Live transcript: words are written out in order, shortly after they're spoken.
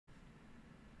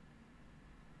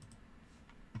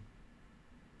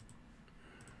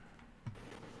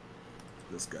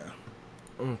this guy.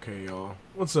 Okay, y'all.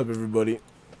 What's up, everybody?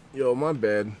 Yo, my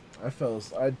bad. I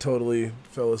totally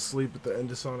fell asleep at the end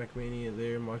of Sonic Mania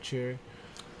there in my chair.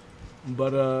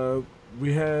 But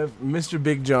we have Mr.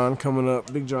 Big Jon coming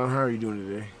up. Big Jon, how are you doing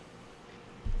today?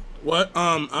 What?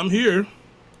 I'm here.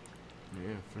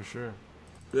 Yeah, for sure.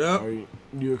 Yeah. Are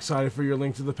you excited for your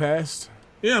Link to the Past?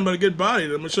 Yeah, I'm about to get bodied.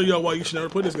 I'm gonna show y'all why you should never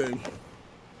play this game.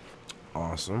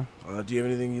 Awesome. Do you have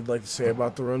anything you'd like to say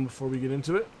about the run before we get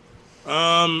into it?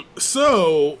 We're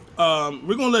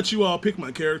gonna let you all pick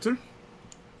my character.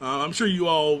 I'm sure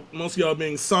most of y'all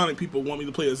being Sonic people want me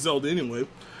to play as Zelda anyway.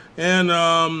 And,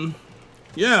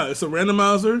 yeah, it's a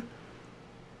randomizer.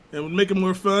 And to make it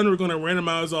more fun, we're gonna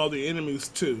randomize all the enemies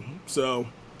too. So,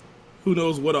 who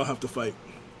knows what I'll have to fight.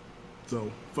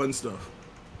 So, fun stuff.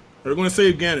 We're gonna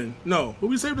save Ganon. No, who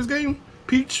we saved this game?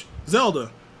 Peach?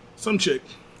 Zelda. Some chick.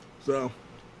 So,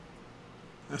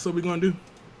 that's what we're gonna do.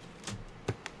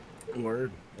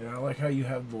 Word. And I like how you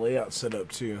have the layout set up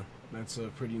too. That's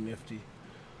pretty nifty.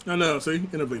 I know, see?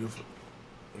 Innovative.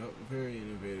 Yep, very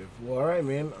innovative. Well, alright,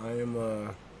 man.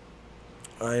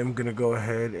 I am gonna go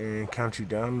ahead and count you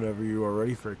down whenever you are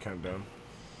ready for a countdown.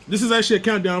 This is actually a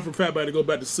countdown for Fatbody to go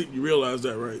back to sleep. You realize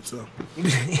that, right? So,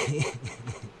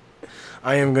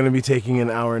 I am gonna be taking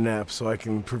an hour nap so I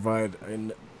can provide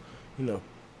an,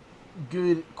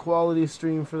 good quality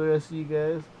stream for the rest of you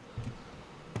guys.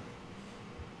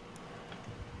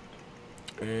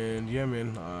 And yeah,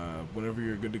 man, whenever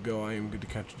you're good to go, I am good to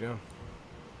count you down.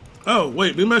 oh,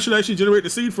 wait, maybe I should actually generate the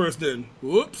seed first then.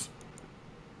 Whoops.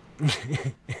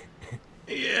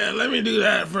 Yeah, let me do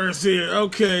that first here.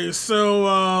 Okay,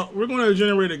 so we're going to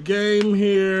generate a game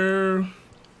here.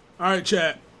 All right,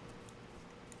 chat.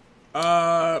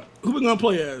 Who we going to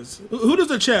play as? Who does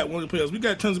the chat want to play as? We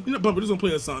got tons of... We're just going to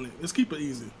play as Sonic. Let's keep it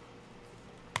easy.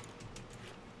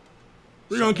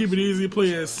 We're going to keep it easy.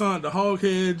 Play as Sonic the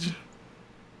Hog-Hedge.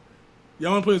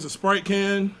 Y'all want to play as a Sprite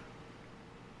Can?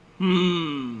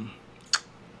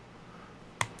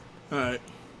 Alright.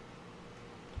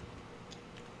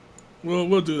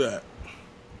 We'll do that.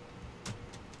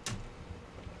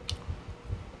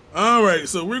 Alright,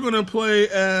 so we're gonna play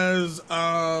as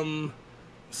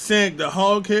Sonic the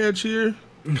Hog-Hedge here.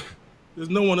 There's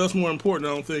no one else more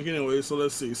important, I don't think, anyway. So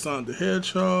let's see. Sonic the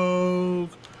Hedgehog.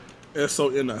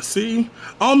 SONIC.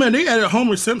 Oh man, they added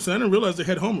Homer Simpson. I didn't realize they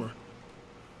had Homer.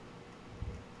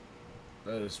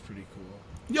 That is pretty cool.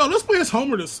 Yo, let's play as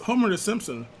Homer the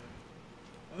Simpson.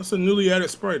 That's a newly added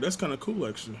sprite. That's kind of cool,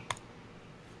 actually.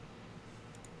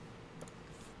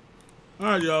 All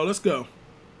right, y'all, let's go.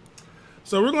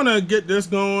 So we're gonna get this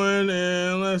going,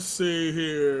 and let's see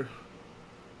here.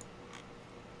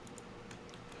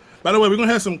 By the way, we're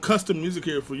gonna have some custom music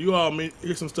here for you all.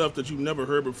 Hear some stuff that you've never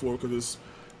heard before because it's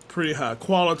pretty high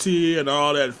quality and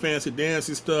all that fancy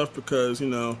dancy stuff. Because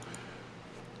only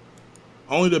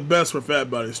the best for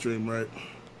Fatbody stream, right?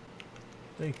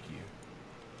 Thank you.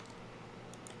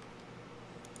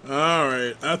 All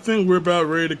right, I think we're about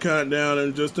ready to count down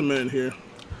in just a minute here.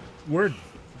 Word.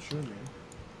 For sure, man.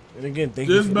 And again, thank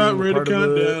you just for about being ready to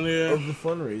count down here. Of the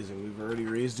fundraising. We've already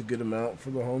raised a good amount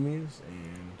for the homies,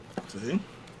 and see,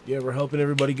 yeah, we're helping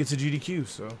everybody get to GDQ.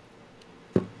 So,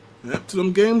 yep, to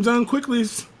them games done quickly.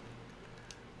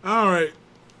 All right,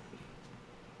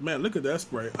 man, look at that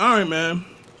sprite. All right, man.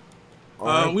 All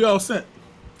right. We all set.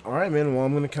 All right, man. Well,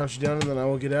 I'm going to count you down, and then I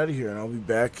will get out of here, and I'll be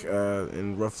back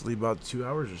in roughly about 2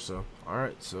 hours or so. All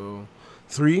right, so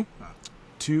 3,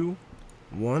 2,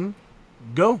 1,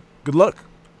 go. Good luck.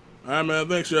 All right, man.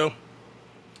 Thanks, yo.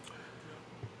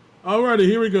 All righty,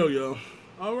 here we go, yo.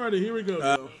 All righty, here we go,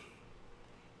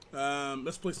 yo.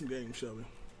 Let's play some games, shall we?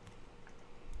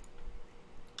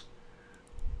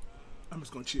 I'm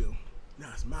just going to chill. Now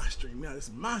it's my stream. Now this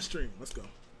is my stream. Let's go.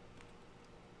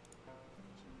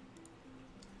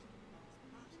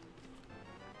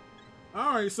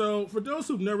 Alright, so for those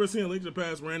who've never seen a Link to the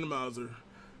Past randomizer,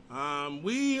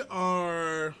 we've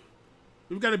got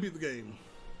to beat the game.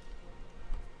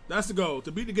 That's the goal.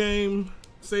 To beat the game,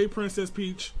 save Princess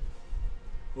Peach,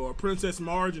 or Princess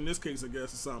Marge in this case, I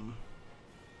guess, or something.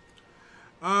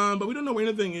 But we don't know where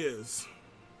anything is.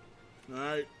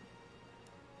 Alright.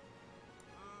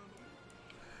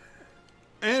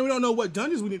 And we don't know what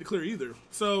dungeons we need to clear either.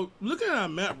 So, looking at our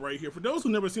map right here, for those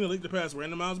who've never seen a Link to the Past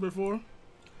randomizer before,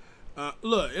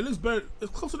 look, it looks better. It's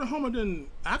closer to Homer than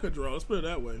I could draw. Let's put it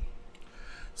that way.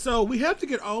 So we have to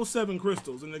get all 7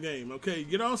 crystals in the game. Okay,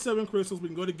 get all 7 crystals. We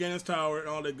can go to Ganon's Tower and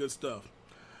all that good stuff.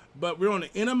 But we're on the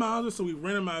Enemizer, so we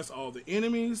randomize all the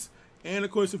enemies. And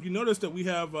of course, if you notice that we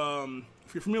have,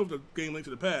 if you're familiar with the game Link to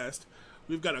the Past,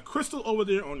 we've got a crystal over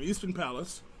there on the Eastern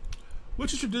Palace,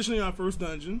 which is traditionally our first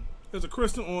dungeon. There's a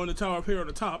crystal on the Tower of Hair on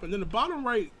the top, and then the bottom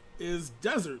right is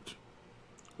desert,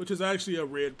 which is actually a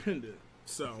red pendant.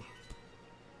 So,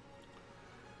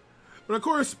 but of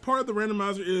course, part of the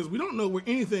randomizer is we don't know where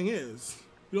anything is.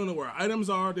 We don't know where our items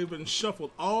are. They've been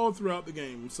shuffled all throughout the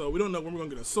game, so we don't know when we're gonna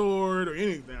get a sword or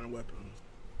any kind of weapon.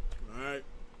 All right.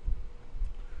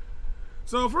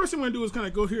 So first thing we're gonna do is kind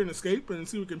of go here and escape and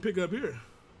see what we can pick up here.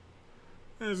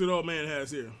 As the old man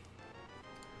has here.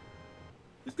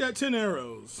 He's got 10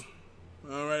 arrows.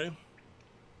 Alrighty.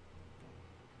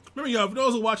 Remember, y'all, for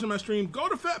those who are watching my stream, go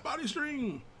to Fat Body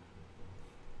Stream.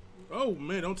 Oh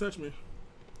man, don't touch me.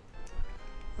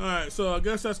 Alright, so I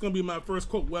guess that's gonna be my first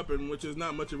quote weapon, which is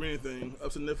not much of anything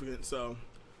of significance. So,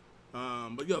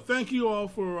 but yo, thank you all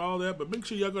for all that. But make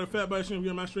sure y'all go to Fat Body Stream if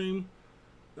you're on my stream.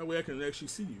 That way I can actually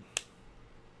see you.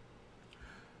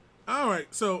 Alright,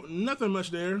 so nothing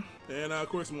much there. And of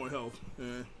course more health.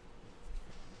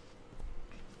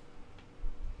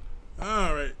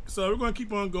 Alright, so we're going to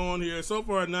keep on going here. So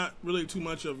far not really too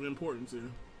much of importance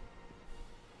here.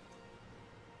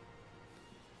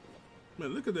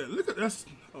 Man, look at that. Look at that.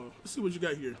 Oh, let's see what you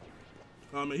got here.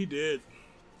 Oh man, he dead.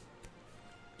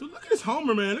 Dude, look at this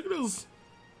Homer, man. Look at those.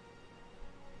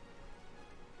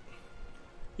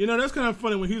 You know, that's kind of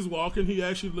funny. When he's walking, he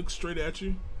actually looks straight at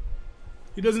you.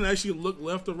 He doesn't actually look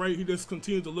left or right. He just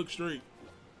continues to look straight.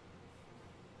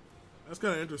 That's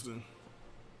kind of interesting.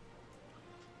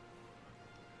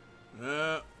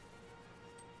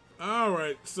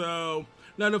 Alright, so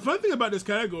now the fun thing about this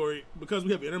category, because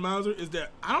we have Randomizer, is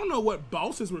that I don't know what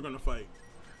bosses we're going to fight.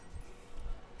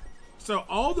 So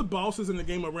all the bosses in the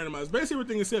game are randomized. Basically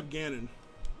everything except Ganon.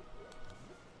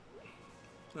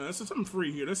 That's something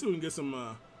free here. Let's see if we can get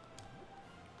some...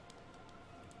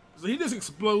 So he just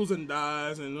explodes and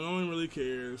dies, and no one really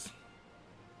cares.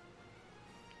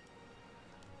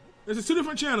 This is 2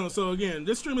 different channels, so again,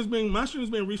 my stream is being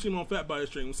restreamed on Fat Body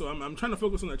Stream, so I'm trying to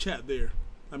focus on the chat there.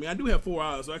 I mean, I do have 4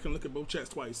 eyes, so I can look at both chats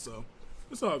twice, so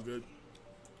it's all good.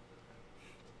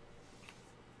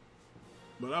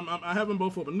 But I have them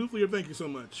both open. Nuclear, thank you so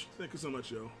much. Thank you so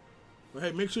much, yo. But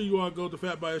hey, make sure you all go to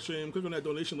Fat Body Stream, click on that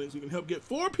donation link so you can help get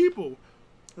 4 people.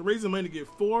 We're raising money to get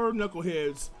 4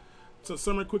 knuckleheads so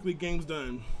Summer Quickly Games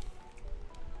done.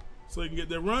 So they can get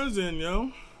their runs in,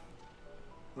 yo.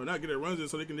 Or not get their runs in,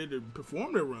 so they can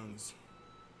perform their runs.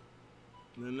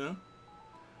 You know?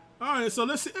 Alright, so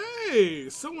let's see. Hey!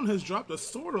 Someone has dropped a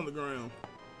sword on the ground.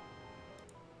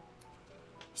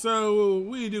 So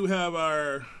we do have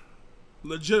our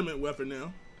legitimate weapon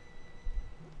now.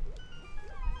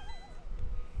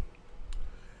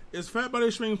 Is Fat Body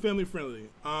Stream family friendly?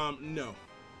 No.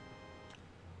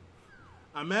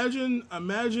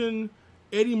 Imagine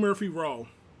Eddie Murphy Raw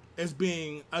as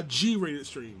being a G-rated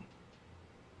stream.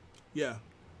 Yeah,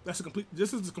 this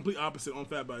is the complete opposite on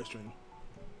Fat Body Stream.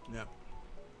 Yeah.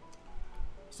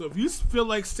 So if you feel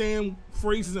like saying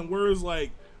phrases and words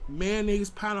like mayonnaise,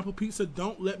 pineapple pizza,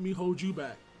 don't let me hold you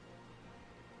back.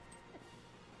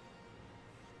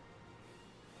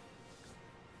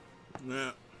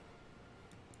 Yeah.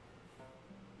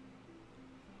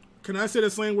 Can I say the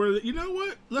slang word? You know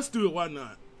what? Let's do it. Why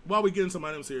not? While we getting some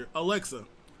items here. Alexa,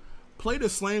 play the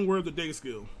slang word of the day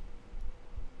skill.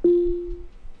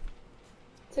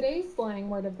 Today's slang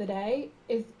word of the day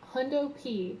is hundo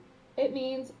P. It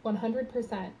means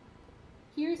 100%.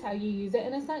 Here's how you use it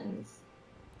in a sentence.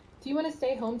 Do you want to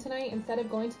stay home tonight instead of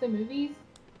going to the movies?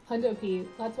 Hundo P.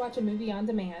 Let's watch a movie on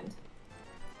demand.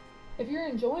 If you're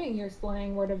enjoying your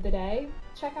slang word of the day,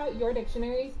 check out your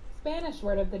dictionary's Spanish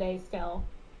word of the day skill.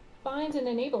 Find and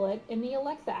enable it in the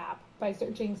Alexa app by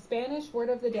searching Spanish word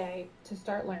of the day to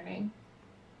start learning.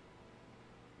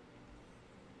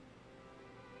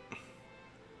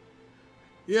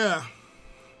 Yeah,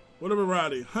 what a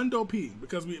variety. Hundo P,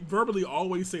 because we verbally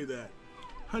always say that.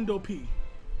 Hundo P.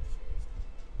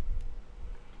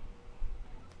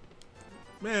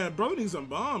 Man, brother needs some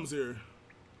bombs here.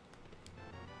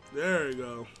 There you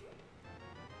go.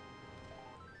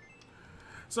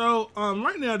 So,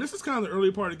 right now, this is kind of the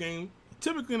early part of the game.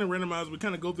 Typically in a randomizer, we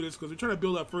kind of go through this because we're trying to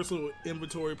build our first little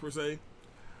inventory, per se.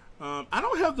 I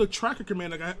don't have the tracker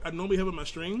command like I normally have in my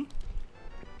stream.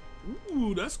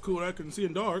 Ooh, that's cool. I can see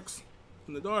in darks.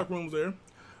 In the dark rooms there.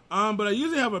 But I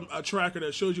usually have a tracker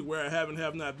that shows you where I have and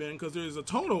have not been, because there's a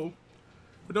total,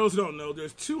 for those who don't know,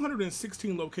 there's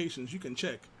 216 locations you can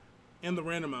check in the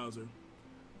randomizer.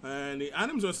 And the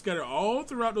items are scattered all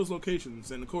throughout those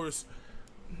locations. And of course,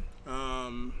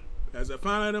 as I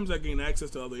find items, I gain access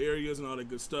to other areas and all that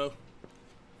good stuff.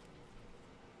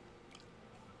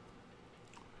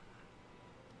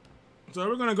 So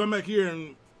we're gonna go back here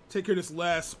and take care of this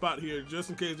last spot here, just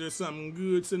in case there's something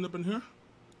good sitting up in here.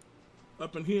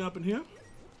 Up in here, up in here.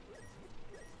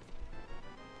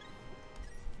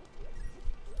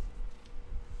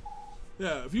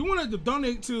 Yeah, if you wanted to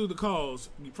donate to the cause,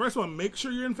 first of all, make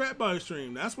sure you're in Fat Body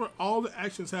Stream. That's where all the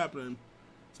action's happening.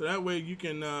 So that way you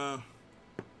can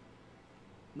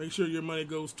make sure your money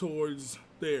goes towards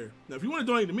there. Now, if you want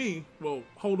to donate to me, well,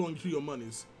 hold on to your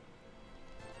monies.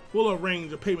 We'll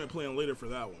arrange a payment plan later for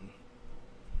that one.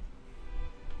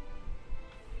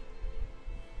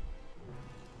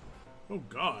 Oh,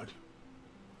 God.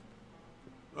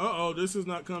 Uh-oh, this is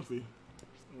not comfy.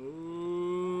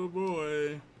 Oh,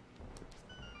 boy.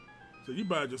 So you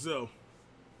buy it yourself.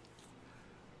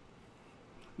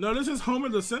 No, this is Homer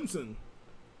the Simpson.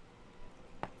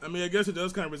 I mean, I guess it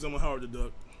does kind of resemble Howard the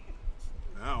Duck.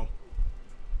 Ow.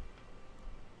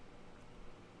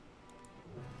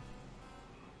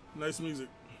 Nice music.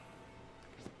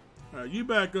 Alright, you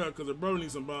back up, because the bro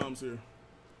needs some bombs here.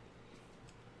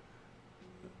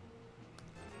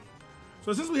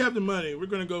 So since we have the money, we're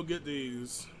going to go get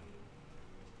these.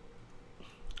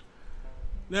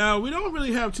 Now, we don't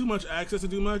really have too much access to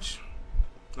do much.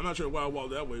 I'm not sure why I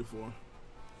walked that way for.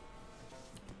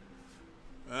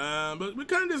 But we're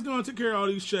kind of just going to take care of all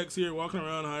these checks here, walking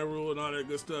around Hyrule and all that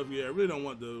good stuff. Yeah, I really don't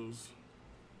want those.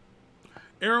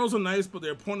 Arrows are nice, but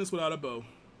they're pointless without a bow.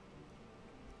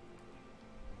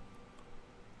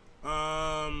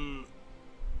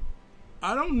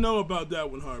 I don't know about that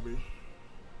one, Harvey.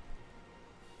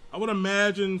 I would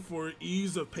imagine for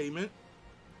ease of payment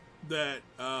that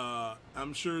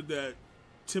I'm sure that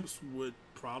tips would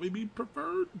probably be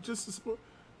preferred just to support,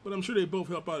 but I'm sure they both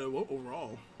help out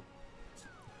overall.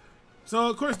 So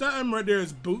of course that item right there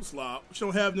is boot slop, which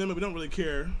don't have them and we don't really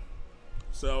care.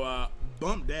 So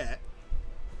bump that.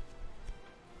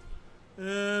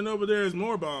 And over there is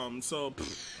more bombs. So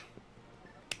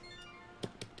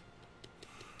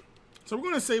we're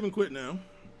gonna save and quit now,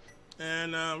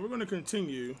 and we're gonna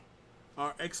continue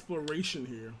our exploration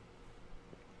here.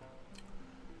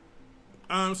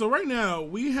 So right now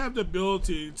we have the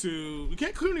ability to, we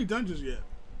can't clear any dungeons yet.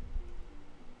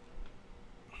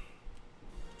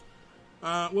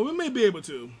 Well, we may be able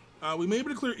to. We may be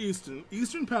able to clear Eastern.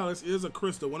 Eastern Palace is a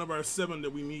crystal, one of our 7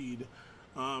 that we need.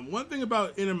 One thing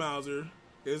about Entermiser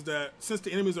is that since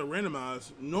the enemies are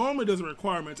randomized, normally there's a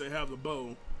requirement to have the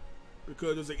bow,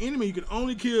 because there's an enemy you can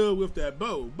only kill with that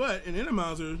bow. But in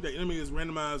Entermiser, the enemy is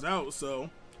randomized out, so.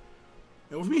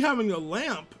 And with me having a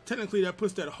lamp, technically that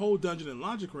puts that whole dungeon in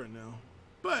logic right now.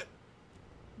 But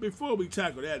before we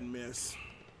tackle that mess,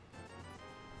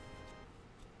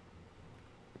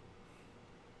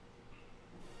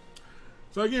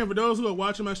 so again, for those who are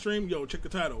watching my stream, yo, check the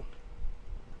title.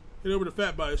 Head over to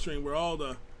Fat Body Stream where all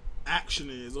the action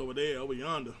is over there, over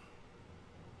yonder.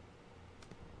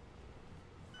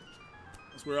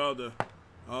 That's where all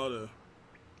the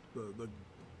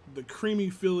creamy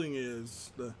filling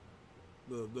is. The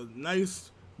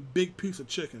nice big piece of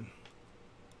chicken.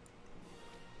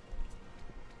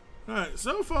 Alright,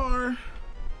 so far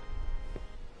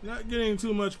not getting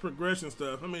too much progression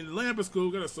stuff. I mean, the lamp is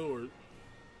cool, got a sword.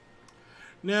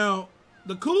 Now,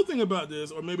 the cool thing about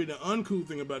this, or maybe the uncool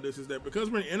thing about this, is that because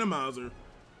we're an Entermiser,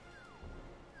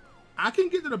 I can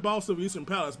get to the boss of Eastern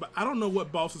Palace, but I don't know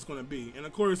what boss it's going to be. And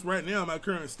of course, right now, in my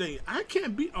current state, I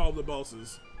can't beat all the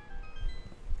bosses.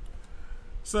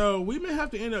 So we may have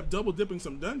to end up double dipping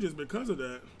some dungeons because of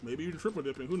that. Maybe even triple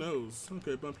dipping, who knows?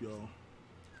 Okay, bump y'all.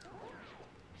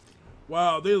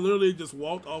 Wow, they literally just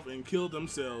walked off and killed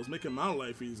themselves, making my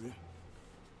life easy.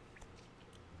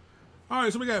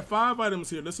 Alright, so we got 5 items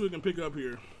here. Let's see what we can pick up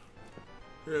here.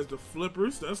 There's the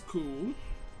flippers, that's cool.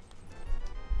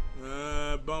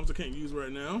 Bombs I can't use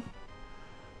right now.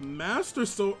 Master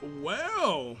Sword,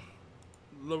 well,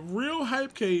 the real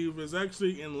hype cave is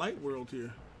actually in Light World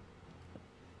here.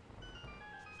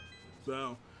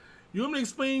 So, you want me to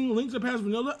explain Link to the Past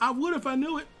Vanilla? I would if I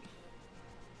knew it.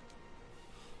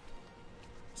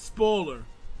 Spoiler.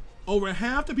 Over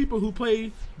half the people who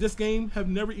play this game have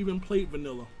never even played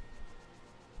Vanilla.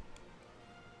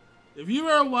 If you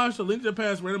ever watched a Link to the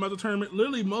Past randomizer tournament,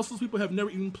 literally most of those people have never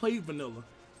even played Vanilla.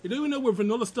 They don't even know where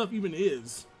Vanilla stuff even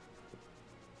is.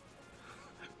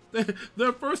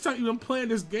 Their first time even playing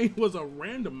this game was a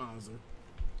randomizer.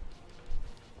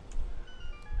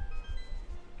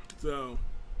 So,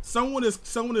 someone is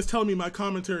telling me my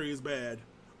commentary is bad.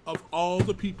 Of all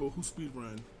the people who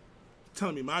speedrun,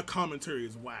 telling me my commentary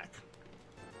is whack.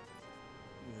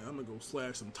 Yeah, I'm gonna go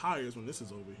slash some tires when this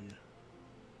is over here.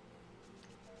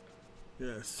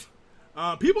 Yes.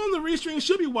 People on the restream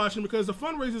should be watching because the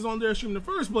fundraiser's on their stream in the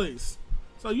first place.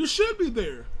 So you should be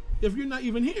there if you're not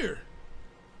even here.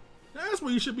 That's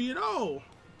where you should be at all.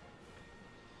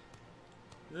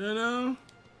 You know?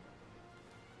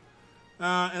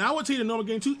 And I would tell you the normal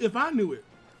game too if I knew it.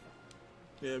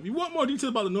 Yeah, if you want more details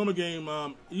about the normal game,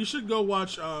 you should go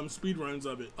watch speedruns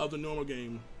of the normal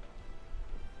game.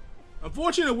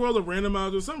 Unfortunately, in the world of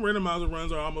randomizers, some randomizer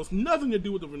runs are almost nothing to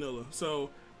do with the vanilla. So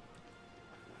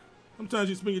sometimes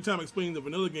you spend your time explaining the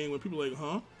vanilla game when people are like,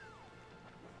 huh?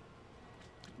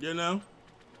 You know?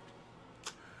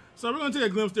 So we're going to take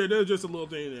a glimpse there. There's just a little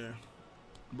thing there.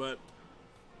 But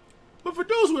for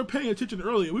those who were paying attention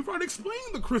earlier, we've already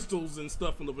explained the crystals and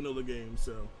stuff in the vanilla game.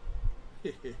 So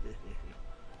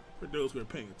for those who are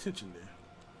paying attention there.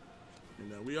 You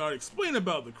know, we already explained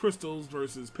about the crystals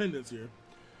versus pendants here.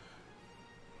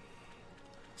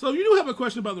 So if you do have a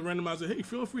question about the randomizer, hey,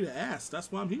 feel free to ask.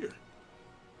 That's why I'm here.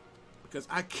 Because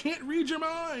I can't read your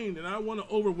mind, and I want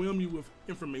to overwhelm you with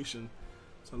information.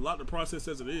 It's a lot to process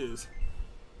as it is.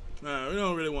 We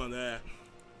don't really want that.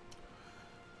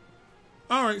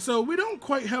 All right, so we don't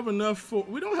quite have enough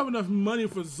money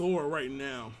for Zora right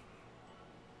now.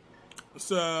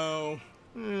 So,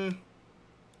 we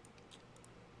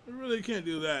really can't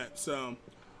do that. So,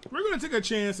 we're going to take a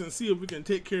chance and see if we can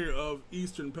take care of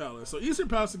Eastern Palace. So, Eastern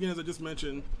Palace, again, as I just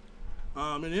mentioned,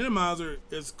 an Enemizer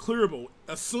is clearable,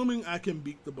 assuming I can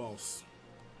beat the boss.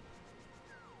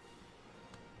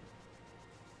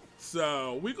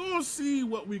 So, we're going to see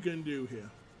what we can do here.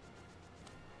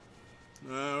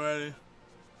 Alrighty.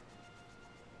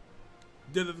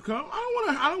 Did it come?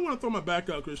 I don't want to throw my back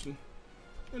out, Christian.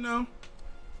 You know,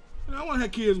 I want to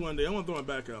have kids one day. I want to throw my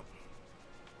back out.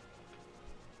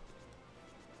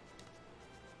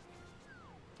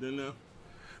 Didn't know.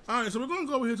 Alright, so we're going to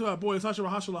go over here to our boy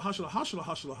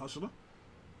Hashila,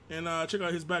 and check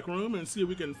out his back room and see if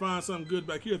we can find something good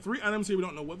back here. 3 items here, we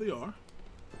don't know what they are.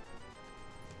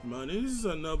 Money's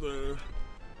another.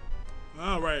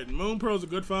 Alright, Moon Pearl's a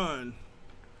good find.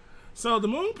 So the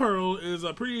Moon Pearl is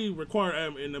a pretty required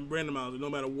item in the randomizer, no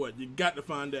matter what. You got to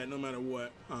find that no matter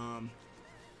what.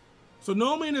 So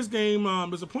normally in this game,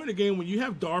 there's a point in the game when you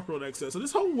have Dark World access. So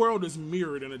this whole world is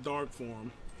mirrored in a dark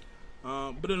form.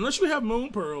 But unless you have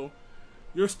Moon Pearl,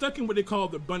 you're stuck in what they call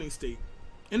the bunny state.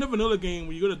 In the vanilla game,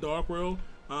 when you go to Dark World,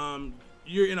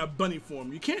 you're in a bunny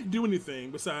form. You can't do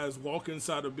anything besides walk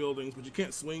inside of buildings, but you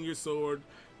can't swing your sword,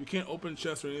 you can't open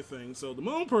chests or anything. So the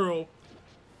Moon Pearl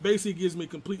basically gives me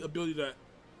complete ability to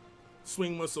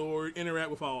swing my sword, interact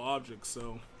with all objects.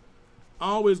 So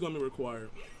always going to be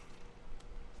required.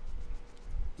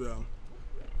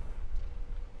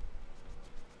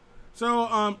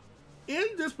 So in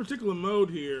this particular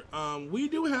mode here, we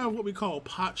do have what we call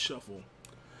pot shuffle.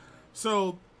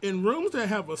 So in rooms that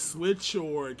have a switch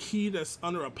or a key that's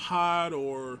under a pot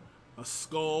or a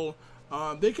skull,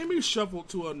 they can be shuffled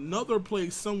to another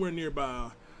place somewhere nearby.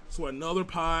 So another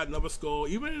pot, another skull,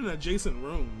 even in an adjacent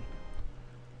room.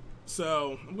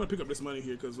 So I'm going to pick up this money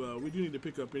here because we do need to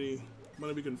pick up any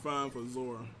money we can find for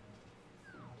Zora.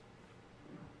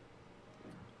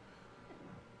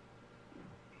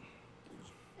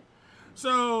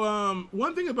 So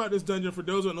one thing about this dungeon, for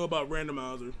those who don't know about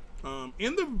randomizer,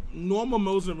 in the normal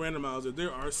modes of randomizer,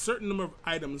 there are a certain number of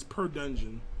items per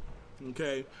dungeon.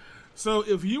 Okay, so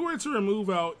if you were to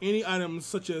remove out any items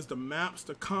such as the maps,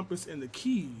 the compass, and the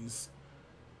keys,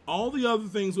 all the other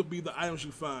things would be the items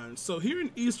you find. So here in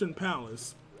Eastern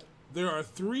Palace, there are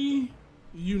 3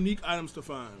 unique items to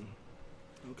find.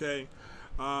 Okay,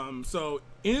 so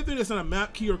anything that's on a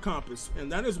map, key, or compass,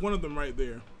 and that is one of them right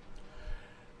there.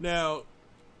 Now,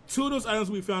 2 of those items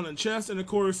we found in chests, and of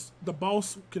course, the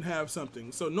boss can have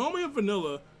something. So normally in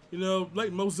vanilla, you know,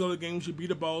 like most Zelda games, you beat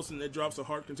a boss and it drops a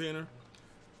heart container.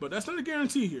 But that's not a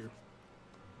guarantee here.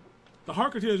 The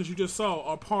heart containers that you just saw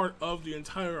are part of the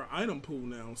entire item pool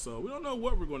now, so we don't know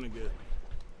what we're going to get.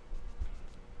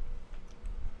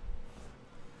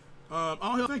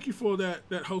 I'll thank you for that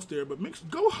host there, but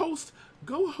go host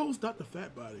Dr.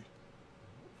 Fatbody.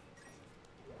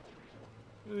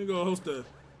 And you go host the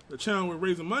channel we're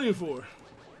raising money for.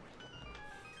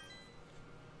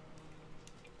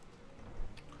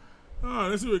 Alright,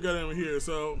 let's see what we got in here.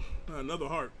 So, another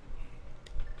heart.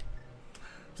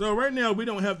 So right now we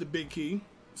don't have the big key,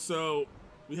 so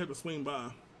we have to swing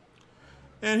by.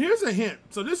 And here's a hint.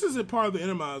 So this isn't part of the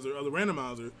Enemizer or the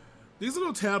randomizer. These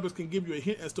little tablets can give you a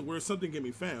hint as to where something can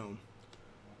be found.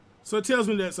 So it tells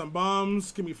me that some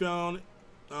bombs can be found,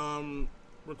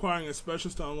 requiring a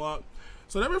specialist to unlock.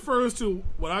 So that refers to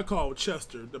what I call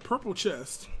Chester, the purple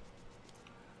chest.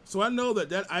 So I know that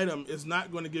that item is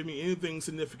not going to give me anything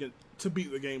significant to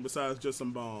beat the game besides just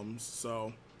some bombs.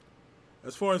 So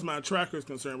as far as my tracker is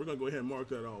concerned, we're going to go ahead and mark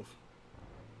that off.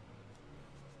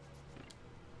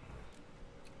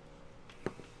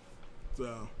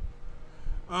 So,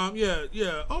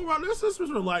 Yeah. All right, let's just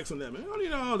relax on that, man. I don't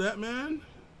need all that, man.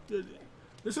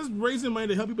 This is raising money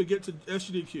to help people get to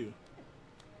SGDQ.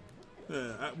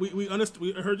 Yeah, we understood.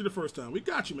 We heard you the first time. We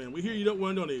got you, man. We hear you don't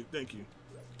want to donate. Thank you.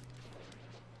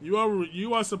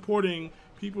 You are supporting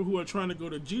people who are trying to go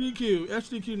to SGDQ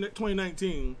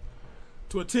 2019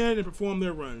 to attend and perform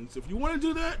their runs. If you want to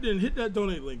do that, then hit that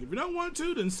donate link. If you don't want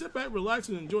to, then sit back, relax,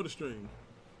 and enjoy the stream.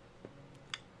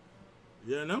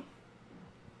 Yeah, no.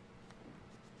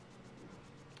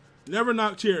 Never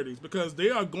knock charities because they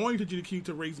are going to GDQ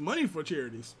to raise money for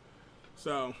charities.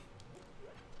 So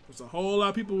there's a whole lot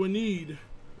of people in need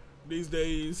these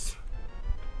days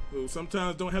who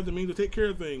sometimes don't have the means to take care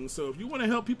of things. So if you want to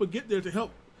help people get there to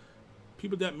help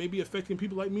people that may be affecting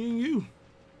people like me and you.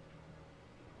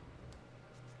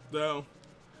 So,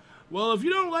 well, if you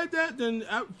don't like that, then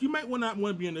you might not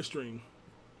want to be in the stream.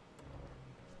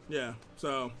 Yeah,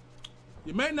 so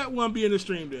you might not want to be in the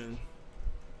stream then.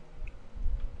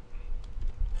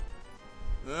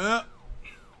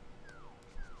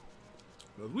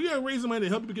 We are raising money to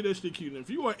help people get HDQ. And if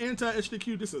you are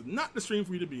anti-HDQ, this is not the stream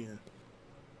for you to be in.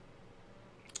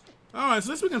 Alright, so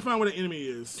let's see if we can find where the enemy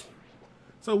is.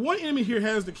 So one enemy here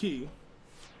has the key.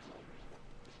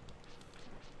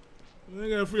 I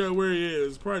gotta figure out where he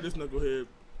is. Probably this knucklehead.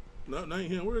 No, not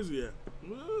him. Where is he at?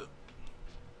 What?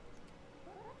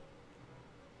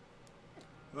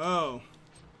 Oh.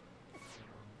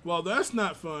 Well, that's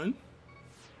not fun.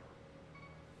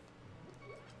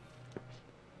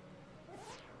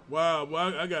 Wow,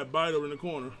 well, I got bite over in the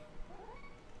corner.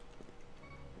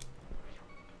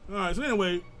 Alright, so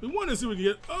anyway, we want to see if we can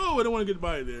get... Oh, I don't want to get the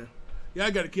body there. Yeah,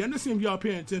 I got a key. I'm just seeing if y'all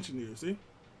paying attention here, see?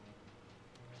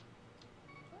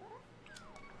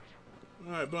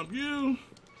 Alright, bump you.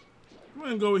 We're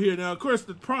going to go over here. Now, of course,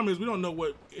 the problem is we don't know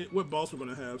what boss we're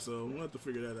going to have, so we'll have to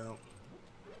figure that out.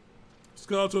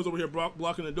 Skeletor's over here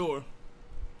blocking the door.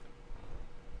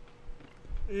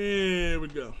 There we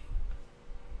go.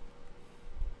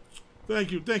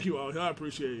 Thank you all. I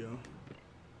appreciate it, y'all.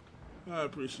 I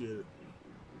appreciate it.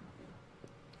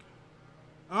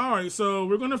 Alright, so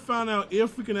we're going to find out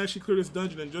if we can actually clear this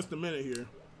dungeon in just a minute here.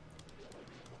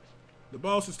 The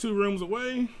boss is 2 rooms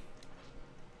away.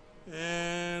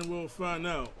 And we'll find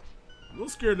out. I'm a little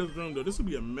scared of this room, though. This will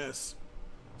be a mess.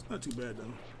 It's not too bad,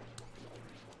 though.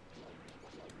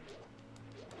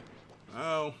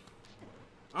 Oh.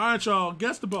 Alright, y'all.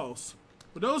 Guess the boss.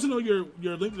 For those who know your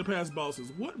Link to the Past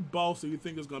bosses, what boss do you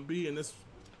think is going to be in this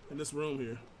room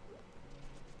here?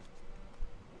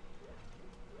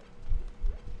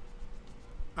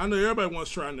 I know everybody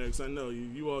wants to try next. I know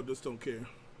you all just don't care.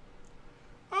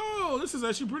 Oh, this is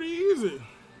actually pretty easy.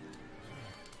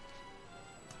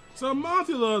 So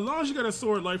Monthula, as long as you got a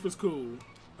sword, life is cool.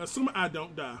 Assuming I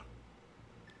don't die.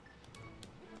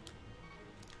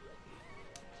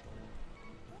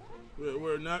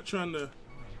 We're not trying to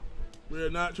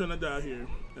die here.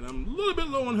 And I'm a little bit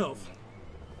low on health.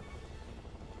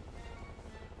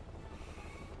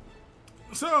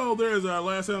 So there's our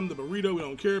last item, the burrito. We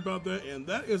don't care about that. And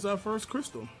that is our first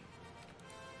crystal.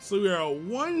 So we are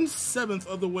 1/7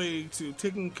 of the way to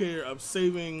taking care of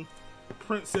saving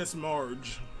Princess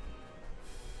Marge.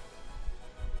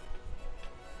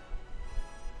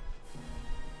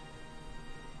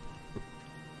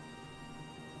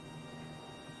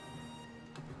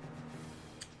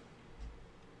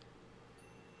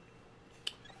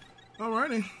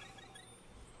 Alrighty.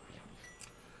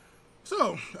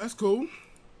 So, that's cool.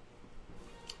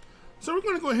 So we're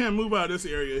going to go ahead and move out of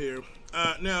this area here.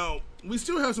 Now, we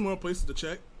still have some more places to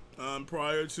check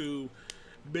prior to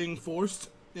being forced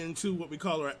into what we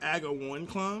call our Aga 1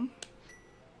 climb.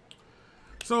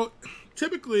 So,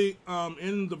 typically,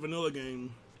 in the vanilla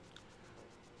game,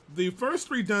 the first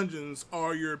 3 dungeons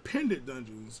are your pendant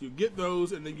dungeons. You get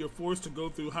those, and then you're forced to go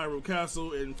through Hyrule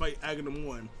Castle and fight Aghanim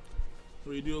 1.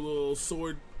 Where you do a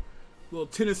little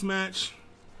tennis match.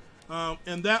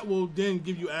 And that will then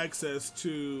give you access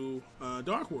to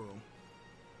Dark World.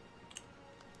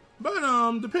 But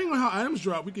depending on how items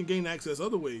drop, we can gain access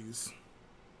other ways.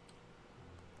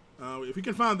 If we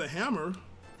can find the hammer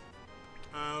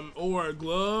or a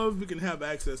glove, we can have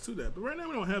access to that. But right now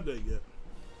we don't have that yet.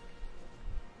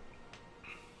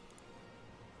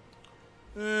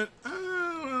 And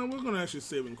we're going to actually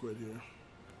save and quit here.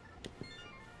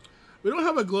 We don't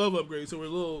have a glove upgrade, so we're a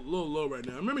little low right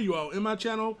now. Remember, you all, in my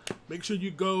channel, make sure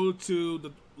you go to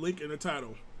the link in the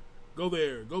title. Go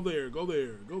there, go there, go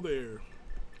there, go there.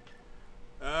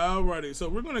 Alrighty, so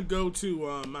we're going to go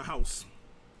to my house.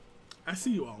 I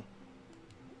see you all.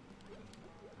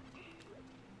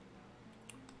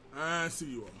 I see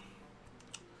you all.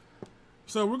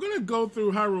 So we're gonna go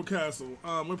through Hyrule Castle.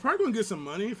 We're probably gonna get some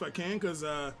money if I can, because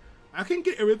I can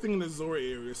get everything in the Zora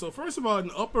area. So first of all, in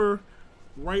the upper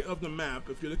right of the map,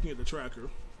 if you're looking at the tracker,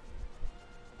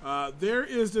 there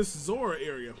is this Zora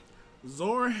area.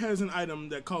 Zora has an item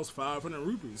that costs 500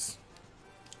 rupees.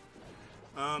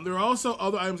 There are also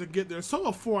other items to get. There's total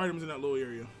of 4 items in that little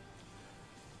area.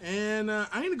 And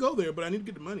I need to go there, but I need to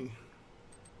get the money.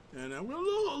 And we're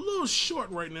a little short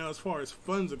right now as far as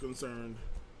funds are concerned.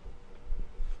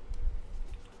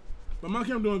 But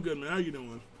Monkey, I'm doing good, man. How you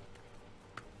doing?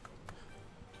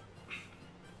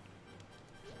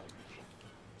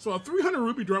 So a 300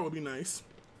 rupee drop would be nice.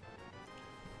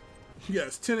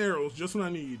 Yes, 10 arrows, just what I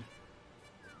need.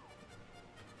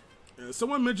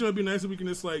 Someone mentioned it'd be nice if we can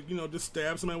just, like, you know, just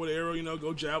stab somebody with an arrow, you know,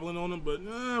 go javelin on them. But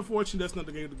unfortunately, that's not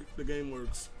the game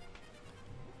works.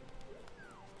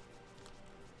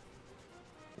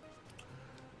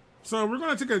 So we're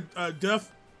gonna take a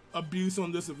death abuse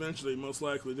on this eventually, most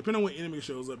likely, depending on what enemy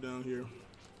shows up down here.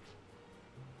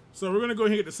 So we're gonna go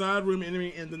ahead and get the side room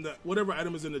enemy, and then whatever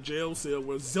item is in the jail cell,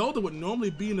 where Zelda would normally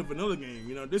be in the vanilla game.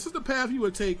 You know, this is the path you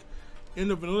would take in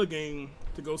the vanilla game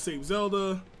to go save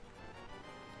Zelda,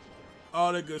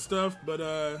 all that good stuff. But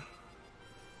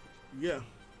yeah.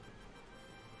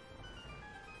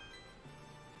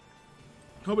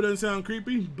 Hope it doesn't sound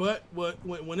creepy, but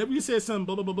whenever you say something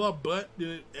blah blah blah blah, but then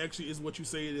it actually is what you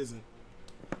say it isn't.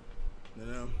 You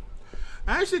know,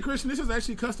 actually, Christian, this is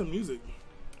actually custom music.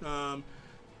 The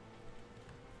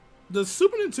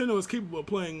Super Nintendo is capable of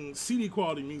playing CD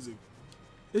quality music.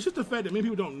 It's just the fact that many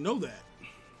people don't know that.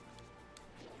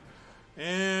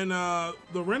 And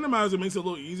the randomizer makes it a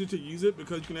little easier to use it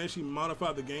because you can actually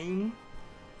modify the game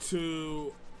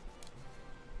to.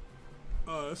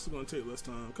 Oh, this is going to take less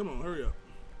time. Come on, hurry up.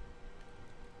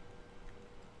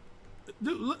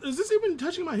 Dude, is this even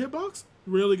touching my hitbox?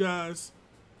 Really, guys?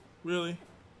 Really?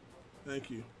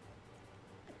 Thank you.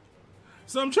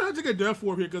 So I'm trying to take a death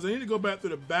warp here because I need to go back to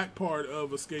the back part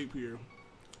of escape here.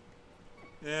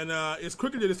 And it's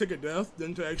quicker to just take a death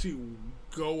than to actually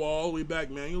go all the way back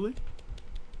manually.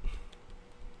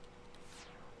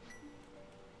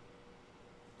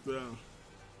 So,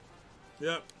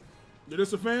 yep. You're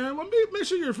just a fan? Well, make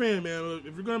sure you're a fan, man.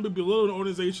 If you're going to be belittling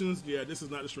organizations, yeah, this is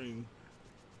not the stream.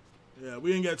 Yeah,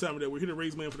 we ain't got time for that. We're here to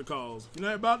raise money for the cause. If you're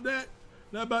not about that,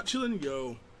 not about chilling,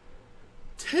 yo,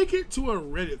 take it to a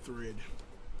Reddit thread.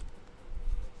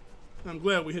 I'm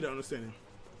glad we hit that understanding.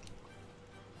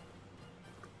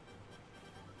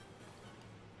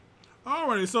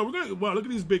 Alrighty, so we're gonna, wow, look at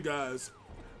these big guys.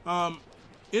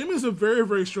 Enemies are very,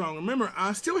 very strong. Remember,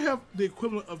 I still have the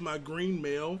equivalent of my green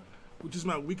mail, which is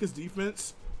my weakest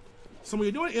defense. So when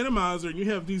you're doing Enemizer and you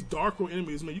have these dark row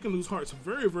enemies, man, you can lose hearts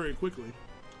very, very quickly.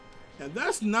 And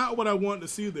that's not what I want to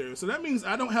see there. So that means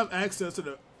I don't have access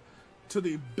to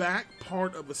the back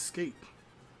part of escape,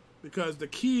 because the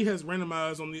key has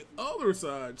randomized on the other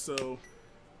side. So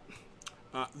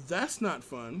that's not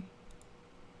fun.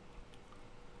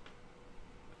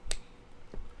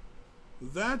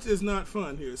 That is not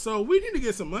fun here. So we need to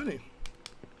get some money.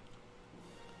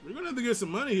 We're gonna have to get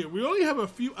some money here. We only have a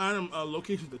few item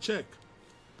locations to check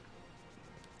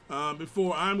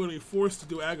before I'm going to be forced to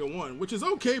do Aga 1, which is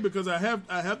okay because I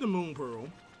have the Moon Pearl.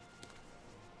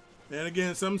 And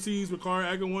again, some seeds require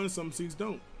Aga 1, some seeds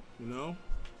don't. You know,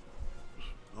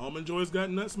 Almond Joy's got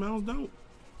nuts, Smiles don't.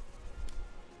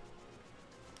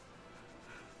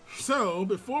 So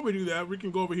before we do that, we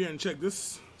can go over here and check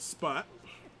this spot.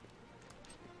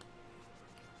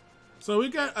 So we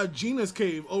got a Gina's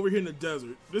Cave over here in the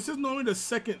desert. This is normally the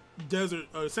second desert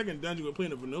or second dungeon we're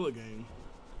playing a vanilla game.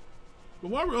 But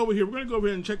while we're over here, we're gonna go over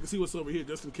here and check to see what's over here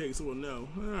just in case, so we'll know.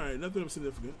 Alright, nothing of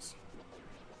significance.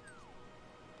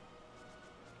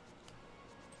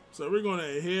 So we're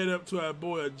gonna head up to our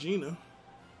boy Gina.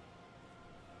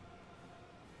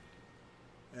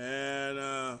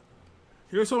 And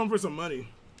here's hoping for some money.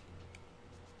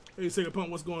 Hey, Sega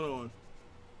Pump, what's going on?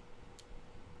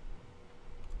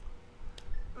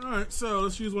 Alright, so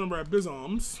let's use one of our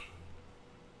Bizoms.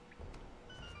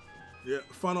 Yeah,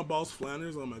 final boss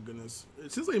Flanders. Oh my goodness.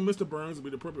 It seems like Mr. Burns would be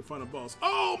the perfect final boss.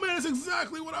 Oh man, that's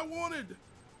exactly what I wanted!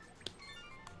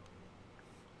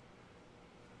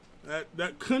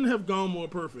 That couldn't have gone more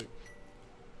perfect.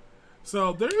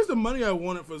 So there's the money I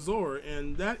wanted for Zora,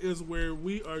 and that is where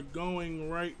we are going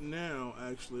right now,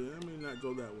 actually. Let me not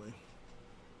go that way.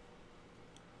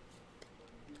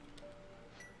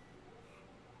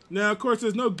 Now, of course,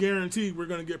 there's no guarantee we're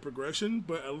going to get progression,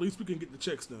 but at least we can get the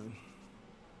checks done.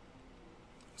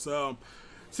 So,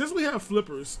 since we have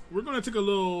flippers, we're going to take a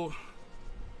little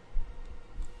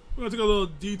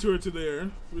detour to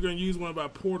there. We're going to use one of our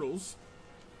portals.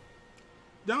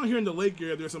 down here in the lake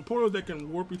area, there's some portals that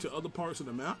can warp you to other parts of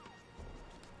the map.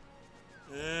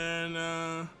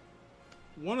 And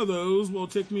one of those will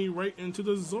take me right into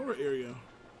the Zora area,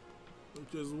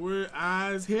 which is where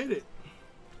I's headed.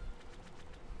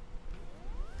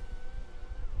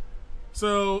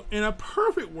 So, in a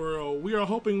perfect world, we are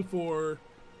hoping for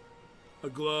a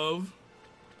glove.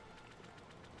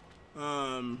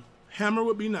 Hammer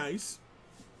would be nice.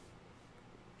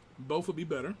 Both would be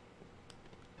better.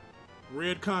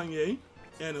 Red Kanye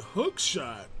and a hook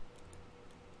shot.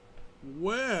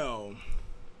 Well,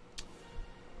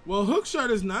 hook shot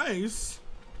is nice,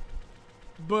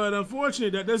 but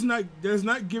unfortunately, that does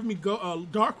not give me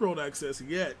Dark World access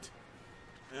yet.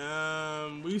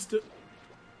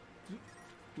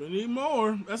 We need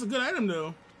more. That's a good item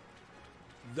though.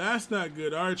 That's not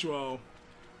good. All right, y'all.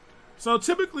 So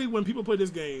typically, when people play this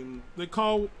game, it's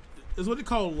what they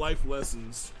call life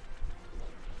lessons,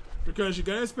 because you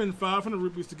gotta spend 500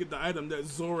 rupees to get the item that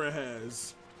Zora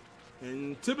has,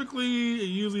 and typically it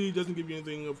usually doesn't give you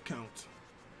anything of count.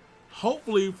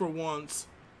 Hopefully, for once,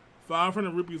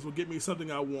 500 rupees will get me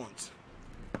something I want,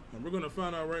 and we're gonna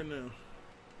find out right now.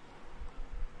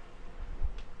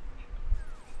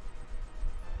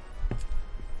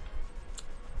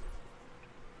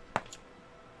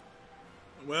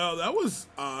 Well, that was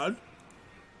odd.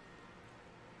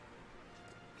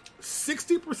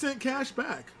 60% cash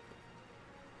back.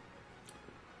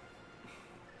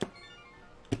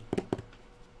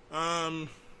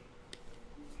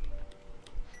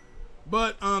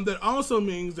 But that also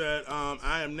means that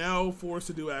I am now forced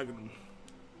to do Aghanim.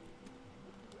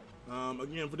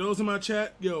 Again, for those in my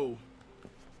chat, yo,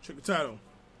 check the title.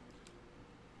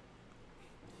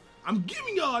 I'm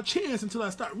giving y'all a chance until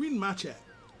I start reading my chat.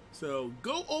 So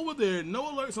go over there, no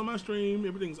alerts on my stream,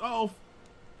 everything's off.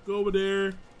 Go over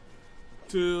there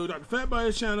to Dr.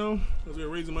 Fatbuy's channel, because we're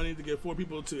raising money to get 4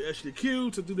 people to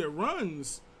SDQ to do their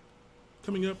runs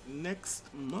coming up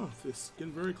next month. It's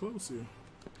getting very close here.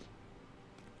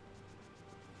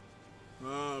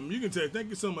 You can take, thank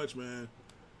you so much, man.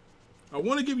 I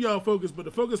want to give y'all focus, but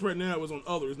the focus right now is on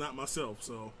others, not myself.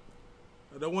 So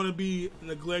I don't want to be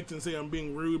neglect and say I'm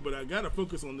being rude, but I got to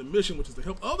focus on the mission, which is to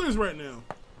help others right now.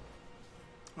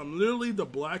 I'm literally the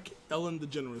Black Ellen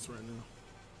DeGeneres right now.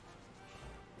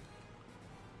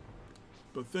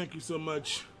 But thank you so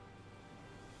much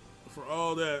for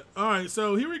all that. Alright,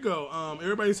 so here we go.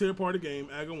 Everybody's here, part of the game.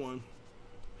 Aga 1.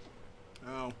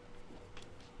 Ow.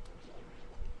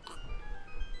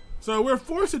 So we're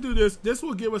forced to do this. This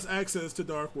will give us access to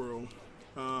Dark World.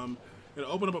 It'll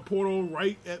open up a portal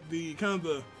right at the kind of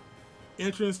the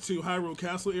entrance to Hyrule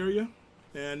Castle area,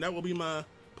 and that will be my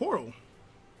portal.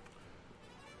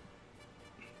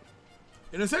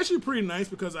 And it's actually pretty nice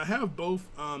because I have both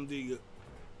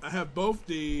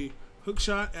the hook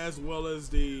shot as well as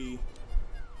the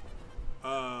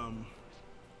other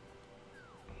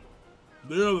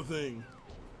thing.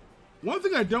 One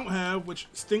thing I don't have, which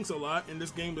stinks a lot in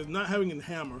this game, is not having a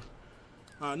hammer.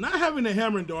 Not having a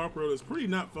hammer in Dark World is pretty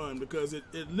not fun because it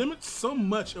limits so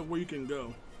much of where you can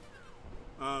go.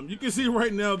 You can see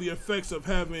right now the effects of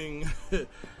having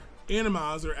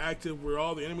Randomizer active where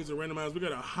all the enemies are randomized. We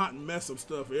got a hot mess of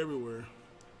stuff everywhere.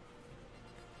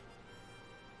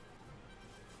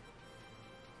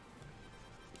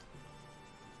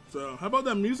 So, how about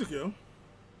that music, yo?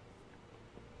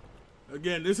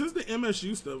 Again, this is the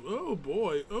MSU stuff. Oh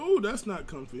boy. Oh, that's not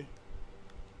comfy.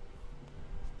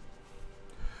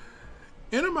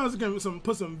 Randomizer can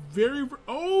put some very...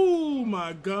 Oh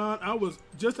my god. I was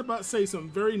just about to say some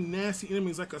very nasty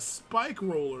enemies like a spike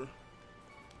roller,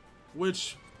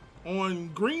 which on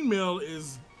Green Mill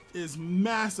is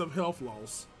massive health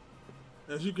loss.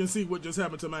 As you can see what just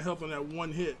happened to my health on that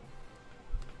one hit.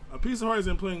 A piece of heart is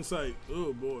in plain sight.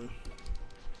 Oh boy.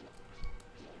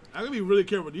 I gotta be really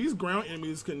careful. These ground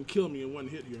enemies can kill me in one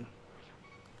hit here.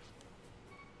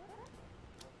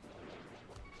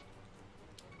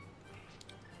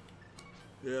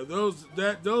 Yeah,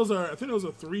 those are, I think those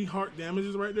are 3 heart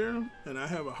damages right there, and I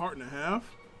have a heart and a half.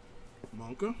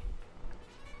 Monka.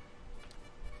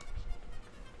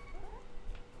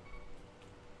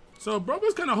 So bro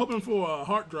was kind of hoping for a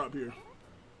heart drop here.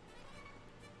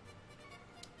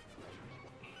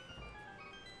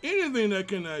 Anything that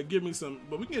can give me some,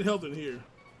 but we can get health in here.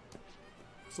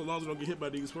 So long as we don't get hit by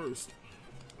these first.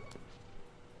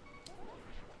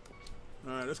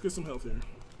 Alright, let's get some health here.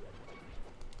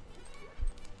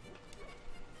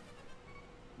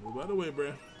 Move out of the way,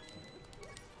 bruh.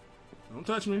 Don't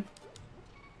touch me.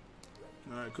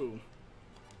 Alright, cool.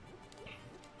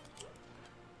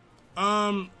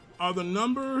 Are the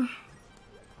number...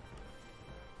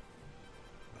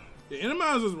 The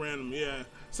Enemizer is random, yeah.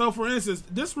 So for instance,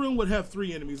 this room would have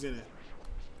 3 enemies in it.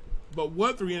 But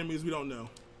what 3 enemies, we don't know.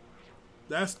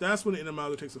 That's when the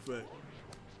Enemizer takes effect.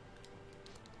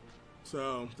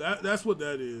 So that's what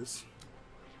that is.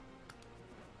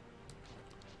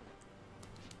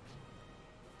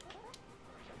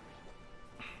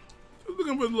 Just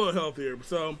looking for a little health here.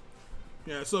 So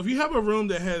yeah, so if you have a room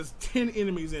that has 10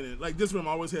 enemies in it, like this room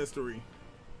always has 3.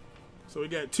 So we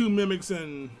got 2 mimics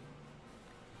and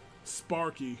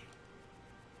Sparky.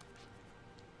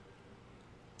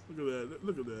 Look at that.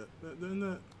 Look at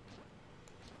that.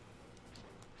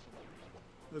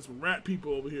 There's rat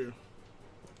people over here.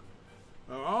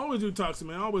 I always do toxic,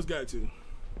 man. I always got to.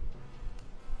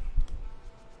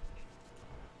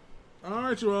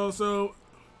 Alright, you all. So,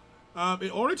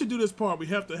 in order to do this part, we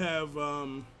have to have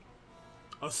a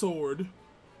sword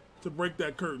to break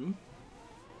that curtain.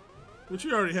 Which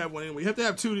you already have one anyway. You have to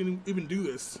have 2 to even do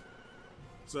this.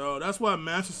 So, that's why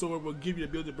Master Sword will give you the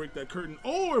ability to break that curtain.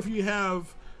 Or if you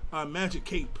have a Magic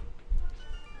Cape.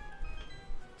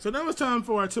 So, now it's time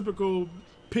for our typical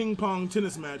ping-pong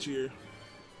tennis match here.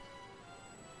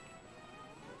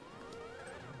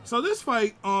 So this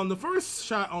fight, on the first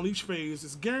shot on each phase,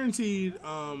 is guaranteed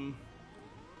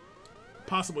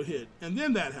possible hit. And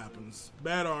then that happens.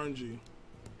 Bad RNG.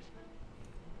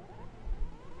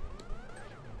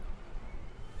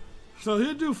 So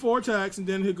he'll do 4 attacks, and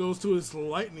then he goes to his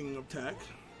lightning attack.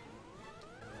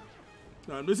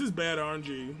 Now, this is bad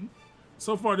RNG.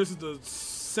 So far, this is the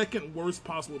second worst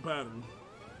possible pattern.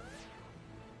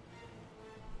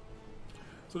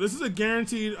 So this is a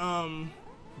guaranteed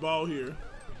ball here.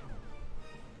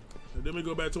 And then we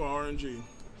go back to our RNG.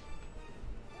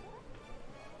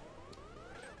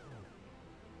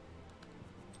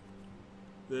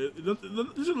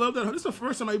 You should love that. This is the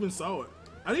first time I even saw it.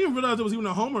 I didn't even realize it was even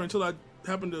a homer until I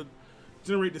happened to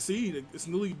generate the seed. It's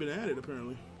newly been added,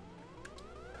 apparently.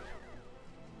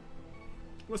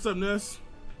 What's up, Ness?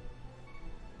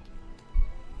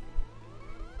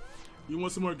 You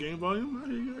want some more game volume? I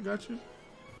hear you. I got you.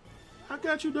 I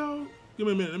got you, dog. Give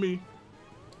me a minute. Let me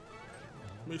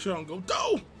make sure I don't go.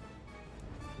 Go!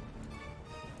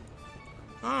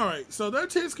 Alright, so that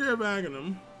takes care of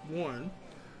Aghanim 1.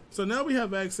 So now we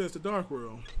have access to Dark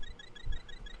World.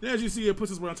 And as you see, it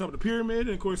puts us right on top of the pyramid. And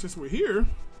of course, since we're here,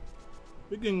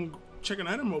 we can check an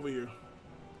item over here.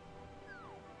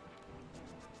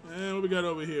 And what we got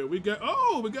over here? We got,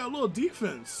 oh, we got a little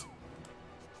defense.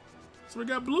 So we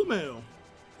got blue mail.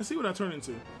 Let's see what I turn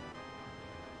into.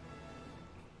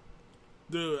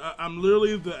 Dude, I'm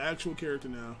literally the actual character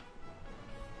now.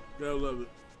 Gotta love it.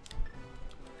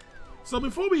 So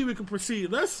before we even can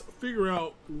proceed, let's figure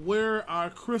out where our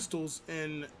crystals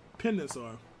and pendants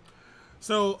are.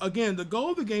 So again, the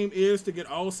goal of the game is to get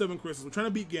all 7 crystals. We're trying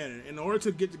to beat Ganon. In order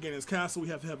to get to Ganon's castle, we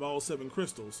have to have all 7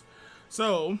 crystals.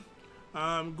 So,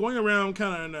 going around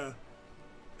kind of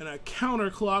in a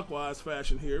counterclockwise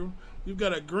fashion here. You've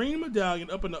got a green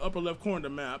medallion up in the upper left corner of the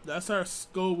map. That's our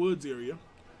Skull Woods area.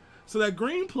 So that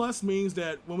green plus means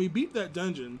that when we beat that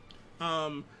dungeon,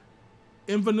 in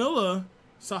vanilla,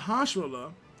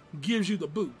 Sahasrara gives you the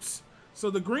boots. So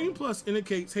the green plus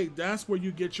indicates, hey, that's where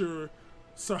you get your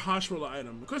Sahasrara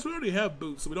item. Of course, we already have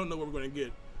boots, so we don't know what we're going to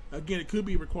get. Again, it could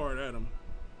be a required item.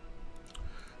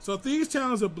 So these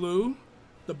towns are blue.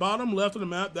 The bottom left of the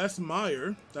map, that's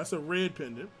Mire. That's a red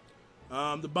pendant.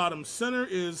 The bottom center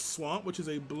is Swamp, which is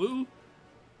a blue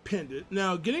pendant.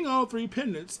 Now, getting all 3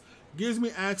 pendants gives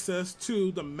me access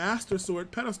to the Master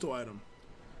Sword pedestal item.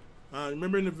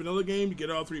 Remember in the vanilla game, you get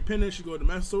all 3 pendants, you go to the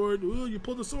Master Sword, ooh, you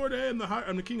pull the sword and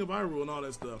I'm the King of Hyrule and all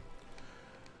that stuff.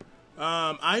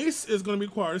 Ice is going to be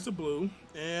required, it's a blue,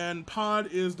 and Pod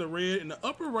is the red. In the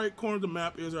upper right corner of the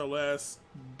map is our last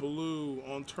blue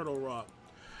on Turtle Rock.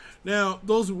 Now,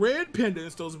 those red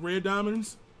pendants, those red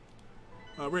diamonds,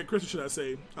 red crystals should I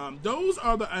say, those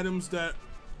are the items that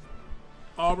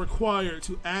are required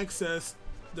to access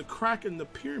the crack in the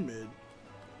pyramid.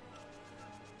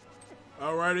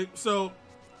 Alrighty, so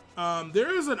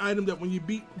there is an item that when you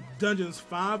beat dungeons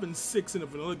 5 and 6 in the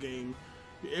vanilla game,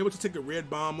 you're able to take a red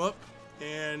bomb up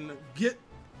and get,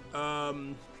 get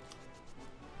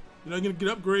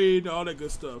upgrade, all that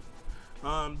good stuff.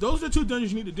 Those are the 2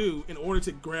 dungeons you need to do in order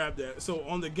to grab that. So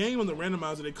on the game, on the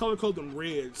randomizer, they color code them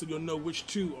red, so you'll know which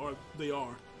 2 they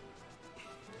are.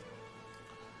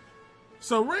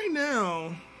 So right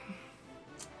now,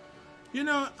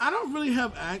 I don't really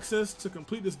have access to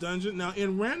complete this dungeon. Now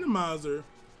in randomizer,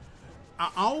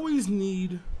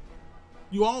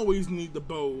 you always need the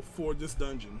bow for this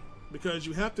dungeon because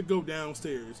you have to go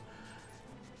downstairs.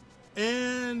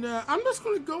 And I'm just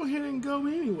going to go ahead and go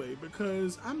anyway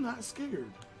because I'm not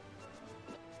scared.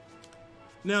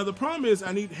 Now the problem is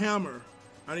I need hammer.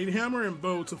 I need hammer and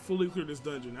bow to fully clear this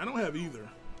dungeon. I don't have either.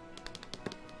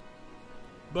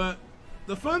 But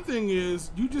the fun thing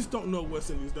is you just don't know what's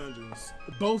in these dungeons.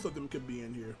 Both of them could be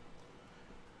in here.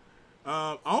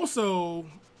 Also,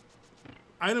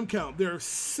 item count. There are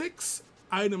 6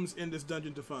 items in this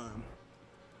dungeon to find.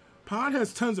 Pod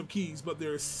has tons of keys, but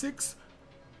there are 6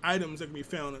 items that can be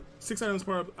found. 6 items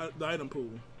part of the item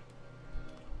pool.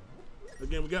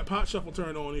 Again, we got pot shuffle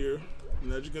turned on here.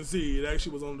 And as you can see, it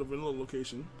actually was on the vanilla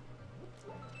location.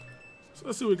 So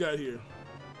let's see what we got here.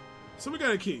 So we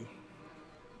got a key.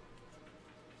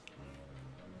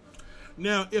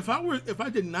 Now, if I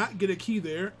did not get a key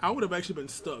there, I would have actually been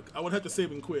stuck. I would have to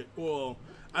save and quit, or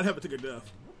I'd have to take a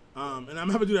death. And I'm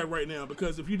gonna have to do that right now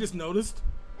because if you just noticed,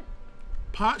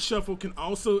 pot shuffle can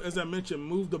also, as I mentioned,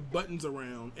 move the buttons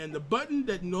around, and the button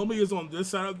that normally is on this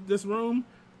side of this room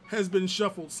has been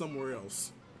shuffled somewhere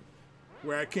else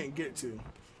where I can't get to.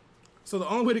 So the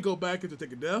only way to go back is to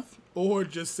take a death or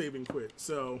just save and quit.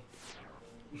 So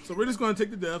we're just going to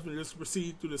take the death and just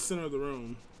proceed through the center of the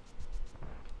room.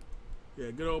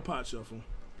 Yeah, good old pot shuffle.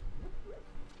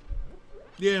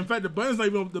 Yeah, in fact, the button's not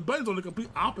even, the button's on the complete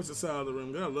opposite side of the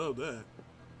room. Gotta love that.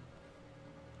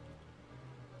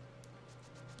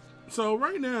 So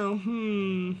right now,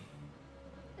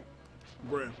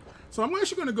 bruh. So I'm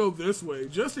actually gonna go this way,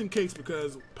 just in case,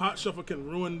 because pot shuffle can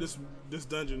ruin this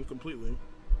dungeon completely.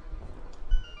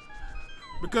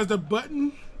 Because the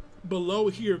button below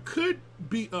here could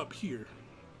be up here.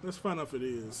 Let's find out if it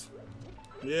is.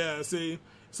 Yeah, see.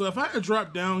 So if I had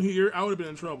dropped down here, I would have been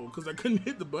in trouble because I couldn't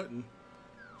hit the button.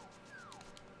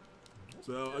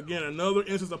 So again, another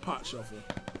instance of pot shuffle.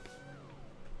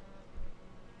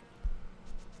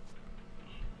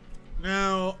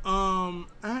 Now,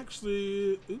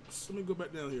 actually, oops, let me go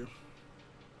back down here.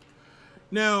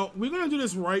 Now, we're gonna do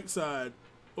this right side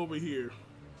over here.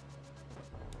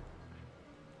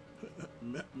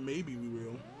 Maybe we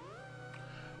will.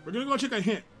 We're gonna go check a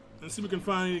hint and see if we can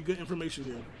find any good information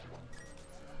here.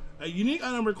 A unique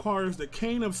item requires the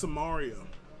Cane of Samaria.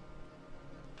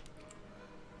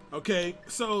 Okay,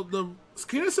 so the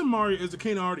Cane of Samaria is the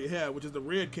cane I already have, which is the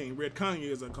red cane, red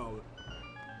Kanye as I call it.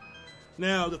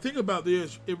 Now, the thing about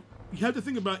this, you have to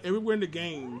think about everywhere in the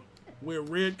game where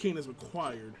red cane is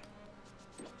required.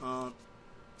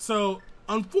 So,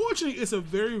 unfortunately, it's a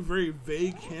very, very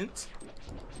vague hint.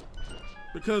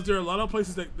 Because there are a lot of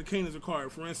places that the cane is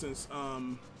required. For instance,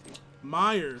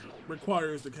 Meyer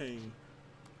requires the cane.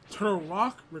 Turtle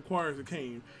Rock requires the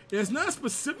cane. It's not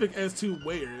specific as to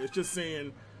where. It's just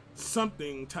saying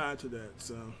something tied to that.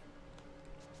 So,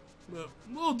 but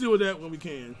we'll deal with that when we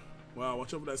can. Wow,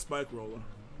 watch out for that spike roller.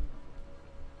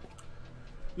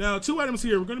 Now, 2 items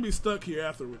here. We're going to be stuck here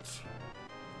afterwards.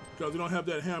 Because we don't have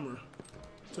that hammer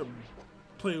to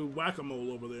play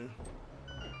whack-a-mole over there.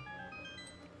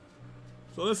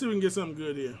 So let's see if we can get something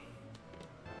good here.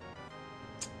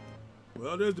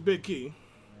 Well, there's the big key.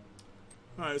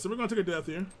 Alright, so we're going to take a death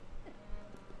here.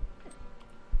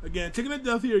 Again, taking a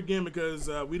death here again because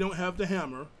we don't have the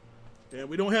hammer. And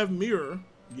we don't have mirror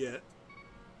yet.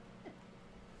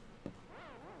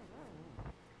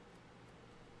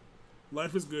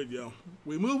 Life is good, yo.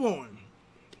 We move on.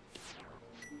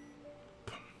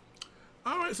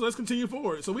 Alright, so let's continue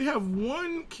forward. So we have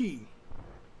 1 key.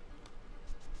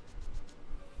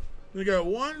 We got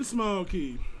 1 small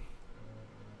key.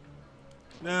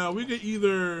 Now we could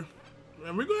either,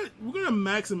 and we're gonna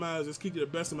maximize this key to the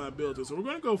best of my ability. So we're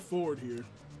gonna go forward here.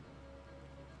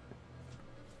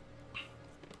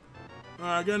 All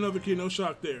right, I got another key. No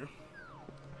shock there.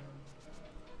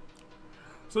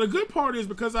 So the good part is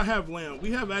because I have lamp,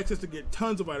 we have access to get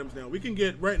tons of items now. We can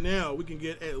get right now. We can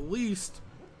get at least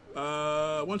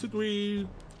 1, 2, 3,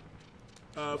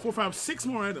 4, 5, 6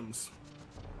 more items.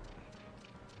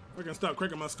 I can stop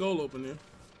cracking my skull open there.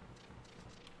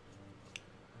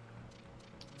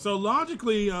 So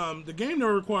logically, the game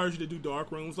never requires you to do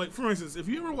dark rooms. Like for instance, if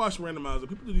you ever watch Randomizer,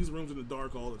 people do these rooms in the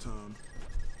dark all the time.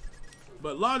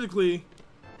 But logically,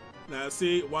 now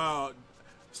see, wow.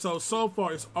 So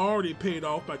far it's already paid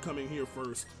off by coming here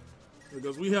first.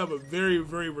 Because we have a very,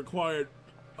 very required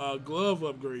glove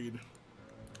upgrade.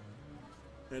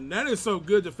 And that is so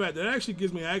good, the fact that it actually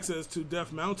gives me access to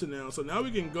Death Mountain now. So now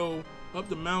we can go up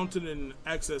the mountain and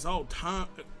access all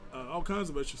kinds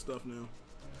of extra stuff now.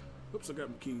 Oops, I got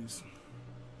my keys.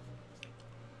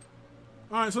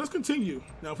 Alright, so let's continue.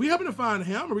 Now, if we happen to find a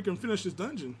hammer, we can finish this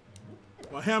dungeon.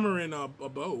 A hammer and a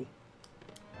bow.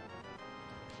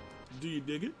 Do you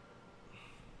dig it?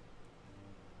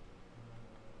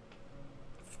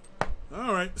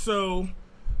 Alright, so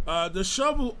the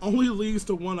shovel only leads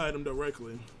to 1 item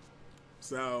directly.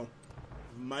 So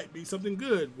might be something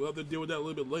good. We'll have to deal with that a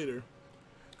little bit later.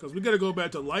 Because we got to go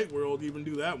back to Light World to even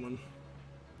do that one.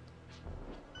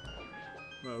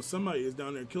 Well, somebody is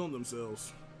down there killing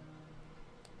themselves.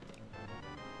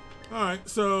 Alright,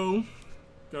 so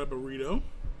got a burrito.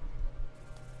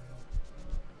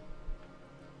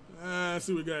 Let's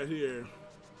see what we got here.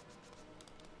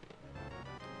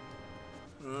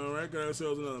 Alright, got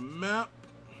ourselves another map.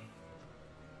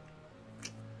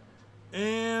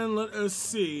 And let us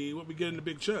see what we get in the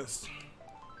big chest.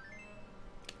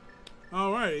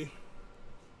 Alrighty.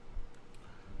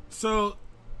 So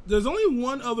there's only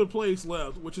one other place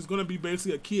left, which is going to be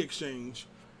basically a key exchange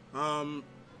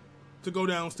to go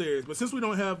downstairs. But since we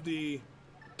don't have the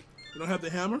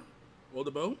hammer or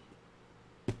the bow,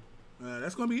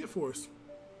 that's going to be it for us.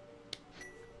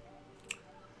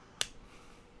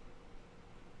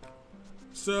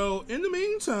 So in the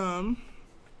meantime,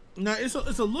 now it's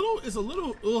a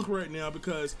little ugh right now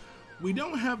because we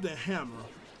don't have the hammer.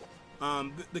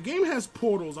 The game has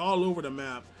portals all over the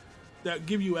map that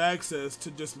give you access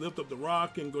to just lift up the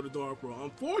rock and go to Dark World.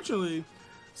 Unfortunately,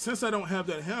 since I don't have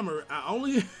that hammer, I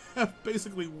only have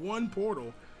basically one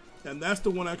portal, and that's the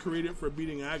one I created for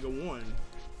beating Aga 1,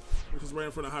 which is right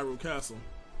in front of Hyrule Castle.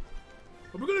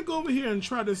 But we're gonna go over here and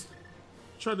try this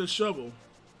shovel.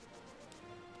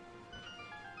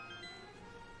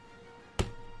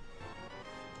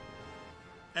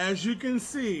 As you can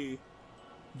see,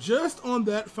 just on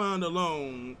that find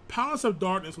alone, Palace of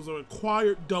Darkness was a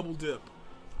required double dip.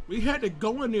 We had to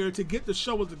go in there to get the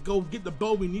shovel to go get the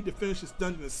bow we need to finish this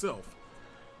dungeon itself.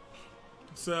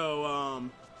 So,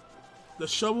 the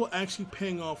shovel actually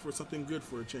paying off for something good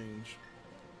for a change.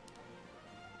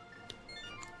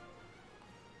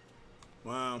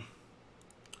 Wow.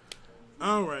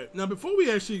 Alright, now before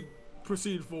we actually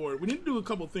proceed forward, we need to do a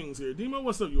couple things here. Demo,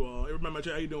 what's up, you all? Everybody, my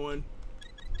chat, how you doing?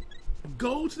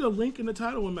 Go to the link in the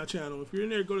title of my channel. If you're in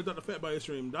there, go to Dr. Fatbody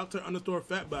stream,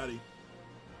 Dr._Fatbody.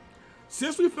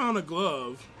 Since we found a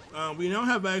glove, we now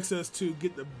have access to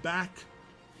get the back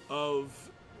of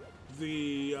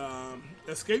the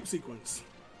escape sequence.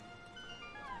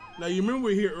 Now you remember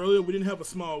we were here earlier, we didn't have a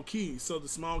small key, so the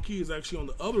small key is actually on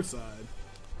the other side.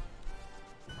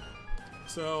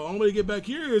 So only way to get back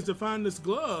here is to find this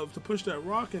glove to push that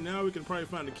rock, and now we can probably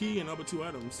find the key and other two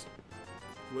items,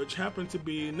 which happen to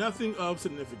be nothing of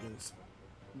significance.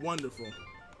 Wonderful.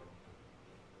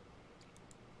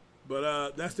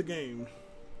 But that's the game.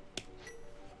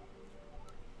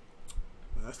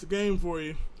 That's the game for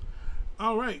you.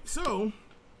 Alright, so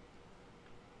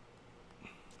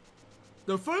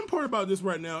the fun part about this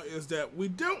right now is that we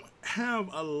don't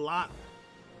have a lot.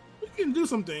 We can do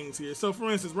some things here. So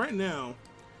for instance, right now,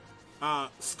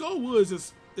 Skull Woods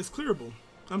is clearable.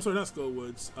 I'm sorry, not Skull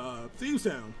Woods, Thieves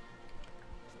Town.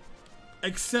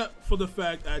 Except for the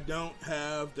fact I don't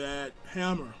have that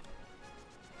hammer.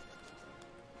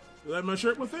 You like my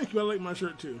shirt? Well, thank you. I like my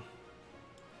shirt too.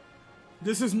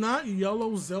 This is not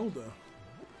Yellow Zelda.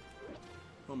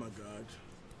 Oh my god.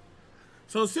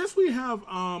 So since we have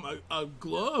a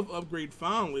glove upgrade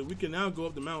finally, we can now go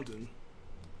up the mountain.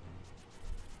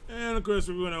 And of course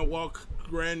we're going to walk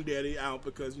Granddaddy out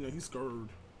because, you know, he's scared.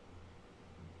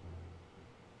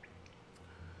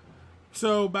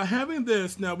 So by having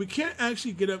this, now we can't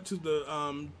actually get up to the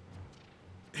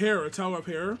Tower of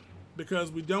Hera,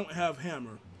 because we don't have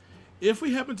hammer. If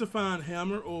we happen to find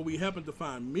hammer or we happen to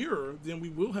find mirror, then we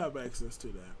will have access to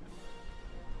that.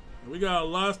 And we got a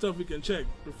lot of stuff we can check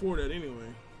before that anyway.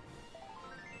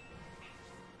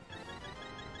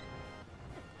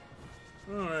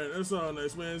 Alright, that's all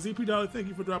nice, man. ZP Dollar, thank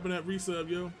you for dropping that resub,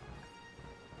 yo.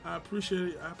 I appreciate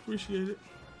it. I appreciate it.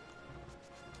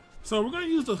 So we're going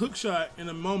to use the hook shot in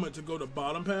a moment to go to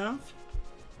bottom path.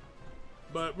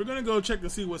 But we're going to go check to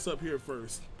see what's up here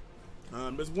first.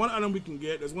 There's one item we can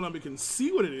get. There's one item we can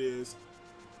see what it is.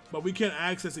 But we can't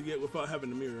access it yet without having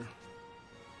the mirror.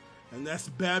 And that's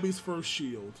Babby's first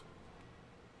shield.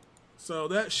 So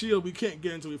that shield we can't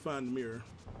get until we find the mirror.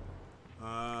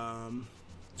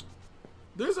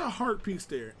 There's a heart piece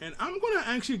there. And I'm going to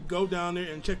actually go down there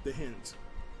and check the hints.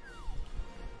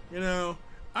 You know,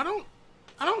 I don't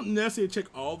necessarily check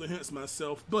all the hints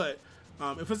myself, but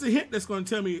if it's a hint that's going to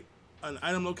tell me an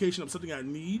item location of something I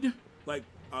need, like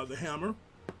the hammer,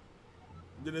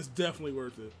 then it's definitely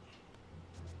worth it.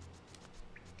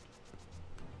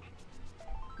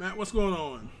 Matt, what's going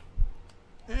on?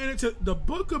 And the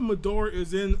Book of Medora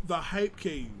is in the Hype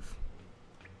Cave.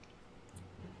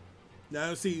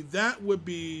 Now, see, that would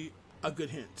be a good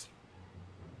hint.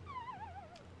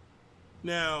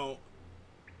 Now,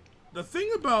 the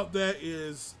thing about that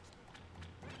is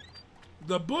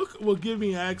the book will give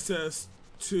me access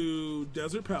to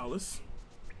Desert Palace,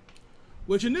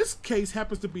 which in this case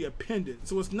happens to be a pendant,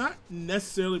 so it's not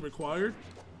necessarily required,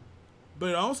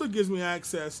 but it also gives me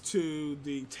access to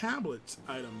the tablet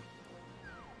item.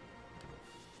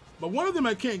 But one of them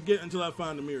I can't get until I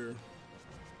find the mirror.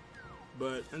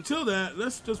 But until that,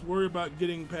 let's just worry about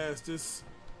getting past this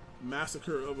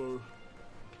massacre of a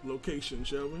location,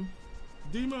 shall we?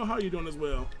 Demo, how are you doing as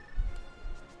well?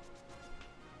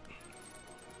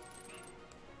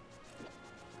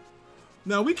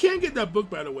 Now, we can get that book,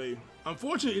 by the way.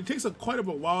 Unfortunately, it takes quite a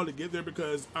while to get there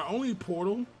because our only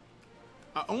portal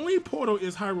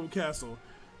is Hyrule Castle.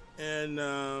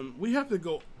 And we have to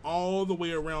go all the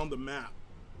way around the map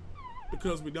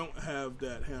because we don't have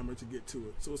that hammer to get to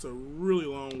it. So it's a really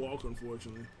long walk,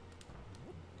 unfortunately.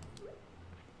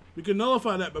 We can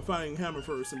nullify that by finding hammer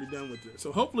first and be done with it.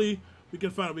 So hopefully we can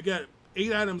find it. We got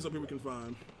 8 items up here we can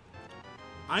find.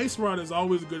 Ice Rod is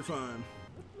always a good find.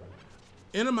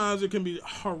 Enemizer can be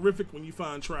horrific when you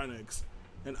find Trinex.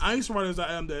 And Ice Rod is an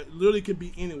item that literally can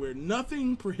be anywhere.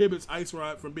 Nothing prohibits Ice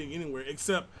Rod from being anywhere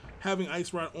except having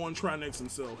Ice Rod on Trinex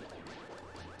himself.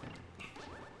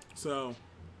 So,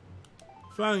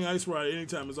 finding Ice Rod at any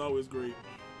time is always great.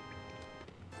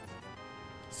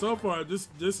 So far, this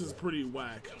is pretty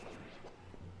whack.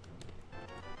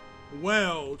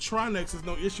 Well, Trinex is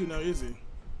no issue now, is he?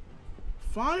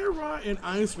 Fire Rod and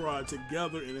Ice Rod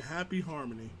together in happy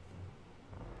harmony.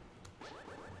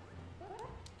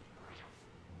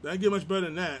 That get much better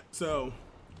than that. So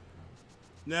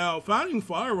now finding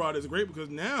Fire Rod is great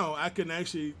because now I can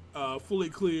actually fully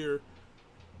clear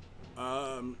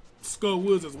Skull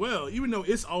Woods as well, even though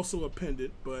it's also a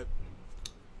pendant. But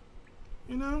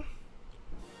you know,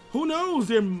 who knows?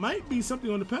 There might be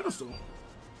something on the pedestal.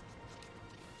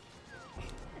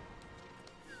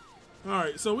 All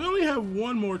right, so we only have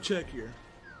one more check here.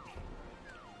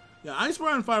 Yeah, Ice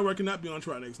Rod and Fire Rod cannot be on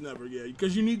Trinex, never. Yeah,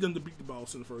 because you need them to beat the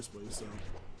boss in the first place. So.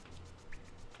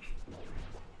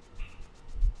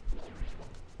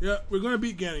 Yep, we're gonna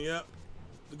beat Ganon, yep.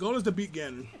 The goal is to beat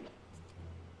Ganon.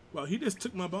 Wow, he just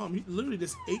took my bomb. He literally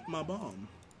just ate my bomb.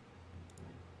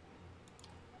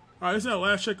 Alright, this is our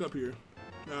last check up here.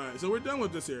 Alright, so we're done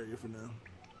with this area for now.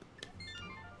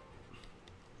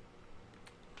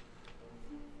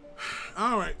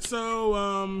 Alright,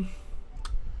 so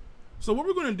what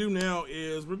we're gonna do now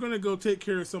is we're gonna go take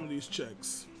care of some of these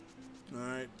checks.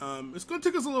 Alright, it's gonna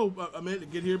take us a minute to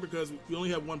get here because we only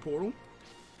have one portal.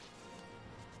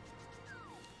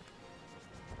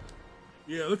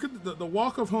 Yeah, look at the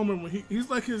walk of Homer when he's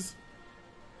like he's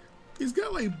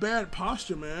got like bad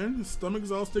posture, man. His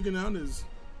stomach's all sticking out, his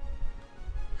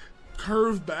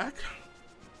curved back.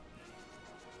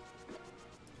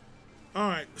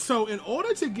 Alright, so in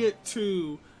order to get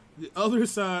to the other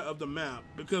side of the map,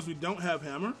 because we don't have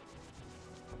hammer,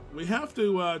 we have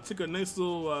to take a nice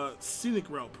little scenic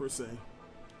route per se,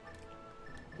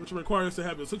 which requires us to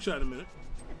have this hook shot in a minute.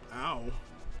 Ow.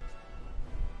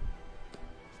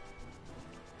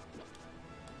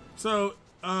 So,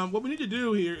 what we need to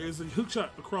do here is a hook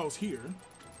shot across here.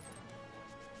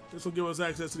 This will give us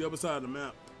access to the other side of the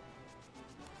map.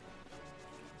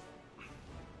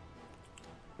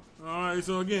 Alright,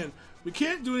 so again, we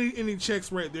can't do any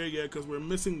checks right there yet because we're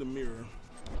missing the mirror.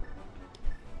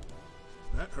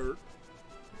 That hurt.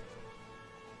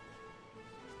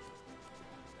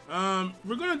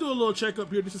 We're going to do a little check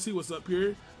up here just to see what's up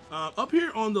here. Up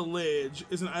here on the ledge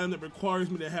is an item that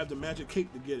requires me to have the magic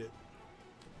cape to get it.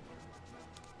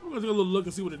 We're gonna take a little look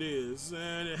and see what it is.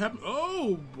 And it happened.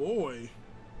 Oh boy.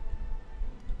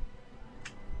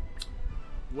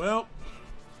 Well,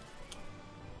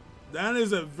 that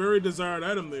is a very desired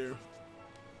item there. Can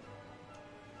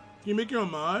you make your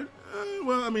own mod?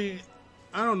 Well, I mean,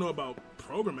 I don't know about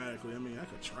programmatically. I mean, I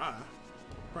could try.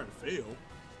 Probably fail.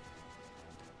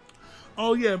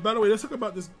 Oh yeah, by the way, let's talk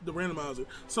about the randomizer.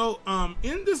 So,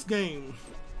 in this game,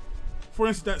 for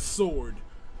instance, that sword.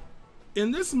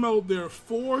 In this mode, there are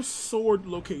 4 sword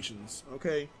locations,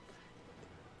 okay?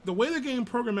 The way the game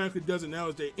programmatically does it now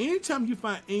is that anytime you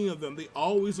find any of them, they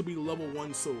always will be level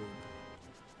 1 sword.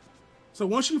 So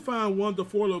once you find one of the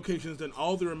 4 locations, then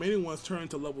all the remaining ones turn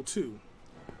to level 2.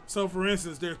 So for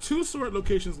instance, there are 2 sword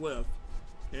locations left,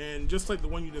 and just like the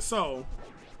one you just saw,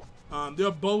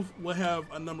 they'll both will have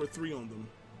a number 3 on them.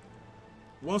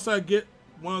 Once I get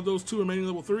one of those 2 remaining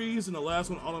level 3s, and the last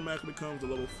one automatically becomes the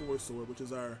level 4 sword, which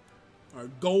is our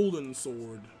golden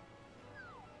sword.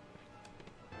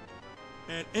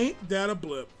 And ain't that a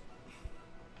blip?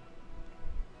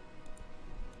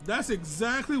 That's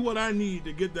exactly what I need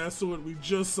to get that sword we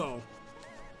just saw.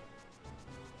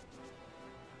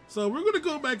 So we're going to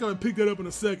go back and pick that up in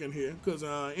a second here, because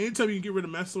anytime you can get rid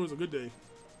of master sword is a good day.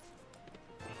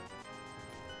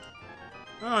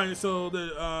 Alright, so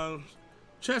the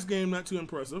chess game, not too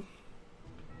impressive.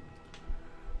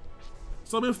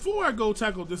 So before I go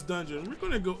tackle this dungeon, we're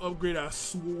going to go upgrade our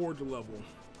sword level.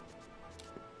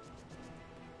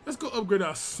 Let's go upgrade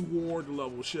our sword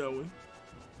level, shall we?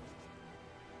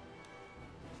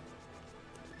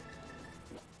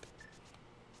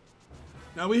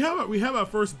 Now we have our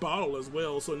first bottle as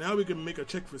well, so now we can make a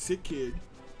check for Sick Kid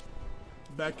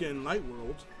back in Light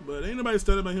World. But ain't nobody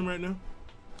studying about him right now.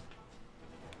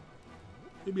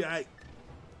 He'll be alright.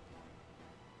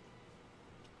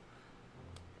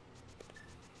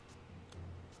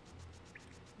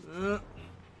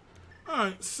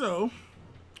 Alright, so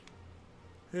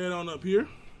head on up here.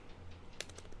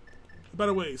 By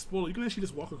the way, spoiler, you can actually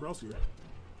just walk across here.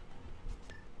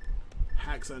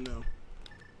 Hacks, I know.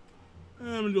 And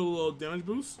I'm gonna do a little damage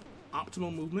boost.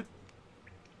 Optimal movement.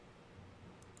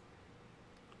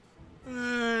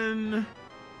 And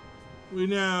we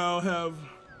now have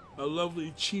a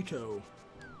lovely Cheeto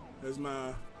as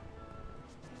my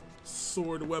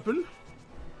sword weapon.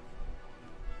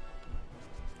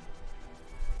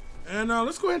 And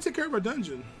let's go ahead and take care of our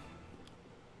dungeon.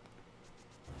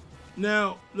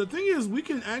 Now, the thing is, we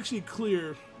can actually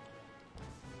clear...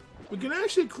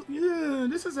 yeah,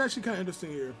 this is actually kind of interesting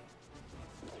here.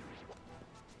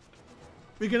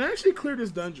 We can actually clear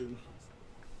this dungeon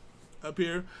up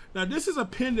here. Now, this is a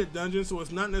pendant dungeon, so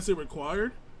it's not necessarily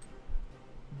required.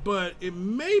 But it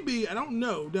may be, I don't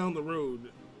know, down the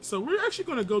road. So we're actually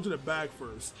going to go to the back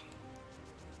first.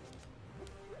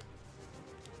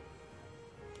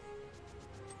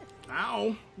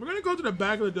 Ow! We're going to go to the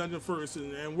back of the dungeon first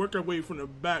and work our way from the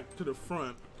back to the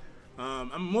front.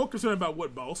 I'm more concerned about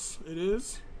what boss it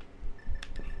is.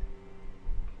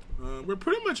 We're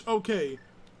pretty much okay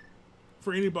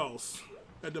for any boss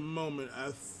at the moment,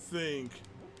 I think.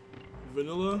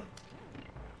 Vanilla.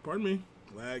 Pardon me.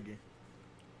 Laggy.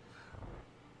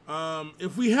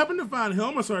 If we happen to find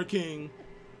Helmassar King,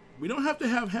 we don't have to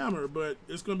have hammer, but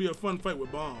it's going to be a fun fight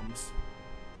with bombs.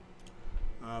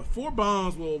 4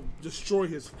 bombs will destroy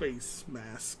his face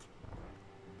mask.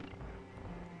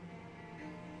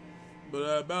 But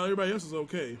about everybody else is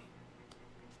okay.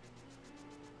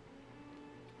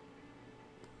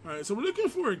 Alright, so we're looking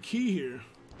for a key here.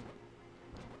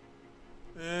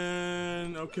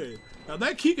 And, okay. Now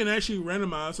that key can actually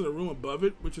randomize to the room above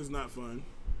it, which is not fun.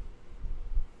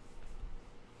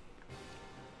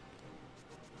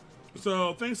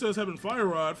 So, thanks to us having Fire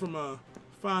Rod from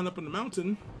flying up in the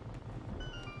mountain.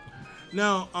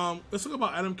 Now, let's talk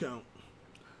about item count.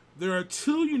 There are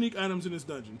 2 unique items in this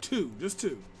dungeon. 2, just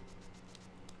 2.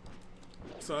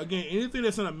 So again, anything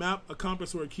that's on a map, a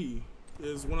compass, or a key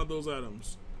is one of those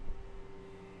items.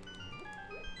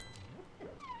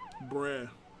 Bruh.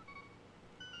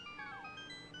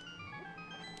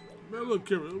 We're a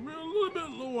little bit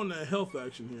low on that health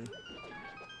action here.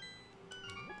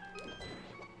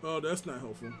 Oh, that's not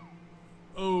helpful.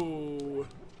 Oh.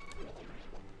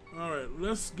 Alright,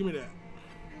 give me that.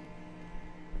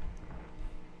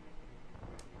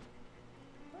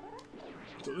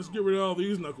 So let's get rid of all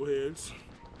these knuckleheads.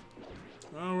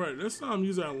 Alright, let's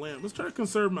use our lamp. Let's try to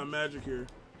conserve my magic here.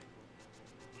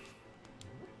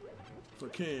 If I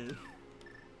can.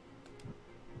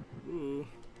 Ooh.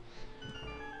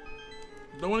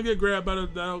 Don't want to get grabbed by the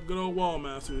good old wall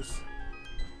masters.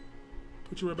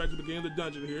 Put you right back to the beginning of the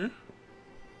dungeon here.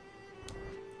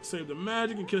 Save the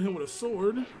magic and kill him with a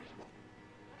sword.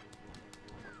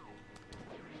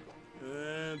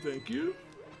 And thank you.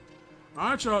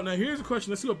 Alright, y'all. Now here's the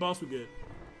question. Let's see what boss we get.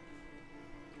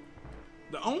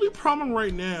 The only problem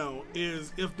right now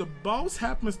is if the boss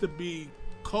happens to be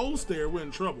Cold Stare, we're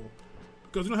in trouble.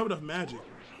 Because we don't have enough magic.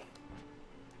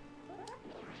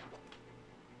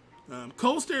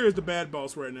 Cold Stare is the bad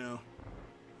boss right now.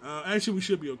 Actually, we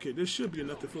should be okay. This should be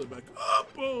enough to fill it back up.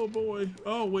 Oh, boy.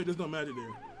 Oh, wait. There's no magic there.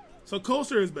 So Cold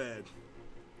Stare is bad.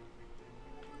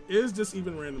 Is this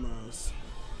even randomized?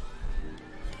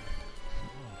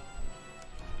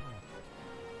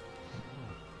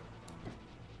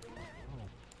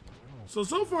 So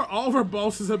far, all of our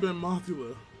bosses have been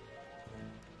Mothula.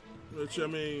 Which, I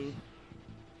mean...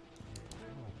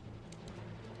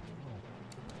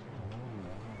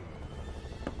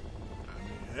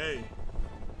 hey.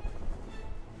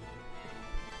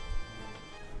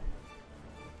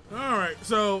 Alright,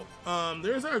 so,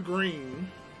 there's our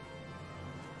green.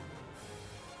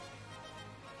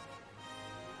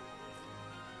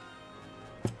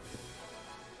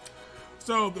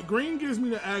 So, the green gives me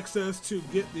the access to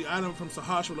get the item from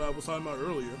Sahasra that I was talking about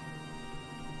earlier.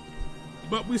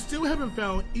 But we still haven't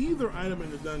found either item in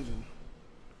the dungeon.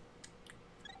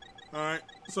 All right,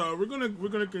 so we're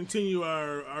gonna continue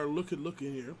our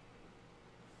looking here,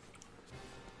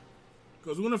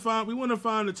 because we want to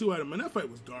find the 2 item. Man, that fight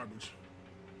was garbage.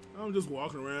 I'm just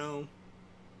walking around.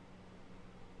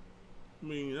 I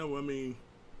mean,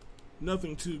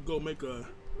 nothing to go make a,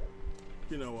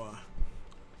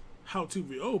 how-to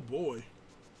video. Oh boy.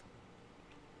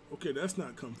 Okay, that's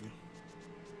not comfy.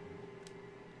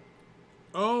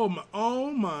 Oh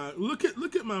my! Look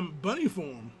at my bunny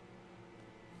form.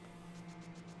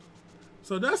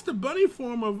 So that's the bunny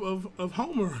form of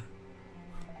Homer.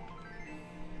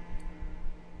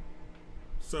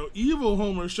 So evil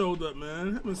Homer showed up,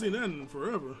 man. Haven't seen that in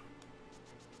forever.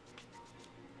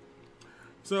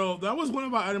 So that was one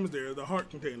of our items there, the heart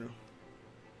container.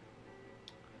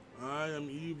 I am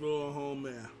evil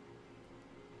Homer.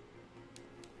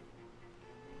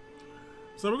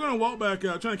 So we're gonna walk back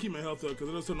out, trying to keep my health up because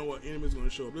I just don't know what enemy's gonna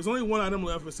show up. There's only 1 item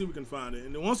left. Let's see if we can find it.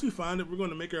 And then once we find it, we're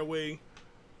gonna make our way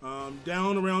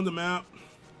down around the map.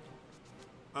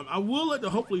 I will like to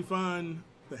hopefully find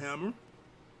the hammer.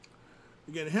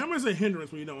 Again, hammer is a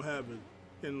hindrance when you don't have it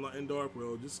in Dark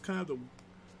World. Just kind of the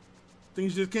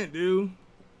things you just can't do.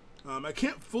 I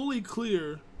cannot fully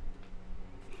clear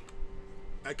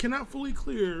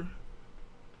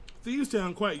Thieves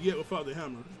Town quite yet without the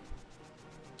hammer.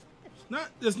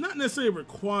 It's not necessarily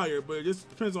required, but it just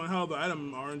depends on how the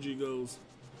item RNG goes.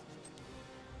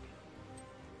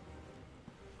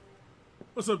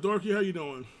 What's up, Dorky? How you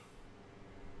doing?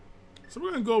 So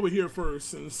we're gonna go over here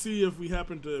first and see if we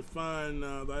happen to find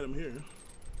the item here.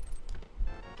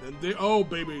 And there, oh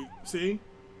baby, see,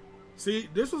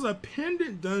 this was a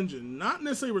pendant dungeon, not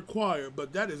necessarily required,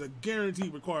 but that is a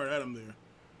guaranteed required item there.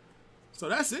 So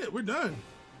that's it. We're done.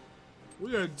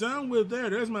 We are done with there.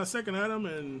 There's my 2nd item,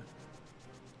 and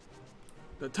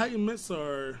the Titan mitts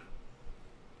are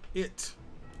it.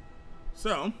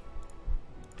 So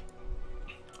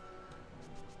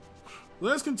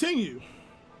let's continue.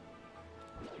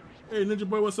 Hey, Ninja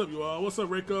Boy, what's up, you all? What's up,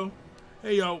 Reiko?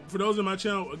 Hey, y'all, for those in my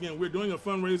channel, again, we're doing a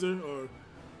fundraiser or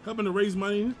helping to raise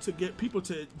money to get people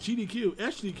to GDQ,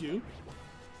 SDQ.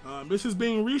 This is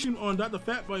being reached on Dr.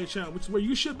 Fatboy channel, which is where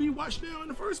you should be watched now in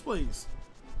the first place.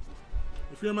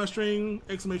 If you're in my stream,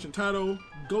 exclamation title,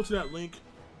 go to that link,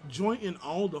 join in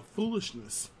all the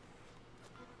foolishness.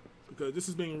 Because this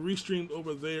is being restreamed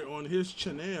over there on his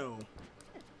channel.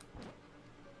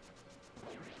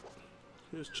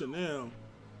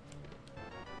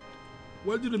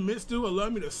 What do the mitts do? Allow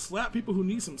me to slap people who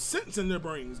need some sense in their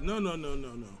brains. No.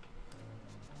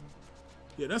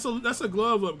 Yeah, that's a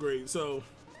glove upgrade. So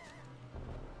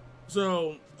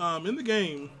in the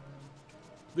game,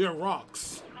 there are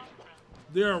rocks.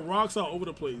 There are rocks all over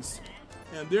the place.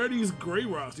 And there are these gray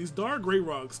rocks, these dark gray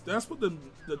rocks. That's what the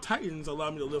Titans allow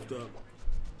me to lift up.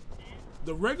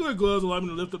 The regular gloves allow me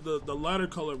to lift up the lighter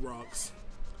colored rocks.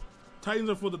 Titans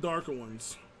are for the darker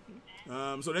ones.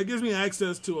 So that gives me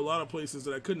access to a lot of places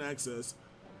that I couldn't access.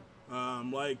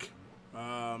 Like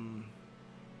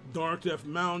Dark Death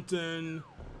Mountain,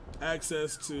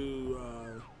 access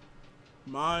to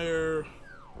Mire,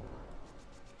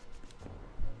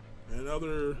 and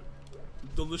other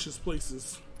delicious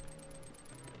places.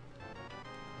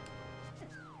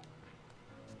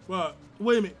 Well,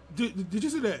 wait a minute. Did you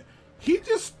see that? He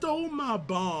just stole my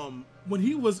bomb when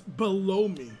he was below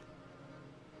me.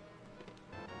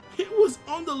 He was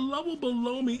on the level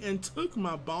below me and took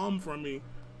my bomb from me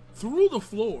through the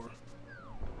floor.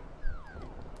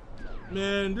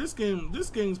 Man, this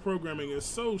game's programming is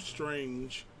so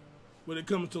strange when it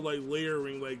comes to like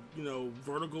layering, like, you know,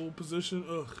 vertical position.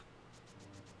 Ugh.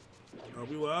 Are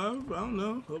we live? I don't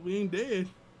know. Hope we ain't dead.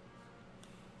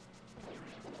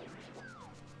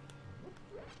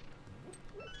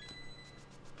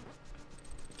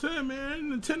 Tell you,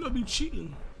 man, Nintendo be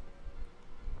cheating.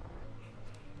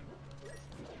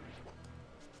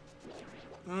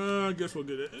 I guess we'll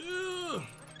get it.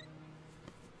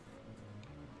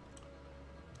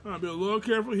 I'll be a little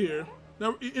careful here.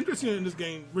 Now, interesting in this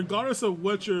game, regardless of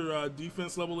what your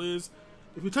defense level is,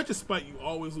 if you touch a spike, you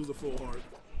always lose a full heart.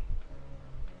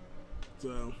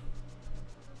 So,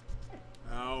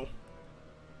 ow.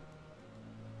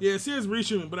 Yeah, it says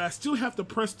restreaming, but I still have to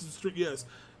press the stream. Yes,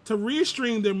 to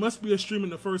restream, there must be a stream in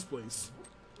the first place.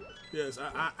 Yes,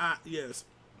 yes.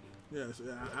 Yes,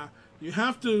 you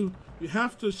have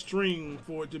to stream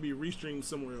for it to be restreamed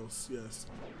somewhere else. Yes.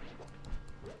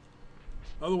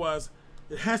 Otherwise,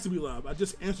 it has to be live. I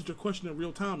just answered your question in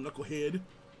real time, knucklehead.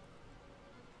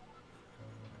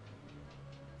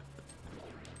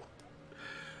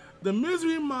 The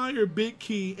Misery Mire big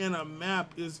key and a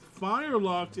map is fire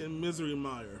locked in Misery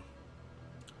Mire.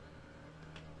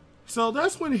 So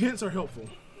that's when hints are helpful.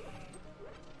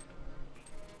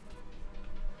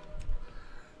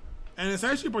 And it's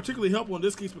actually particularly helpful in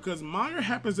this case because Mire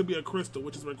happens to be a crystal,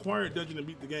 which is a required dungeon to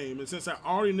beat the game. And since I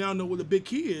already now know what the big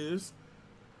key is,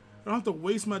 I don't have to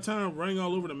waste my time running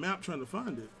all over the map trying to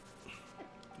find it.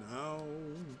 No.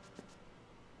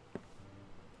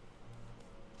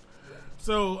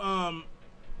 So,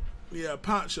 yeah,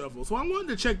 pot shuffle. So I wanted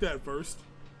to check that first.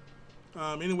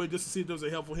 Anyway, just to see if there was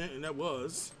a helpful hint, and that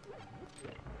was.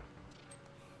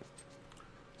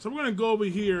 So we're going to go over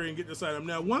here and get this item.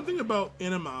 Now, one thing about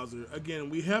Enemizer, again,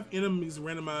 we have enemies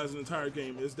randomized in the entire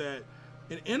game, is that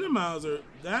in Enemizer,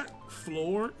 that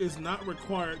floor is not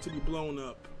required to be blown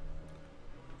up.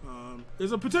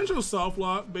 There's a potential soft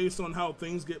lock based on how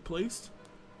things get placed,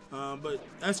 but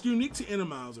that's unique to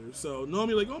Enemizer. So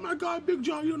normally like, oh my god, Big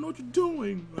Jon, you don't know what you're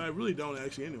doing. I really don't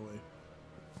actually anyway.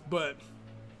 But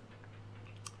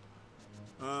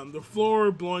the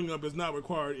floor blowing up is not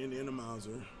required in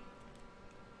Enemizer.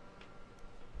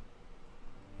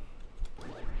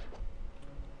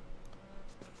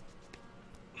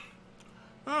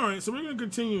 Alright, so we're going to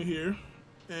continue here,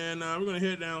 and we're going to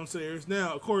head downstairs.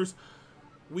 Now, of course,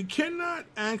 we cannot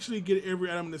actually get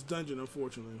every item in this dungeon,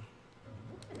 unfortunately.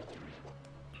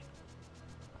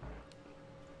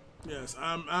 Yes,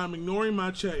 I'm ignoring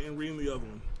my chat and reading the other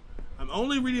one. I'm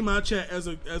only reading my chat as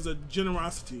a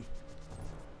generosity.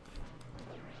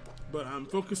 But I'm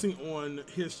focusing on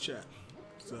his chat.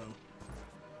 So.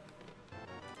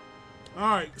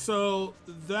 Alright, so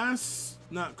that's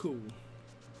not cool.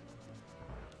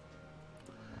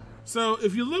 So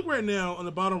if you look right now on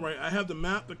the bottom right, I have the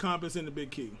map, the compass, and the big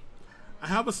key. I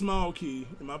have a small key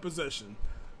in my possession.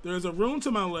 There's a room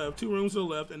to my left, 2 rooms to the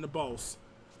left, and the boss.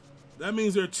 That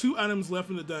means there are 2 items left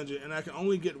in the dungeon, and I can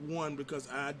only get 1 because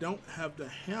I don't have the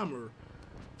hammer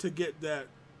to get that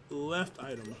left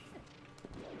item.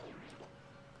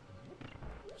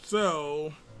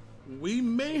 So we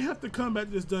may have to come back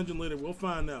to this dungeon later. We'll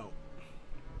find out.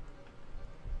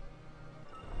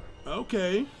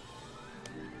 Okay.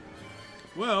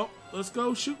 Well, let's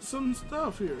go shoot some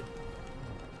stuff here.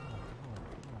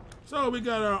 So we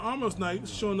got our Armor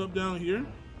Knights showing up down here.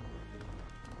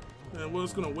 And we're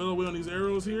just going to whittle away on these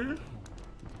arrows here.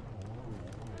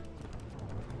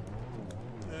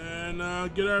 And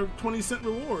get our 20-cent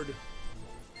reward.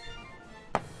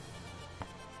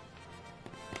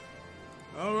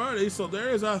 Alrighty, so there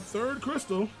is our 3rd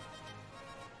crystal.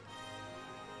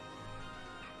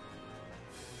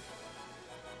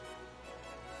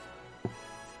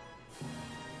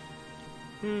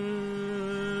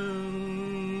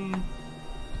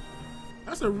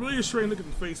 That's a really strange looking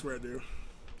face right there.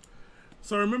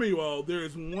 So remember you all, there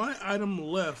is 1 item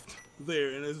left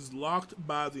there and it is locked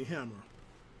by the hammer.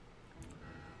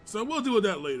 So we'll deal with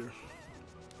that later.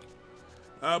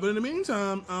 But in the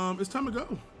meantime, it's time to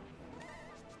go.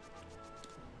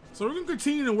 So we're going to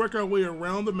continue to work our way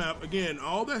around the map. Again,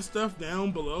 all that stuff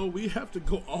down below, we have to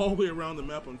go all the way around the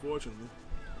map, unfortunately.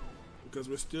 Because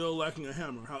we're still lacking a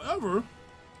hammer. However,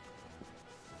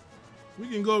 we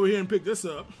can go over here and pick this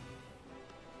up.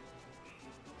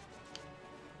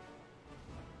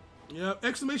 Yep,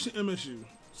 exclamation MSU.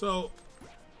 So,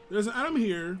 there's an item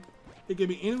here. It can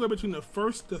be anywhere between the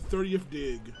 1st to 30th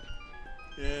dig.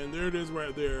 And there it is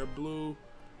right there, a blue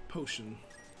potion.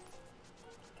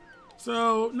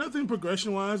 So, nothing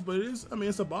progression-wise, but it is, I mean,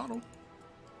 it's a bottle.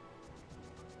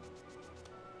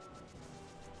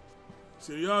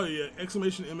 So, y'all, yeah,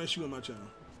 exclamation MSU on my channel.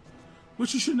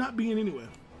 Which you should not be in anyway.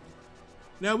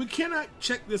 Now, we cannot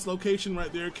check this location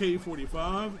right there,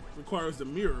 K45. Requires the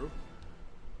mirror.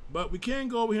 But we can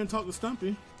go over here and talk to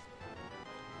Stumpy,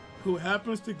 who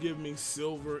happens to give me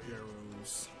silver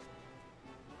arrows.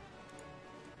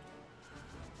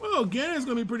 Well, Ganon's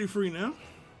gonna be pretty free now.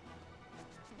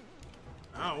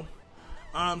 Ow.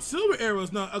 Silver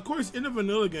arrows. Now, of course, in the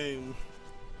vanilla game,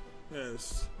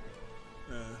 yes,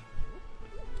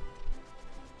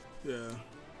 yeah.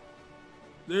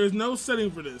 There's no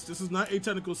setting for this. This is not a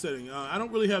technical setting. I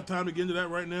don't really have time to get into that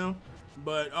right now.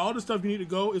 But all the stuff you need to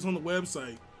go is on the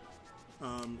website.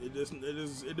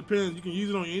 It depends. You can use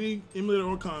it on any emulator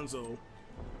or console.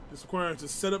 It's required to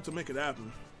set up to make it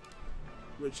happen.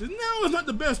 Which is now is not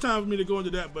the best time for me to go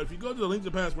into that, but if you go to the link to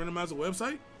the past randomizer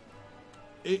website,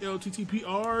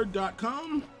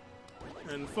 alttpr.com,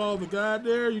 and follow the guide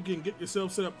there, you can get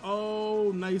yourself set up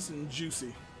all nice and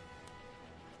juicy.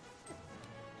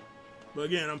 But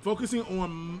again, I'm focusing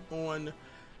on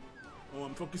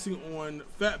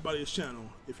Fat Body's channel.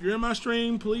 If you're in my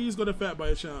stream, please go to Fat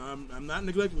Body's channel. I'm not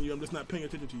neglecting you. I'm just not paying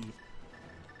attention to you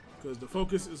because the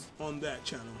focus is on that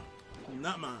channel,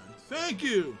 not mine. Thank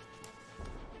you.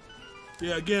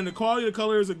 Yeah, again, the quality of the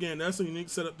colors. Again, that's a unique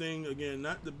setup thing. Again,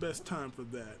 not the best time for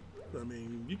that. I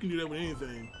mean, you can do that with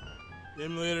anything.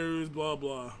 Emulators, blah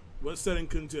blah. What setting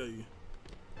couldn't tell you.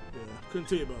 Yeah, couldn't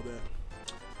tell you about that.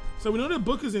 So we know that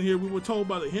book is in here. We were told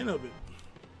by the hint of it.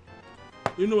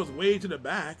 Even though it's way to the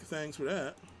back. Thanks for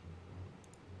that.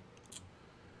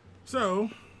 So,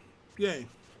 yay.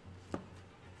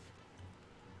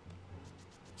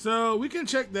 So we can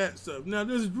check that stuff. Now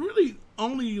there's really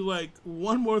only like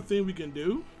one more thing we can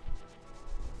do.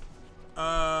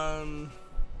 And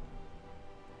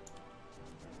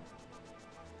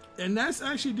that's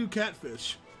actually do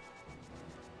catfish.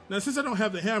 Now since I don't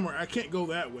have the hammer, I can't go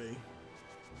that way.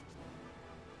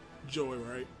 Joy,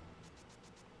 right?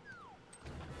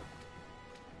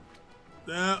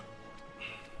 Now,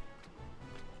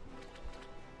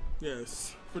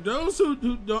 yes. For those who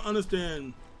don't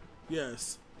understand,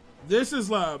 yes, this is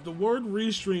live. The word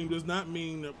restream does not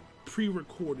mean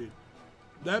pre-recorded.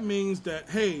 That means that,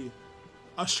 hey,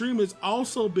 a stream is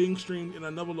also being streamed in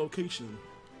another location.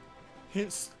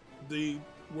 Hence the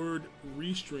word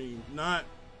restream, not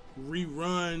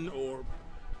rerun or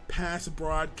past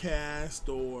broadcast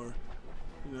or,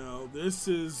 you know, this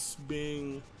is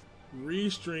being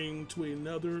restreamed to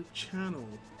another channel,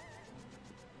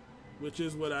 which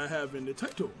is what I have in the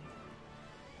title.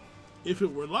 If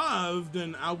it were live,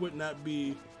 then I would not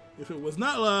be, if it was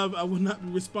not live, I would not be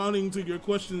responding to your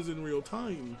questions in real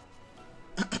time.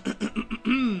 I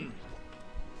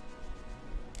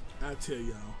tell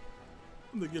y'all,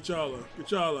 I'm gonna get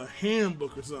y'all a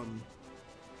handbook or something.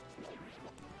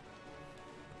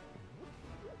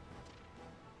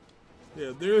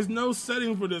 Yeah, there is no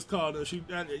setting for this card.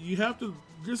 You have to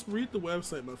just read the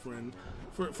website, my friend.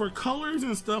 For colors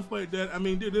and stuff like that, I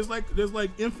mean, dude, there's like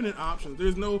infinite options.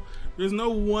 There's no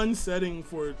one setting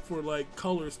for like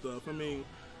color stuff. I mean,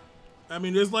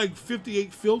 there's like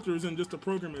 58 filters in just the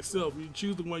program itself. You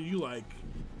choose the one you like,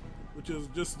 which is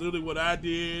just literally what I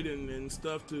did and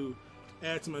stuff to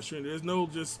add to my stream. There's no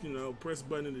just, you know, press a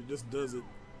button and it just does it.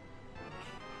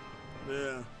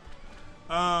 Yeah.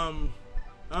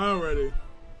 Alrighty.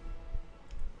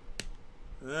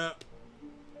 Yeah.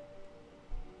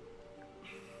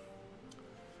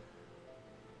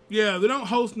 Yeah, they don't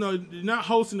host. No, they're not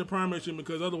hosting the primary stream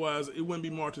because otherwise it wouldn't be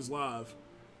marked as live.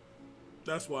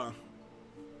 That's why.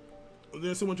 And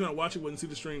then someone trying to watch it wouldn't see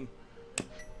the stream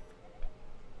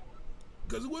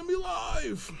because it wouldn't be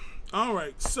live. All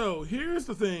right, so here's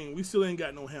the thing: we still ain't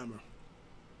got no hammer.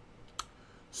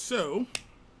 So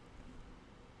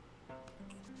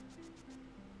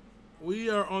we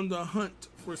are on the hunt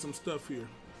for some stuff here.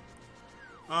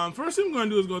 First thing I'm going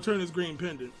to do is go turn this green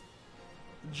pendant.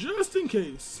 Just in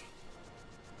case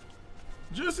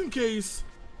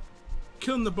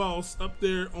killing the boss up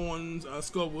there on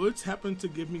Skull Woods happened to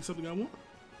give me something I want.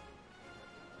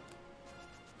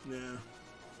 Yeah.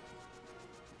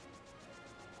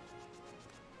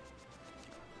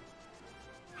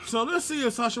 So let's see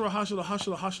if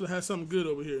Hashira has something good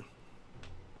over here.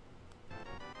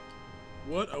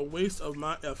 What a waste of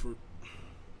my effort.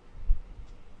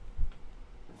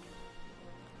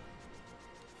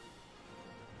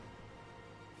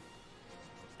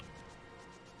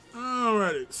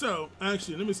 Alrighty, so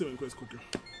actually, let me see my quest quicker.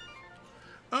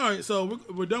 Alright, so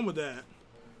we're done with that.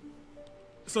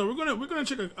 So we're gonna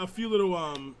check a few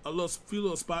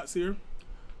little spots here.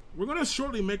 We're gonna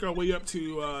shortly make our way up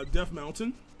to Death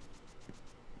Mountain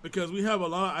because we have a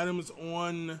lot of items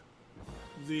on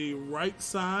the right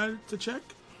side to check.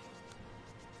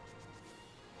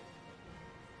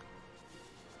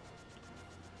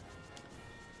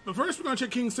 But first we're gonna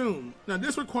check King Soon. Now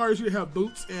this requires you to have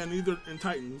boots and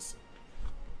Titans.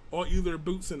 Or either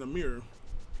boots and a mirror.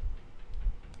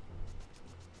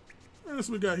 What else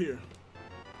we got here?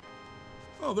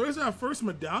 Oh, there's our first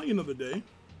medallion of the day.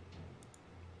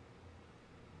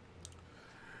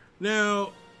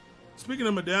 Now, speaking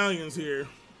of medallions here,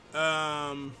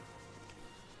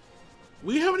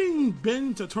 we haven't even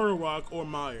been to Turtle Rock or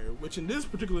Mire, which in this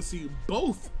particular sea,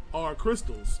 both are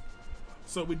crystals.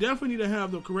 So we definitely need to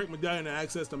have the correct medallion to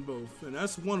access them both, and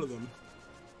that's one of them.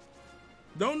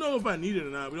 Don't know if I need it or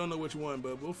not. We don't know which one,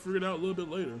 but we'll figure it out a little bit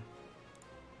later.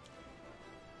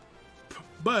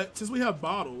 But since we have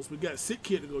bottles, we got Sick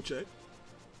Kid to go check.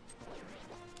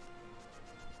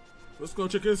 Let's go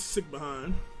check his sick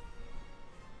behind.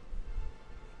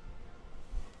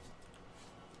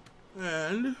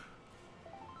 And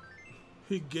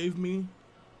he gave me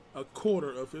a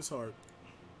quarter of his heart.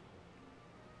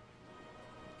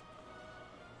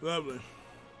 Lovely.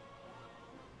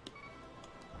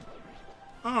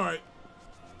 Alright.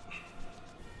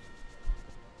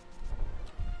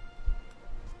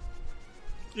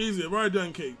 Easy, I've already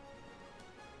done Kate.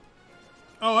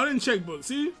 Oh, I didn't check books.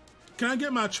 See? Can I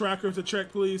get my tracker to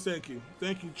check, please? Thank you.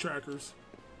 Thank you, trackers.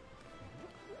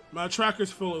 My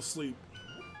tracker's full of sleep.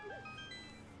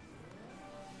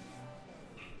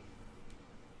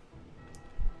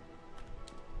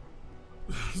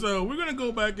 So we're gonna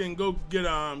go back and go get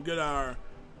our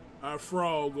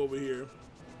frog over here.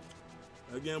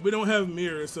 Again, we don't have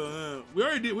mirrors, so we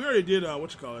already did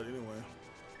what you call it anyway.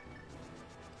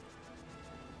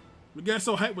 We got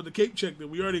so hyped with the cape check that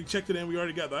we already checked it and we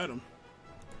already got the item.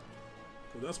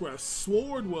 So that's where our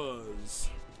sword was.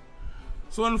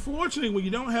 So unfortunately, when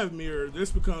you don't have mirror, this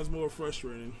becomes more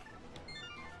frustrating.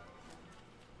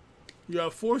 You are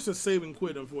forced to save and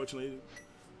quit, unfortunately.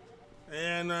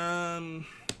 And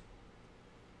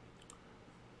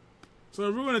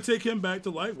so we're going to take him back to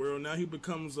Light World. Now he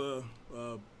becomes a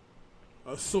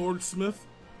swordsmith.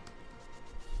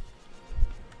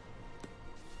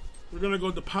 We're going to go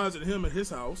deposit him at his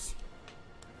house.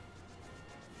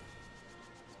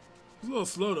 He's a little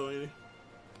slow though, ain't he?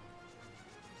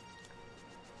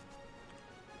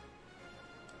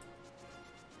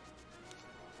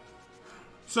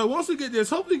 So once we get this,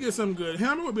 hopefully get something good.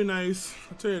 Hammer would be nice,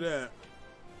 I'll tell you that.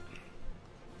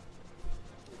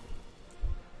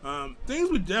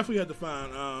 Things we definitely have to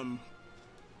find.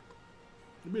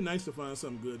 It'd be nice to find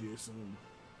something good here soon.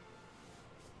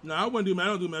 No, I wouldn't do. I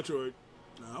don't do Metroid.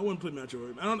 No, I wouldn't play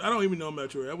Metroid. I don't even know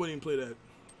Metroid. I wouldn't even play that.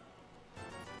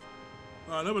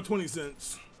 Number 20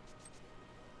 cents.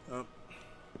 All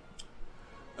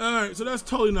right, so that's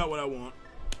totally not what I want.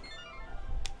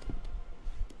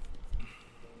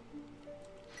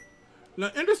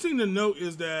 Now, interesting to note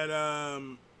is that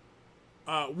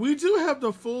we do have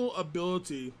the full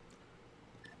ability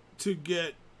to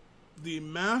get the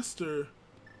master.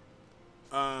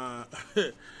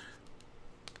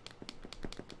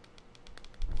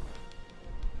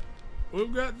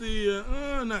 We've got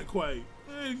the not quite.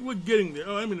 We're getting there.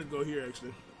 Oh, I'm gonna go here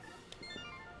actually.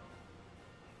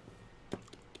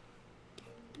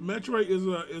 Metroid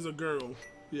is a girl.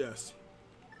 Yes,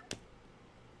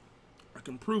 I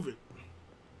can prove it.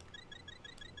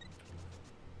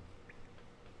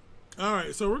 All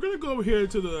right, so we're gonna go over here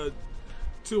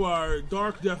to our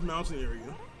Dark Death Mountain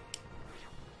area.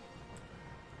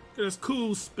 Got this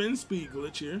cool spin speed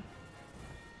glitch here.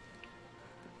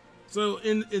 So,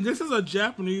 and this is a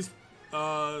Japanese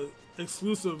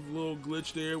exclusive little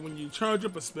glitch there. When you charge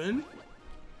up a spin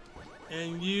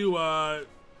and you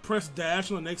press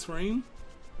dash on the next frame,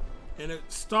 and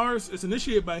it's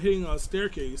initiated by hitting a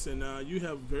staircase, and you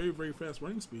have very, very fast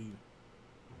running speed.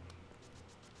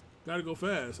 Gotta go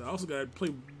fast. I also gotta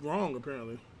play wrong,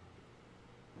 apparently.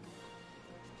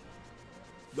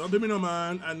 Don't give me no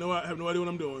mind. I know I have no idea what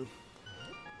I'm doing.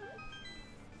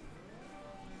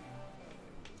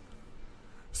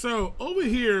 So, over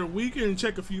here, we can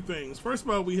check a few things. First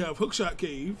of all, we have Hookshot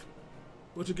Cave,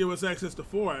 which will give us access to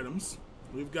 4 items.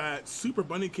 We've got Super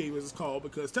Bunny Cave, as it's called,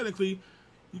 because technically,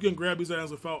 you can grab these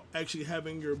items without actually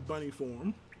having your bunny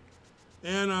form.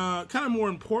 And kind of more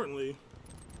importantly,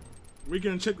 we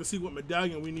can check to see what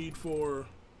medallion we need for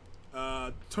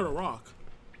Turtle Rock.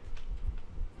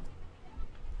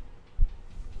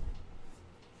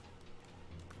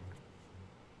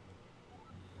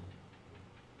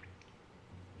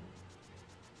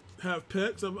 Have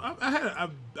pets.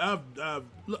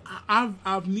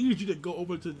 I've needed you to go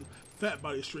over to the Fat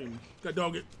Body stream. Got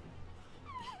dog it.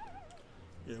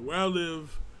 Yeah, where I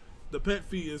live, the pet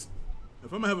fee is,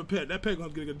 if I'm gonna have a pet, that pet gonna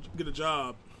get a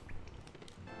job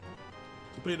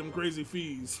to pay them crazy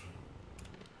fees.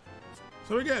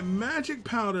 So we got magic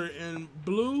powder and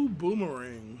blue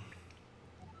boomerang.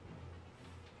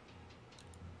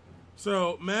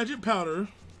 So magic powder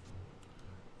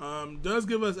does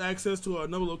give us access to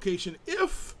another location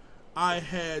if I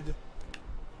had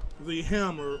the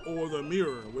hammer or the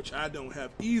mirror, which I don't have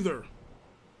either.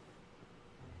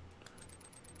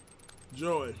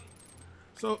 Joy.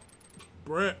 So,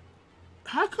 Brett,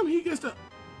 how come he gets to?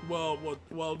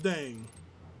 Well, dang.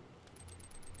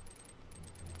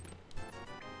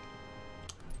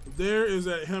 There is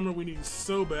that hammer we need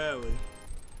so badly.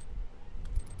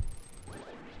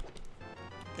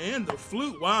 And the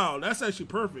flute, wow, that's actually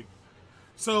perfect.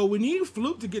 So we need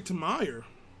flute to get to Meyer.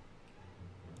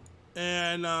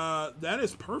 And that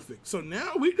is perfect. So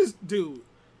now we just do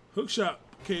Hookshot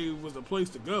Cave was the place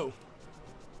to go.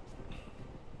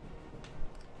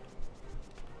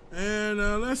 And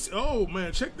oh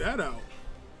man, check that out.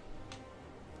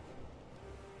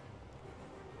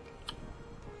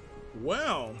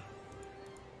 Well,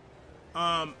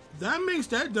 that makes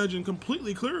that dungeon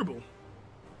completely clearable.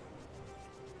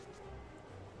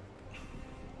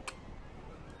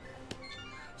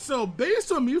 So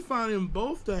based on me finding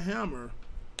both the hammer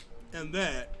and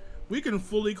that, we can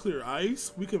fully clear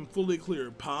ice, we can fully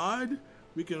clear pod,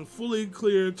 we can fully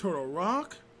clear Turtle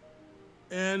Rock,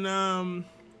 and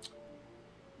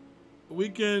we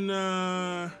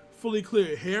can fully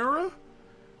clear Hera.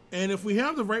 And if we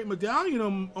have the right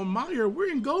medallion on Meyer, we're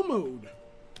in go mode.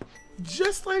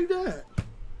 Just like that.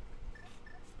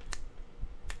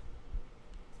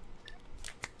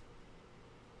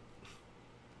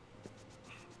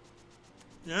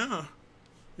 Yeah.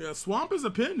 Yeah, Swamp is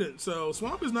a pendant, so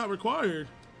Swamp is not required.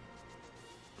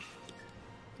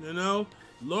 You know?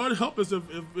 Lord help us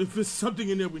if it's something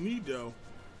in there we need, though.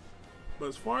 But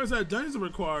as far as that dungeons are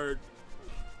required...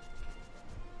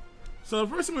 So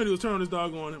the first thing we're going to do is turn on this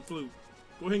doggone flute.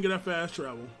 Go ahead and get that fast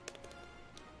travel.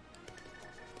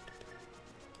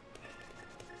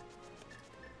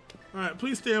 Alright,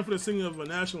 please stand for the singing of a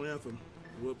national anthem.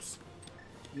 Whoops.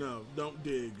 No, don't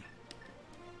dig.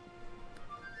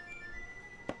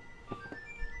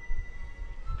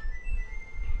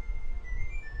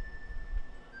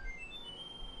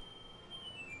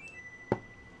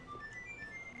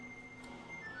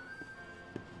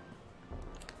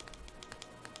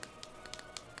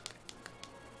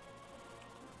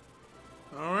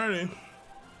 Alrighty.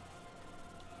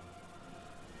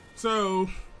 So,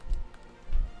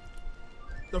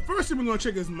 the first thing we're going to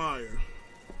check is Meyer.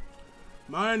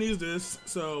 Meyer needs this,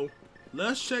 so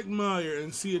let's check Meyer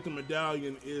and see if the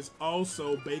medallion is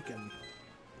also bacon.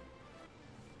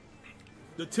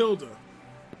 The tilde.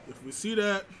 If we see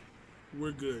that,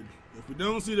 we're good. If we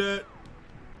don't see that,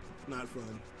 not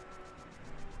fun.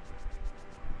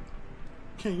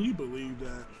 Can you believe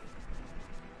that?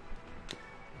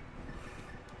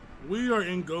 We are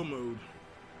in go mode.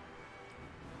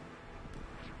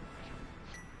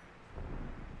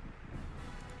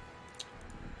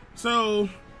 So,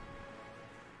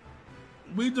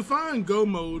 we define go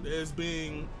mode as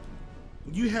being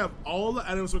you have all the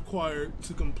items required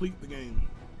to complete the game.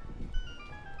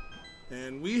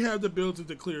 And we have the ability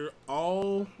to clear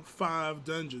all 5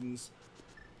 dungeons.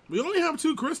 We only have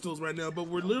 2 crystals right now, but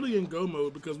we're literally in go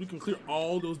mode because we can clear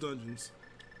all those dungeons.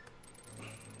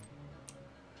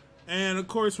 And of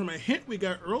course, from a hint we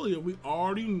got earlier, we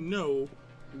already know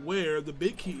where the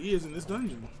big key is in this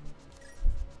dungeon.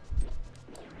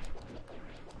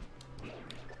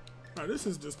 Alright, this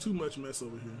is just too much mess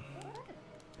over here.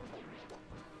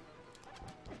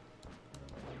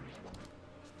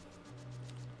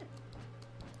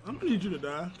 I'm gonna need you to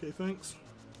die. Okay, thanks.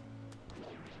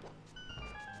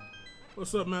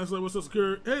 What's up, Master? What's up,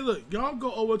 Secure? Hey, look, y'all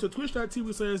go over to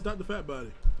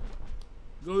twitch.tv/DrFatBody.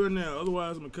 Go there now,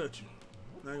 otherwise I'm gonna cut you.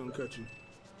 I ain't gonna cut you.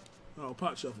 Oh,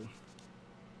 pot shuffle.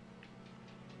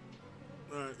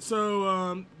 Alright,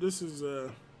 so this is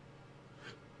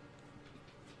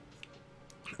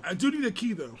I do need a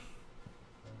key though.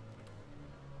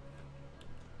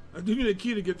 I do need a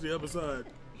key to get to the other side.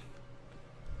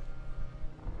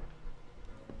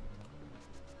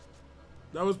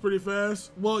 That was pretty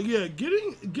fast. Well, yeah,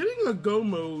 getting a go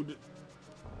mode,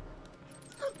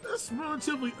 that's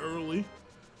relatively early.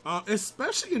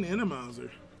 Especially in Enemizer.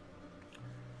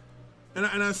 And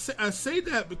I say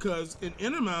that because in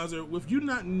Enemizer, with you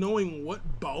not knowing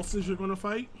what bosses you're going to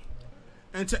fight,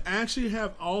 and to actually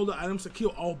have all the items to kill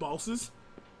all bosses,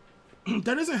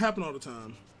 that doesn't happen all the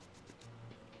time.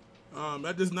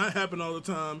 That does not happen all the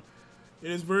time.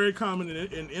 It is very common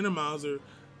in Enemizer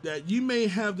that you may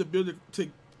have the ability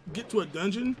to get to a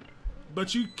dungeon,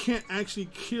 but you can't actually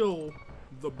kill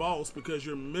the boss because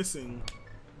you're missing...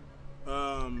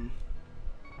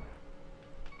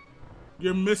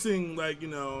 you're missing, like, you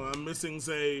know, I'm missing,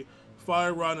 say,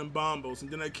 Fire Rod and Bombos, and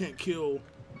then I can't kill,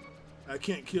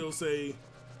 say,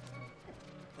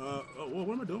 oh,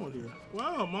 what am I doing here?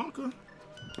 Wow, Monka.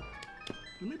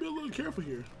 Let me be a little careful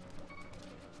here.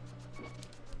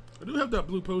 I do have that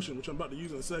blue potion, which I'm about to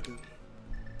use in a second.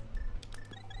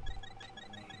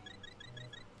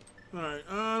 Alright,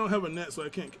 I don't have a net, so I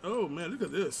can't, oh man, look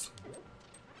at this.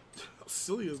 How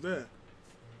silly is that?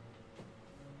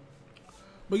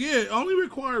 But yeah, it only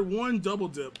required 1 double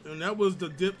dip, and that was the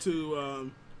dip to,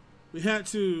 we had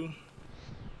to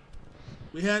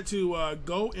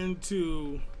go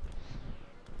into,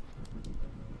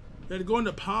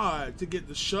 pod to get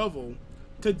the shovel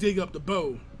to dig up the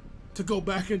bow, to go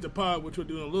back into pod, which we're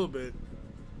doing a little bit.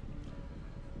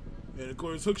 And of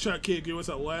course, Hookshot Kid gave us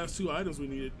our last 2 items we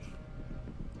needed.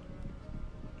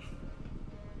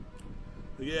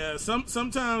 But yeah,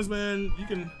 sometimes, man,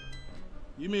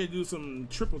 you may do some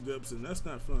triple dips, and that's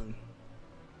not fun.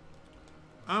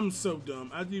 I'm so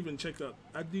dumb. I think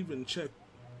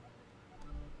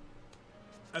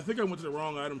I went to the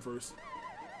wrong item first.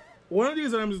 One of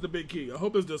these items is the big key. I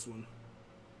hope it's this one.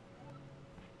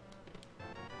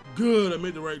 Good, I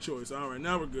made the right choice. All right,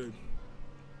 now we're good.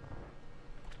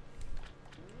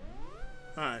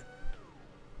 All right.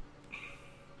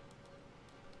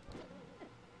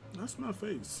 That's my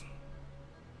face.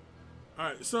 All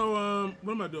right, so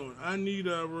what am I doing? I need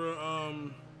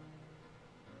to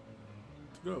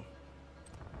go.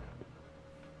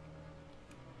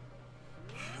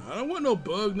 I don't want no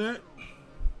bug net.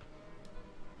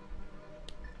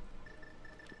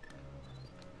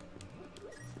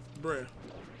 Bruh.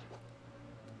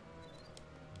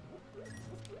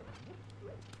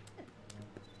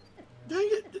 Dang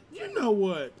it, you know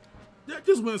what? That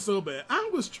just went so bad. I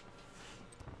was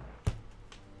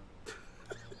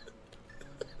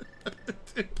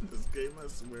this game, I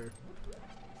swear.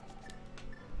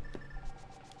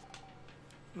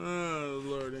 Oh,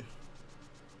 lordy.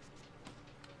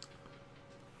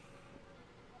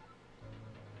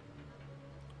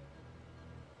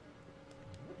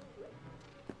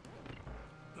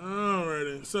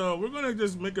 Alrighty, so we're gonna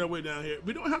just make our way down here.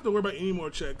 We don't have to worry about any more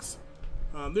checks.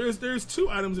 There's 2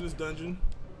 items in this dungeon.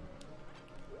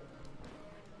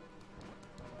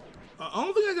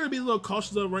 Only thing I gotta be a little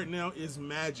cautious of right now is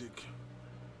magic.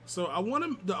 So I want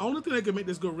to. The only thing that can make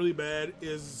this go really bad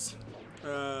is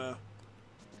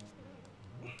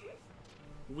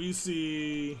we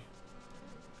see.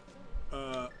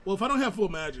 Well, if I don't have full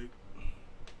magic,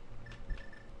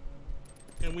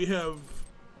 and we have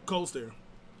cold stare,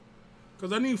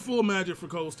 because I need full magic for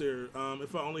cold stare.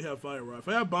 If I only have fire rod, if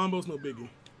I have bombos, no biggie.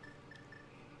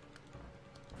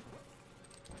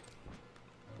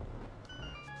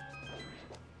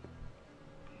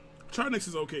 Trinix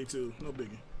is okay too, no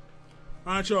biggie.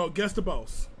 All right, y'all, guess the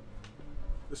boss.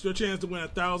 It's your chance to win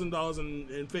 $1,000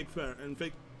 in fake fair and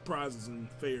fake prizes and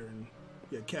fair and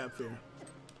cab fair.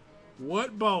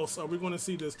 What boss are we going to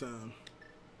see this time?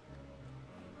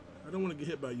 I don't want to get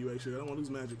hit by you. Actually, I don't want to lose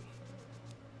magic.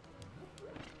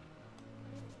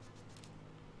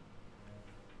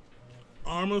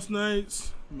 Armor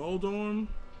Knights, Moldorm.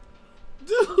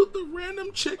 Dude, the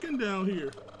random chicken down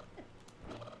here.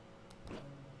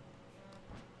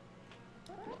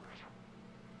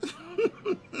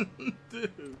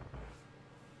 Dude.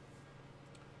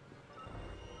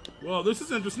 Well, this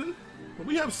is interesting. But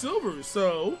we have silvers,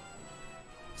 so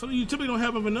something you typically don't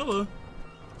have in vanilla.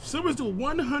 Silvers do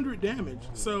 100 damage,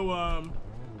 so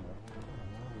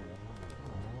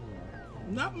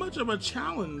not much of a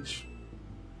challenge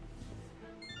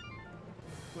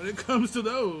when it comes to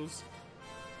those.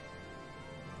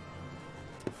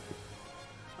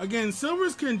 Again,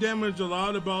 silvers can damage a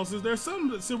lot of bosses. There's some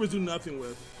that silvers do nothing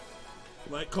with,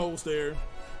 like cold stare.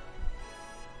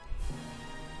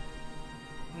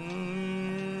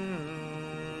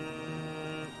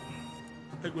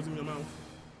 Heck, what's in your mouth?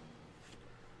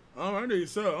 Alrighty,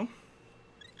 so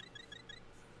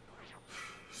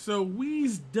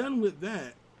we's done with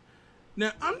that.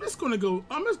 Now I'm just gonna go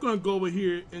over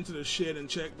here into the shed and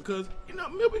check, because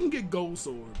maybe we can get gold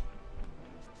sword.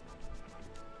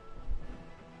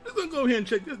 Just gonna go ahead and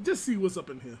check, just see what's up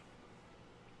in here.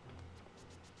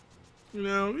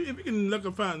 If we can look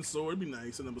and find sword, it'd be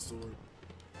nice, another sword.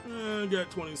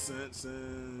 Got 20 cents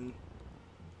and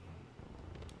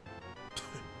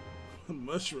a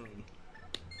mushroom.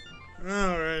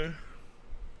 Alright.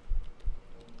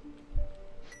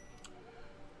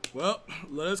 Well,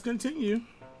 let us continue.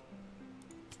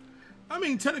 I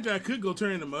mean, technically I could go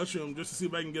turn into mushroom just to see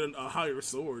if I can get a higher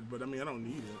sword, but I mean, I don't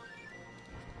need it.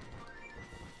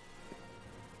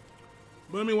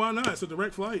 But I mean, why not? It's a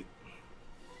direct flight.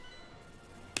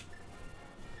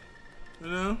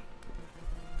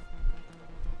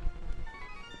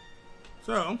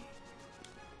 So,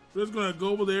 we're just gonna go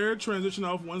over there, transition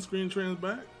off one screen, trans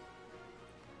back.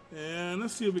 And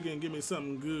let's see if we can give me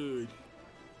something good.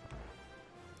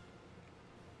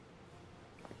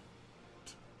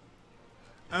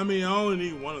 I mean, I only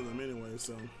need one of them anyway,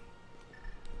 so.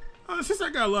 Since I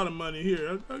got a lot of money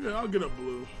here, I'll get a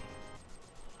blue.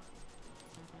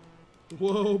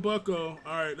 Whoa, bucko.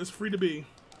 Alright, that's free to be.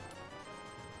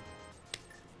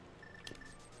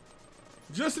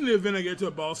 Just in the event I get to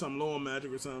a boss, I'm low on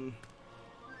magic or something.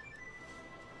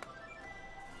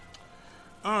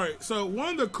 Alright, so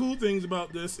one of the cool things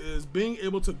about this is being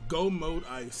able to go mode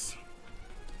ice.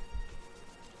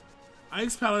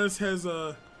 Ice Palace has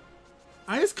a...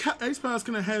 Ice Palace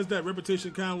kind of has that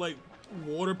reputation, kind of like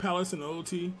Water Palace in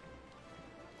OT.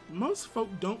 Most folk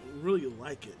don't really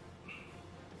like it.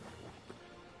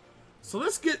 So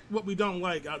let's get what we don't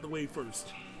like out the way first.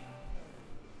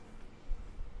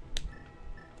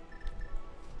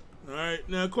 Alright,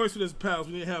 now of course for this palace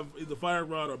we need to have either fire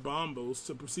rod or bombos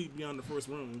to proceed beyond the first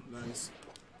room. Nice.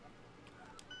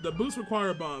 The boots require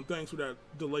a bomb. Thanks for that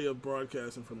delay of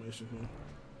broadcast information here.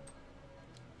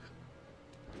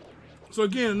 So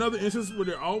again, another instance where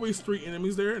there are always 3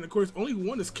 enemies there, and of course only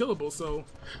 1 is killable, so...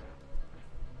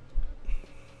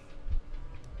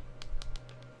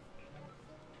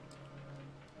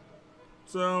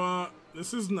 So,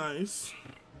 this is nice.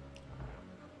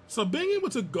 So being able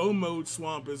to go mode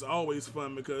swamp is always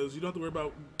fun because you don't have to worry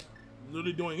about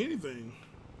literally doing anything.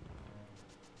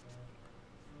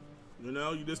 You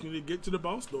know, you just need to get to the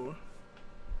boss door.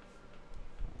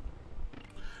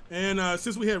 And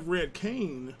since we have red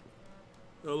cane,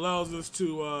 it allows us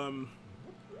to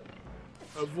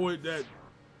avoid that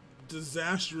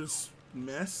disastrous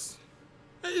mess.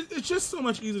 It's just so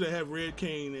much easier to have red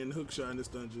cane and hookshot in this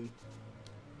dungeon.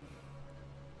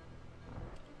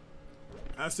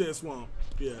 I said swamp.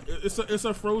 Yeah, it's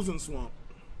a frozen swamp.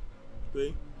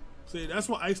 See, that's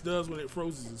what ice does when it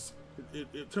freezes.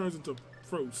 It turns into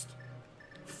frost.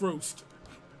 Frost.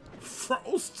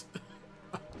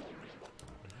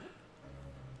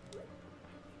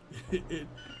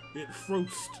 it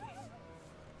frost.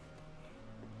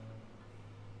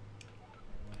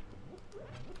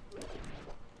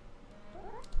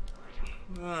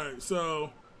 Alright,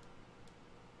 so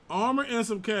armor and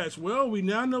some cash. Well, we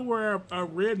now know where our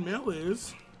red mail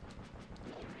is.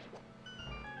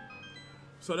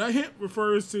 So that hint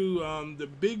refers to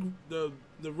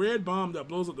the red bomb that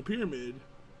blows up the pyramid.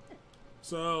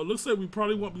 So it looks like we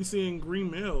probably won't be seeing green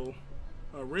mail,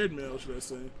 or red mail, should I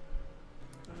say.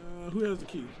 Who has the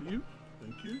key? You?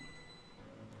 Thank you.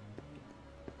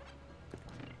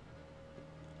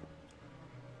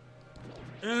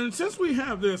 And since we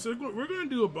have this, we're going to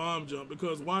do a bomb jump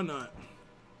because why not?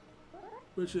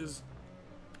 Which is...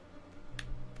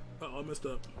 Uh-oh, I messed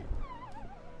up.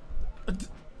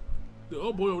 The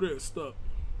old boy over there is stuck.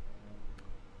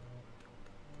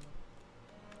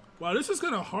 Wow, this is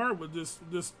kind of hard with this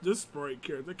sprite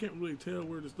character. I can't really tell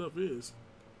where the stuff is.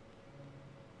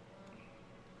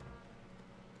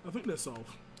 I think that's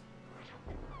off.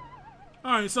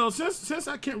 Alright, so since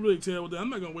I can't really tell with that, I'm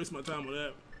not going to waste my time with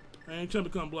that. I ain't trying to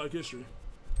become Black History.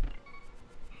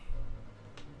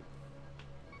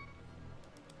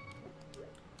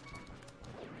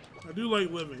 I do like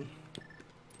living.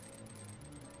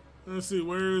 Let's see,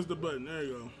 where is the button? There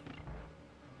you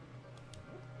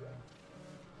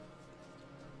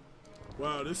go.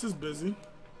 Wow, this is busy.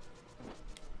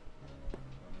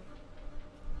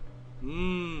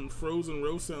 Frozen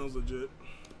roast sounds legit.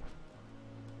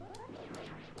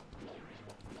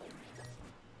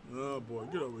 Oh boy,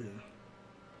 get over here.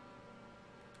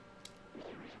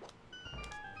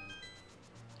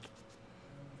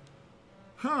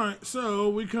 Alright, so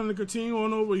we kind of continue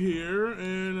on over here,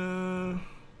 and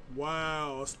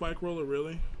wow, a spike roller,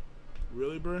 really?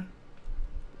 Really, bruh?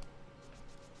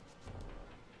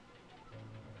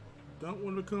 Don't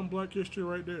want to come Black History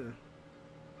right there.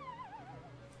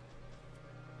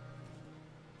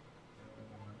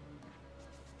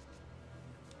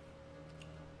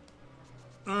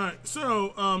 Alright,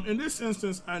 so in this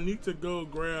instance I need to go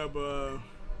grab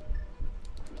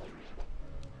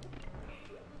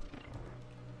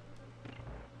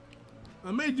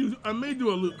I may do a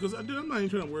loop because I'm not even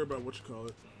trying to worry about what you call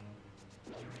it.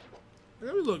 I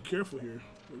gotta be a little careful here.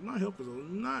 My health is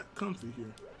not comfy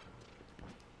here.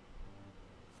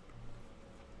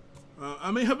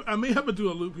 I may have to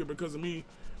do a loop here because of me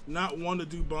not wanting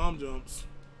to do bomb jumps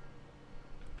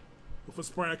with a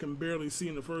sprite I can barely see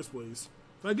in the first place.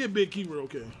 If I get big key, we're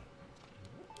okay.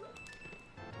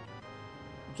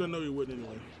 Which I know you wouldn't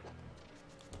anyway.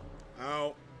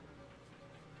 Ow.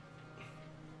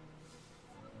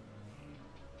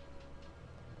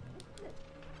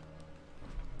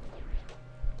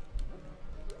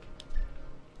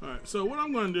 Alright, so what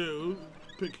I'm going to do,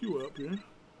 pick you up here.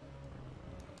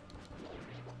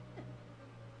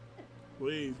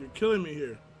 Please, you're killing me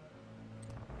here.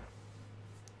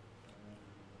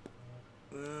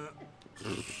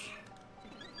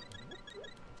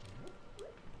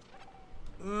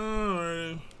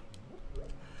 Alright.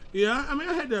 Yeah, I mean,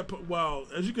 I had that. Wow,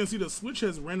 as you can see, the switch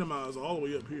has randomized all the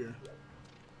way up here.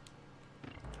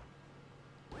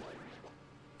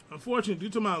 Unfortunately, due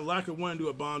to my lack of wanting to do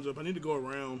a bomb jump, I need to go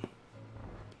around.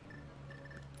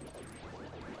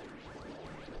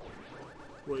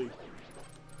 Wait.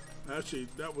 Actually,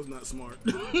 that was not smart.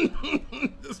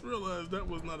 Just realized that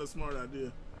was not a smart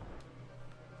idea.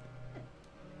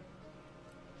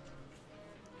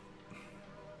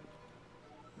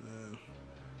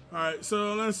 Alright,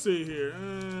 so let's see here.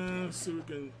 Let's see if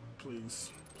we can...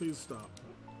 Please stop.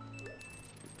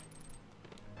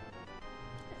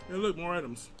 Hey, look, more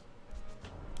items.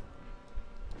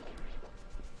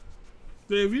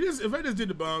 If I just did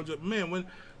the bomb jump, man,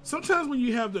 sometimes when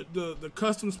you have the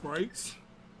custom sprites,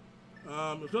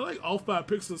 if they're like off by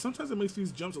pixels, sometimes it makes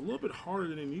these jumps a little bit harder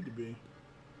than they need to be.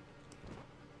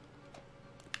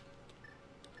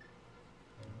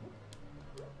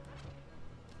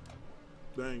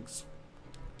 Thanks,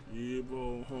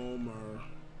 Evil Homer.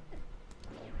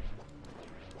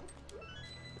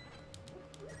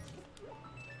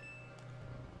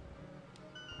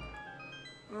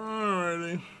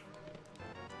 Alrighty.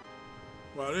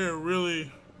 Wow, they're really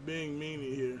being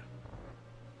meanie here.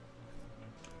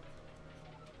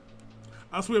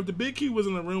 I swear, if the big key was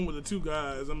in the room with the two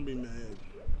guys, I'm gonna be mad.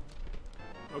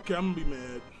 Okay, I'm gonna be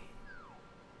mad.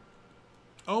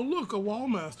 Oh, look, a wall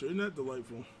master. Isn't that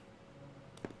delightful?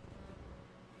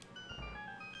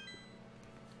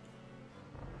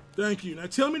 Thank you. Now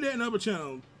tell me that in other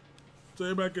channel so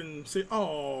everybody can say,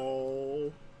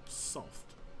 oh, soft.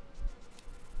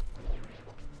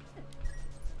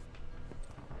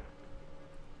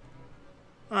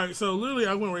 Alright, so literally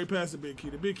I went right past the big key.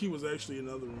 The big key was actually in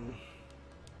another room.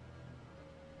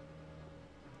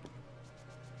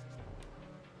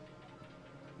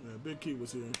 Yeah, big key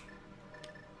was here.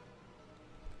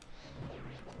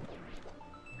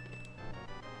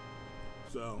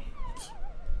 So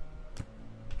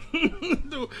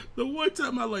the one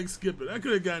time I like skip it. I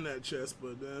could have gotten that chest,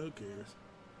 but who cares?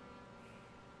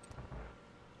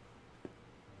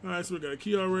 Alright, so we got a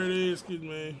key already, excuse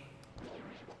me.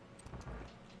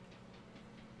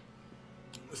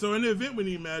 So in the event we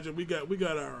need magic, we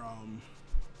got our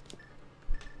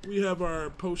we have our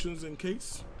potions in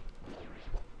case.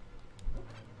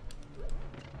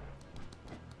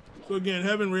 So again,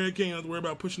 having red king, I don't have to worry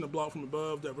about pushing the block from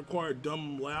above that required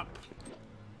dumb lap.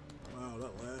 Wow,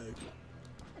 that lag.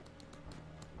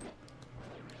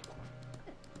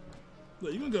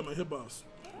 Look, you gonna get my hitbox.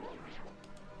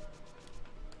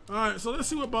 Alright, so let's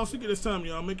see what boss we get this time,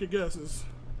 y'all. Make your guesses.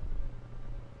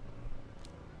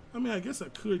 I mean, I guess I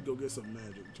could go get some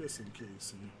magic, just in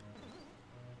case.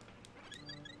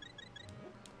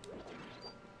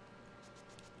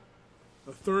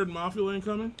 A third Mafia lane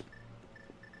coming?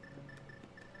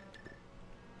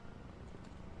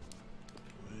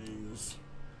 Please.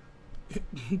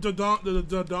 the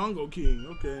Dongo King,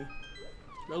 okay.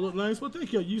 That look nice. Well,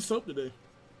 thank you. I used soap today.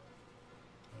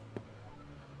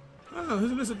 Ah,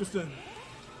 isn't this interesting?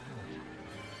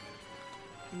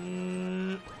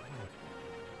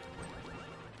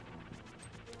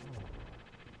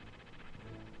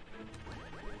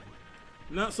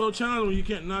 Not so challenging when you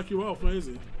can't knock you off,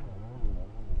 lazy.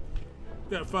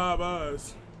 Got 5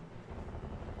 eyes.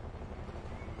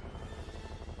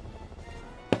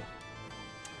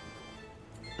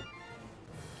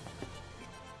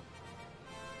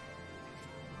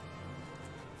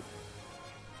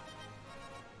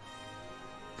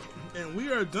 And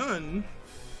we are done.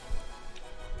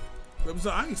 That was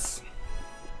the ice.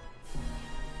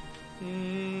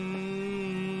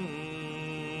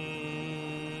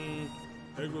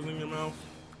 Egg goes in your mouth.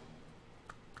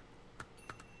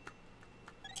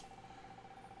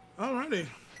 Alrighty.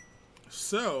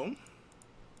 So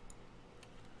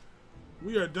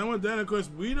we are done with that. Of course,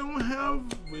 we don't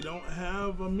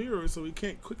have a mirror, so we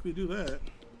can't quickly do that.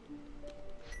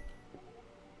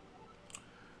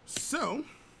 So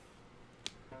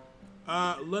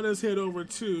let us head over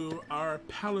to our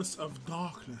Palace of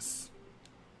Darkness,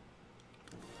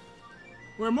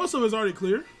 where most of it is already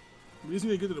clear. We just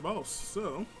need to get to the boss.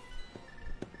 So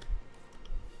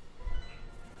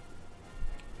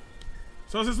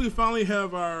since we finally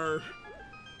have our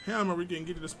hammer, we can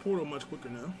get to this portal much quicker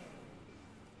now.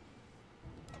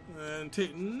 And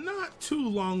take not too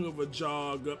long of a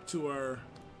jog up to our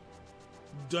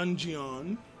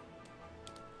dungeon.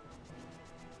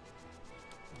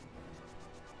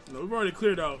 No, we've already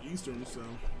cleared out Eastern, so.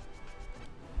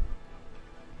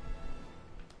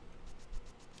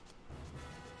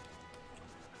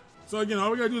 So again,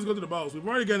 all we gotta do is go to the boss. We've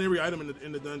already gotten every item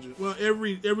in the dungeon. Well,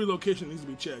 every location needs to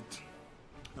be checked.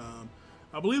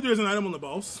 I believe there's an item on the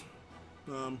boss.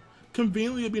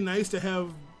 Conveniently, it'd be nice to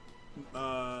have,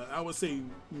 I would say,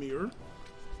 mirror.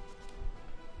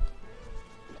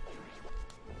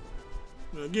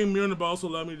 Getting mirror on the boss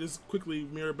will allow me to just quickly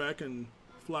mirror back and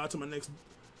fly to my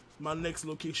next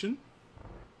location.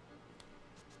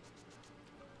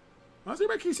 Why does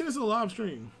everybody keep saying this is a live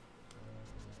stream?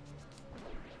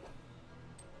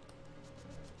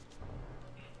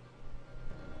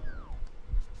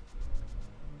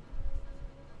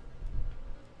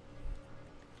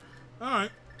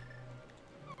 Alright.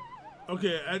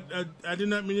 Okay, I did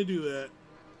not mean to do that.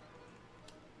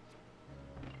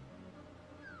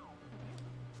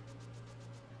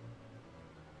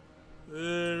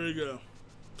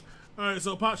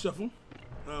 Alright, so pot shuffle.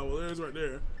 Oh, well, there's right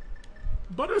there.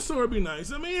 Butter sword would be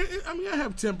nice. I mean, I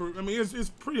have temper. I mean, it's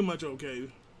pretty much okay.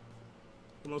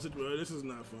 Most of this is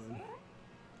not fun.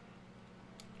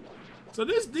 So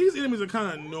these enemies are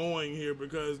kind of annoying here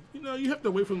because you know you have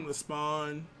to wait for them to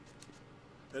spawn,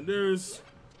 and there's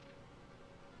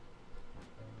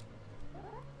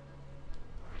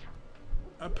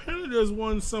apparently there's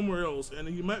one somewhere else, and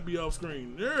he might be off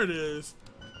screen. There it is.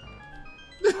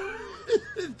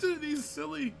 Dude, these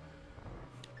silly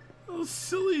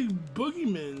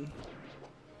boogeymen.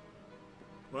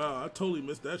 Wow, I totally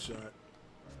missed that shot.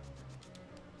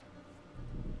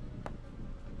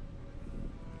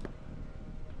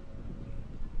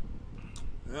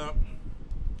 Yep.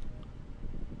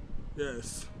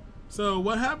 Yes. So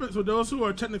what happens for those who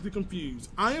are technically confused?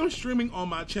 I am streaming on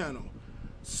my channel.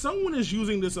 Someone is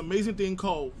using this amazing thing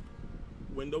called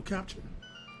window capture.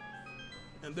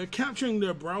 And they're capturing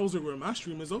their browser where my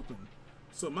stream is open.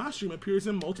 So my stream appears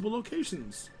in multiple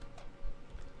locations.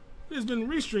 It has been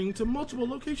restreamed to multiple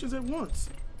locations at once.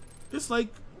 It's like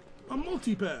a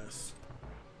multipass.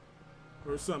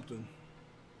 Or something.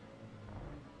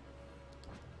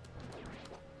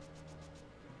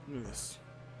 Yes.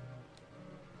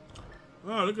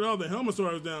 Oh, look at all the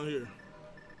helmatosaurs down here.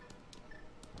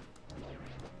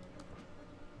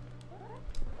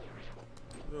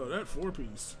 Oh, that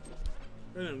 4-piece.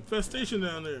 An infestation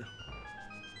down there.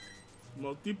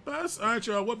 Multi-pass? Alright,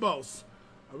 y'all, what boss?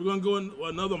 Are we gonna go in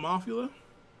another Mafia? Let's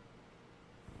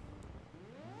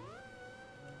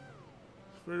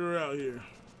figure it out here.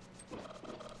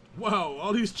 Wow,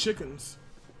 all these chickens.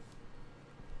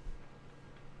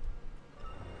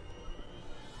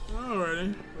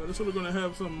 Alrighty, well, this one we're gonna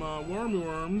have some wormy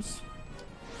worms.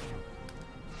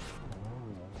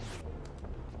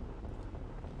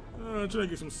 Try to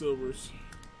get some silvers.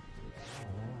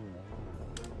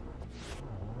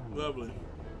 Lovely.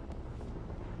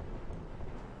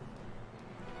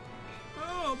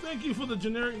 Oh, thank you for the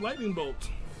generic lightning bolt.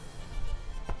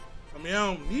 I mean, I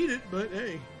don't need it, but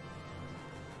hey.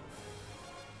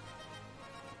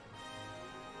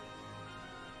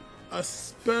 A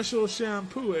special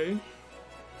shampoo, eh?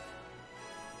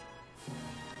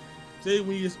 See,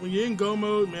 when you're in go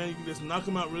mode, man, you can just knock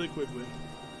them out really quickly.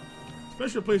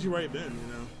 Especially a place you've already been,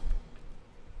 you know.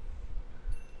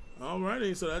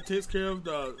 Alrighty, so that takes care of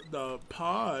the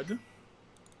pod.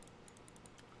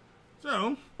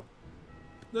 So,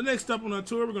 the next step on our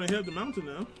tour, we're going to head up the mountain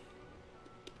now.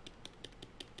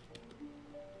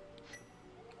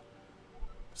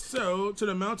 So, to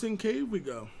the mountain cave we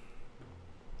go.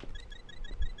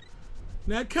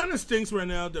 Now, it kind of stinks right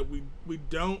now that we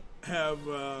don't have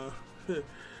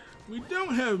we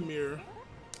don't have mirror.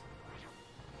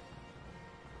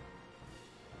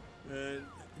 And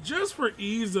just for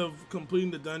ease of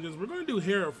completing the dungeons, we're going to do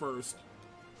Hera first.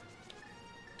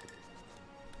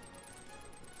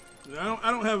 Now,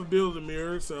 I don't have a build of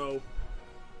mirror, so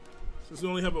since we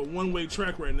only have a one-way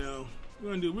track right now,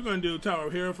 we're going to do Tower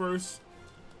of Hera first,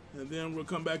 and then we'll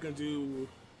come back and do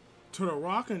Turtle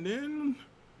Rock, and then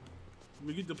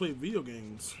we get to play video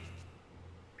games.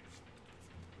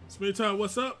 Springtime,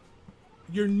 what's up?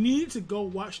 You need to go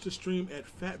watch the stream at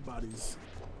Fat Body's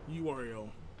URL.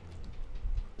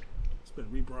 It's been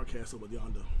rebroadcast over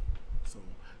yonder. So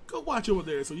go watch over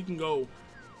there so you can go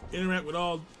interact with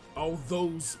all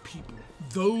those people.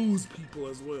 Those people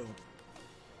as well.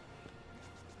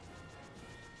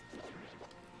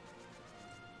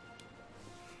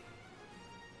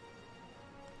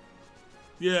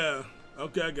 Yeah.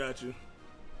 Okay, I got you.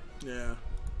 Yeah.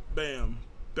 Bam.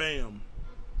 Bam.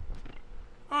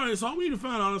 Alright, so all we need to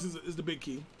find, honestly, is the big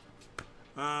key.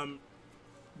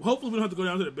 Hopefully we don't have to go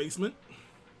down to the basement.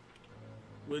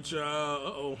 Which,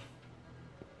 uh-oh.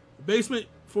 The basement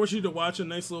forces you to watch a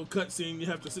nice little cutscene. You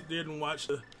have to sit there and watch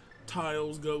the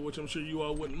tiles go, which I'm sure you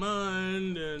all wouldn't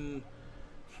mind. And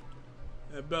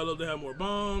at Bella, they have more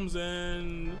bombs,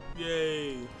 and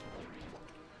yay.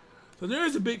 So there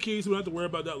is a big key, so we don't have to worry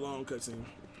about that long cutscene.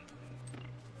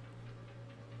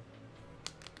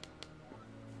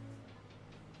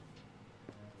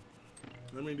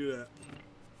 Let me do that.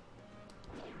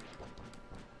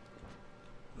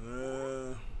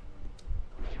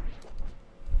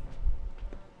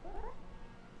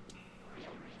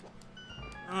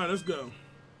 Alright, let's go.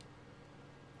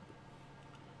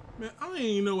 Man, I don't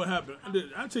even know what happened.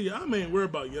 I tell you, I ain't worried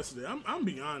about yesterday. I'm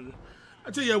beyond.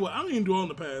 I tell you what, I don't even dwell on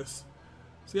the past.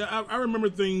 See, I remember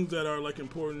things that are like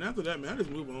important. After that, man, I just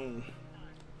move on.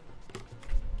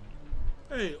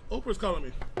 Hey, Oprah's calling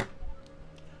me.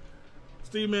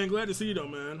 Steve, man, glad to see you though,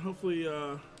 man. Hopefully,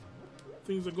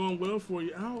 things are going well for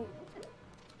you. Ow.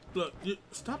 Look,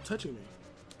 stop touching me.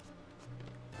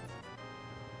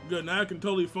 good. Now I can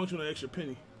totally function on an extra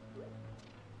penny.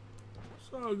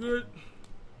 It's all good.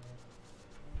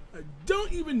 I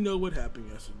don't even know what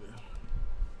happened yesterday.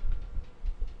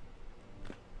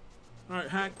 Alright,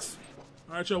 hacks.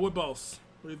 Alright, y'all, what boss?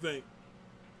 What do you think?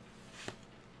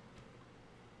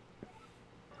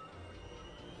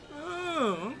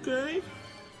 Oh, okay.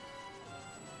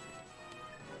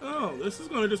 Oh, this is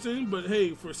going to be interesting, but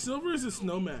hey, for silvers, it's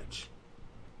no match.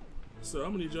 So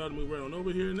I'm going to need y'all to move right on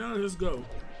over here. Now let's go.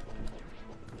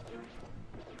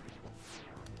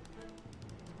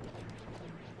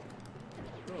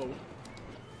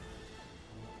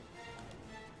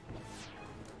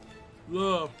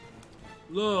 Oh.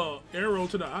 Little arrow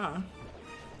to the eye.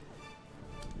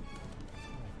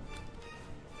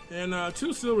 And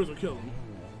 2 silvers will kill him.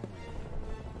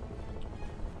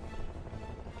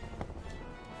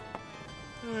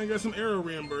 And I got some arrow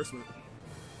reimbursement.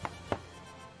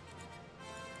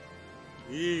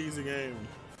 Easy game.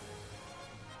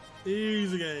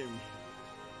 Easy game.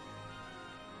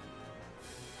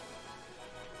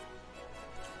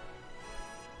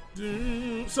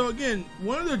 So again,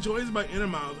 one of the joys about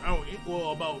randomize,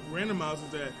 about randomize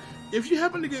is that if you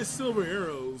happen to get silver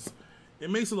arrows, it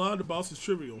makes a lot of the bosses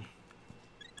trivial.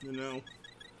 You know,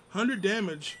 100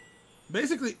 damage.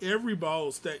 Basically, every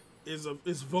boss that is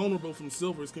vulnerable from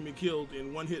silvers can be killed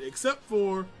in 1 hit, except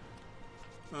for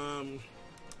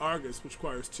Argus, which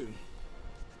requires 2.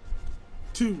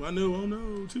 2, I know, oh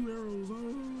no, 2 arrows.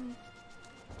 Oh.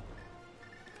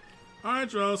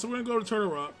 Alright, y'all, so we're gonna go to Turtle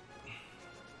Rock.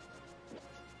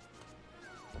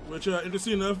 Which,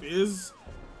 interesting enough, is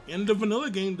in the vanilla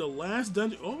game, the last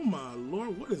dungeon. Oh my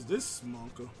lord, what is this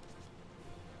monka?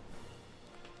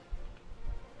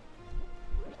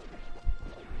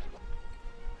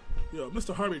 Yo,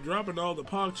 Mr. Harvey dropping all the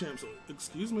pog champs.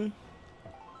 Excuse me?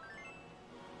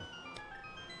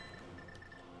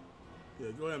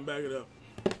 Yeah, go ahead and back it up.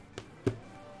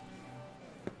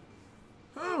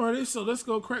 Alrighty, so let's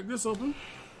go crack this open.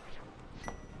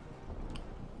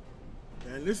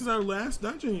 And this is our last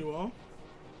dungeon, you all.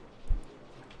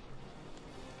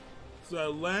 This is our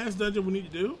last dungeon we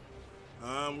need to do.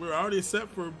 We're already set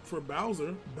for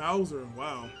Bowser. Bowser,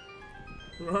 wow.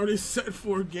 We're already set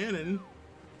for Ganon.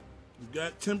 We've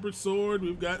got Tempered Sword,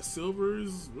 we've got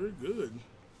Silvers, we're good.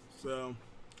 So,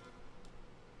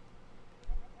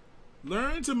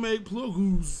 learn to make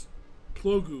plogoos.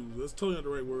 Plogoos, that's totally not the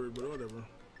right word, but whatever.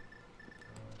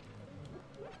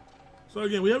 So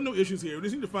again, we have no issues here. We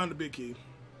just need to find the big key.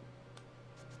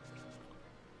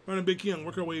 Find the big key and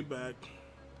work our way back.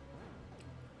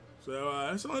 So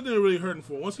that's the only thing we're really hurting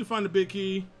for. Once we find the big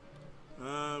key,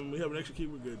 we have an extra key,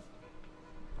 we're good.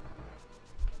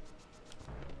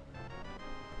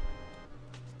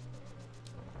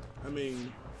 I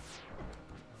mean,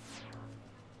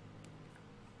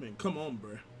 come on,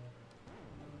 bruh.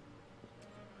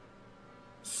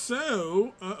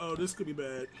 So, this could be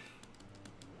bad.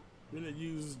 We're gonna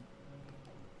use.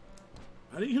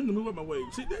 I need him to move up my way.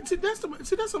 See, that's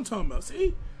what I'm talking about.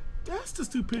 See, that's the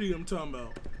stupidity I'm talking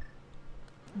about.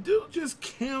 Dude just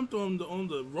camped on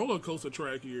the roller coaster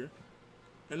track here,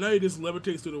 and now he just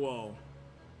levitates through the wall.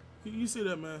 You see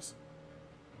that mess?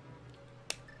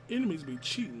 Enemies be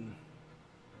cheating.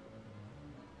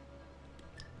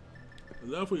 I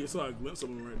love where you saw a glimpse of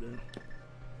them right there.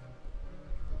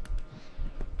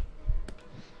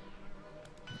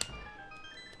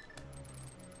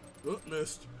 Oh,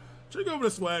 missed. Check over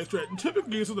the swag track.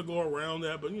 Typically, you're supposed to go around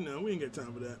that, but you know, we ain't got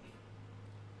time for that.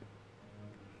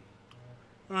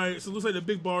 Alright, so it looks like the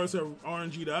big bars have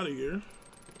RNG'd out of here.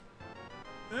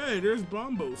 Hey, there's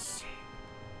Bombos.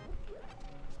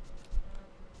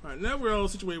 Alright, now we're all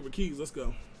situated with keys. Let's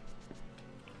go.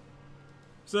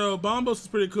 So, Bombos is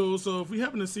pretty cool. So, if we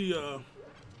happen to see, you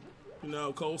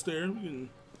know, Cold Stare, we can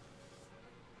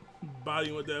body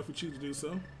him with that if we choose to do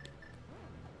so.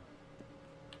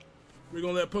 We're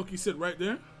gonna let Pokey sit right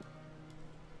there.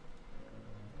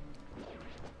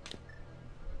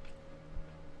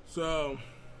 So,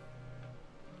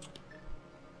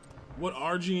 what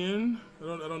RGN? I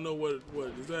don't know what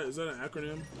is that? Is that an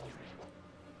acronym?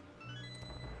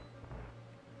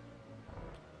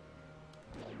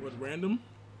 What, random?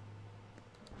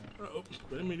 Oh,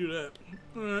 let me do that.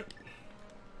 All right.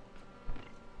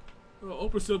 Oh,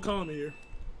 Oprah's still calling me here.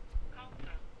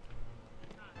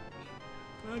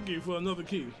 Thank you for another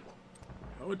key.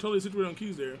 I would totally situate on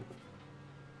keys there.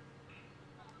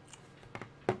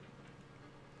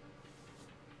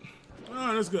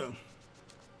 Alright, let's go.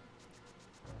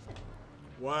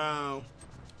 Wow.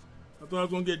 I thought I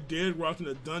was gonna get dead rocked in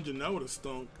the dungeon. That would have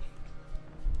stunk.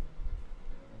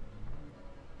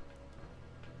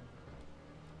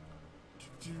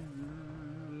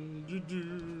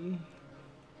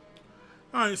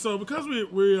 Alright, so because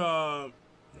we're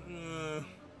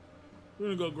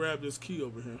gonna go grab this key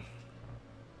over here.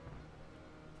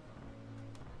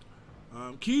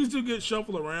 Keys do get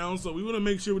shuffled around, so we want to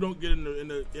make sure we don't get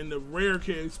in the rare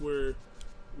case where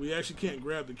we actually can't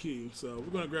grab the key. So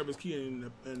we're gonna grab his key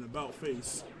in about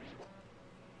face.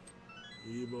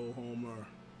 Evo Homer.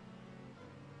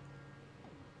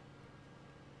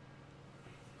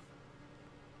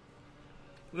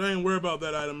 We don't even worry about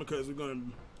that item because we're gonna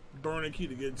burn a key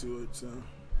to get to it. So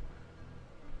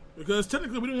because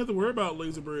technically we don't have to worry about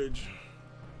laser bridge.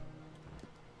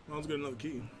 As long as we get another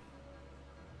key.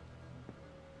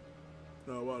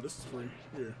 Oh wow, this is free.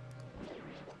 Here.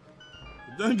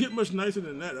 It doesn't get much nicer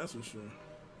than that, that's for sure.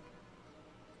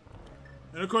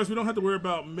 And of course, we don't have to worry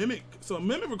about Mimic. So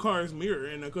Mimic requires mirror,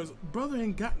 and of course, brother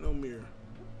ain't got no mirror.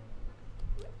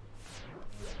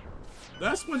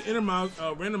 That's when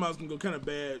randomize can go kind of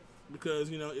bad, because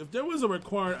you know if there was a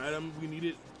required item we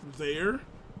needed there,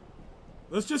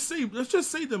 let's just say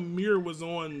the mirror was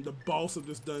on the boss of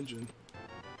this dungeon.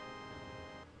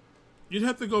 You'd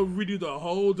have to go redo the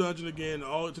whole dungeon again,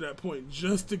 all to that point,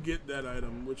 just to get that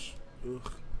item, which,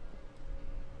 ugh.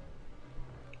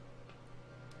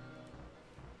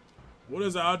 What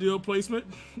is the ideal placement?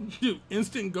 Dude,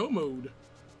 instant go mode.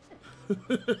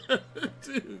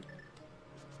 Dude.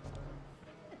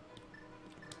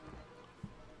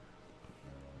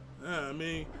 I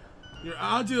mean, your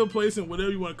ideal placement,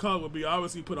 whatever you want to call it, would be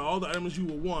obviously put all the items you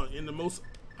will want in the most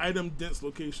item-dense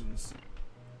locations.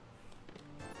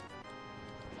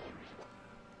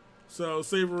 So,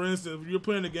 say for instance, if you're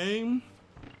playing a game,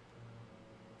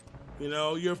 you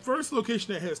know, your first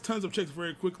location that has tons of checks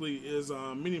very quickly is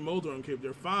Mini Moldorm Cave.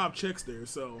 There are 5 checks there,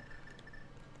 so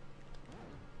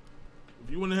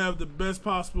if you want to have the best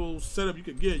possible setup you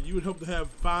could get, you would hope to have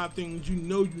 5 things you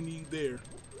know you need there.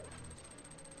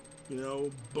 You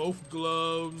know, both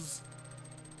gloves,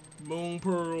 Moon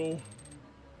Pearl,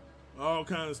 all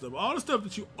kinds of stuff. All the stuff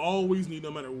that you always need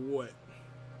no matter what.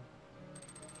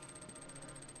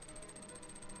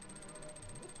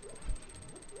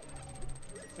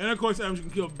 And of course, items you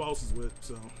can kill bosses with.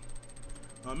 So,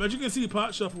 as you can see,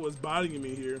 Pot Shuffle is bodying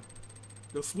me here.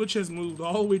 The switch has moved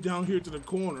all the way down here to the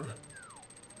corner.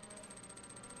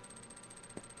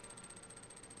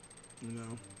 You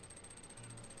know.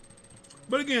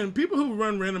 But again, people who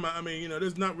run random, I mean, you know,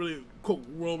 there's not really quote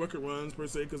world record runs per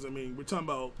se, because I mean, we're talking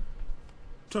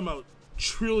about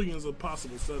trillions of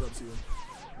possible setups here.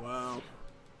 Wow.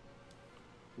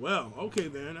 Well, okay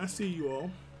then, I see you all.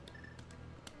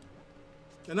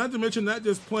 And not to mention not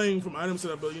just playing from item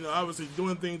setup, but you know, obviously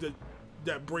doing things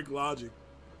that break logic.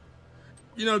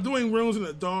 You know, doing rooms in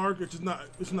the dark, it's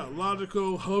not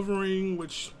logical. Hovering,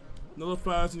 which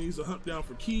nullifies and needs to hunt down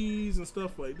for keys and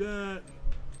stuff like that.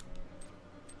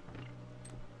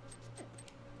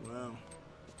 Wow.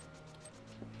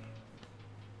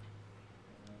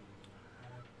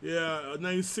 Yeah, a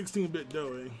nice 16-bit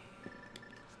dough, eh?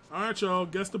 Alright, y'all,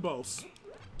 guess the boss.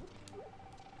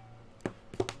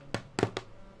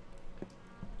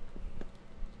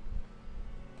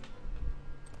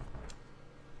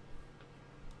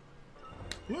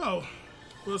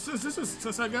 Well,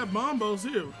 since I got bombos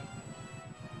here,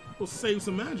 we'll save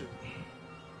some magic.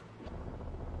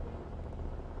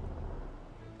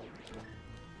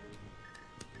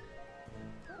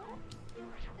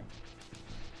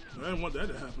 I didn't want that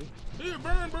to happen. Here,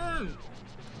 burn, burn!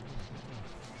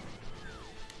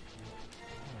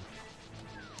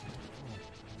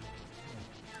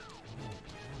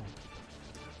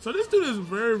 So this dude is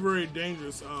very, very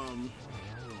dangerous.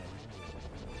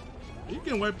 You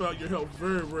can wipe out your health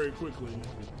very, very quickly.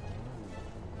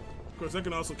 Of course, I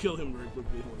can also kill him very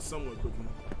quickly, or somewhat quickly.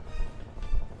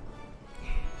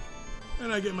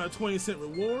 And I get my 20-cent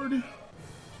reward.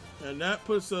 And that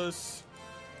puts us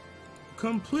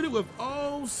completed with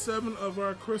all 7 of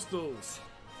our crystals.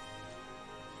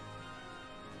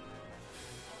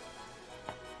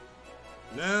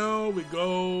 Now we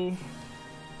go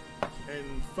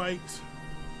and fight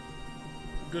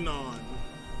Ganon.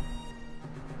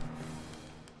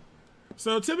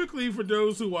 So typically for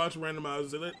those who watch randomizers,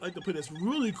 they like to play this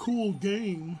really cool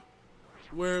game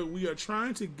where we are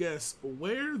trying to guess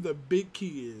where the big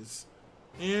key is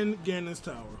in Ganon's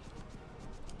tower.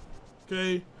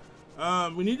 Okay,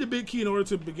 we need the big key in order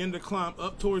to begin to climb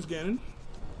up towards Ganon,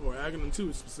 or Aghanim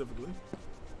 2 specifically.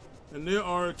 And there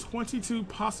are 22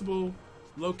 possible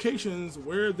locations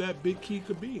where that big key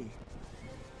could be.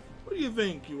 What do you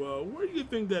think, you all? Where do you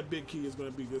think that big key is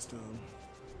going to be this time?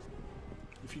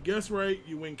 If you guess right,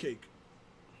 you win cake.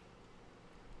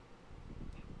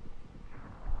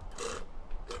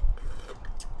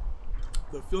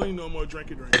 The feeling no more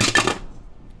drinky drink.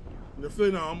 The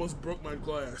feeling I almost broke my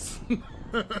glass.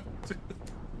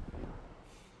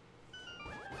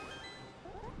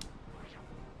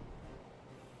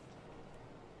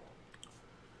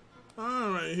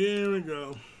 Alright, here we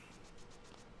go.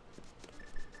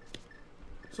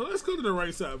 So let's go to the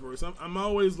right side first. I'm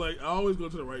always like, I always go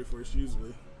to the right first,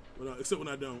 usually. Except when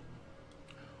I don't.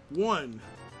 1.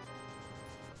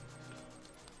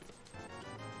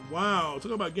 Wow,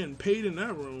 talk about getting paid in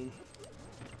that room.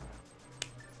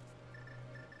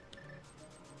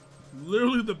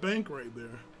 Literally the bank right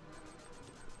there.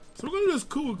 So we're gonna do this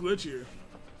cool glitch here.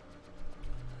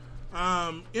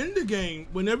 In the game,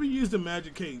 whenever you use the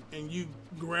magic cape and you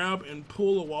grab and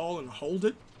pull a wall and hold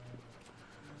it,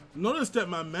 notice that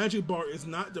my magic bar is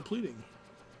not depleting.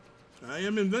 I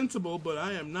am invincible, but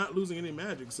I am not losing any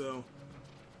magic, so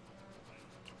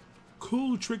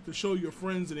cool trick to show your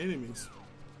friends and enemies.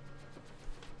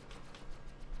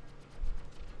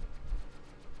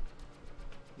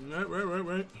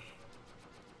 Right.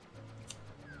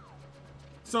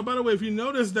 So, by the way, if you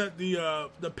notice that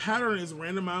the pattern is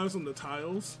randomized on the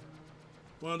tiles,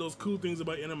 one of those cool things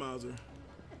about Randomizer.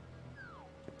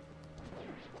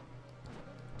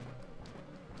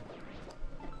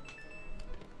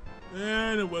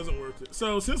 And it wasn't worth it.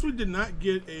 So, since we did not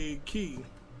get a key,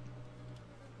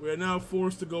 we are now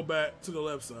forced to go back to the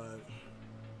left side.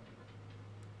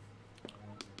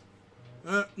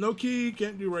 No key,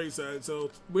 can't do right side. So,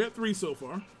 we're at 3 so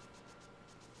far.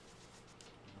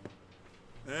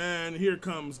 And here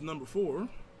comes number 4.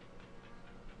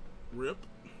 Rip.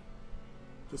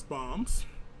 Just bombs.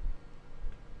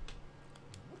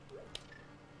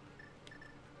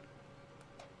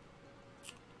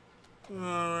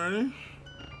 Alrighty.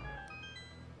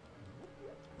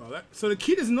 Oh, so the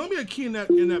key, there's normally a key in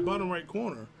that bottom right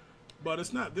corner, but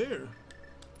it's not there.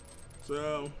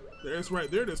 So there's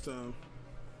right there this time.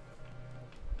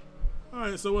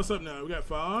 Alright, so what's up now? We got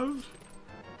 5.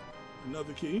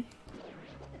 Another key.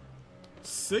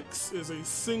 6 is a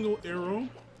single arrow.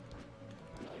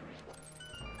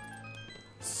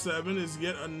 7 is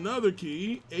yet another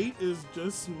key. 8 is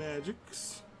just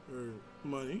magics or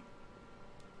money.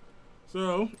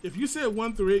 So if you said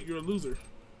 1 through 8, you're a loser.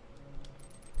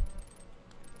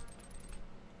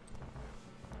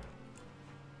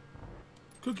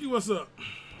 Cookie, what's up?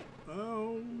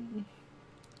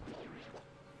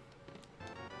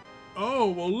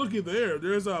 Oh, well, looky there.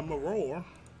 There's a Maror.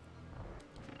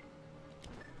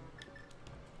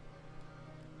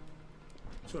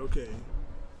 It's okay.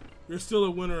 You're still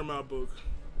a winner in my book.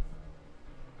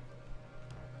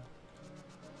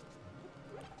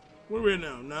 Where are we at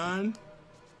now? 9?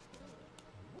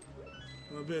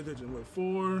 I'll pay attention. What?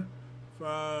 4,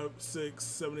 5, 6,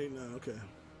 7, 8, 9. Okay.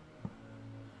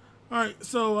 Alright,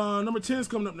 so number 10 is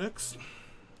coming up next.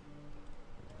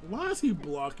 Why is he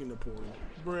blocking the portal?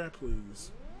 Bruh,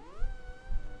 please.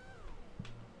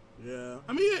 Yeah.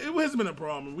 I mean, it hasn't been a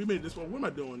problem. We made this one. What am I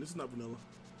doing? This is not vanilla.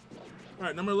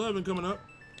 Alright, number 11 coming up.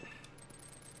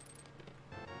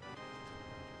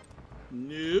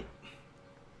 Nope.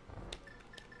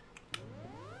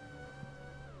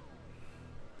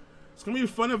 It's gonna be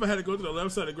fun if I had to go to the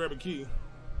left side to grab a key.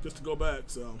 Just to go back,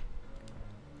 so.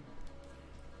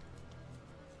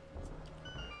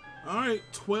 Alright,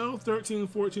 12, 13,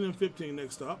 14, and 15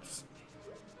 next stops.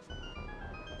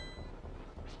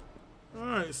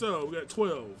 Alright, so we got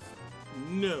 12.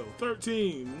 No.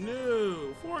 13.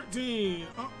 No. 14.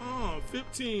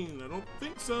 15. I don't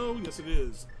think so. Yes, it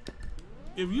is.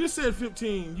 If you said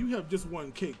 15, you have just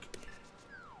one cake.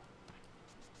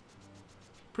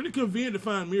 Pretty convenient to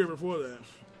find mirror before that.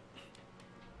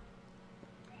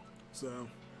 So,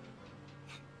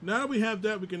 now that we have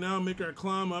that, we can now make our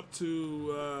climb up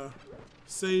to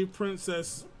save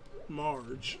Princess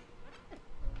Marge.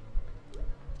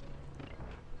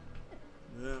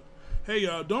 Yeah. Hey,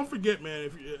 y'all, don't forget, man,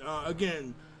 if you,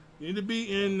 again, you need to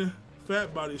be in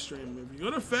Fat Body Stream. If you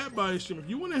go to Fat Body Stream, if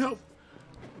you want to help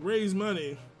raise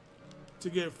money to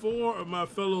get 4 of my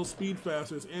fellow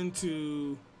Speedfasters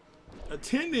into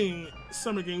attending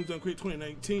Summer Games Done Quick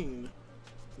 2019,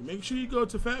 make sure you go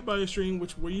to Fat Body Stream,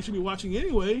 where you should be watching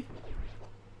anyway,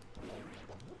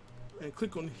 and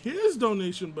click on his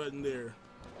donation button there.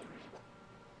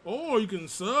 Or you can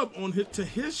sub on to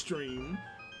his stream,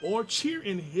 or cheer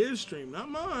in his stream, not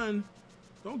mine.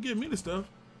 Don't give me the stuff,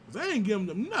 because I ain't giving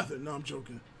them nothing. No, I'm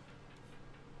joking.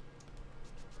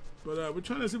 But we're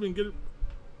trying to see if we can get it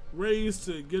raised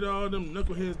to get all them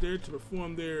knuckleheads there to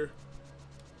perform their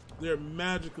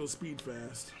magical speed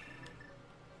fast.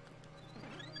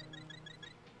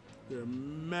 Their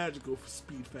magical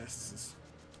speed fasts.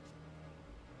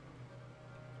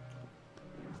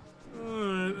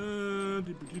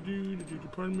 you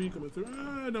pardon me coming through?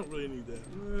 I don't really need that.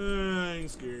 I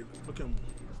ain't scared. Okay.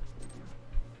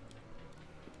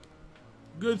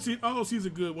 Good seat. All seats are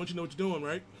good once you know what you're doing,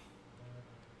 right?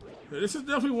 Yeah, this is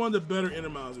definitely one of the better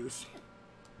Entermisers.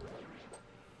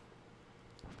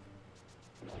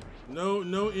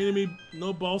 No enemy,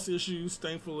 no boss issues,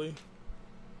 thankfully.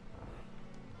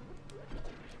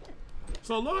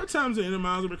 So a lot of times in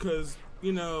Entermiser, because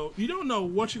you know you don't know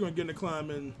what you're gonna get in the climb,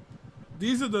 and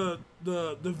these are the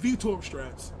VTORP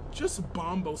strats. Just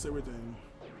bomb boast everything.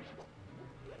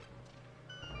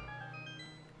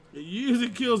 It usually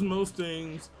kills most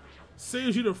things.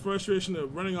 Saves you the frustration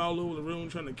of running all over the room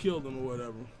trying to kill them or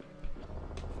whatever.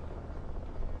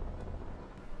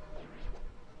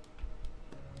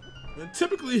 And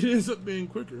typically it ends up being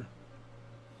quicker.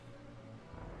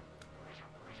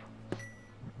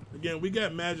 Again, we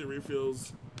got magic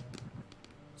refills,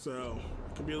 so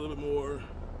it can be a little bit more,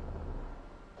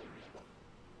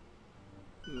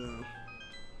 you know,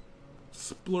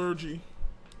 splurgy.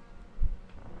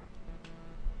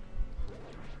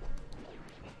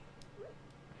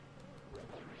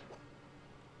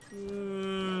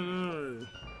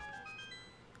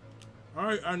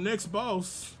 Alright, our next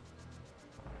boss.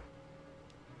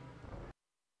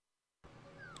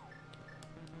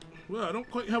 Well, I don't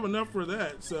quite have enough for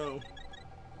that, so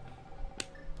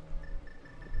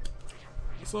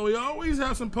we always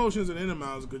have some potions in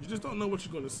Entermiser because you just don't know what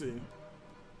you're going to see.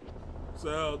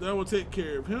 So that will take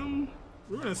care of him.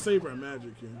 We're going to save our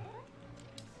magic here.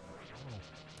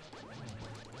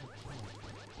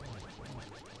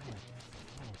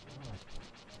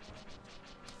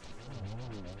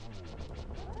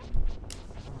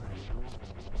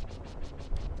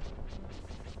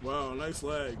 Wow, nice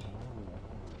lag.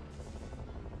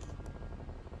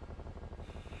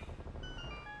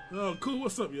 Oh, cool.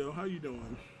 What's up, yo? How you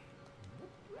doing?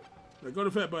 Now go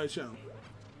to Fat Body Channel.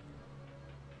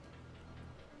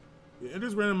 Yeah, and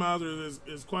this randomizer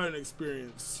is quite an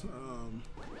experience.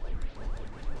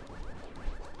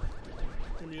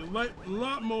 I mean, like a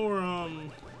lot more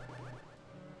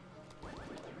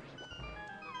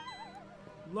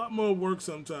work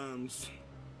sometimes.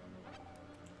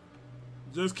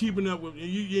 Just keeping up with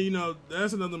you know,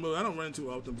 that's another mode I don't run too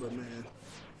often, but man.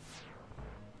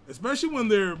 Especially when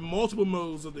there are multiple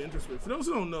modes of the interest rate. For those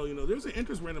who don't know, you know, there's an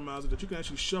interest randomizer that you can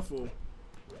actually shuffle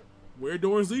where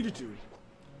doors lead you to.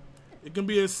 It can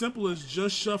be as simple as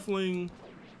just shuffling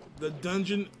the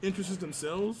dungeon entrances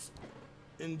themselves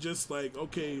and just like,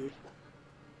 okay,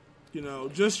 you know,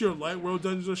 just your light world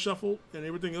dungeons are shuffled and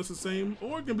everything else is the same.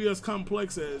 Or it can be as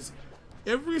complex as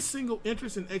every single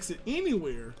entrance and exit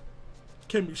anywhere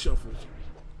can be shuffled.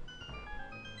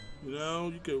 You know,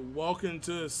 you could walk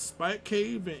into a Spike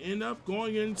Cave and end up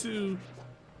going into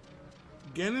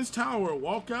Ganon's Tower,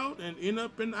 walk out and end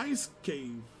up in Ice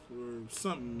Cave or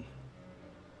something.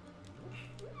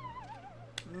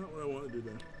 Not what I want to do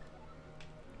there.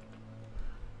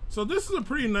 So this is a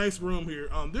pretty nice room here.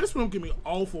 This room can be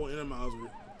awful in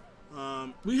Entermiser.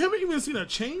 We haven't even seen a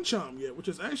chain chomp yet, which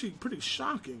is actually pretty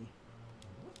shocking.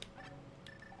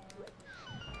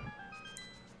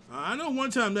 I know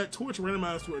one time that torch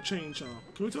randomized to a chain chomp.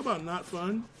 Can we talk about not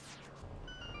fun?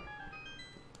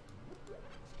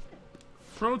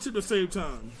 Pro tip to save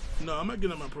time. No, I'm not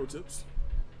getting my pro tips.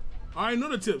 I already know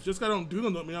the tips. Just 'cause I don't do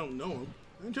them don't mean I don't know them.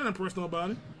 I ain't trying to impress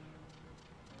nobody.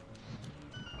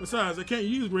 Besides, I can't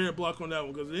use red block on that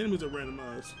one because the enemies are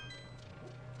randomized.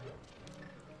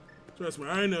 Trust me,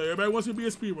 I already know. Everybody wants me to be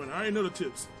a speedrunner. I already know the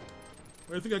tips.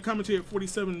 I think I commentated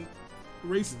 47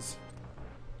 races.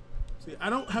 See,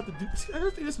 I don't have to do. See, I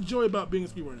think that's the joy about being a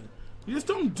speedrunner. You just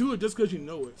don't do it just because you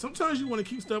know it. Sometimes you want to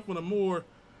keep stuff on a more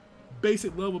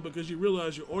basic level because you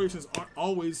realize your audiences aren't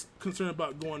always concerned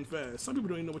about going fast. Some people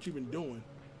don't even know what you've been doing.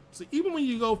 So even when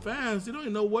you go fast, they don't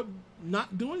even know what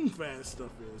not doing fast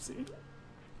stuff is. See,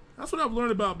 that's what I've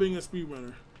learned about being a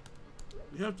speedrunner.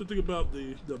 You have to think about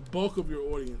the bulk of your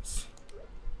audience.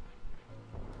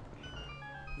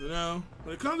 You know,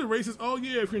 when it comes to races, oh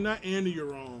yeah, if you're not Andy, you're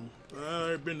wrong. I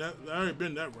already been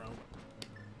that route.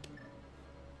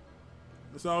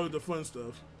 That's always the fun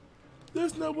stuff.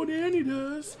 That's not what Andy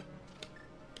does.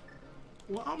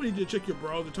 Well, I'm gonna need you to check your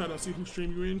browser title and see who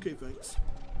stream you're in. Okay, thanks.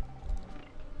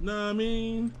 Nah, I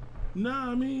mean,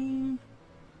 man,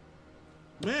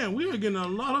 we are getting a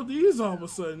lot of these all of a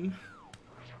sudden.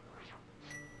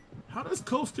 How does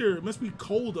coast here? It must be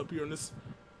cold up here on this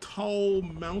tall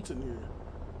mountain here.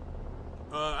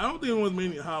 I don't think it was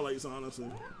many highlights,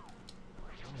 honestly.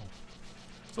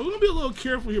 So we're gonna be a little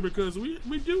careful here because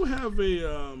we do have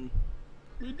a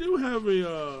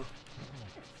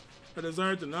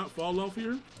desire to not fall off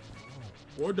here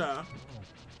or die.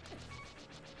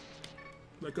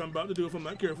 like I'm about to do if I'm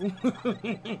not careful.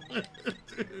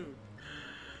 Dude.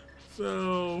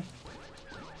 So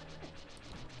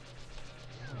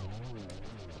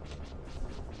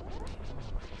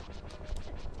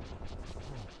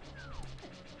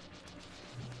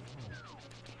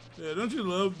yeah, don't you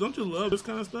love this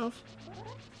kind of stuff?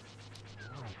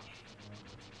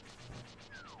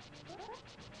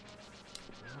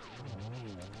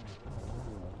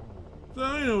 So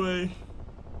anyway,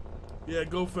 yeah,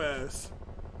 go fast.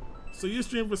 So you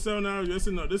stream for 7 hours? Yes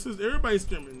and no. This is everybody's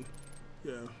streaming.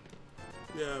 Yeah,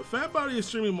 yeah. Fat Body is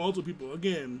streaming multiple people.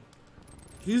 Again,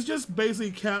 he's just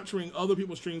basically capturing other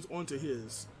people's streams onto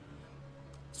his.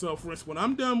 So for instance, when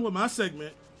I'm done with my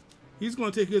segment, he's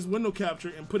going to take his window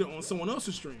capture and put it on someone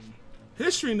else's stream.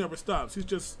 His stream never stops. He's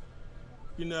just,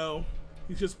 you know,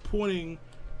 he's just pointing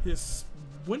his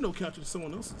window capture to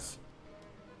someone else's.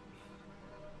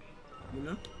 You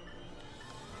know?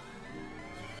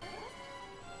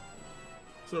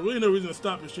 So really no reason to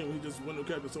stop his stream. He just window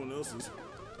capture someone else's.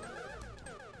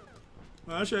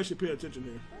 Well, I should actually pay attention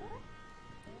here,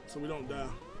 so we don't die.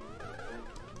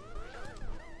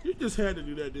 You just had to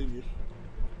do that, didn't you?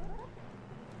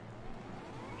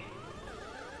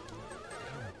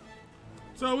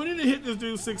 So we need to hit this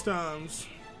dude 6 times.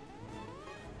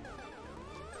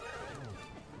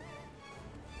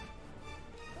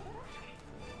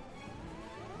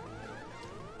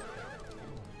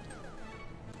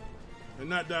 And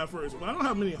not die first. But I don't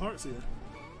have many hearts here.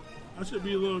 I should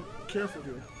be a little careful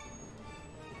here.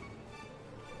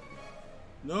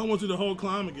 No one wants to do the whole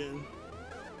climb again.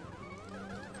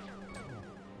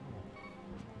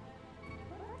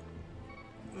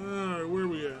 Alright, where are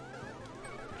we at?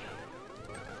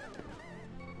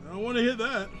 I don't want to hit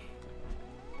that.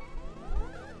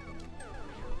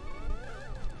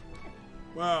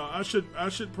 Wow, I should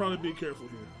probably be careful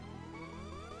here.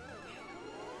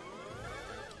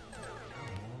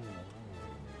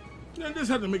 I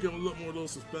just have to make it a little more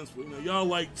suspenseful. You know, y'all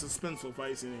like suspenseful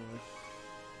fights anyway.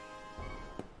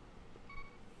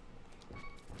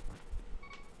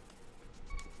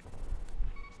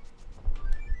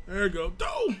 There we go.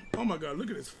 Oh my god, look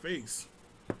at his face.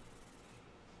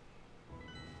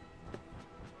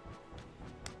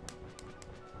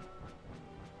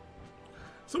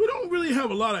 So we don't really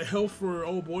have a lot of health for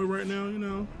old boy right now, you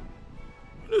know.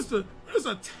 We're just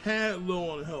a tad low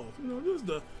on health, you know,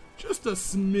 just a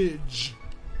smidge.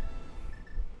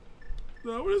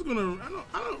 So we're just gonna,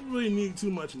 I don't really need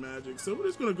too much magic, so we're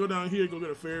just gonna go down here, go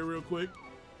get a fairy real quick.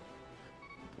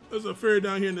 There's a fairy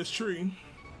down here in this tree.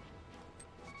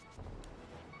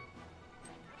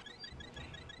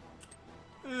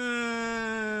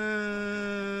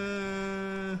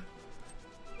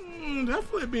 I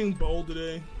feel like being bold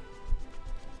today.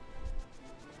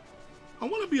 I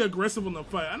want to be aggressive in the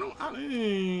fight.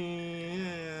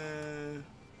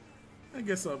 I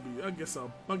guess I'll be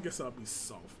soft. I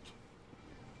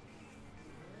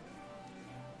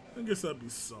guess I'll be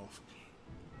soft.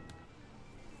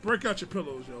 Break out your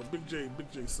pillows, yo. Big J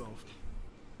soft.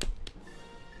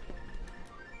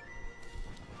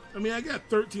 I mean, I got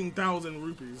 13,000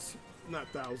 rupees, not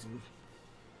thousand.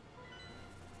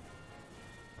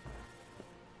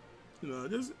 You know,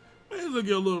 just may as well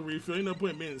get a little refill. Ain't no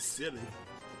point in being silly.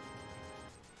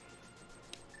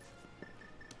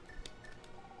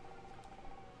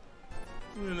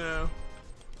 You know,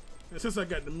 and since I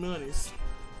got the monies,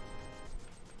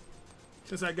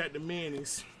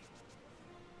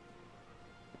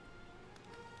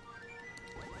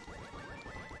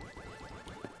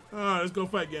 alright, let's go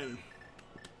fight Ganon.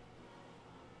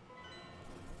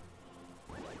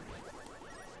 I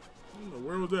don't know,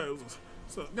 where was that? It was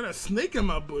so I got a snake in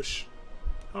my bush.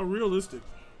 How realistic.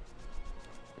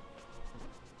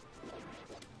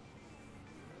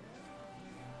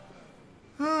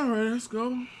 Alright, let's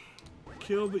go.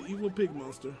 Kill the evil pig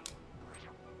monster.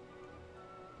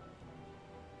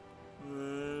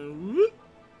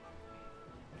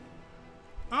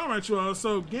 Alright, y'all.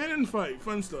 So, Ganon fight.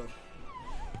 Fun stuff.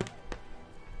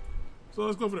 So,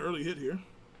 let's go for the early hit here.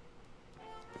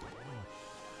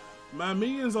 My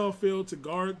minions all failed to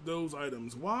guard those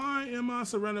items. Why am I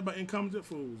surrounded by incompetent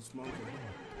fools? Monkey.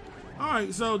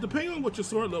 Alright, so depending on what your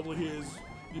sword level is,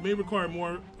 you may require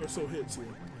more or so hits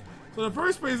here. So the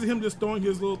first phase is him just throwing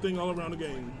his little thing all around the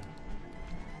game.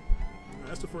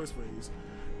 That's the first phase.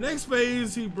 Next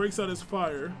phase, he breaks out his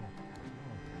fire.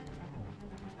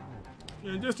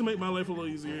 And just to make my life a little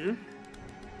easier,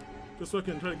 just so I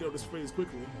can try to get out this phase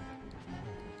quickly.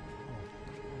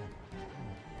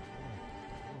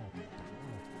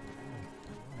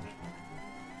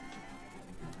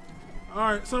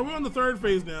 Alright, so we're on the third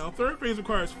phase now. Third phase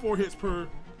requires 4 hits per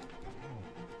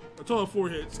A total of 4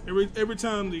 hits. Every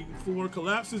time the floor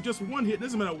collapses, just 1 hit.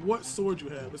 Doesn't matter what sword you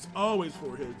have. It's always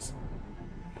 4 hits.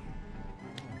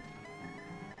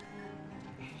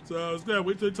 So it's gotta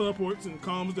wait till it teleports and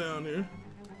calms down here.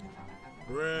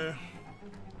 Rare.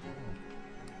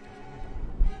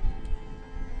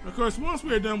 Of course, once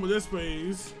we are done with this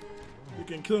phase, we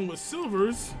can kill him with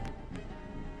silvers.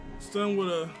 Stun with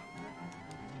a...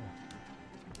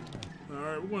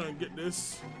 Alright, we're gonna get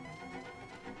this.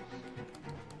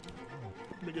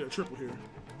 Let me get a triple here.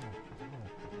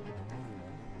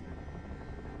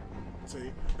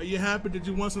 See, are you happy that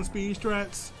you want some speed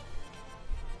strats?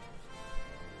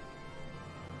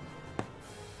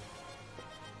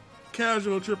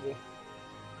 Casual triple.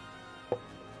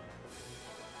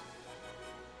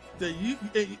 That you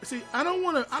see, I don't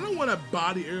wanna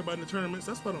body everybody in the tournaments.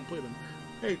 That's why I don't play them.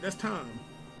 Hey, that's time.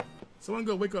 Someone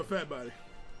go wake up Fat Body.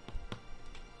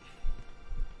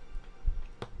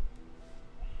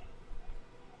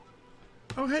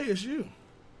 Oh hey, it's you.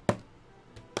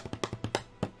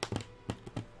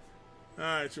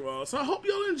 Alright, you all. So I hope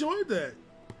y'all enjoyed that.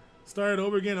 Start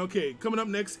over again. Okay, coming up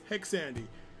next, Hex Sandy.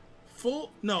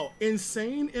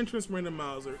 Insane entrance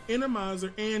randomizer,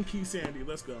 Enemizer, and Key Sandy.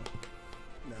 Let's go.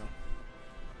 No.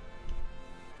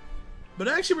 But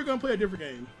actually, we're gonna play a different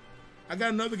game. I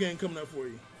got another game coming up for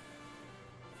you.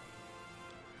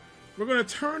 We're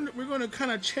gonna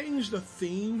kind of change the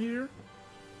theme here.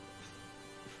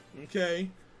 Okay,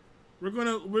 we're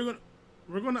gonna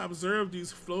observe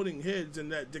these floating heads and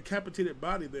that decapitated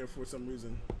body there for some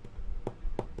reason.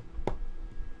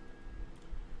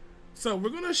 So we're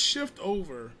gonna shift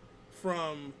over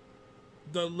from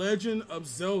The Legend of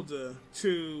Zelda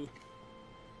to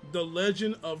The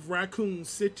Legend of Raccoon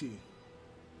City.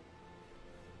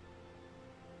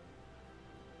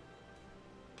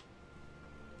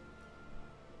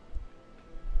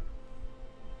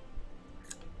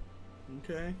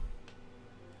 Okay.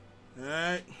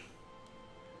 Alright.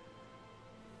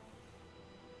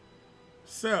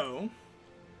 So,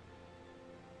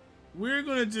 we're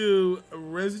going to do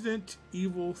Resident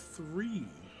Evil 3.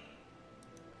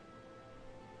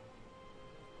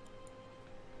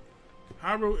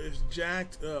 Hyrule is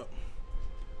jacked up.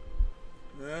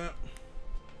 Yeah.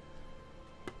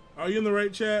 Are you in the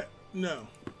right chat? No.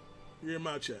 You're in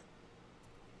my chat.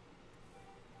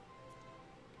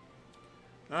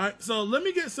 Alright, so let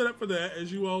me get set up for that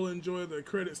as you all enjoy the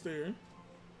credits there.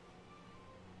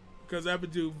 Because I have to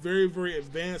do very, very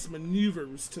advanced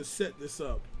maneuvers to set this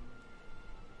up.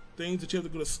 Things that you have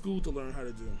to go to school to learn how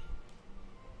to do.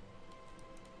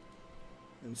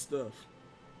 And stuff.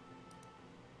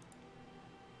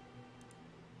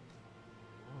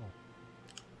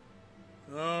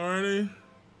 Alrighty.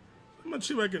 I'm going to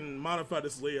see if I can modify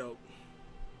this layout.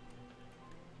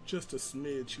 Just a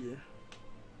smidge here.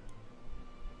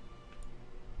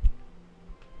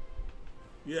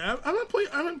 Yeah, I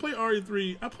haven't played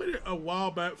RE3. I played it a while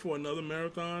back for another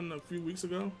marathon a few weeks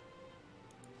ago.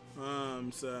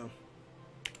 So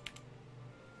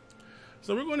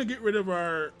we're going to get rid of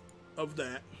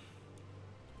that.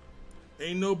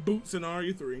 Ain't no boots in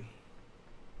RE3.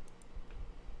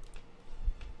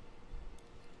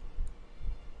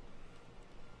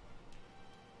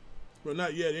 Well,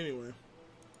 not yet anyway.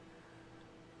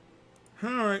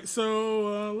 Alright,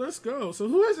 so let's go. So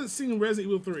who hasn't seen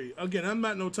Resident Evil 3? Again, I'm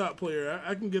not no top player.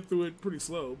 I can get through it pretty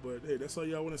slow, but hey, that's all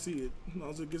y'all want to see it. As long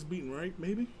as it gets beaten, right?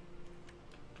 Maybe?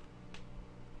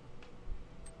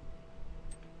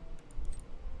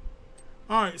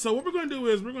 Alright, so what we're going to do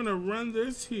is we're going to run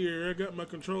this here. I got my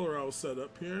controller all set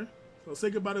up here. So say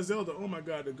goodbye to Zelda. Oh my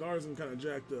god, the guards are kind of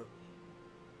jacked up.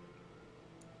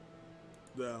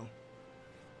 Though.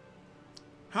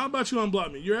 How about you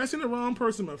unblock me? You're asking the wrong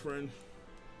person, my friend.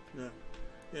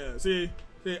 Yeah. See,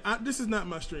 this is not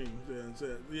my stream.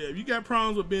 Yeah. If you got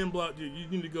problems with being blocked, you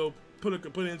need to go put it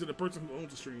into the person who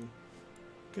owns the stream.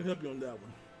 Can't help you on that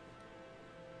one.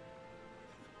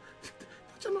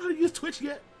 Don't you know how to use Twitch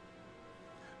yet?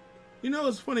 You know,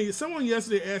 it's funny. Someone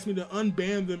yesterday asked me to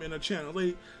unban them in a channel.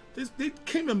 Like, they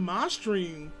came in my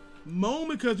stream moan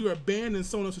because you were banned in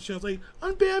someone else's channel. Like,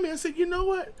 unban me. I said, you know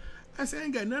what? I said, I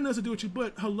ain't got nothing else to do with you,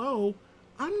 but hello,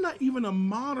 I'm not even a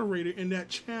moderator in that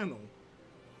channel.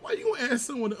 Why are you gonna ask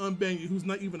someone to unban you who's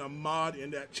not even a mod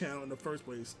in that channel in the first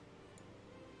place?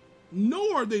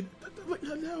 Nor are they, like,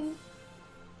 hello.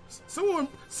 Someone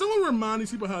remind these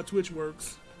people how Twitch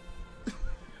works.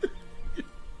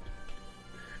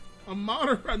 A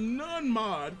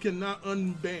non-mod cannot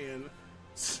unban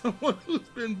someone who's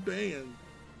been banned.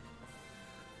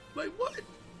 Like, what?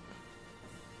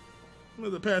 I'm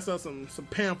going to pass out some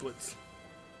pamphlets.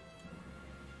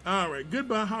 Alright,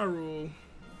 goodbye Hyrule.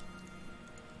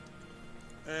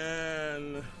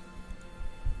 And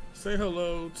say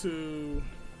hello to,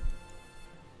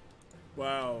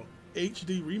 wow,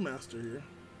 HD remaster here.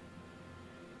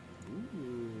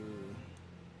 Ooh.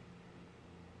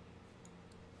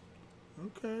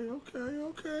 Okay.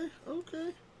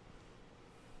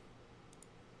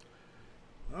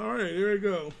 All right, here we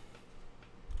go.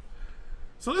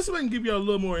 So let's see if I can give you a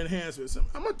little more enhancements.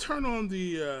 I'm gonna turn on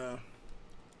the.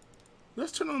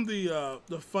 Let's turn on the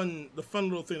fun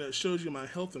little thing that shows you my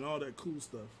health and all that cool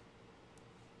stuff.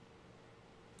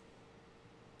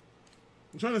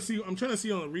 I'm trying to see on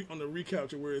the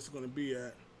recapture where it's going to be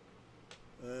at.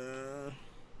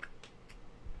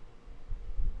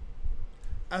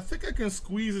 I think I can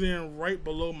squeeze it in right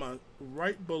below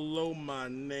my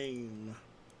name.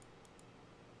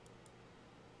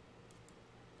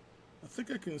 I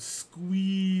think I can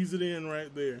squeeze it in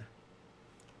right there.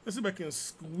 Let's see if I can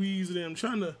squeeze it in.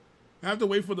 I have to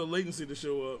wait for the latency to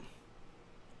show up.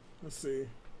 Let's see.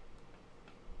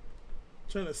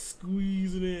 Trying to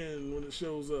squeeze it in when it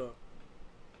shows up.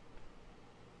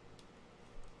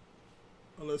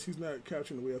 Unless he's not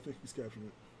capturing the way I think he's capturing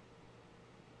it.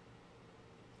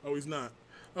 Oh, he's not.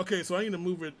 Okay, so I need to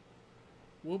move it.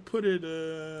 We'll put it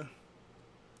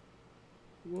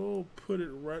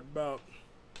right about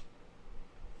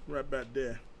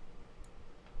there.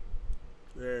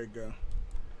 There you go.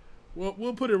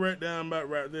 We'll put it right down about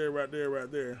right there.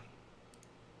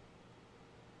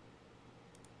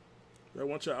 I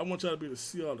want y'all to be able to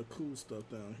see all the cool stuff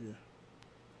down here.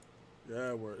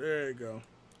 Yeah, there you go.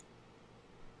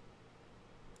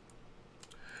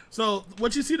 So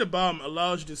what you see at the bottom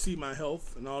allows you to see my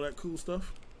health and all that cool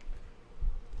stuff.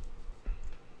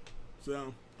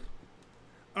 So,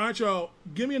 all right, y'all,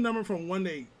 give me a number from 1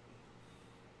 to 8.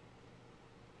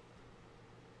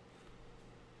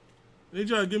 I need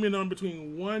y'all to give me a number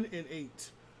between 1 and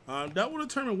 8. That will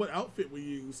determine what outfit we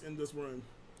use in this run.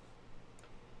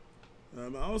 I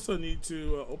also need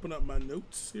to open up my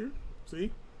notes here.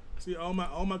 See all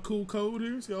my cool code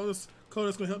here. See all this code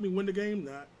that's gonna help me win the game.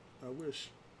 Not, I wish.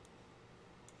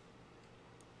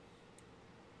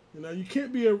 You know, you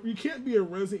can't be a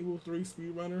Resident Evil 3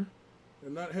 speedrunner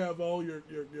and not have all your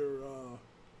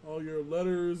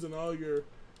letters and all your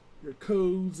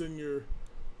codes and your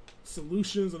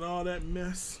solutions and all that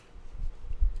mess.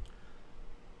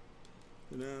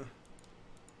 You know,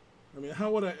 I mean,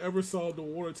 how would I ever solve the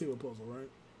water table puzzle, right?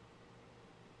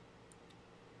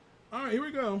 All right, here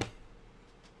we go.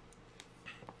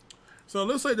 So it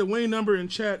looks like the winning number in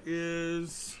chat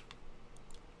is.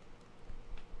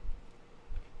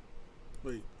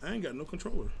 Wait, I ain't got no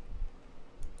controller.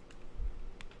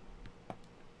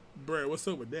 Bruh, what's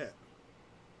up with that?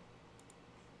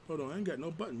 Hold on, I ain't got no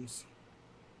buttons.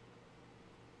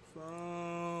 Wait,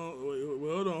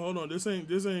 hold on. This ain't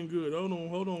good.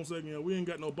 Hold on a second. We ain't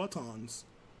got no buttons.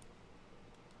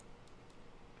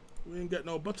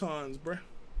 Bruh.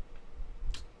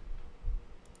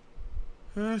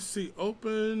 Let's see.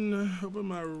 Open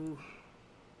my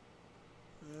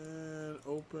and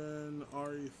open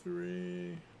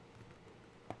RE3.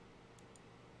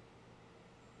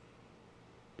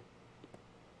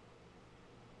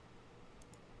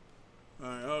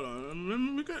 Alright, hold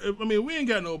on. We ain't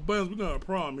got no buttons. We got a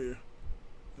problem here.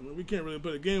 I mean, we can't really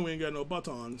play the game. We ain't got no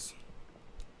buttons.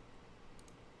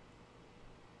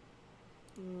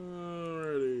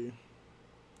 Alrighty.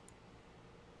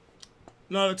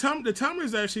 No, the timer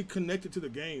is actually connected to the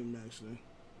game, actually,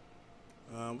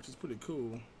 which is pretty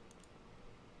cool.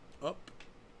 Up.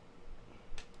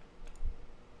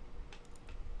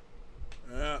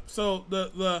 So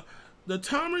the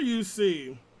timer you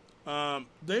see.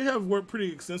 They have worked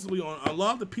pretty extensively on a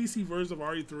lot of the PC versions of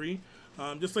RE3,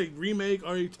 just like Remake,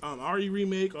 RE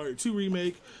Remake, RE2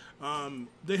 Remake.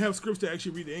 They have scripts to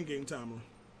actually read the in-game timer.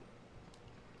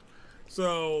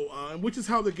 So, which is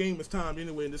how the game is timed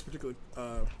anyway in this particular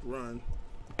run.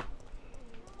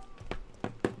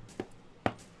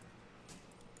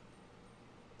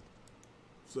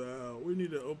 So we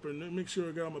need to open, make sure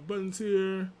I got all my buttons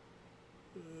here.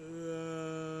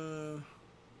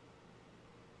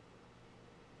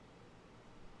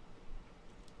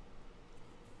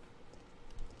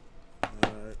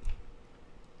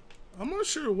 I'm not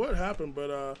sure what happened,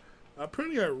 but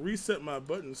apparently I reset my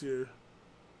buttons here.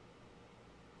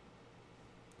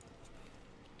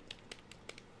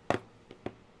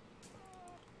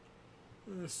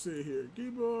 Let's see here,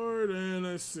 keyboard, and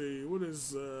let's see, what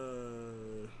is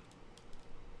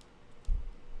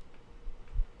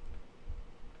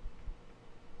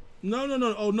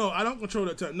No, oh no, I don't control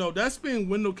that time. No, that's being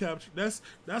window captured. That's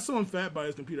on Fat by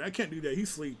his computer. I can't do that. He's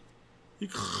asleep.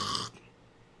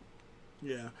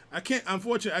 Yeah, I can't.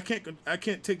 Unfortunately, I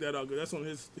can't take that out because that's on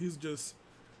his.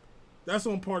 That's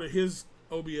on part of his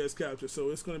OBS capture,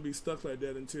 so it's gonna be stuck like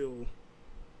that until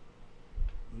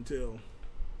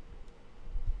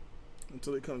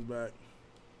he comes back.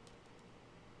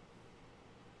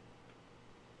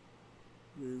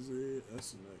 Easy.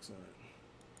 That's the next one.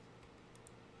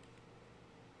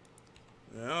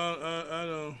 Yeah, I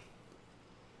know.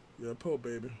 Yeah, Poe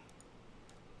baby.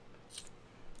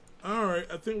 All right,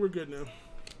 I think we're good now.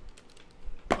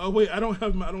 Oh wait, I don't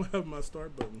have my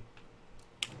start button.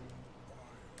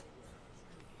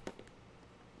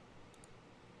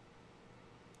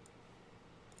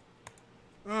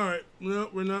 All right, no,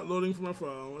 we're not loading from our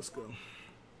file. Let's go.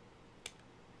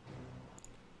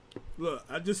 Look,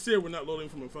 I just said we're not loading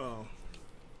from a file.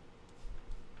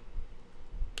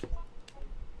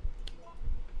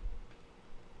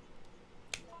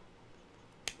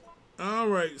 All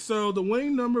right, so the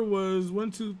winning number was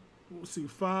 1, 2, let's see,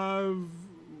 5.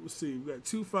 Let's see, we got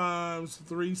 2 5s,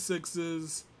 3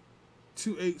 6s,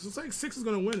 2 8s. Looks like 6 is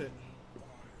gonna win it.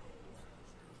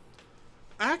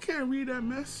 I can't read that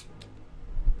mess.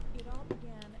 It all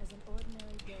began as an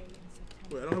ordinary day in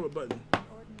September. Wait, I don't have a button. An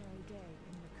ordinary day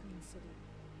in Raccoon City.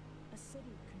 A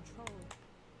city controlled.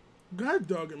 God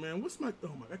dog it, man. What's my? Oh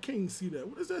my! I can't even see that.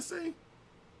 What does that say?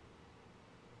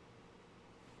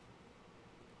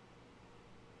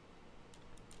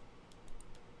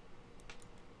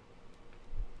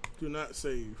 Do not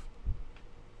save.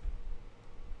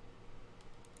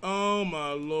 Oh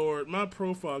my lord, my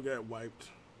profile got wiped.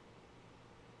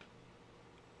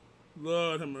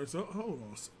 Lord have mercy. Oh, hold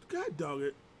on. God dog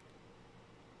it.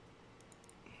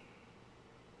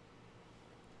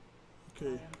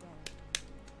 Okay.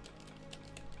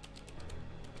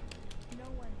 No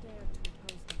one dared to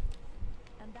oppose them,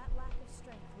 and that lack of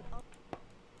strength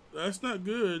would That's not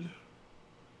good.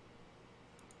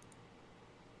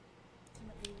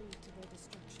 ultimately lead to their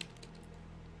destruction.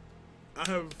 I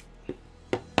have.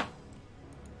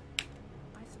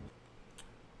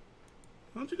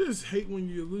 Don't you just hate when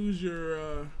you lose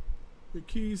your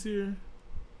keys here?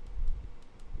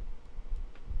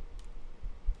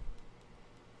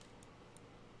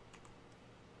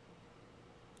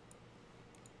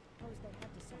 Suppose they had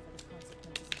to suffer the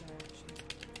consequences of their actions,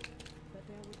 but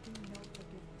there would be no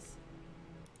forgiveness.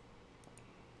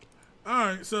 All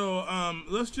right, so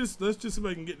let's just see if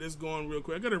I can get this going real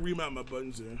quick. I gotta remount my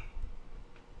buttons here.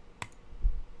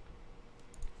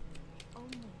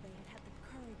 Only they had had the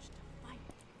courage to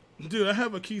fight. Dude, I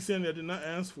have a key saying I did not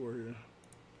ask for here,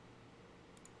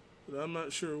 but I'm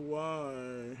not sure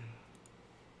why.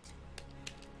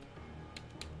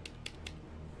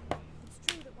 It's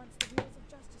true that once the wheels of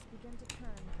justice begin to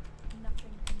turn,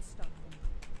 nothing can stop them.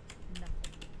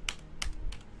 Nothing.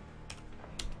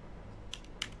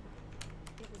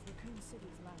 It was Raccoon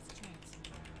City's last chance.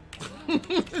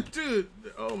 Dude,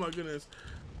 oh my goodness,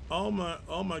 all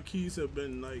my keys have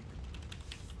been like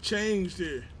changed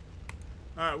here.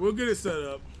 All right, we'll get it set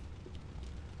up.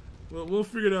 We'll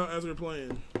figure it out as we're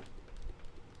playing.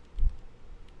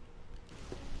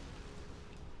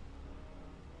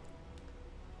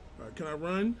 All right, can I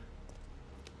run?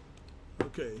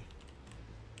 Okay.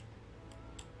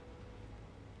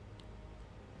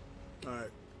 All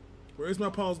right, where's my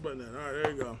pause button at? All right,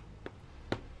 there you go.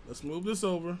 Let's move this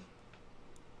over.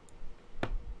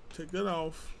 Take that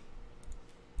off.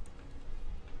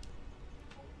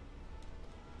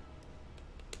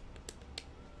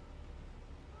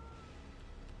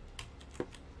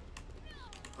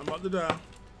 I'm about to die.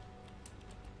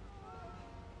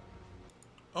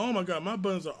 Oh my god, my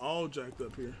buttons are all jacked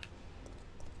up here.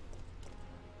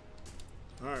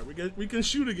 All right, we can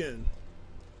shoot again.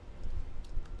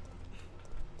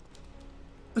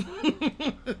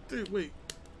 Dude, wait.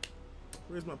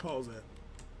 Where's my pause at?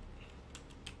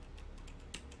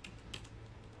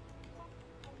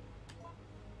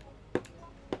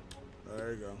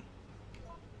 There you go.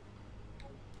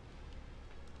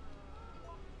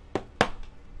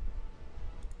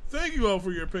 Thank you all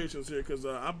for your patience here, because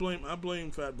I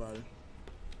blame Fat Body.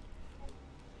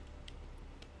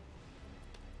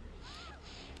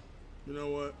 You know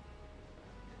what?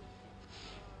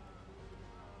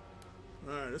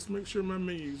 All right, let's make sure my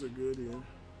menus are good here.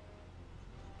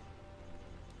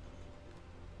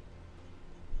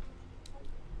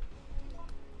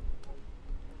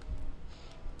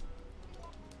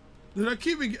 Did I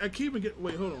keep it?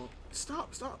 Wait, hold on.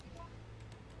 Stop.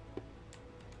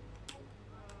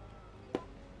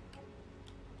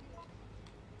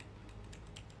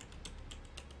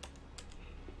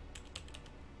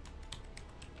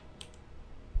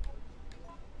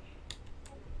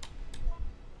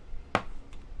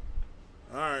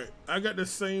 All right, I got the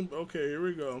same. Okay, here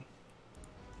we go.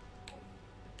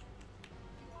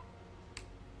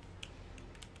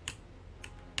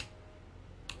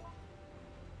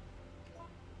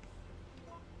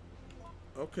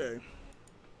 Okay.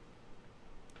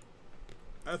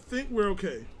 I think we're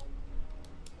okay.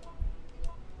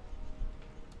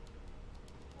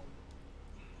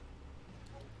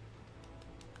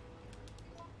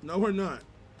 No, we're not.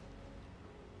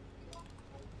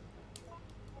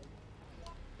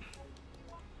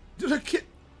 Did I get...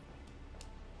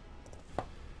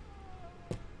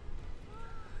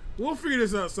 We'll figure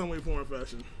this out some way, form, or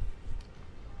fashion.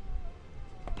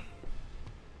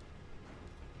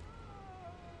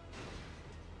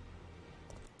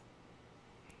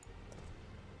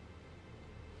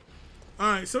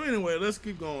 Alright, so anyway, let's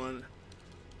keep going.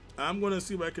 I'm going to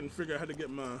see if I can figure out how to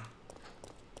get my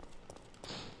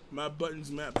buttons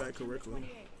mapped back correctly.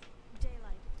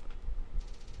 Daylight.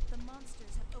 The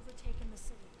monsters have overtaken the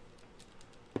city.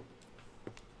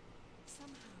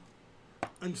 Somehow.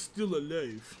 I'm still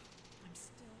alive. I'm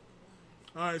still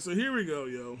alive. Alright, so here we go,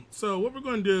 yo. So what we're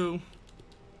going to do...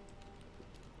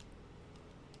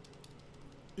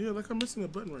 Yeah, like I'm missing a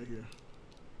button right here.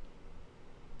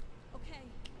 Okay,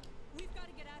 we've got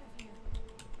to get out of here.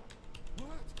 What?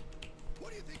 What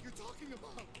do you think you're talking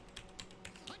about?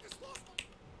 I just lost my...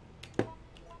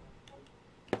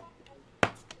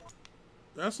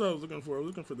 That's what I was looking for. I was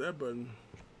looking for that button.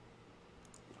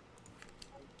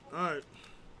 Alright.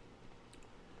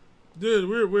 Dude,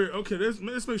 we're okay,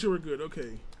 let's make sure we're good.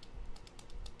 Okay.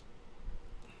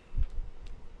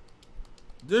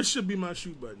 This should be my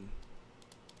shoot button.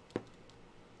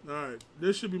 Alright,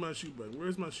 this should be my shoot button.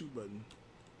 Where's my shoot button?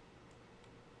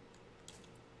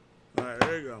 Alright,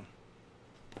 there you go.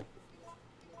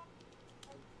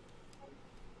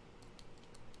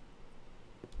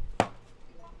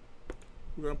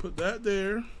 We're gonna put that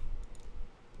there.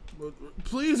 But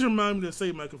please remind me to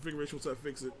save my configuration once I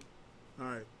fix it.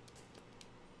 Alright.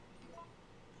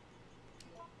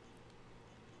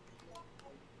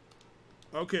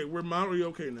 Okay, we're moderately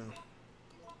okay now.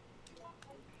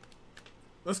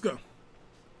 Let's go.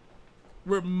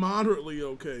 We're moderately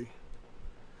okay.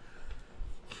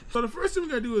 So the first thing we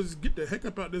gotta do is get the heck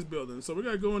up out this building. So we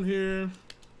gotta go in here.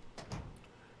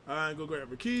 And go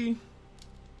grab a key.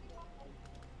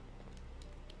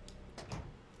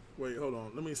 Wait, hold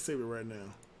on. Let me save it right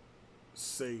now.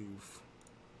 Save.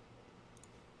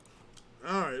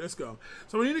 Alright, let's go.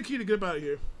 So we need a key to get up out of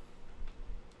here.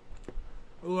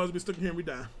 Otherwise we'll be stuck in here and we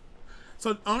die.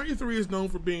 So RE3 is known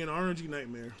for being an RNG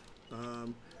nightmare.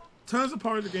 Tons of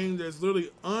parts of the game there's literally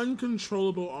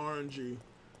uncontrollable RNG.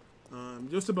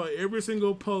 Just about every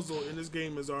single puzzle in this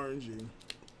game is RNG.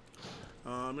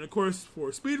 And of course, for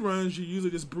speedruns, you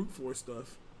usually just brute force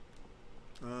stuff.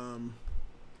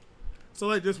 So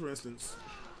like this, for instance.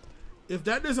 If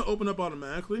that doesn't open up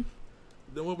automatically,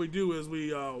 then what we do is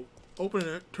we open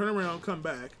it, turn around, come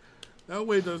back. That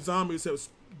way the zombies have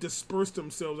dispersed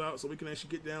themselves out so we can actually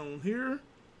get down here.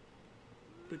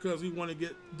 Because we want to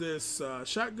get this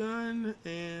shotgun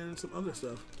and some other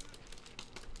stuff.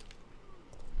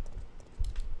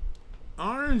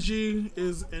 RNG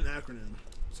is an acronym.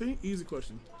 See? Easy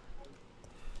question.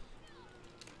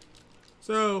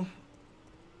 So,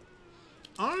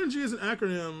 RNG is an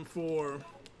acronym for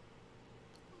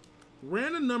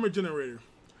Random Number Generator.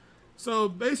 So,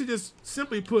 basically just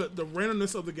simply put, the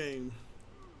randomness of the game.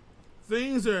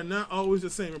 Things that are not always the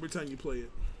same every time you play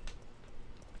it.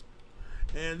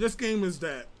 And this game is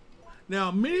that.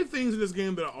 Now, many things in this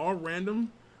game that are all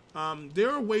random, there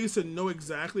are ways to know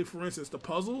exactly, for instance, the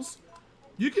puzzles.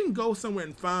 You can go somewhere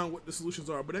and find what the solutions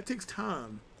are, but that takes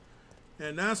time.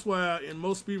 And that's why in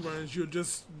most speedruns, you'll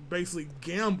just basically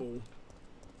gamble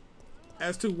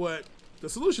as to what the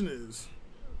solution is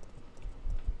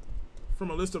from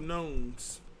a list of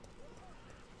knowns.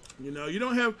 You know, you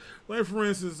don't have, like for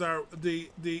instance,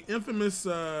 the infamous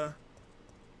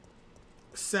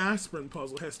Sasprin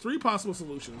puzzle has 3 possible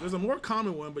solutions. There's a more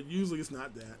common one, but usually it's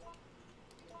not that.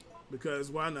 Because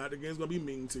why not? The game's gonna be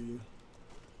mean to you.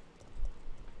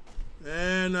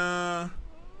 And a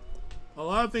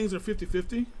lot of things are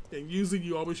 50-50, and usually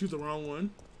you always choose the wrong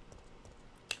one.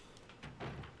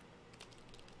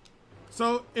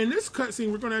 So in this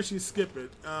cutscene, we're gonna actually skip it.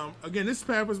 Again, this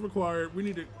path is required. We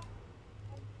need to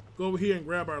go over here and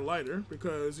grab our lighter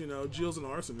because, you know, Jill's an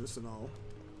arsonist and all.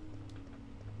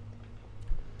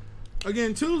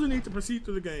 Again, tools we need to proceed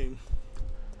through the game.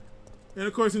 And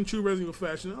of course, in true Resident Evil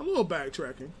fashion, a little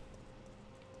backtracking.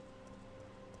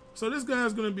 So this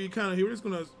guy's going to be kind of here. We're just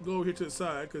going to go over here to the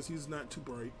side because he's not too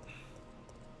bright.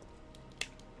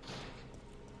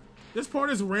 This part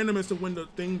is random as to when the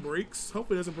thing breaks.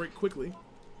 Hopefully it doesn't break quickly.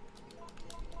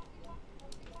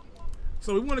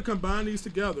 So we want to combine these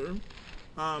together.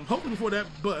 Hopefully before that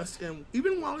busts. And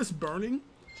even while it's burning,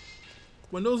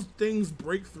 when those things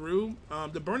break through,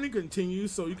 the burning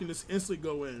continues, so you can just instantly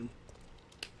go in.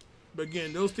 But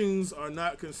again, those things are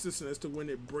not consistent as to when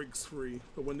it breaks free,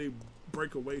 or when they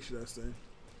break away, should I say.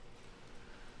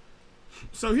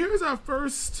 So here's our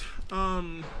first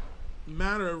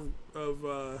matter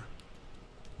of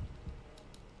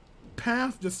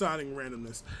path deciding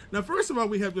randomness. Now, first of all,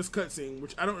 we have this cutscene,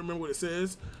 which I don't remember what it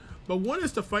says, but one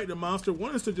is to fight the monster,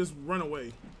 one is to just run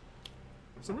away.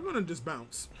 So we're gonna just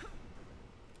bounce.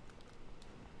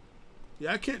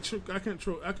 Yeah, I can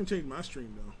change my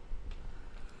stream though.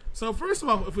 So first of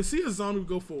all, if we see a zombie, we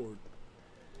go forward.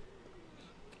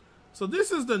 So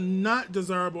this is the not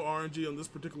desirable RNG on this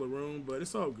particular room, but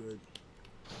it's all good.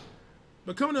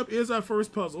 But coming up is our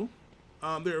first puzzle.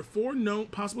 There are 4 known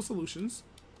possible solutions.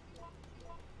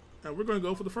 And we're going to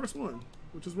go for the first one,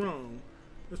 which is wrong.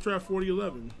 Let's try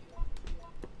 4011.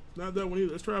 Not that one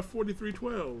either. Let's try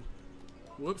 4312.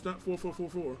 Whoops, not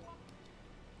 4444.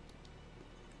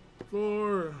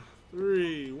 4,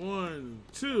 3, 1,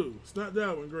 2. It's not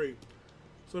that one. Great.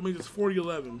 So that means it's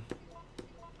 4011.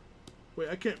 Wait,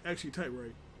 I can't actually type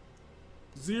right.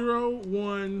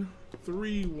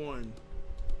 0131.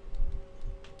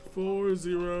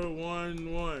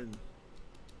 4011.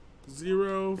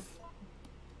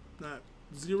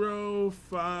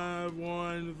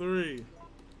 0513.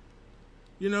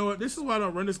 You know what? This is why I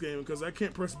don't run this game, because I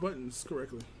can't press buttons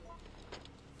correctly.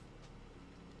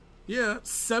 Yeah,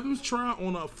 7th try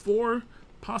on a 4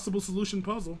 possible solution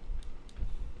puzzle.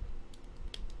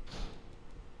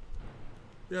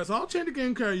 Yeah, so I'll change the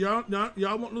game card. Y'all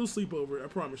won't lose sleep over it. I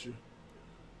promise you.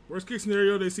 Worst case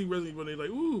scenario, they see Resident Evil and they're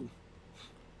like, ooh.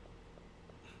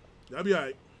 That'll be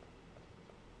alright.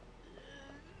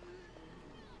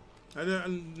 I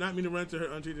did not mean to run to her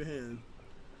untreated hand.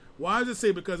 Why does it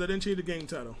say because I didn't change the game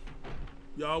title?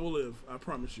 Y'all will live. I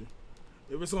promise you.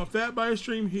 If it's on Fat By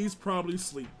stream, he's probably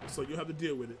asleep. So you'll have to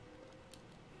deal with it.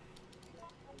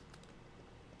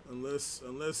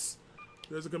 Unless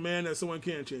there's a command that someone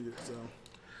can change it.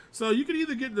 So you can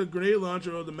either get the grenade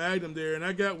launcher or the Magnum there, and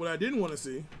I got what I didn't want to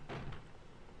see.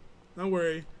 Don't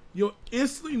worry. You'll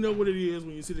instantly know what it is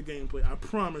when you see the gameplay. I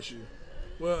promise you.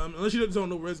 Well, unless you don't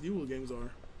know what Resident Evil games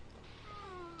are.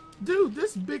 Dude,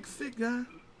 this big thick guy.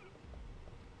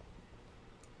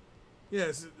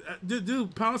 Yes,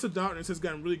 dude, Palace of Darkness has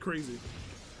gotten really crazy.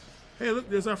 Hey, look,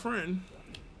 there's our friend.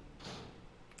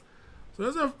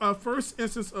 So that's our first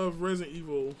instance of Resident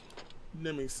Evil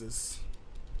Nemesis.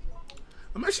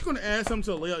 I'm actually going to add something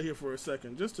to the layout here for a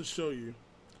second, just to show you.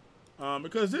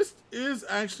 Because this is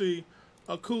actually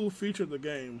a cool feature of the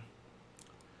game.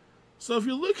 So if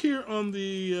you look here on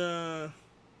the,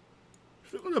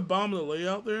 if you look on the bottom of the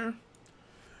layout there,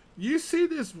 you see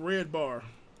this red bar.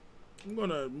 I'm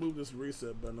going to move this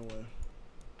reset button away.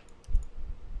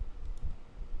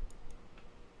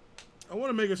 I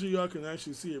want to make it so y'all can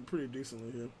actually see it pretty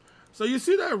decently here. So you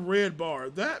see that red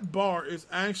bar. That bar is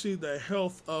actually the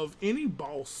health of any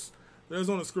boss that is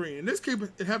on the screen. In this case,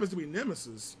 it happens to be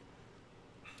Nemesis.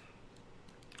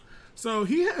 So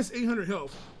he has 800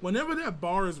 health. Whenever that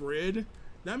bar is red,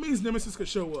 that means Nemesis could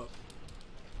show up.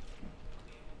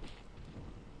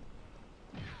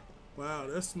 Wow,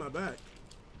 that's my back.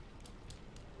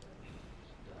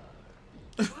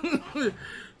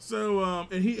 So,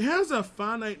 and he has a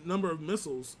finite number of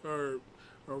missiles or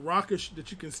rockets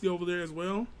that you can see over there as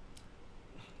well.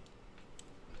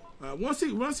 Once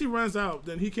he runs out,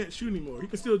 then he can't shoot anymore. He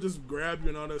can still just grab you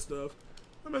and all that stuff.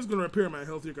 I'm just gonna repair my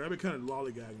health here because I've been kind of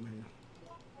lollygagging here.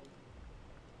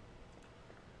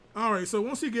 All right, so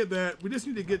once you get that, we just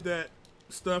need to get that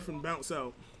stuff and bounce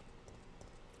out.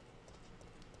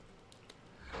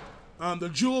 The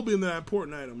jewel being the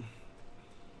important item.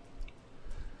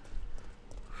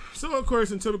 So, of course,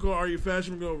 in typical RE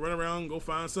fashion, we're going to run around and go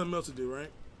find something else to do,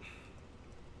 right?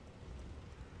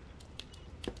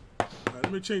 Alright,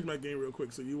 let me change my game real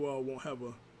quick so you all won't have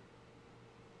a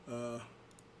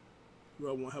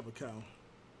cow.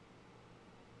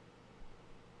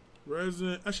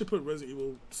 I should put Resident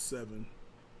Evil 7.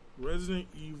 Resident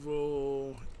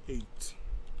Evil 8.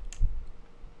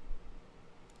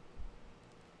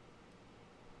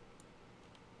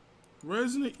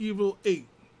 Resident Evil 8.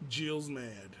 Jill's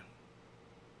mad.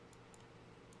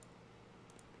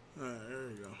 Alright, there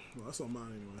we go. Well, that's on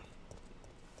mine anyway.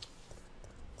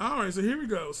 Alright, so here we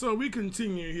go. So we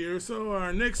continue here. So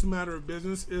our next matter of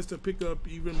business is to pick up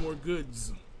even more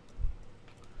goods.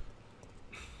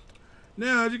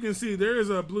 Now, as you can see, there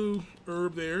is a blue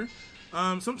herb there.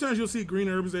 Sometimes you'll see green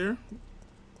herbs there.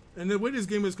 And the way this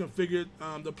game is configured,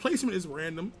 the placement is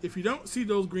random. If you don't see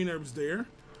those green herbs there,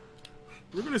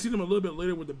 we're going to see them a little bit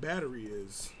later where the battery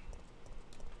is.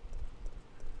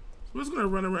 So we're just going to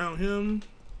run around him.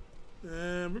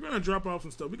 And we're going to drop off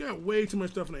some stuff. We got way too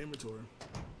much stuff in the inventory.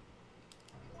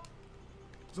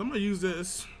 So I'm going to use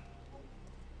this.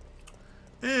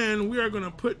 And we are going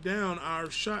to put down our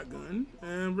shotgun.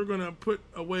 And we're going to put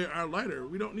away our lighter.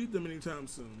 We don't need them anytime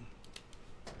soon.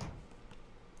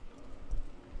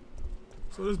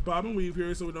 So let's bob and weave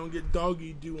here so we don't get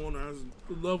doggy dew on our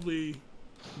lovely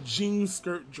jean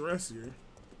skirt dress here.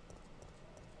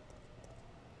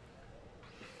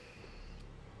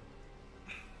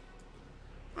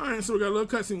 Alright, so we got a little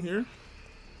cutscene here.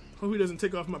 Hope he doesn't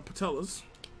take off my patellas.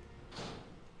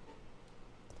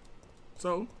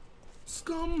 So,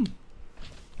 scum!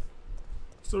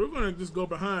 So we're going to just go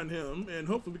behind him and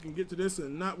hopefully we can get to this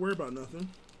and not worry about nothing.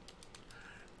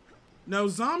 Now,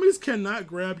 zombies cannot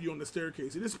grab you on the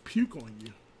staircase. They just puke on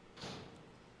you.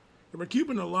 And we're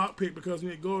keeping the lockpick because we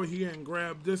need to go over here and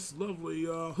grab this lovely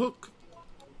hook.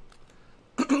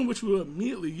 Which we'll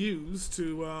immediately use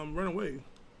to run away.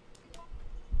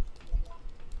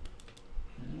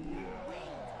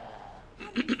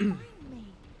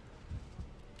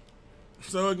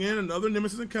 So again, another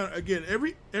Nemesis encounter. Again,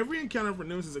 every encounter for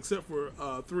Nemesis except for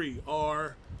 3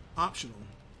 are optional.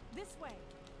 This way.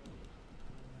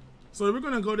 So we're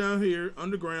gonna go down here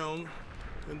underground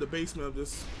in the basement of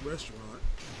this restaurant.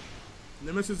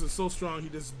 Nemesis is so strong he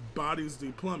just bodies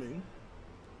the plumbing.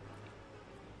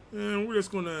 And we're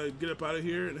just gonna get up out of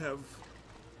here and have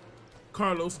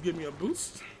Carlos give me a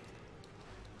boost.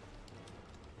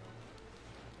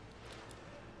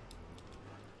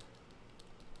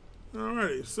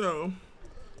 Alrighty, so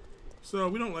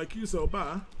we don't like you, so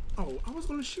bye. Oh, I was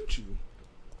gonna shoot you.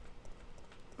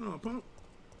 Oh, punk.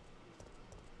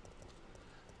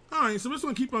 Alright, so we're just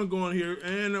gonna keep on going here,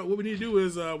 and what we need to do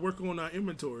is work on our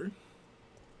inventory.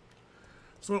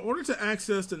 So in order to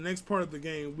access the next part of the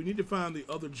game, we need to find the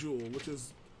other jewel, which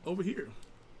is over here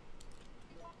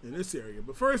in this area.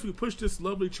 But first, we push this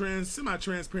lovely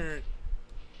semi-transparent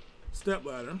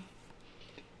stepladder.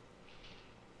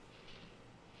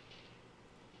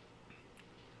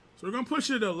 So we're going to push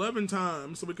it 11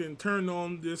 times so we can turn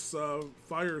on this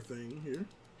fire thing here.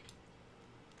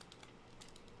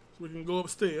 So we can go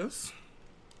upstairs.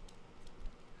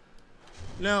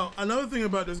 Now, another thing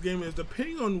about this game is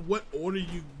depending on what order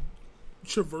you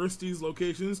traverse these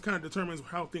locations kind of determines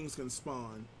how things can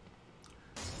spawn.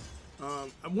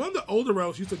 One of the older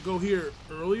routes used to go here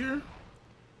earlier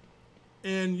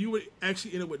and you would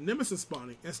actually end up with Nemesis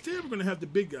spawning. Instead, we're going to have the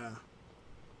big guy.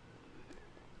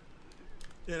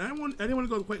 And I didn't want to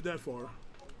go quite that far.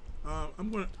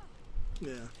 I'm going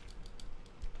to...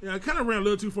 Yeah, I kind of ran a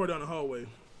little too far down the hallway.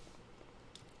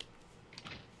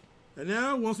 And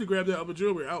now, once we grab that other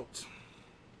jewel, we're out.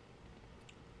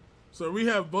 So we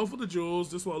have both of the jewels.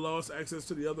 This will allow us access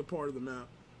to the other part of the map.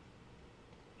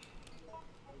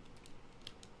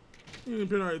 You didn't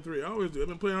play RE3. I always do. I've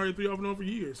been playing RE3 off and on for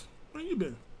years. Where you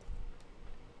been?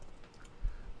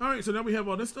 Alright, so now we have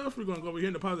all this stuff. We're going to go over here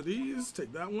and deposit these.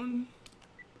 Take that one.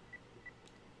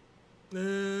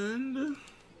 And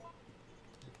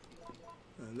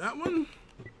that one.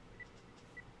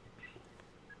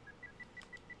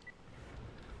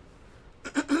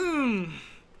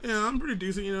 Yeah, I'm pretty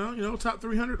decent, you know, top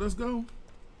 300. Let's go.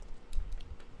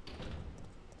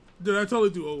 Dude, I totally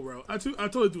do old route. I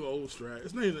totally do old strat.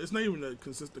 It's not even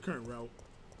the current route.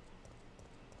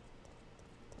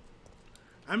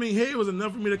 I mean, hey, it was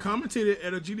enough for me to commentate it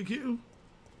at a GDQ.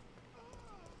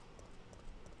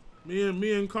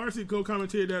 Me and Carsey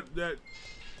co-commentated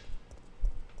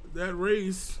that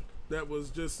race. That was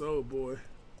just, oh boy,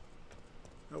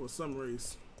 that was some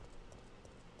race.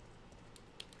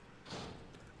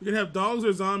 You can have dogs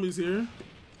or zombies here.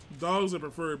 Dogs are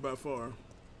preferred by far.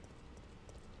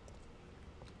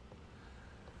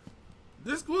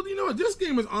 Well, you know what? This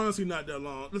game is honestly not that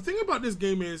long. The thing about this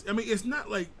game is, I mean, it's not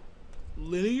like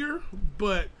linear,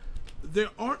 but there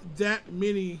aren't that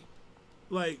many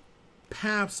like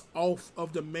paths off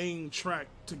of the main track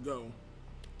to go.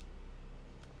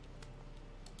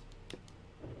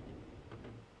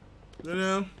 You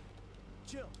know?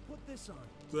 Chill, put this on.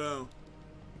 So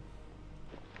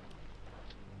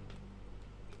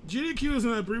GDQ is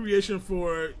an abbreviation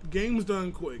for Games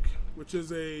Done Quick, which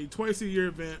is a twice-a-year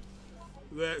event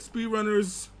that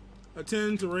speedrunners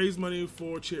attend to raise money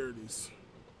for charities.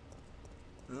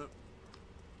 Yep.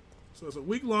 So it's a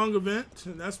week-long event,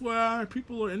 and that's why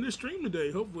people are in the stream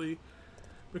today, hopefully,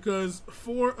 because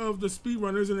 4 of the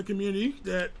speedrunners in the community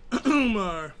that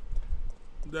are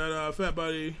that Fat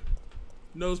Body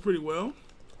knows pretty well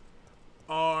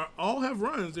are all have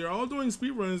runs. They're all doing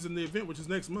speed runs in the event, which is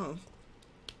next month.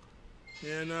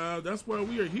 And that's why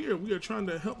we are here. We are trying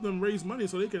to help them raise money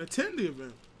so they can attend the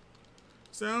event.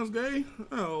 Sounds gay?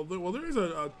 Oh, well, there is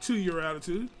a 2-year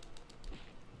attitude.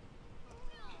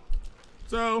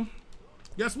 So,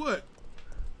 guess what?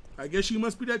 I guess you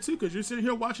must be that too, because you're sitting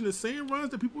here watching the same runs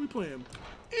that people be playing.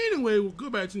 Anyway, we'll go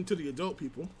back into the adult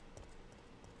people.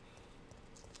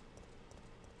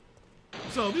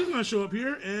 So these are going to show up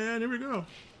here, and here we go.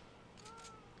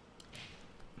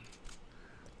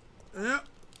 Yep.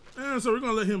 And so we're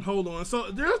going to let him hold on.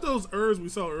 So there's those herbs we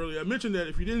saw earlier. I mentioned that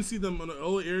if you didn't see them in the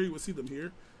other area, you would see them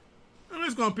here. I'm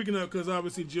just going to pick it up because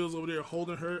obviously Jill's over there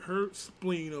holding her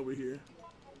spleen over here.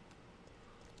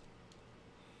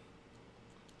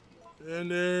 And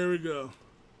there we go.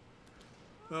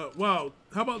 Wow.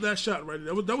 How about that shot right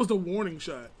there? That was the warning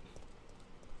shot.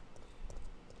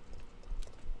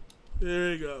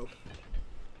 There you go.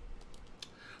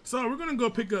 So we're going to go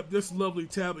pick up this lovely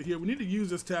tablet here. We need to use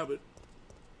this tablet.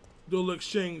 Do a little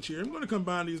exchange here. I'm going to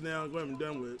combine these now and go ahead and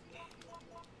done with it.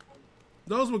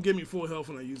 Those will give me full health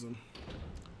when I use them.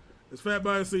 Is Fat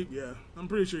Body asleep? Yeah. I'm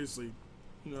pretty sure he's asleep.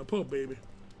 You know, poor baby.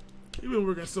 He's been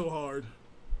working so hard.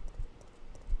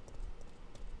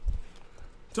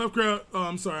 Tough crowd. Oh,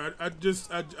 I'm sorry.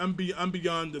 I'm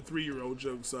beyond the 3-year-old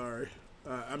joke. Sorry.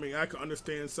 I mean, I can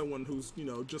understand someone who's, you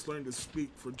know, just learning to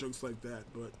speak for jokes like that,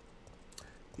 but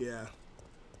yeah,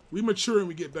 we mature and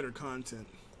we get better content.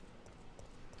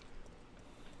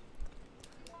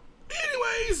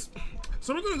 Anyways,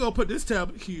 so we're gonna go put this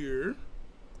tablet here,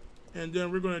 and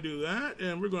then we're gonna do that,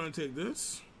 and we're gonna take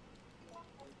this.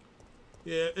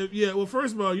 Yeah. Well,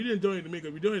 first of all, you didn't donate to me. Because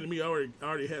if you donated to me, I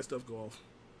already had stuff go off.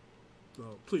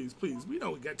 So please, we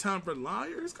don't got time for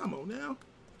liars. Come on now.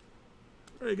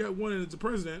 I already got one as the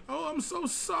president. Oh, I'm so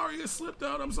sorry. It slipped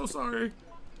out. I'm so sorry.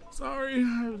 Sorry.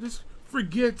 Just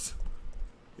forget.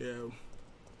 Yeah.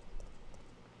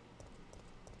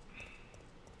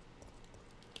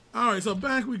 Alright, so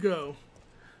back we go.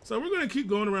 So we're going to keep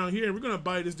going around here, and we're going to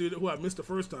buy this dude who I missed the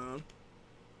first time.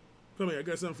 Come here. I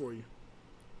got something for you.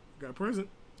 Got a present.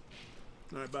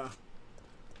 Alright, bye.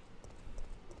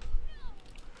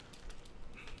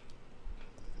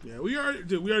 Yeah, we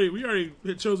already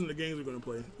had chosen the games we're gonna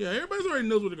play. Yeah, everybody already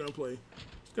knows what they're gonna play.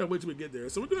 Just gotta wait till we get there.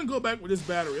 So we're gonna go back with this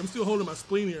battery. I'm still holding my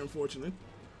spleen here, unfortunately.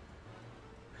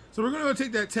 So we're gonna go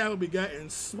take that tablet we got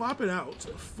and swap it out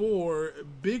for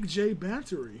Big J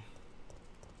battery.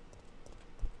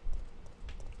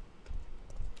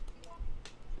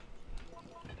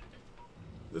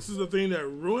 This is the thing that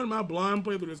ruined my blind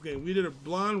play through this game. We did a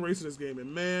blind race in this game,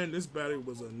 and man, this battery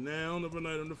was a noun of a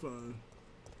night on the phone.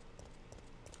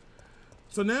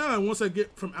 So now, once I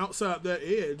get from outside that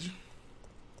edge,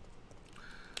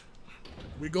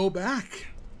 we go back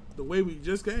the way we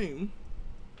just came.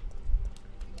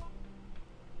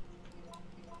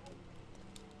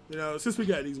 You know, since we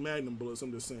got these magnum bullets,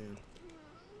 I'm just saying.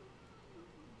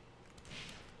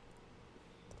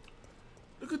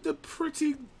 Look at the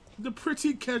pretty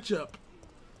ketchup.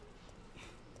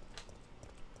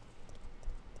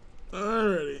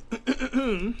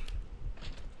 Alrighty.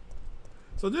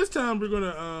 So this time we're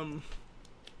gonna,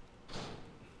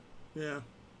 yeah.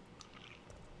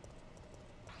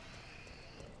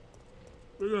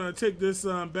 We're gonna take this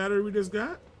battery we just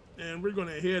got, and we're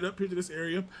gonna head up here to this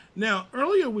area. Now,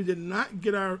 earlier we did not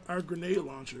get our grenade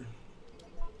launcher.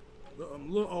 I'm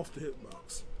a little off the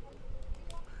hitbox.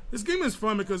 This game is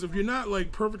fun because if you're not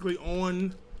like perfectly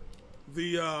on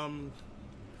the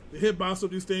hitbox of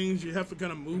these things, you have to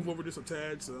kind of move over this a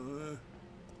tad.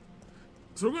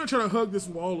 So we're going to try to hug this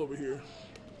wall over here.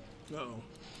 Uh-oh.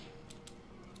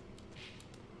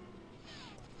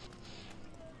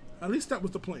 At least that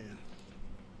was the plan.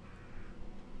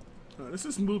 Alright, let's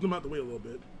just move them out the way a little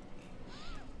bit.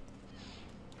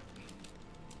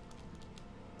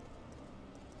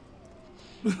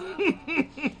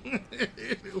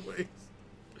 Anyways.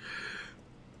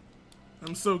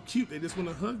 I'm so cute, they just want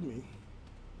to hug me.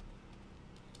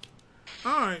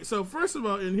 Alright, so first of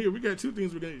all, in here, we got two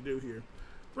things we're going to do here.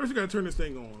 First, we got to turn this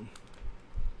thing on.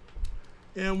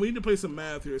 And we need to play some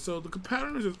math here. So the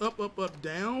pattern is up, up, up,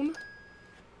 down.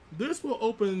 This will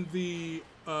open the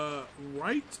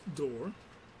right door.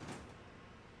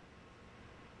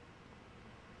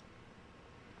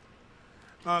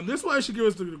 This will actually give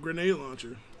us the grenade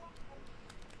launcher.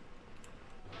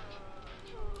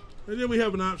 And then we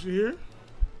have an option here.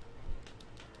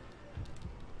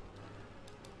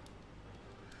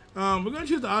 We're going to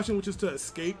choose the option which is to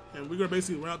escape, and we're going to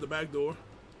basically run out the back door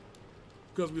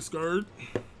because we're scared.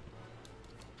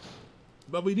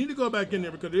 But we need to go back in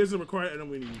there because there's a required item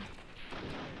we need.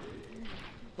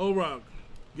 Oh, Rock.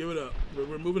 Give it up.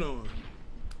 We're moving on.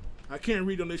 I can't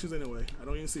read donations anyway. I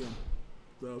don't even see them.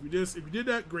 So if you did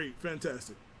that, great.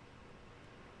 Fantastic.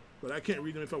 But I can't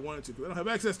read them if I wanted to because I don't have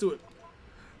access to it.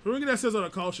 So we're going to get that says out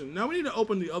of caution. Now we need to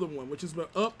open the other one, which is the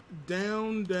up,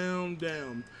 down, down,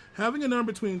 down. Having a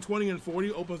number between 20 and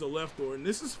 40 opens the left door. And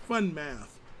this is fun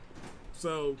math.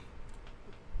 So,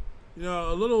 you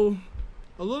know, a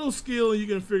little skill and you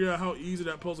can figure out how easy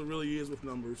that puzzle really is with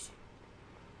numbers.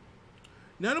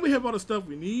 Now that we have all the stuff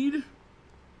we need,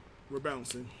 we're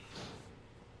bouncing.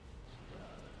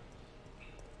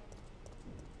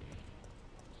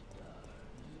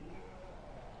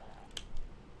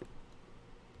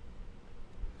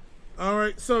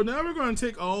 Alright, so now we're going to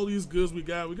take all these goods we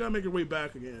got. We got to make our way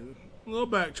back again. A little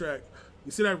backtrack.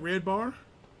 You see that red bar?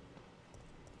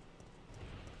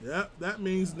 Yep, that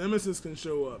means Nemesis can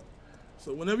show up.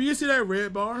 So whenever you see that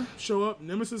red bar show up,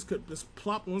 Nemesis could just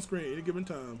plop on screen at any given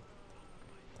time.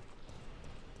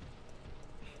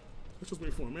 Let's just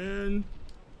wait for him, man.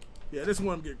 Yeah, this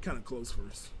one get kind of close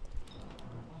first.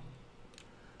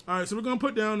 Alright, so we're going to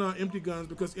put down empty guns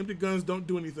because empty guns don't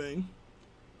do anything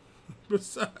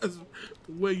besides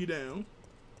weigh you down.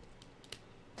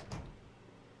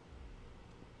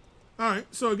 Alright,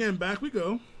 so again, back we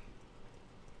go.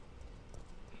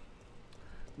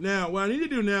 Now, what I need to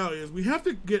do now is we have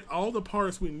to get all the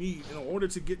parts we need in order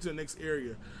to get to the next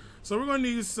area. So we're going to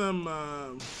need some,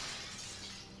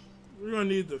 we're going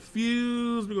to need the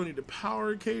fuse, we're going to need the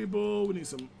power cable, we need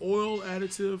some oil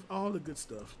additive, all the good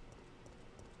stuff.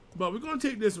 But we're going to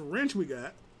take this wrench we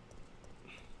got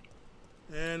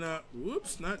and,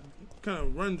 whoops, not kind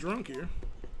of run drunk here,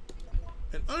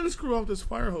 and unscrew off this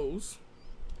fire hose.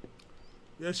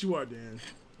 Yes, you are, Dan.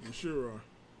 You sure are.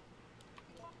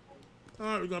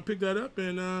 Alright, we're going to pick that up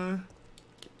and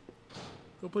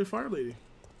go play Fire Lady.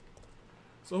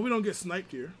 So hope we don't get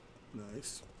sniped here.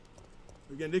 Nice.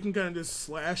 Again, they can kind of just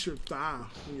slash your thigh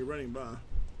when you're running by.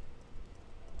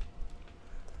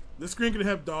 This screen could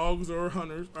have dogs or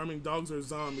hunters. I mean, dogs or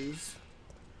zombies.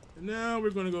 And now we're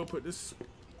going to go put this.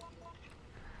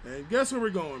 And guess where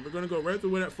we're going? We're going to go right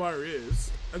through where that fire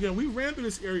is. Again, we ran through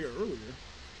this area earlier.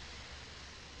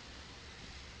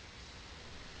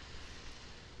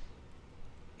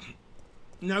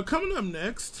 Now, coming up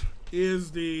next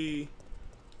is the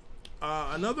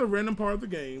another random part of the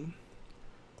game.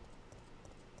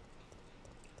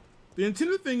 The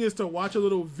intended thing is to watch a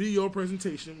little video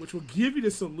presentation, which will give you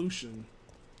the solution.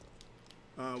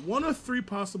 One of 3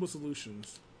 possible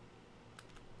solutions.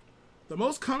 The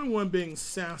most common one being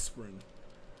sasprin.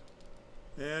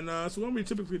 And it's one we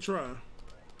typically try.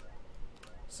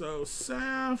 So,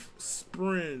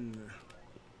 sasprin.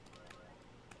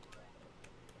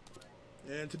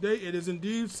 And today it is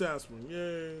indeed sasprin.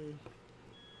 Yay.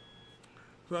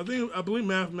 So I believe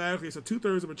mathematically it's a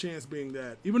 2/3 of a chance being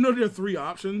that. Even though there are 3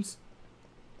 options,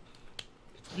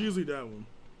 it's usually that one.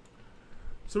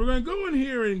 So we're going to go in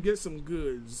here and get some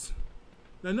goods.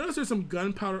 Now notice there's some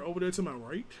gunpowder over there to my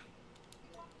right.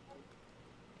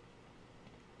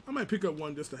 I might pick up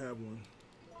one just to have one.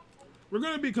 We're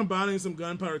going to be combining some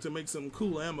gunpowder to make some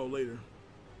cool ammo later.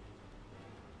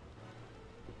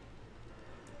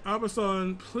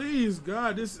 Alberson, please,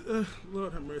 God, this,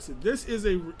 Lord have mercy. This is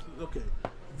a, okay,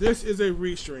 this is a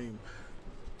restream.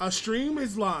 A stream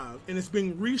is live, and it's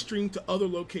being restreamed to other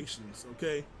locations,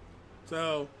 okay?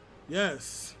 So,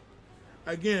 yes.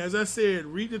 Again, as I said,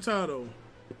 read the title.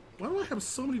 Why do I have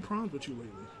so many problems with you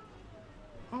lately?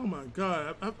 Oh my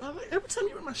God. Every time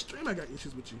you're in my stream, I got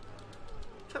issues with you.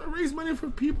 I'm trying to raise money for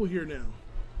people here now.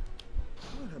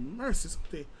 Lord have mercy.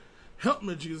 Something. Help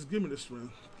me, Jesus. Give me the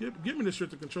strength. Give me the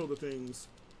strength to control the things.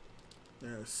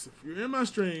 Yes. If you're in my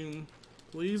stream,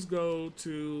 please go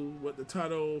to what the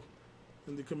title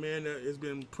and the command that is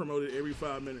being promoted every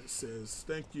 5 minutes says.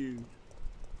 Thank you.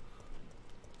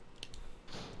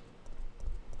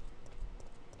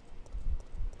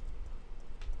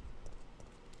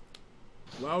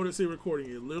 Why would it say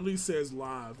recording? It literally says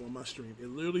live on my stream. It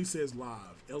literally says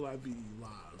live. L-I-V-E,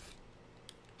 live.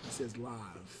 It says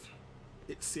live.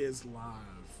 It says live.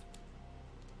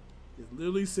 It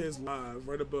literally says live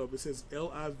right above. It says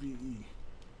L-I-V-E.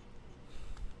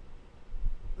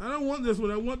 I don't want this one.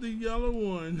 I want the yellow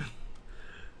one.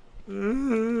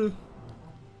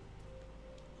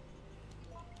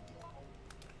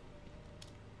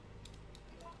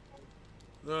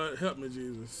 Help me,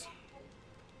 Jesus.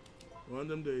 One of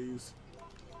them days.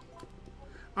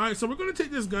 Alright, so we're going to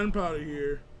take this gunpowder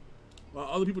here while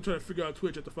other people try to figure out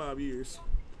Twitch after 5 years.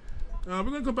 We're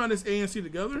going to combine this A and C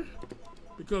together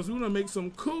because we want to make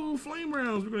some cool flame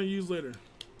rounds we're going to use later.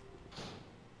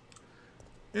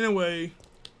 Anyway,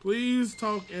 please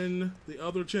talk in the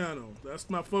other channel. That's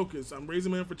my focus. I'm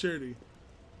raising money for charity.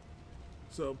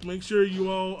 So make sure you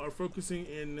all are focusing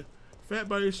in Fat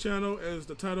Body's channel as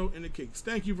the title indicates.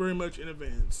 Thank you very much in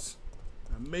advance.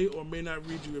 I may or may not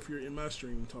read you if you're in my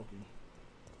stream talking.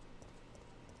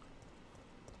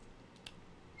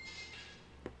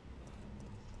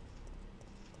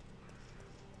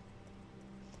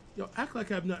 Y'all act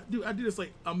like I've not. Dude, I did this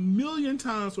like a million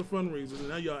times for fundraisers, and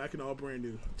now y'all acting all brand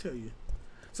new. I tell you.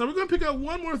 So we're gonna pick out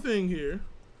one more thing here.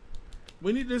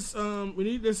 We need this.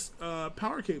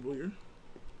 Power cable here.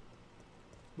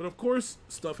 But of course,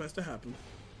 stuff has to happen.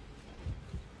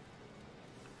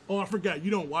 Oh, I forgot.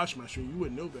 You don't watch my stream. You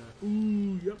wouldn't know that.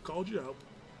 Ooh, yep. Called you out.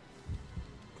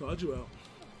 Called you out.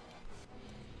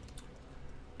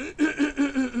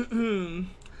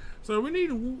 So we need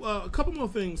a couple more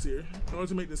things here in order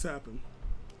to make this happen.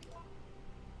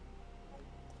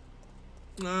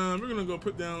 We're gonna go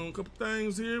put down a couple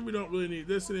things here. We don't really need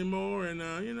this anymore, and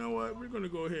you know what? We're gonna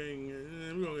go ahead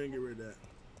and we're gonna get rid of that.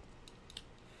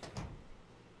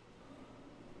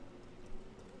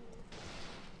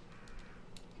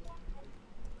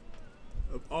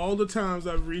 Of all the times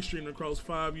I've restreamed across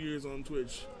 5 years on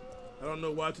Twitch, I don't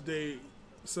know why today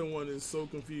someone is so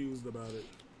confused about it.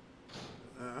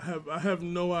 I have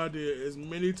no idea. As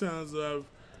many times as I've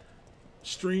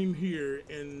streamed here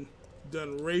and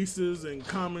done races and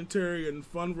commentary and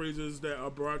fundraisers that are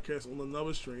broadcast on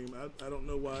another stream, I don't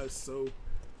know why it's so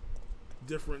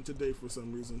different today for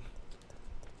some reason.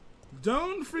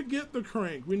 Don't forget the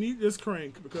crank. We need this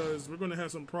crank because we're going to have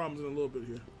some problems in a little bit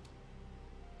here.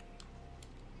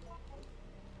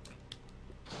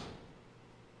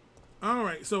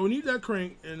 Alright, so we need that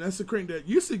crank, and that's the crank that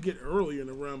used to get early in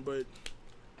the run, but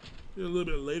it's a little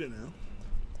bit later now.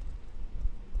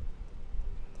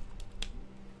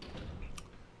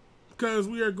 Because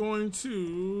we are going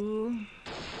to...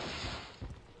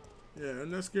 Yeah,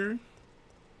 isn't that scary?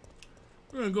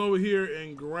 We're going to go over here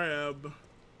and grab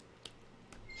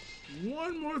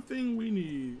one more thing we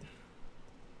need.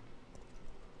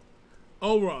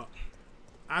 Oh, Rock.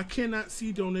 I cannot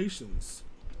see donations.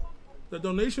 The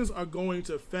donations are going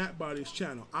to Fat Body's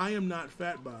channel. I am not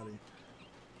Fat Body.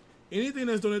 Anything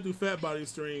that's donated through Fat Body's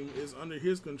stream is under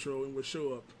his control and will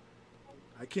show up.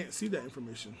 I can't see that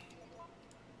information,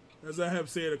 as I have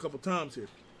said a couple times here.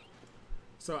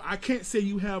 So I can't say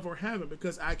you have or haven't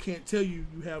because I can't tell you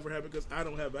you have or haven't because I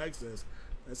don't have access.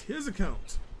 That's his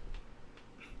account.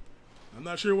 I'm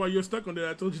not sure why you're stuck on that.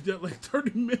 I told you that like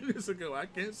 30 minutes ago. I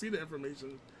can't see the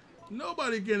information.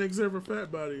 Nobody can except for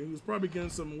Fat Body, who's probably getting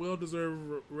some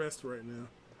well-deserved rest right now.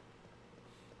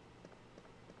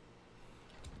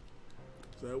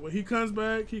 So when he comes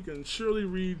back, he can surely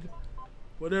read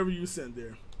whatever you sent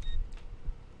there.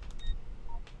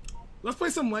 Let's play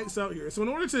some lights out here. So in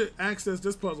order to access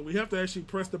this puzzle, we have to actually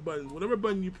press the buttons. Whatever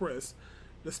button you press,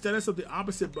 the status of the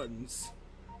opposite buttons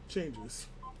changes.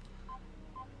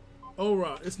 Oh,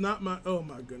 Rock, it's not my... Oh,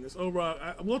 my goodness. Oh, Rock,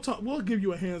 we'll give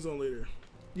you a hands-on later.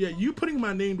 Yeah, you putting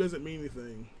my name doesn't mean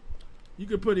anything. You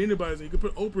could put anybody's name. You could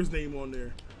put Oprah's name on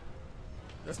there.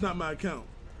 That's not my account.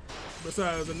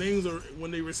 Besides, the names are,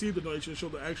 when they receive the donation, show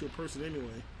the actual person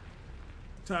anyway.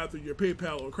 Tied through your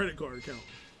PayPal or credit card account.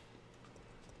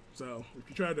 So, if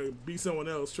you try to be someone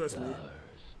else, trust me,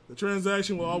 the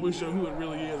transaction will always show who it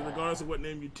really is, regardless of what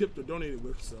name you tipped or donated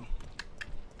with, so.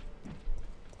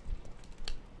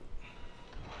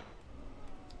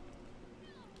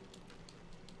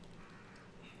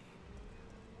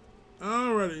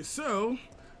 Alrighty, so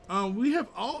we have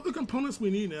all the components we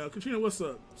need now. Katrina, what's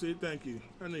up? See, thank you.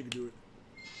 I know you can do it.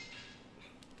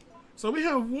 So we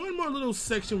have one more little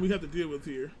section we have to deal with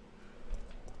here.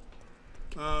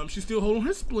 She's still holding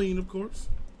her spleen, of course.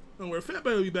 Don't worry, Fat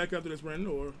Boy will be back after this run,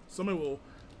 or somebody will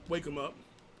wake him up.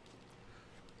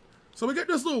 So we got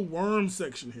this little worm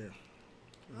section here.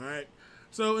 Alright.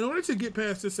 So in order to get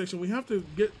past this section, we have to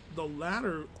get the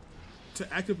ladder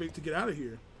to activate to get out of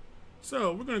here.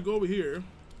 So we're going to go over here,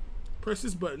 press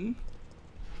this button,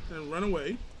 and run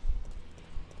away.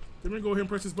 Then we're going to go ahead and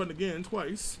press this button again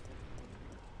twice.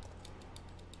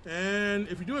 And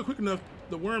if you do it quick enough,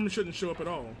 the worm shouldn't show up at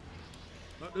all.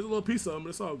 There's a little piece of them, but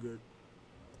it's all good.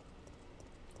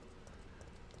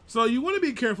 So you want to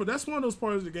be careful. That's one of those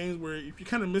parts of the games where if you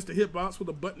kind of miss the hitbox where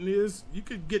the button is, you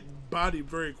could get bodied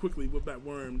very quickly with that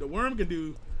worm. The worm can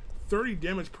do 30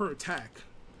 damage per attack.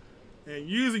 And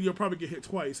usually you'll probably get hit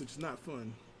twice, which is not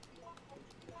fun.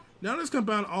 Now let's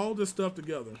combine all this stuff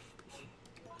together.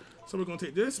 So we're going to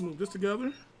take this, move this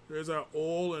together. There's our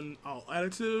oil and our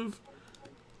additive.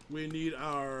 We need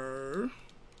our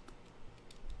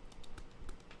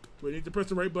We need to press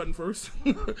the right button first.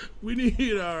 We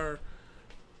need our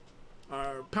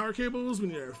power cables. We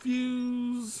need our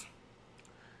fuse.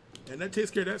 And that takes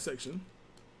care of that section.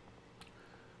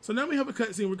 So now we have a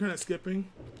cutscene we're kind of skipping.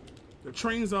 The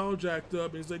train's all jacked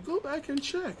up. And he's like, go back and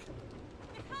check.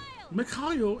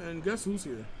 Mikhail, and guess who's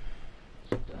here?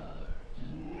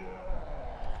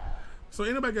 So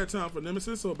ain't nobody got time for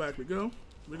Nemesis, so back we go.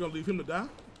 We're gonna leave him to die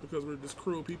because we're just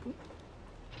cruel people.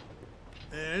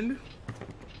 And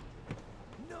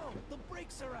No, the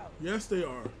brakes are out. yes, they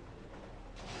are.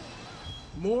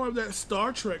 More of that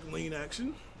Star Trek lean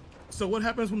action. So what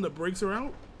happens when the brakes are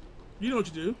out? You know what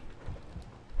you do.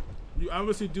 You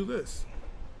obviously do this.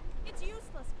 It's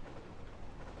useless.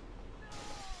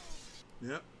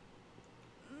 Yep.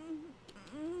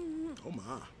 Oh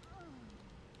my.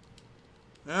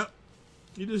 Yep.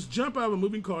 You just jump out of a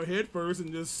moving car head first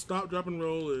and just stop, drop, and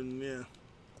roll, and yeah.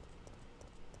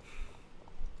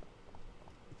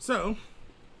 So,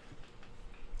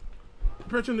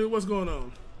 Petra knew what's going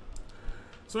on.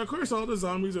 So of course all the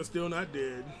zombies are still not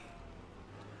dead.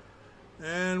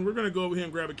 And we're gonna go over here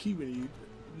and grab a key we need.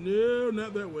 No,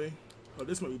 not that way. Oh,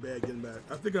 this might be bad getting back.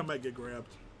 I think I might get grabbed.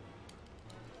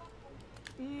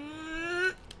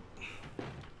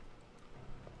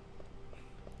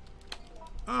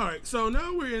 Alright, so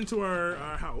now we're into our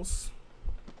house.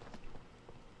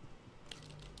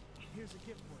 Here's a gift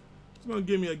for you. He's gonna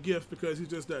give me a gift because he's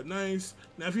just that nice.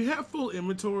 Now if you have full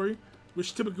inventory,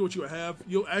 which typically what you have,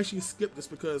 you'll actually skip this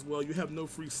because, well, you have no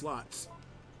free slots.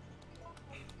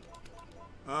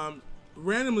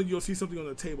 Randomly you'll see something on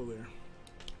the table there.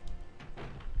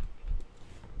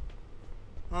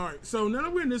 Alright, so now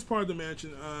that we're in this part of the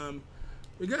mansion,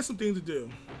 we got some things to do.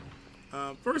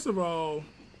 First of all,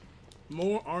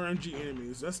 more RNG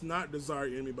enemies. That's not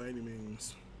desired enemy by any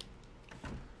means.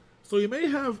 So you may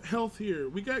have health here.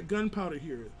 We got gunpowder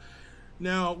here.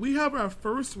 Now, we have our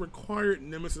first required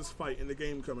Nemesis fight in the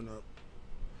game coming up.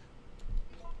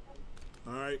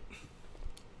 Alright.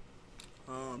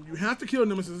 You have to kill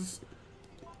Nemesis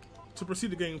to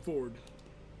proceed the game forward.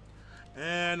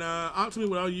 And ultimately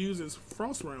what I'll use is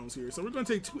frost rounds here. So we're going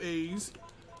to take 2 A's.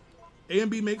 A and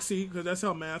B make C because that's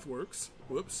how math works.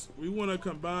 Whoops. We want to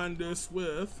combine this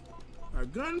with our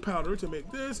gunpowder to make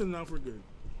this, and now we're good.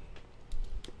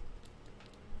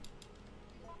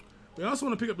 We also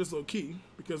want to pick up this little key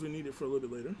because we need it for a little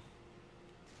bit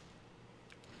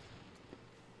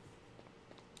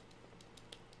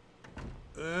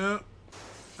later.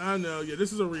 I know. Yeah,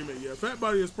 this is a remake. Yeah, Fat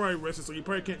Body is probably rested, so he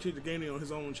probably can't change the game name on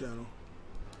his own channel.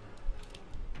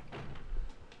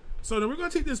 So then we're going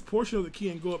to take this portion of the key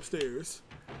and go upstairs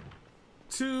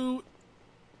to,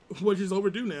 which is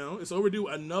overdue now. It's overdue,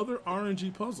 another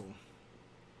RNG puzzle.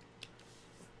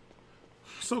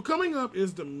 So coming up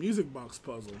is the music box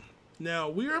puzzle. Now,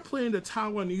 we are playing the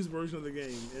Taiwanese version of the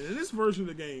game. And in this version of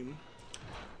the game,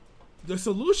 the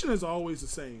solution is always the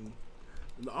same.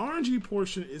 The RNG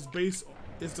portion is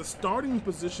the starting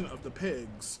position of the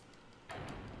pegs.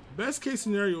 Best case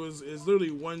scenario is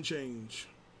literally 1 change.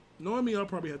 Knowing me, I'll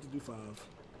probably have to do 5.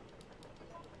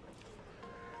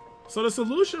 So the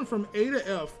solution from A to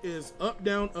F is up,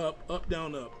 down, up, up,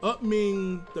 down, up. Up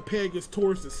meaning the peg is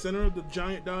towards the center of the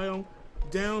giant dial.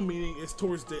 Down meaning it's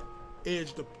towards the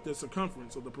edge, the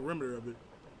circumference or the perimeter of it.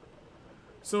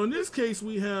 So in this case,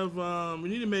 we have we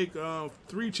need to make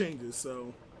 3 changes.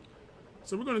 So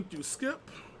we're going to do skip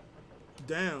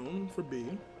down for B.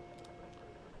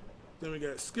 Then we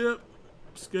got skip,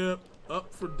 skip,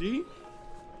 up for D.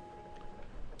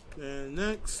 And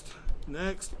next,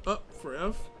 up for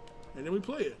F, and then we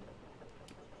play it.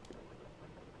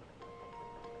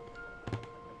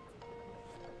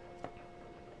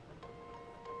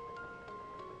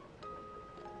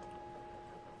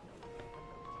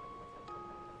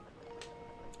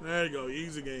 There you go,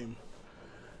 easy game.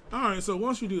 Alright, so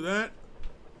once we do that,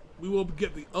 we will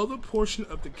get the other portion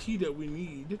of the key that we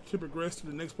need to progress to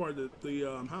the next part of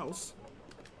the house.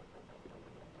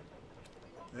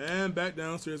 And back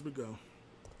downstairs we go.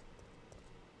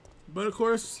 But of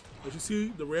course, as you see,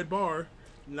 the red bar,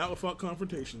 not without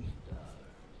confrontation.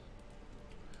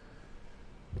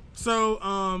 So,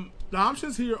 the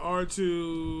options here are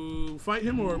to fight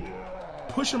him or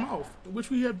push him off, which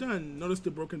we have done. Notice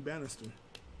the broken banister.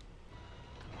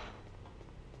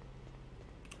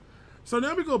 So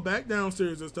now we go back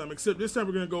downstairs this time, except this time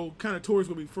we're going to go kind of towards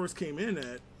where we first came in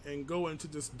at and go into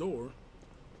this door.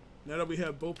 Now that we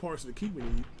have both parts of the key we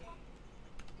need.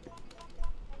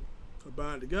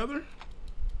 Combine together.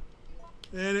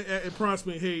 And it prompts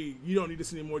me, hey, you don't need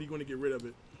this anymore, you're going to get rid of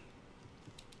it.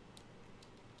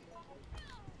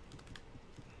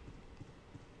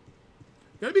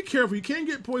 Gotta be careful. You can't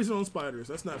get poison on spiders.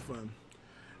 That's not fun.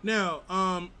 Now,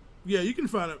 yeah, you can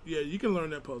find it. Yeah, you can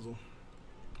learn that puzzle.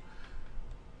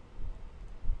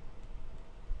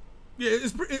 Yeah,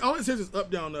 all it says is up,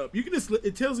 down, up. You can just,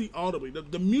 it tells you audibly.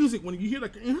 The music, when you hear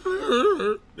like,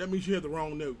 that means you have the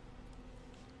wrong note.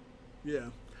 Yeah.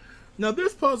 Now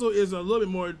this puzzle is a little bit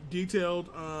more detailed.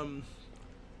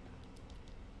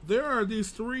 There are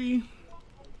these 3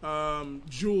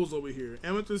 jewels over here: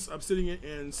 amethyst, obsidian,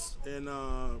 and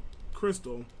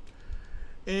crystal.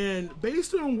 And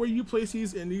based on where you place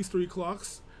these in these 3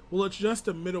 clocks, will adjust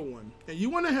the middle one. And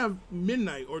you want to have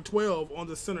midnight or 12 on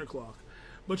the center clock.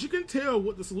 But you can tell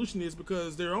what the solution is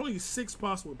because there are only 6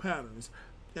 possible patterns.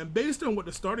 And based on what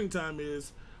the starting time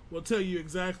is, will tell you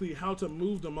exactly how to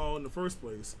move them all in the first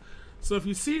place. So if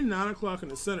you see 9 o'clock in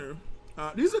the center,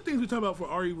 these are things we talk about for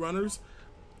RE runners.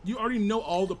 You already know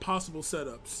all the possible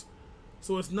setups.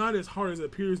 So it's not as hard as it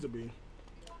appears to be.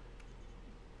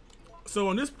 So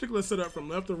on this particular setup from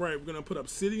left to right, we're going to put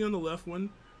obsidian on the left one,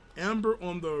 amber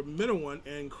on the middle one,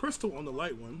 and crystal on the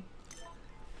light one.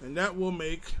 And that will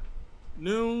make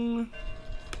noon.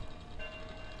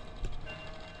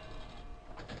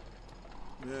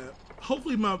 Yeah.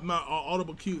 Hopefully my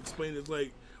audible cue explained is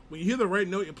like, when you hear the right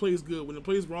note, it plays good. When it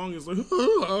plays wrong, it's like,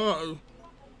 well,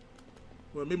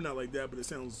 maybe not like that, but it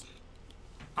sounds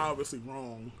obviously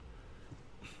wrong.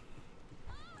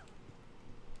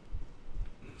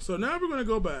 So now we're going to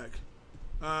go back.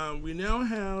 We now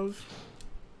have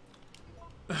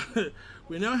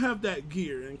we now have that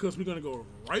gear, and because we're going to go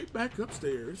right back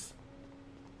upstairs,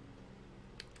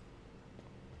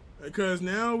 because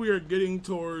now we are getting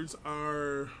towards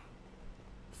our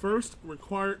first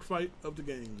required fight of the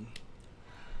game.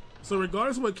 So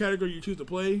regardless of what category you choose to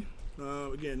play,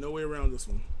 again, no way around this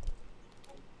one.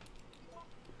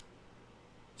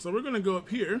 So we're going to go up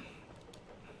here,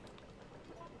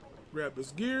 grab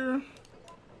this gear,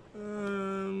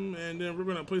 and then we're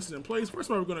going to place it in place. First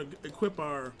of all, we're going to equip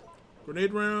our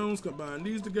grenade rounds, combine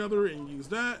these together, and use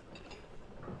that.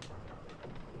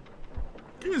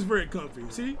 It is very comfy.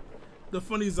 See? The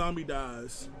funny zombie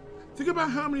dies. Think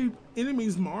about how many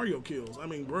enemies Mario kills. I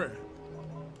mean, bruh.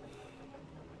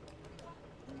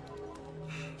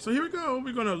 So here we go.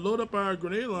 We're going to load up our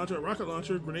grenade launcher, rocket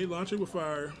launcher, grenade launcher with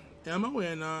our ammo,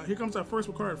 and here comes our first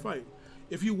required fight.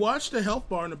 If you watch the health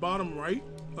bar in the bottom right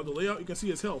of the layout, you can see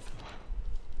his health.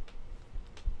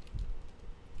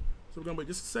 So we're going to wait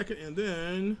just a second, and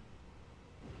then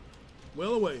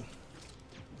well away.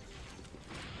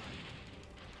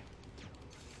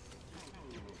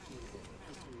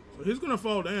 So he's going to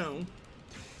fall down,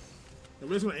 and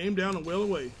we're just going to aim down and well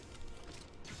away.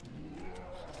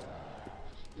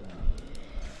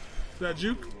 Is that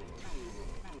juke?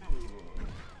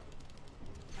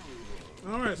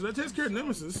 Alright, so that takes care of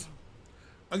Nemesis.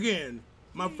 Again,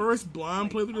 my first blind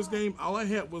playthrough this game, all I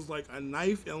had was like a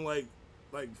knife and like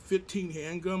 15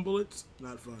 handgun bullets.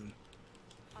 Not fun.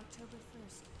 October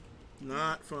 1st.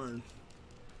 Not fun.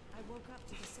 I woke up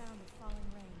to the sound of falling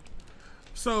rain.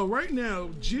 So right now,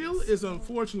 Jill is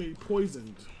unfortunately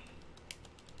poisoned.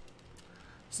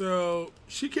 So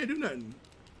she can't do nothing.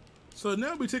 So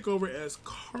now we take over as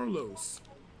Carlos.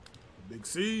 Big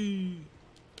C.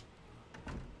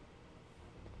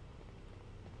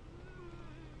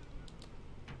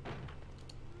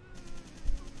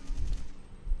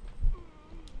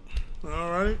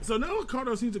 Alright, so now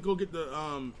Carlos needs to go get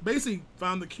the, basically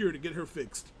find the cure to get her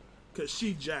fixed. Because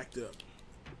she jacked up.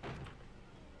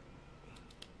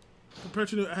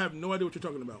 Perpetual, I have no idea what you're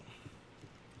talking about.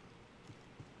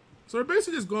 So we're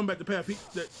basically just going back the path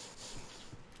that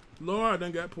Lord, I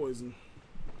done got poisoned.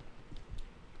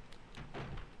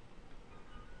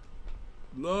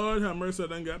 Lord have mercy, I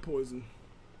done got poisoned.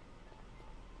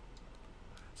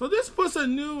 So this puts a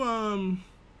new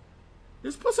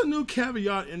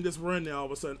caveat in this run now all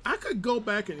of a sudden. I could go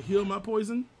back and heal my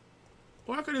poison,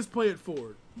 or I could just play it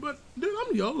forward. But dude,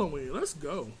 I'm YOLOing it. Let's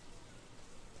go.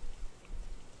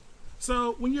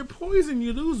 So when you're poisoned,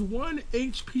 you lose 1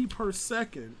 HP per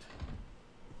second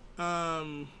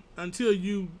until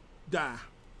you die.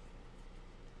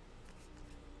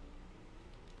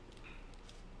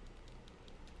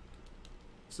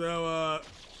 So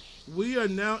we are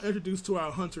now introduced to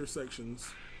our hunter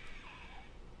sections.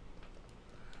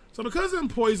 So because I'm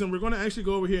poisoned, we're going to actually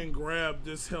go over here and grab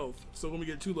this health. So when we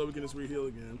get too low, we can just re-heal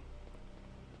again.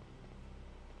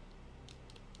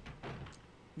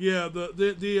 Yeah,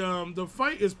 the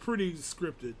fight is pretty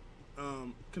scripted.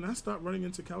 Can I stop running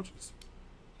into couches?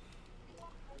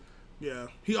 Yeah,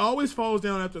 he always falls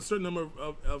down after a certain number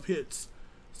of hits,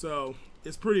 so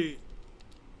it's pretty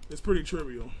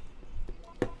trivial.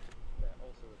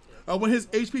 When his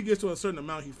HP gets to a certain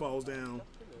amount, he falls down.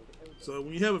 So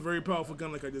when you have a very powerful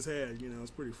gun like I just had, you know,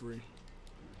 it's pretty free.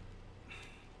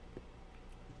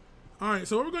 Alright,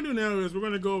 so what we're going to do now is we're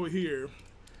going to go over here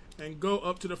and go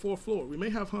up to the 4th floor. We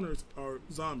may have hunters or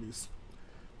zombies.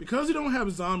 Because we don't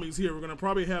have zombies here, we're going to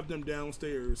probably have them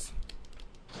downstairs.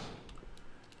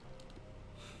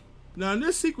 Now in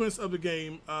this sequence of the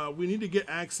game, we need to get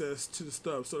access to the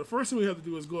stuff. So the first thing we have to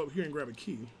do is go up here and grab a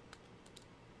key.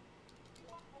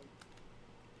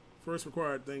 First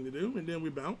required thing to do, and then we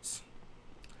bounce.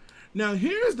 Now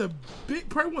here's the big,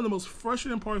 probably one of the most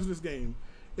frustrating parts of this game,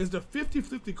 is the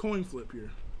 50-50 coin flip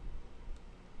here.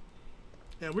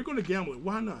 And we're going to gamble it.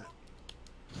 Why not?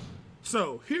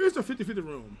 So here's the 50-50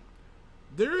 room.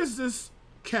 There is this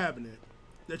cabinet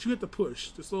that you have to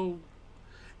push. This little,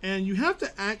 and you have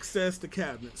to access the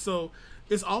cabinet. So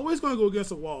it's always going to go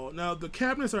against a wall. Now the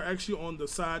cabinets are actually on the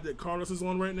side that Carlos is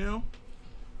on right now.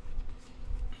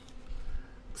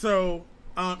 So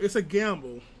it's a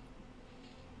gamble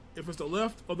if it's the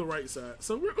left or the right side.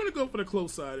 So we're going to go for the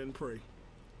close side and pray.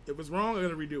 If it's wrong, I'm going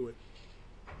to redo it.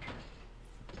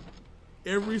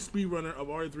 Every speedrunner of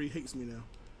R3 hates me now.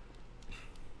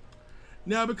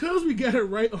 Now, because we got it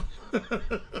right on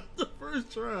the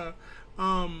first try,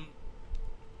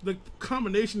 the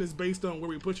combination is based on where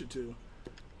we push it to.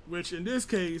 Which, in this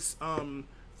case,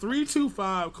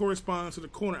 325 corresponds to the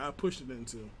corner I pushed it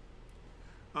into.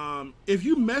 If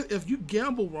you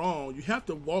gamble wrong, you have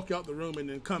to walk out the room and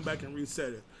then come back and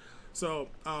reset it. So,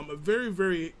 a very,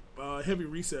 very heavy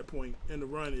reset point in the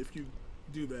run if you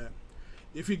do that.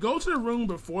 If you go to the room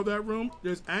before that room,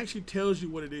 there's actually tells you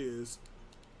what it is.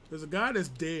 There's a guy that's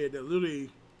dead that literally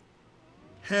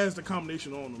has the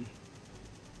combination on him.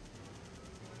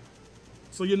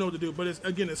 So you know what to do, but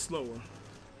it's slower.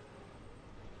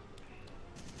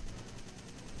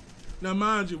 Now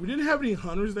mind you, we didn't have any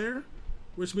hunters there,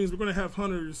 which means we're going to have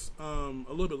hunters a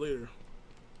little bit later.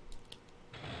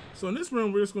 So in this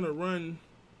room, we're just going to run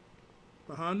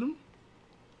behind them.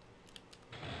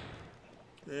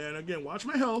 And again, watch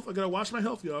my health. I got to watch my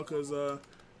health, y'all, because,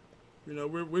 you know,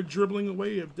 we're dribbling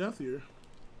away of death here.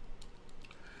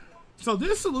 So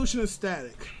this solution is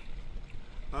static.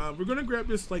 We're going to grab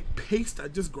this, like, paste I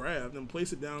just grabbed and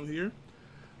place it down here.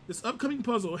 This upcoming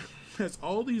puzzle has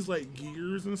all these, like,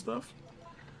 gears and stuff.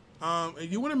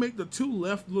 And you want to make the two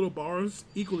left little bars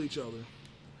equal each other.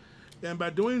 And by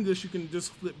doing this, you can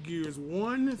just flip gears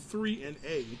 1, 3, and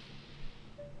A.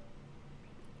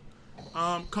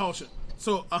 Caution.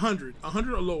 So 100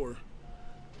 or lower.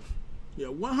 Yeah,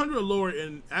 100 or lower,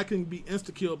 and I can be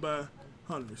insta-killed by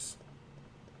hunters.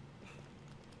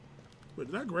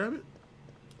 Wait, did I grab it?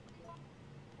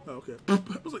 Oh, okay. I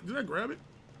was like, did I grab it?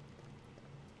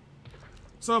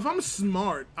 So if I'm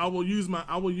smart, I will use it now.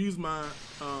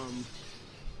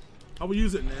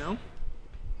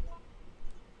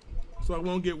 So I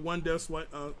won't get one death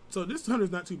swipe. So this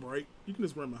hunter's not too bright. You can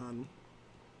just run behind him.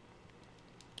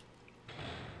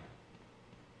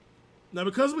 Now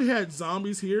because we had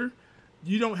zombies here,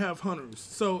 you don't have hunters.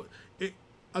 So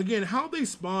again, how they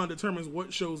spawn determines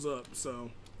what shows up.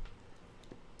 So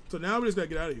now we just gotta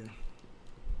get out of here.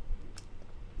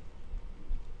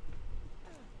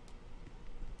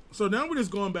 So now we're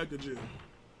just going back to jail.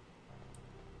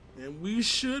 And we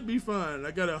should be fine.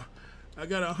 I got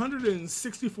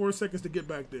 164 seconds to get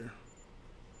back there.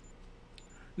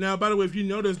 Now, by the way, if you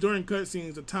notice during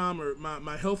cutscenes, the timer,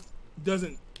 my health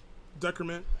doesn't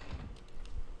decrement.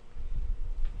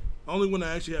 Only when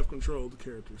I actually have control of the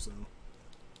character, so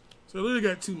I literally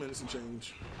got 2 minutes to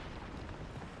change.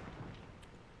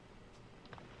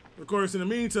 Of course, in the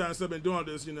meantime, since I've been doing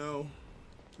this, you know,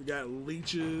 we got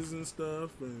leeches and stuff,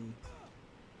 and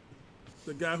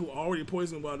the guy who already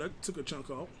poisoned, well, that took a chunk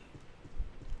off.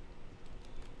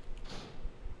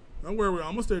 Don't worry, we're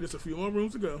almost there. Just a few more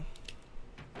rooms to go.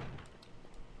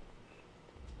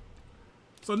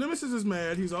 So Nemesis is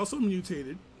mad. He's also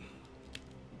mutated.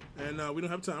 And we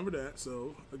don't have time for that.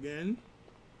 So, again,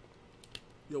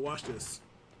 you'll watch this.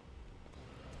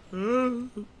 Alright,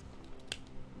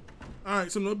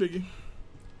 so no biggie.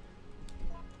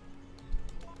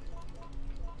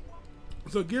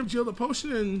 So give Jill the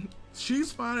potion and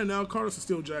she's fine, and now Carlos is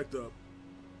still jacked up.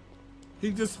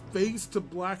 He just fades to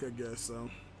black, I guess, so.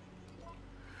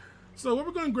 So what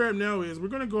we're going to grab now is, we're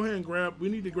going to go ahead and we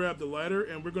need to grab the ladder,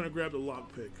 and we're going to grab the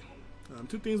lockpick.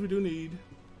 Two things we do need.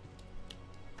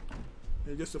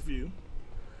 And just a few.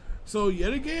 So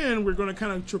yet again, we're going to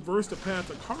kind of traverse the path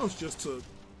that Carlos just took.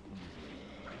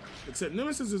 Except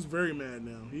Nemesis is very mad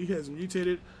now. He has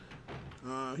mutated.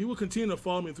 He will continue to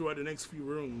follow me throughout the next few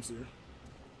rooms here.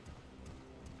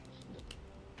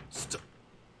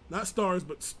 Not stars,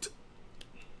 but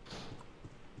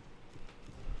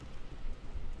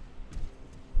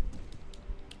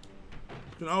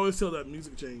can always tell that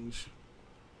music change.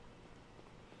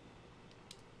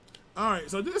 Alright,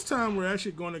 so this time we're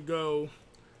actually going to go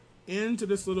into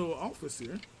this little office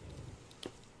here.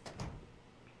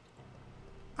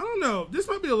 I don't know. This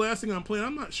might be the last thing I'm playing.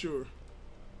 I'm not sure.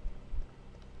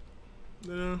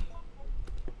 Yeah.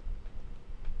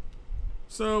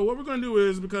 So what we're going to do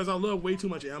is, because I love way too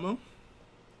much ammo,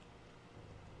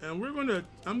 and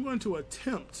I'm going to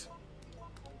attempt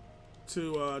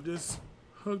to just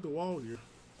hug the wall here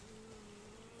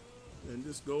and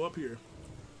just go up here.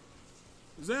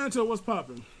 Xanto, what's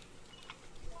popping?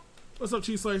 What's up,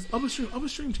 Cheese Slice? Upper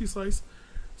stream, Cheese Slice.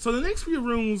 So the next few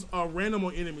rooms are random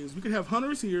on enemies. We could have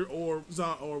hunters here or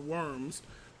worms.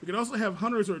 We could also have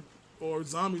hunters or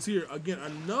zombies here. Again,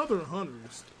 another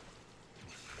hunters.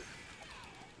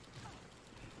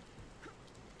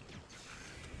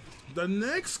 The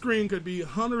next screen could be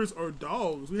hunters or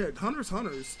dogs. We had hunters. Are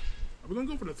we gonna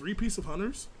go for the 3-piece of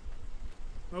hunters?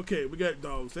 Okay, we got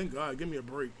dogs. Thank God. Give me a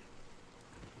break.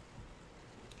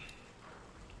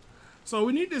 So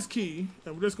we need this key,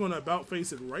 and we're just going to about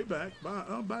face it right back. Bye,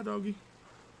 bye, doggy.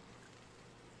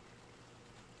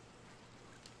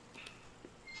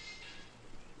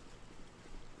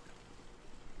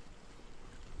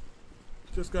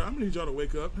 I'm gonna need y'all to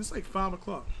wake up. It's like 5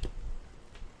 o'clock.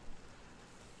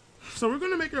 So we're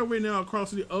gonna make our way now across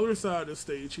to the other side of the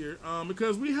stage here,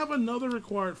 because we have another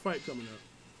required fight coming up.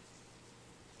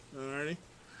 Alrighty.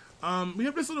 We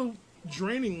have this little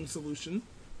draining solution.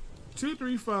 2,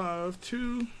 3, 5,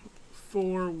 2,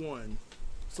 4, 1.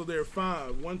 So there are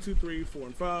 5. 1, 2, 3, 4,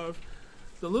 and 5.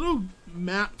 The little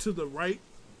map to the right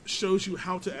shows you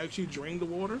how to actually drain the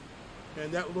water,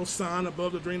 and that little sign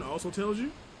above the drain also tells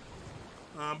you.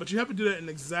 But you have to do that in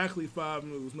exactly 5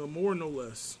 moves, no more, no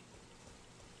less.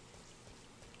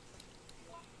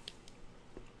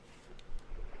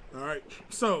 Alright,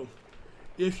 so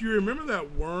if you remember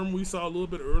that worm we saw a little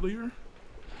bit earlier,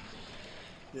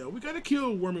 yeah, we gotta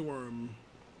kill Wormy Worm.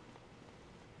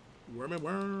 Wormy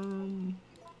Worm.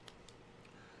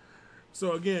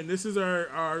 So again, this is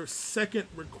our second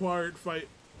required fight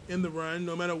in the run.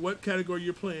 No matter what category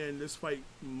you're playing, this fight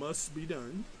must be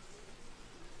done.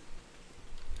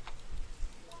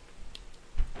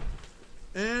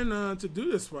 And to do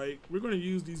this fight, we're going to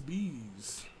use these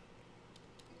bees.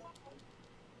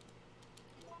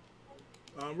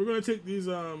 We're going to take these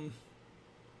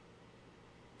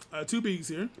 2 bees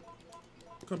here,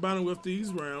 combine them with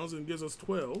these rounds, and it gives us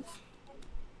 12.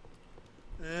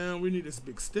 And we need this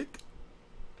big stick.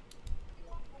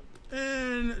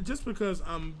 And just because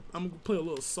I'm gonna play a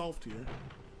little soft here.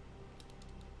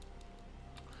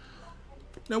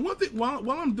 Now, one thing while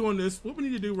I'm doing this, what we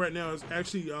need to do right now is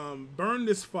actually burn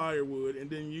this firewood and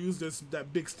then use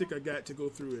that big stick I got to go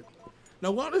through it. Now,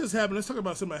 while this is happening, let's talk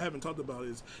about something I haven't talked about.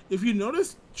 Is if you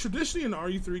notice, traditionally in the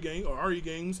RE3 game or RE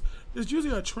games, there's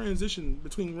usually a transition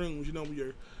between rooms. You know, when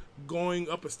you're going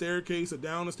up a staircase or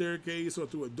down a staircase or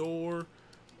through a door.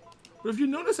 But if you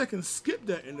notice, I can skip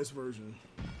that in this version.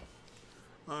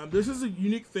 This is a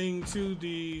unique thing to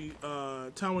the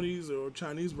Taiwanese or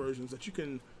Chinese versions, that you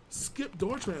can skip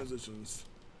door transitions.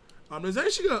 There's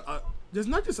actually there's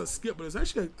not just a skip, but there's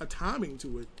actually a timing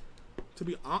to it to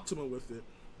be optimal with it.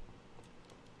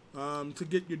 To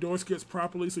get your door skips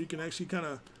properly, so you can actually kind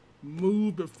of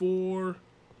move before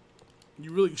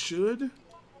you really should.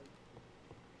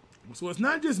 So it's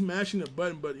not just mashing a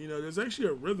button, but you know, there's actually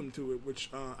a rhythm to it, which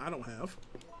I don't have.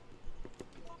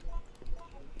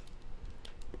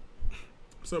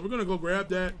 So we're gonna go grab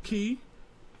that key.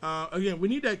 Again, we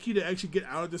need that key to actually get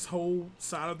out of this whole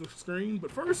side of the screen. But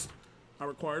first, our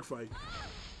required fight.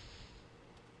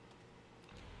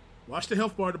 Watch the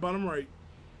health bar at the bottom right.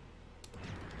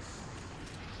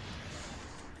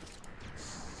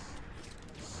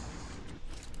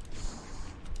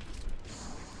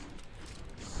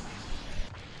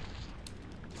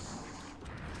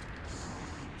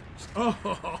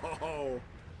 Oh,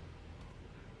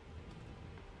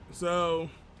 so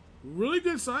really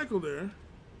good cycle there.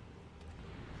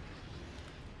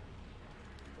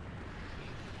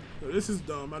 This is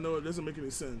dumb. I know it doesn't make any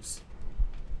sense.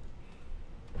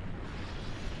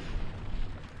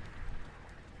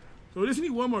 So we just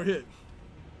need one more hit.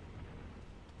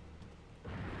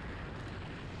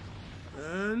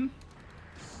 And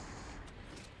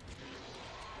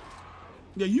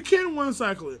yeah, you can one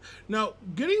cycle it. Now,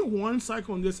 getting one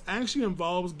cycle in this actually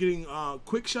involves getting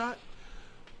quick shot,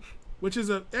 which is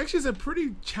actually a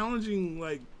pretty challenging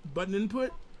like button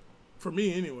input for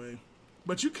me anyway.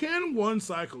 But you can one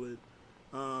cycle it.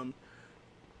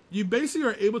 You basically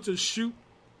are able to shoot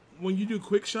when you do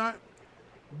quick shot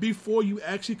before you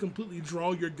actually completely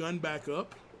draw your gun back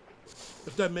up,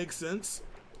 if that makes sense.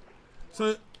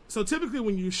 So typically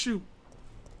when you shoot,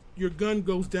 your gun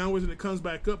goes downwards and it comes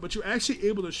back up, but you're actually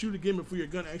able to shoot again before your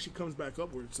gun actually comes back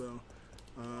upwards. So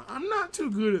I'm not too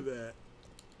good at that.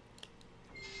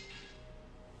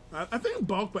 I think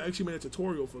Balkba actually made a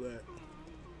tutorial for that.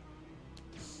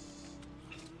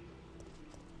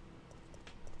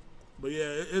 But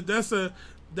yeah,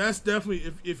 that's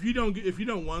definitely if you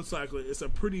don't one cycle it, it's a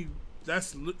pretty,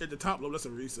 that's at the top level, that's a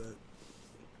reset.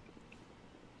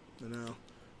 You know,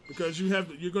 because you're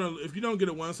gonna, if you don't get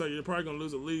it one cycle, you're probably gonna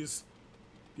lose at least,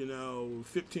 you know,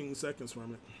 15 seconds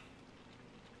from it.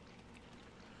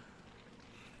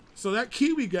 So that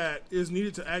key we got is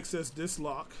needed to access this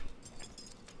lock.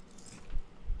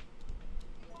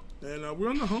 And we're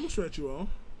on the home stretch, you all.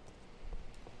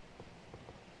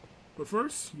 But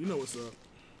first, you know what's up.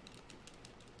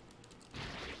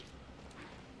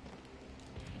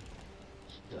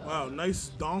 Wow, nice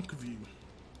donk view.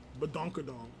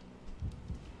 Badonkadonk.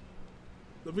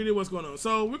 The video, what's going on.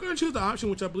 So we're going to choose the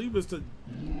option, which I believe is to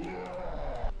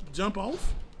jump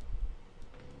off.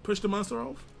 Push the monster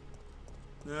off.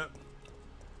 Yeah.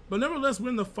 But nevertheless, we're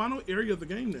in the final area of the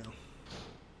game now.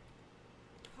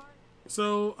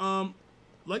 So,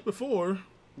 like before,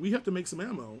 we have to make some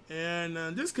ammo. And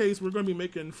in this case, we're going to be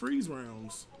making freeze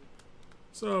rounds.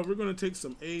 So, we're going to take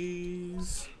some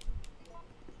A's.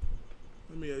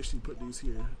 Let me actually put these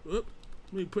here. Oop.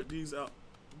 Let me put these out.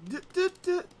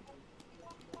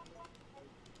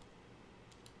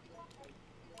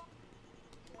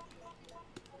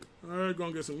 Alright,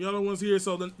 gonna get some yellow ones here.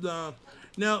 So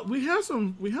now we have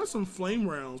some flame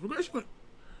rounds. We're actually going.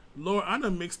 Lord, I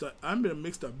done mixed a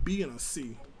B and a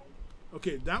C.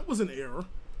 Okay, that was an error.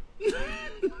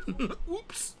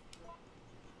 Oops.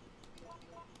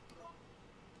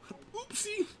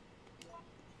 Oopsie.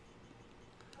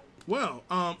 Well,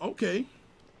 okay.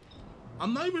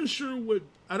 I'm not even sure what,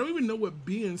 I don't even know what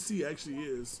B and C actually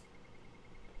is.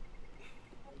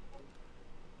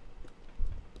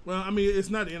 Well, I mean, it's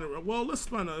not the end. Well, let's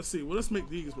find out. Let's see. Well, let's make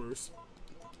these first.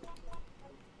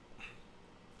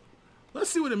 Let's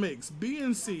see what it makes. B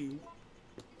and C.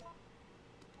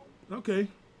 Okay.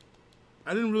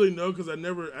 I didn't really know because I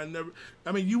never.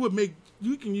 I mean,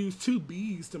 you can use two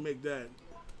B's to make that.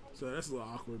 So that's a little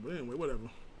awkward. But anyway, whatever.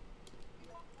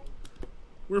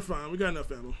 We're fine. We got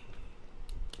enough ammo.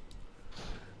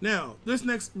 Now, this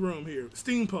next room here,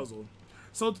 steam puzzle.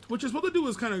 So what you're supposed to do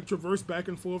is kind of traverse back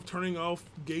and forth, turning off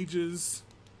gauges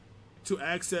to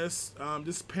access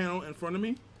this panel in front of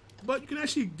me. But you can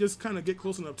actually just kind of get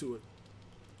close enough to it.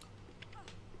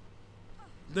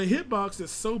 The hitbox is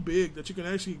so big that you can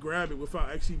actually grab it without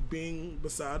actually being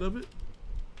beside of it,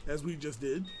 as we just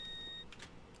did.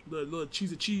 The little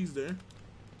cheese of cheese there.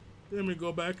 Then we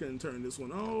go back and turn this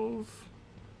one off.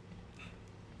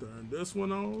 Turn this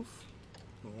one off.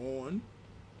 On.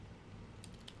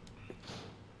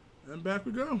 And back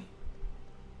we go.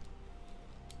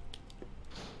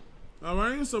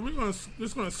 Alright, so we're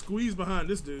just gonna squeeze behind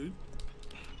this dude.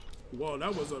 Whoa,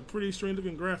 that was a pretty strange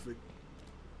looking graphic.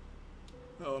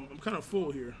 Oh, I'm kind of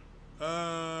full here.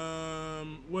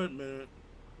 Wait a minute.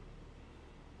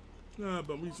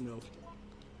 But we need some health.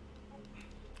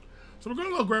 So we're gonna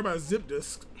go grab our zip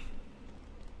disk.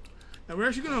 And we're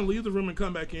actually gonna leave the room and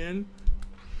come back in.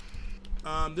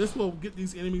 This will get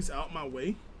these enemies out my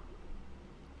way.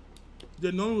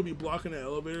 Then no one will be blocking the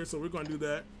elevator, so we're gonna do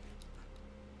that.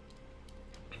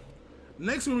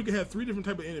 Next one we can have 3 different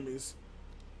type of enemies.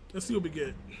 Let's see what we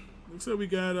get. Looks like we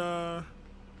got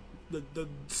the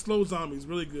slow zombies,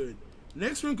 really good.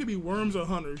 Next one could be worms or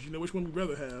hunters. You know which one we'd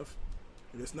rather have.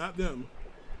 And it's not them.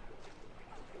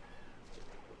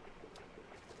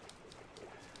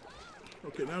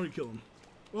 Okay, now we kill them.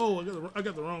 Oh, I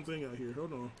got the wrong thing out here.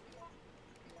 Hold on.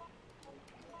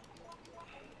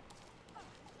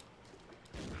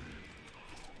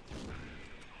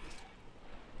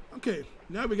 Okay,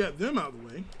 now we got them out of the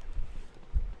way.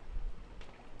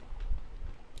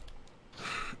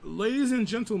 Ladies and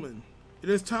gentlemen, it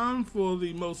is time for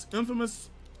the most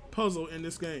infamous puzzle in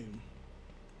this game.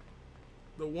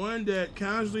 The one that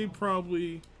casually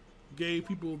probably gave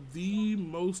people the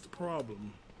most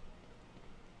problem.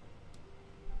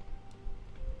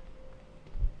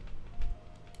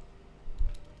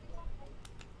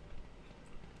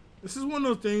 This is one of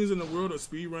those things in the world of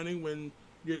speedrunning when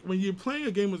you're playing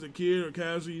a game as a kid or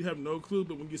casually, you have no clue,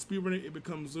 but when you're speedrunning, it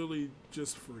becomes literally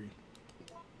just free.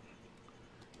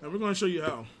 And we're going to show you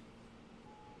how.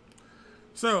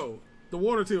 So, the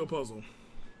water table puzzle.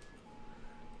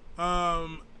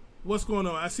 What's going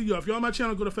on? I see y'all. If y'all on my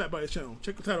channel, go to Fat Boy's channel.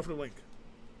 Check the title for the link.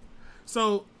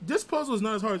 So, this puzzle is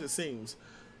not as hard as it seems.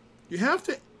 You have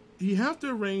to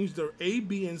arrange the A,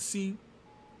 B, and C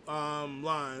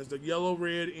lines, the yellow,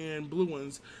 red, and blue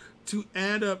ones, to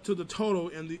add up to the total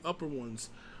in the upper ones.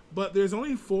 But there's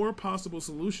only 4 possible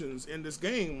solutions in this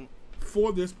game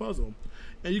for this puzzle.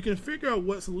 And you can figure out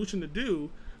what solution to do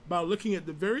by looking at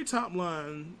the very top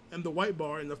line and the white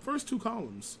bar in the first 2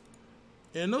 columns.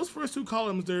 In those first 2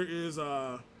 columns, there is,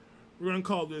 we're going to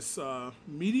call this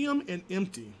medium and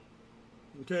empty.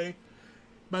 Okay?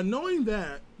 By knowing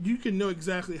that, you can know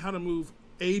exactly how to move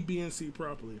A, B, and C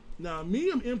properly. Now,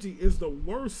 medium empty is the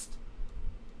worst,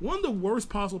 one of the worst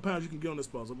possible patterns you can get on this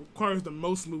puzzle. It requires the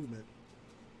most movement.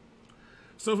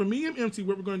 So for medium empty,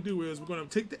 what we're going to do is we're going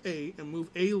to take the A and move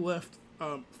A left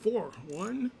 4.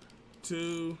 1,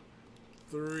 2,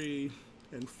 3,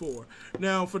 and 4.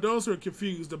 Now, for those who are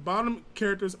confused, the bottom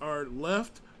characters are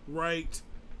left, right,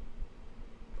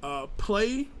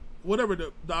 play, whatever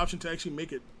the option to actually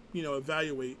make it,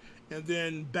 evaluate, and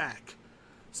then back.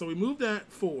 So we move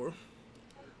that 4.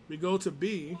 We go to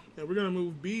B, and we're going to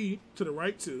move B to the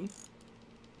right 2.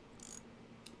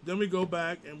 Then we go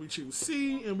back and we choose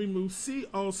C, and we move C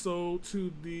also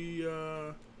to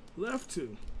the left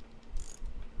 2.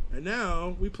 And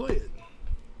now we play it.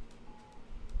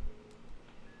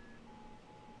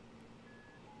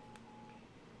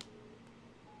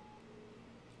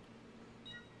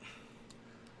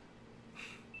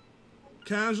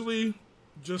 Casually,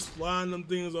 just flying them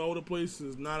things all over the place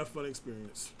is not a fun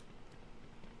experience.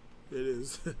 It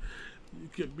is. You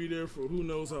could be there for who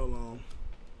knows how long.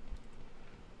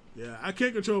 Yeah, I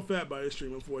can't control Fat by his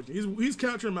stream, unfortunately. He's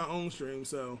capturing my own stream,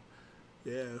 so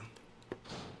yeah.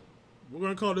 We're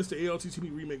gonna call this the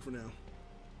ALTTP remake for now.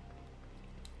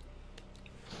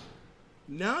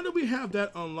 Now that we have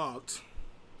that unlocked,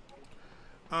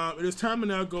 it is time to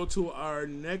now go to our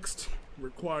next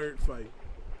required fight.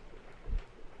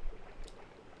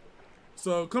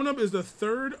 So coming up is the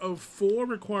 3rd of 4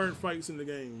 required fights in the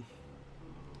game.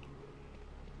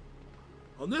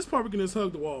 On this part, we can just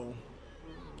hug the wall.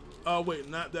 Oh wait,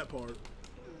 not that part.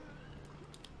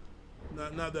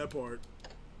 Not that part.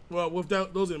 Well, with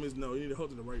those enemies, no, you need to hold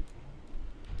to the right.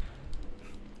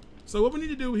 So what we need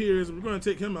to do here is we're going to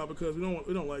take him out because we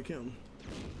don't like him.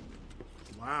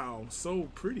 Wow, so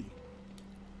pretty.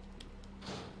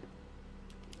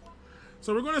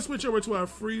 So we're going to switch over to our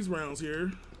freeze rounds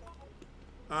here.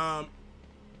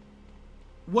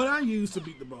 What I use to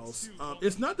beat the boss,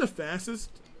 it's not the fastest,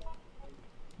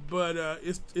 but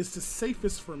it's the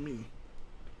safest for me.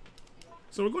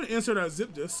 So we're going to insert our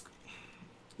zip disk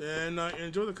and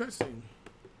enjoy the cutscene.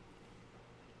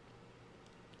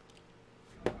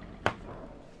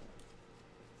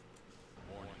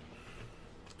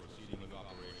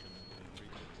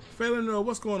 Phelan,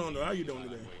 what's going on though? How you doing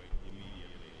today?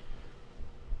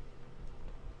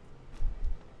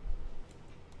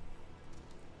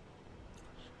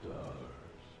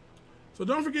 So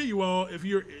don't forget, you all, if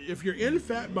you're in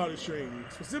Fat Body Stream,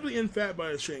 specifically in Fat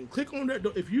Body Stream, click on that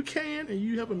if you can and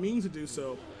you have a means to do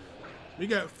so. We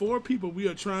got 4 people we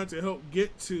are trying to help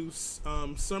get to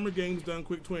Summer Games Done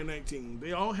Quick 2019.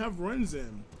 They all have runs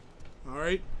in. All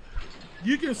right,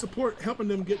 you can support helping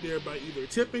them get there by either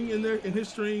tipping in his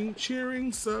stream,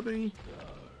 cheering, subbing,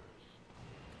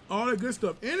 all that good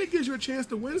stuff, and it gives you a chance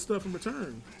to win stuff in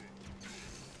return.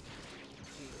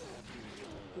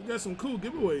 We got some cool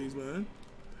giveaways, man.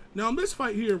 Now, in this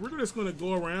fight here, we're just going to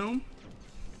go around.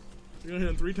 We're going to hit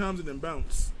him 3 times and then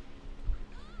bounce.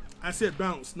 I said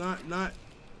bounce, not...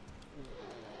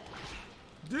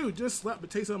 Dude, just slap the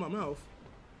taste out of my mouth.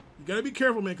 You got to be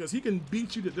careful, man, because he can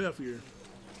beat you to death here.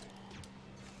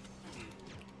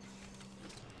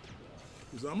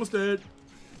 He's almost dead.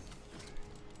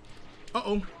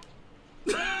 Uh-oh.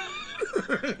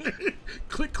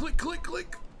 Click, click, click,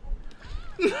 click.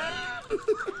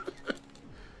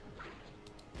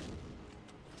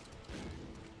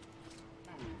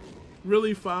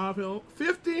 Really, 5 health?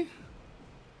 50?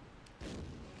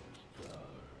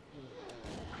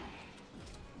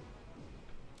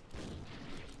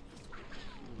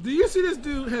 Do you see this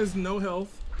dude has no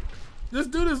health? This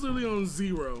dude is literally on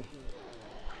 0.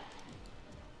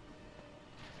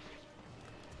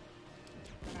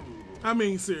 I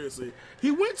mean, seriously.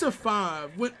 He went to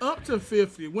 5, went up to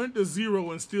 50, went to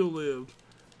 0, and still lived.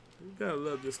 You gotta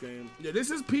love this game. Yeah,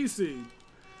 this is PC.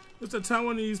 It's a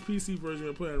Taiwanese PC version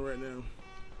we're playing right now.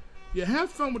 Yeah,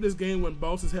 have fun with this game when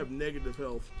bosses have negative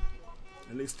health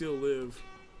and they still live.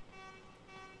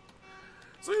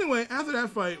 So anyway, after that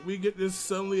fight, we get this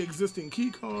suddenly existing key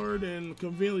card and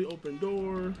conveniently open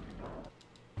door.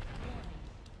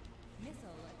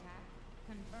 Missile attack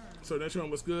confirmed. So that's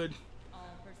showing what's good. All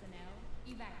personnel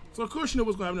evacuate. So of course you know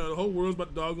what's going to happen now. The whole world's about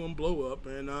to doggone blow up,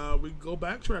 and we go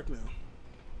backtrack now.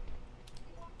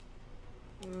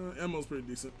 Ammo's pretty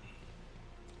decent.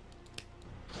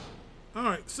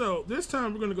 Alright, so this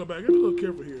time we're going to go back. Be a little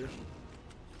careful here.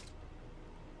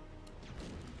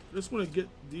 Just want to get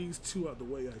these two out the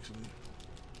way, actually.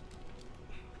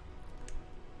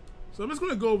 So I'm just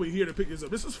going to go over here to pick this up.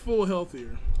 This is full health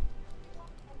here.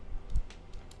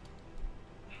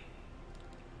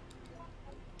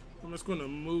 I'm just going to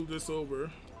move this over.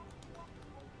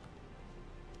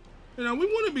 You know, we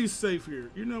want to be safe here.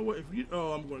 You know what? If you,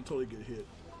 oh, I'm going to totally get hit.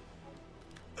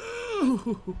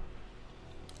 Ooh.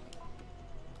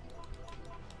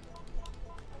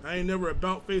 I ain't never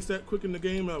about faced that quick in the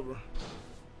game ever.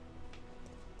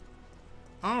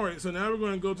 Alright, so now we're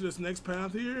going to go to this next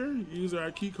path here. Use our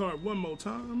key card one more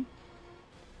time.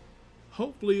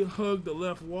 Hopefully hug the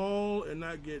left wall and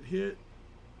not get hit.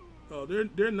 Oh, they're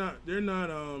not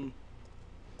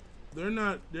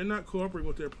cooperating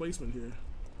with their placement here.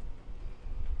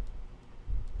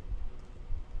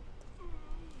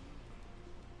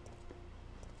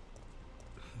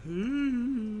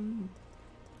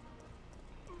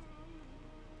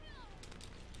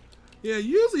 Yeah,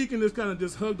 usually you can just kind of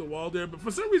just hug the wall there, but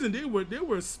for some reason they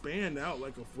were spanned out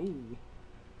like a fool.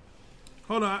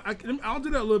 Hold on, I'll do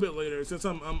that a little bit later since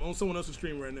I'm on someone else's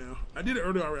stream right now. I did it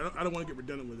earlier already. I don't want to get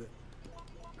redundant with it.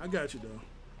 I got you though,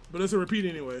 but it's a repeat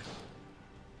anyway.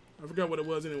 I forgot what it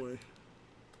was anyway.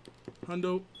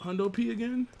 Hundo P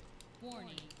again. Warning.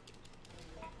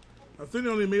 I think they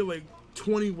only made like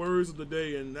 20 words of the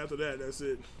day, and after that, that's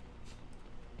it.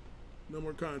 No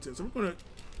more content. So we're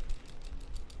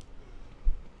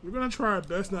gonna try our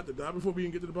best not to die before we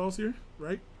can get to the boss here,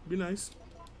 right? Be nice.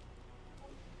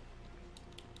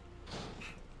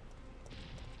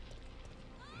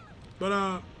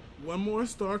 But one more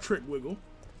Star Trek wiggle,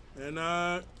 and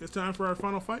it's time for our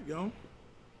final fight, y'all.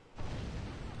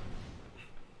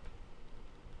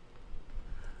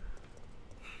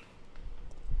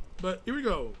 But here we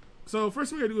go. So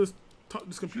first thing we gotta do is talk to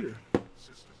this computer.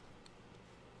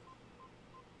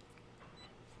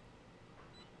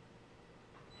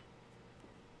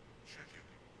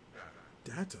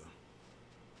 Data.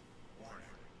 Warning.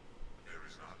 There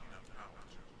is not enough power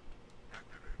to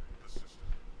activate the system.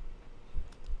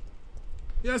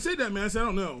 Yeah, I said that, man. I said I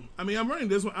don't know. I mean, I'm running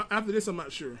this one. After this, I'm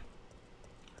not sure.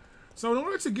 So in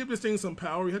order to give this thing some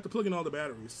power, you have to plug in all the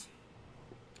batteries.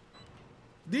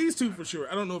 These two for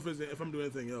sure. I don't know if I'm doing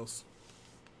anything else.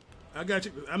 I got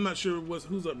you. I'm not sure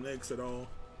who's up next at all.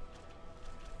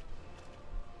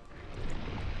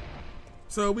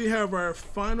 So we have our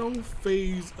final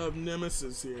phase of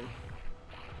Nemesis here.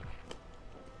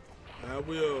 I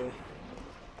will.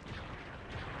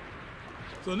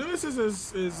 So Nemesis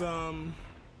is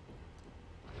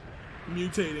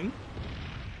mutating.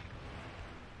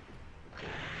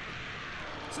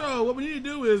 So what we need to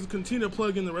do is continue to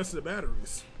plug in the rest of the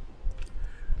batteries.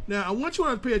 Now I want you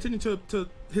to pay attention to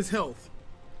his health.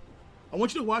 I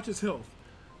want you to watch his health.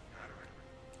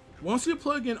 Once you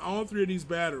plug in all three of these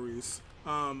batteries,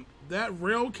 that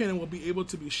rail cannon will be able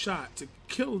to be shot to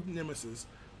kill Nemesis.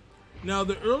 Now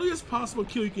the earliest possible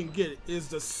kill you can get is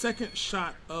the second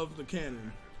shot of the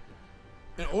cannon.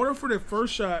 In order for the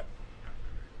first shot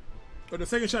or the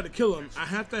second shot to kill him, I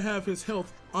have to have his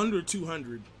health under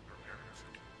 200.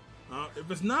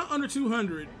 If it's not under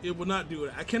 200, it will not do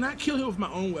it. I cannot kill him with my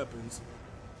own weapons.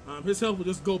 His health will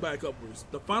just go back upwards.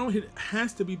 The final hit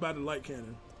has to be by the light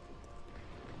cannon.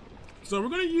 So we're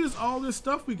going to use all this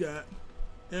stuff we got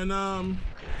and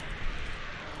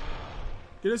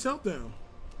get his health down.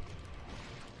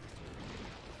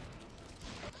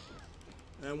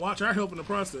 And watch our health in the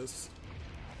process.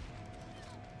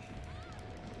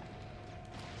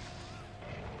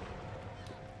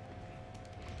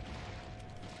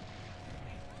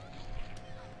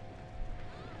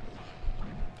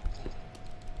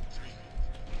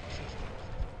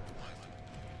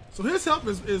 So his health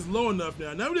is low enough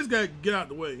now. Now we just gotta get out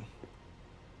the way.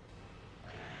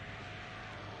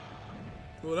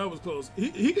 Well, that was close.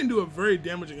 He can do a very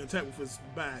damaging attack with his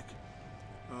back.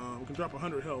 We can drop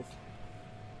 100 health.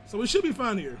 So we should be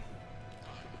fine here.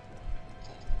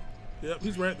 Yep,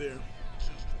 he's right there.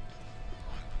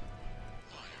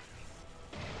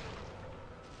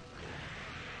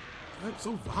 That's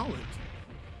so violent.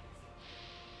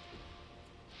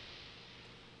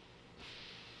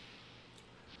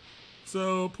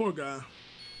 So, poor guy.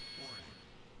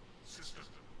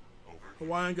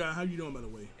 Hawaiian guy, how you doing, by the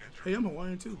way? Hey, I'm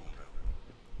Hawaiian too.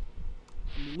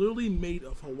 I'm literally made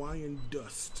of Hawaiian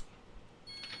dust.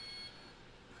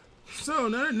 So,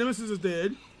 now that Nemesis is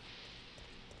dead,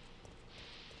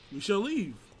 we shall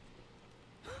leave.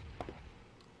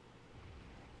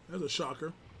 That's a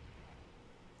shocker.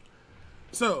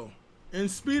 So, In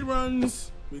speed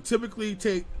runs, we typically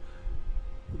take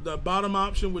the bottom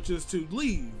option, which is to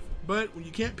leave. But when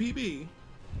you can't PB,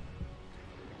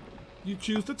 you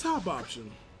choose the top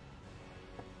option.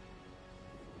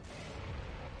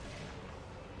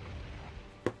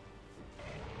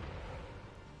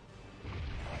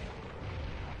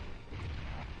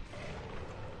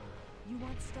 You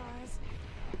want stars?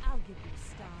 I'll give you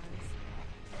stars.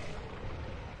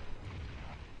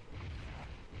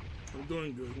 I'm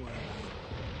doing good.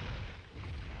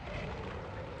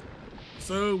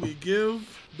 So we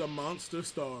give the monster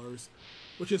stars,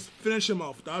 which is finish him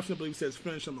off. The option I believe says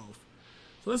finish him off.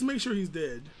 So let's make sure he's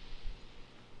dead.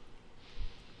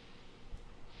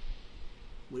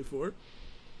 Wait for it.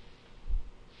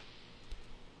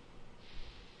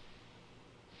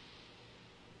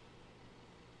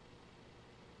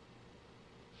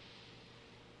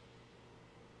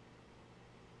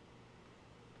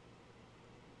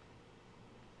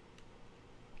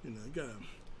 You know,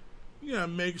 you gotta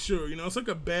make sure, you know, it's like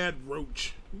a bad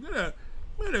roach. You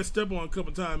gotta step on a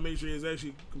couple times, make sure he's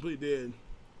actually completely dead.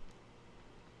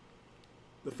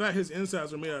 The fact his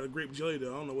insides are made out of grape jelly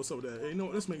though, I don't know what's up with that. Hey, you know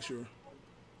what, let's make sure.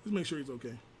 Let's make sure he's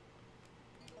okay.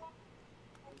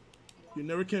 You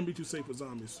never can be too safe with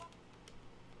zombies.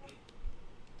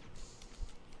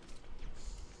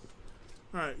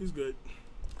 Alright, he's good.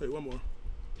 Hey, one more.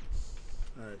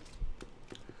 Alright.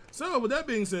 So, with that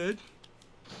being said,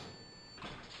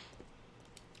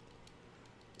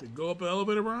 we go up an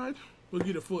elevator ride. We'll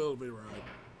get a full elevator ride.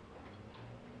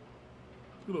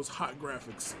 Look at those hot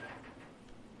graphics.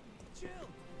 Jill!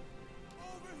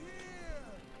 Over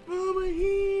here! Over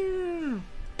here!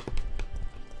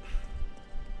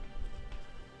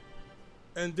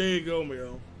 And there you go,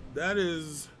 Miro. That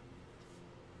is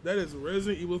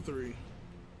Resident Evil 3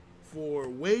 for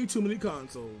way too many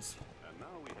consoles. And now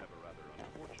we have a rather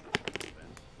unfortunate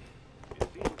event. It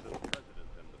seems that the President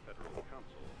and the Federal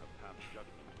Council have passed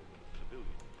judgment over the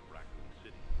civilians of Raccoon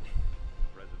City.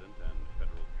 The President and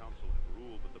Federal Council have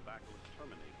ruled that the backless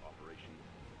terminate operation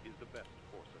is the best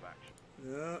course of action.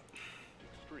 Yeah.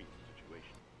 Extreme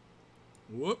situation.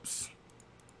 Whoops.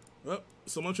 Well,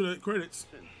 so much of that credits.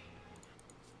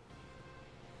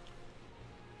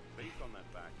 Based on that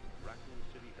fact, Raccoon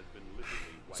City has been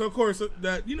literally wiped. So of course that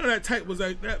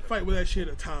that fight was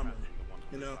actually a timer.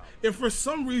 You know, if for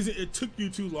some reason it took you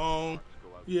too long,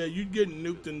 yeah, you'd get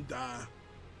nuked and die.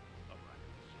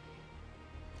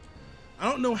 I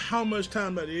don't know how much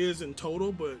time that is in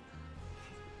total, but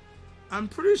I'm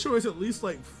pretty sure it's at least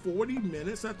like 40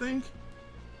 minutes, I think,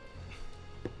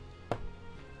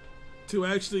 to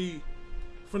actually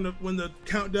when the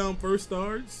countdown first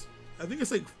starts. I think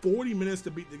it's like 40 minutes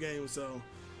to beat the game, so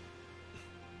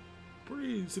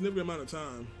pretty significant amount of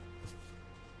time.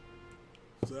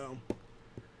 So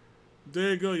there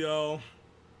you go, y'all.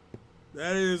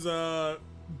 That is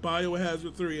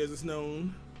Biohazard 3 as it's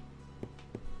known.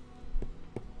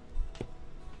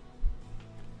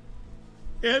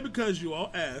 And because you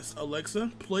all asked,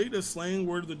 Alexa, play the slang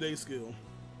word of the day skill.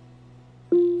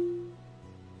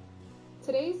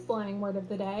 Today's slang word of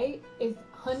the day is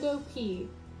hundo P.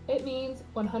 It means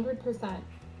 100%.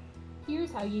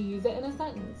 Here's how you use it in a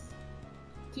sentence.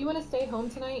 Do you want to stay home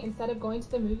tonight instead of going to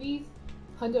the movies?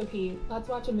 Hundo P, let's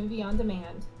watch a movie on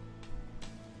demand.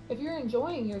 If you're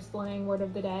enjoying your slang word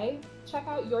of the day, check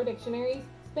out your dictionary's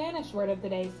Spanish word of the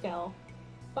day skill.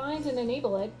 Find and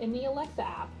enable it in the Alexa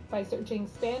app by searching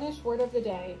Spanish word of the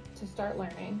day to start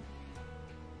learning.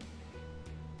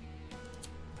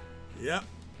 Yep.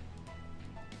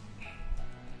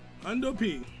 Hundo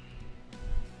P.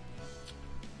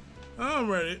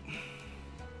 Alright.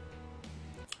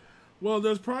 Well,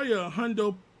 there's probably a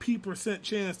hundo P%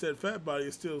 chance that Fat Body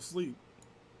is still asleep.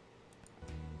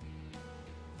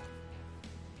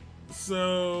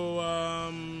 So,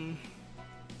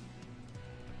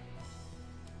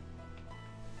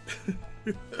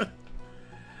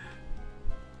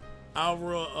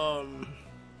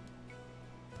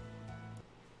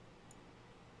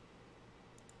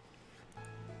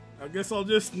 I guess I'll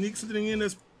just sneak something in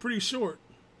that's pretty short.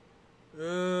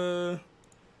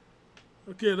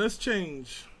 Okay, let's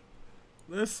change.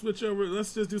 Let's switch over.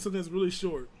 Let's just do something that's really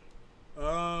short.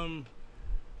 Oh,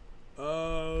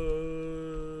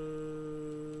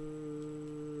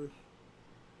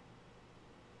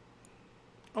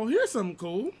 here's something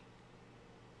cool.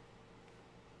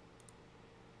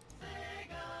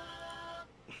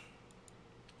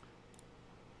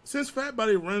 Since Fat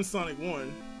Body runs Sonic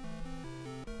 1,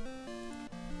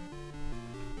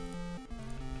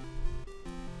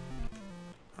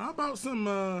 how about some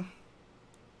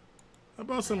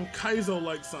Kaizo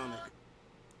like Sonic?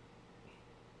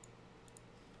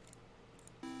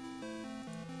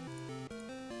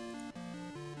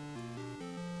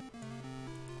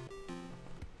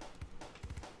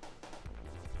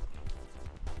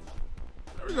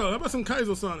 we go. How about some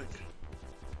Kaizo Sonic?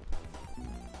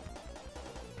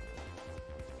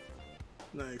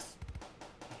 Nice.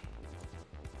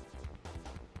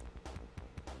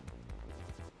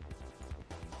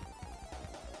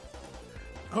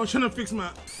 I was trying to fix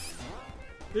my...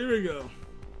 Here we go.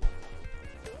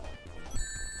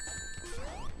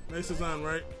 Nice design,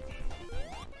 right?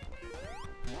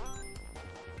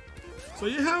 So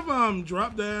you have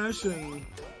drop dash and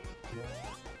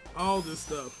all this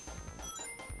stuff.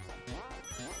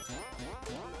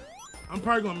 I'm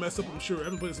probably gonna mess up, I'm sure. I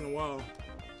haven't played this in a while.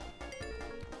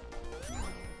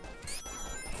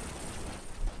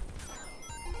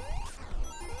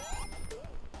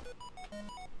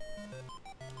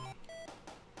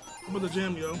 How about the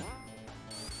jam, yo?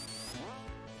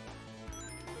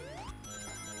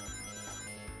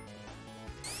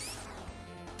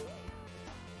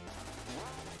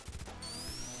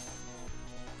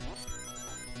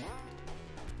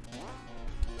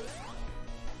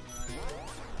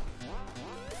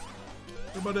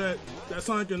 How about that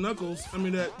Sonic and Knuckles? I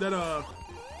mean that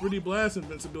 3D Blast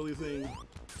invincibility thing.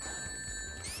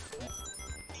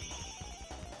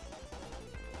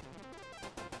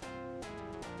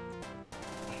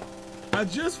 I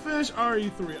just finished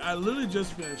RE3. I literally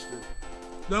just finished it.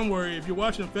 Don't worry, if you're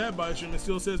watching a Fat Bite stream, it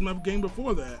still says my game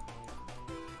before that,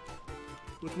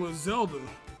 which was Zelda.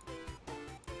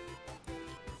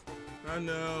 I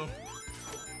know.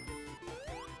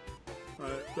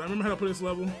 Alright, do I remember how to play this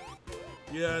level?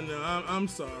 Yeah, I know. I'm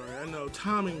sorry. I know.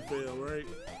 Timing fail, right?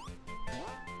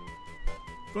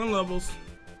 Fun levels.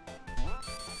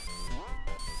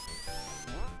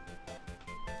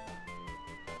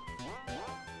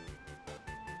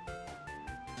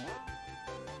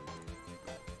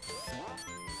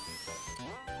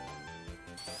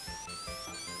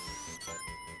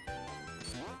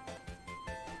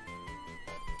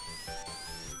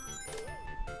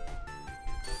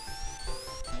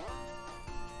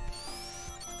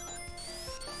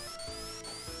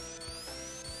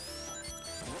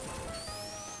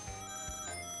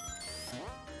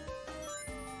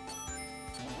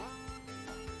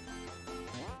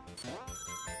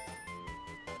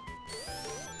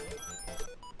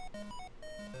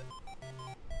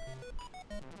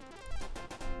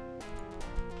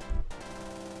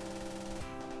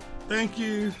 Thank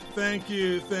you, thank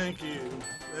you, thank you,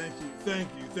 thank you, thank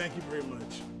you, thank you very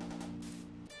much.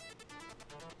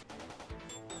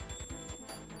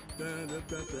 Da, da,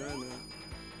 da, da, da.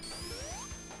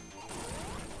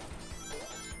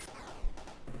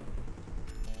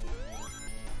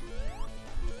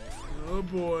 Oh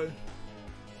boy.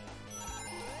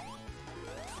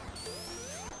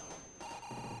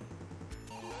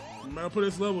 I'm gonna put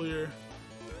this level here.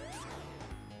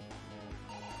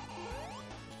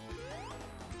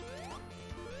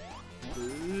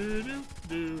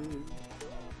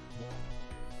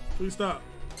 Please stop.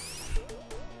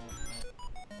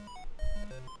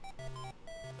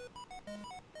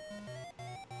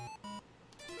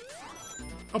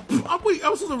 Oh, wait, I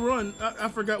was supposed to run. I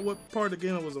forgot what part of the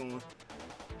game I was on.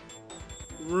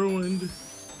 Ruined.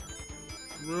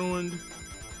 Ruined.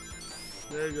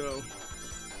 There you go.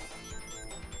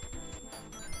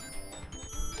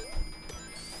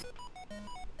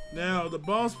 Now, the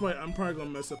boss fight, I'm probably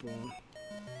gonna mess up on.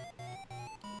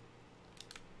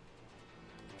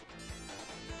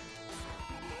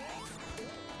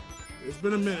 It's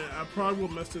been a minute. I probably will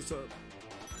mess this up.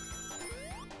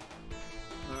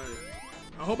 Alright.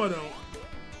 I hope I don't.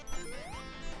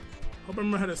 Hope I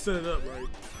remember how to set it up right.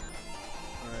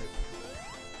 Alright.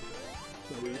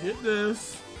 So we hit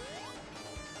this.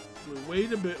 We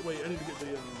wait a bit. Wait, I need to get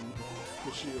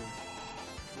the shield.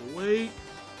 We wait.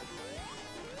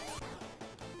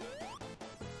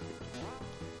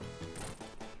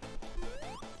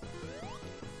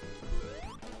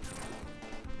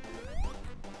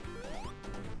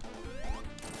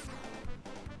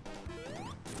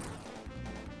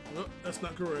 Oh, that's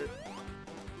not correct.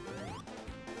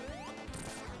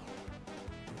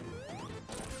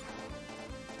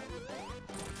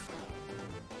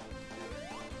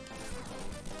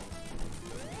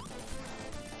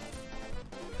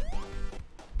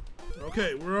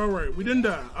 Okay, we're alright. We didn't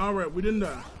die. Alright, we didn't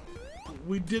die.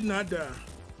 We did not die.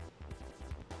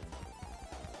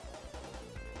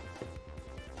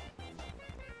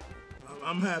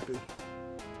 I'm happy.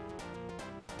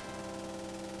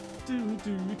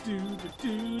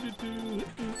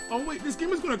 Oh wait, this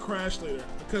game is gonna crash later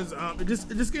because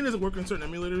this game doesn't work on certain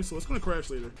emulators, so it's gonna crash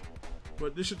later.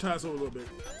 But this should tie us over a little bit.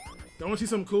 Don't want to see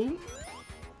something cool?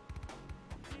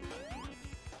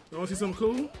 Don't want to see something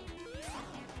cool?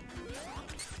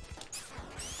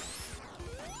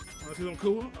 Want to see something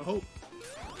cool? I hope.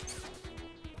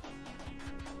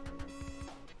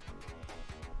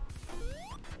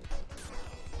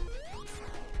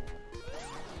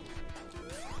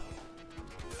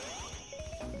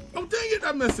 dang it!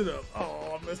 I messed it up.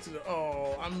 Oh, I messed it up.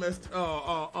 Oh, I messed.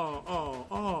 Oh.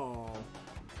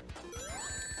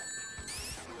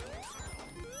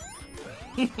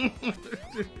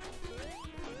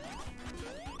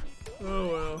 Oh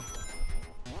well.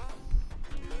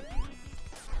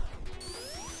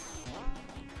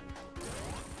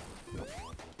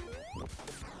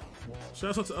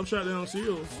 Shouts out to Upshot Down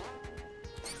Shields.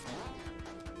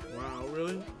 Wow,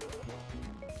 really?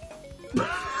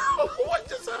 What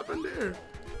just happened there?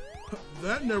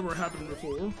 That never happened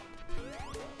before.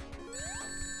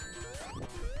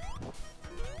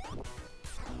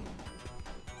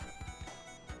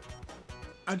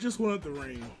 I just wanted the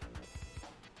rain.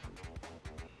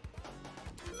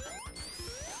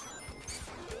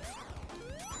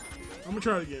 I'm gonna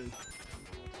try it again.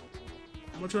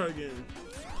 I'm gonna try it again.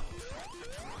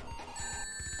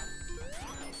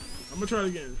 I'm gonna try it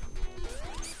again.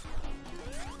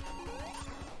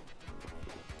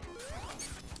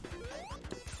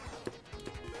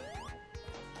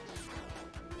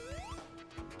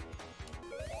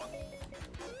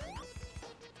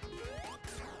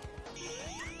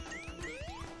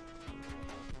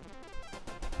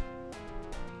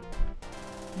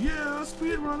 Yeah,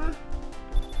 speedrunner.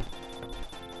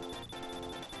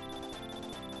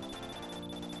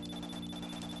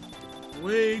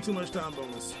 Way too much time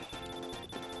bonus.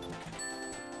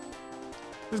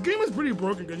 This game is pretty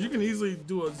broken because you can easily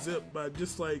do a zip by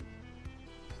just like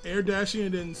air dashing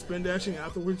and then spin dashing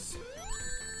afterwards.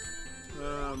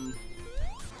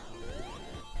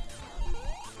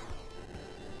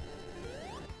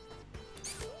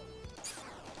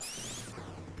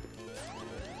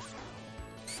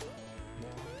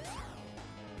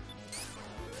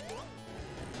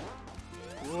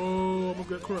 Whoa, I'm gonna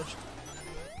get crushed.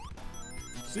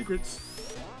 Secrets.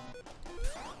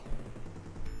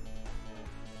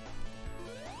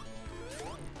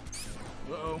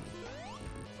 Uh-oh.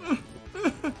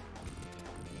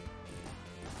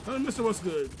 Hey, Mr. What's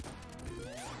good?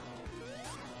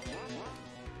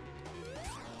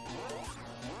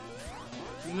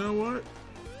 You know what?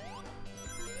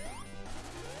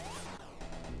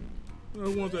 I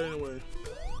don't want that anyway.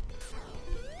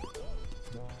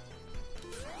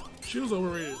 She was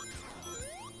overrated.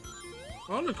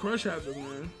 All the crush hazards,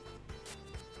 man.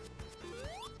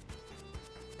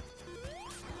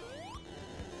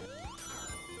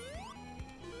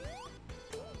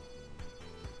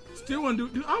 Still want to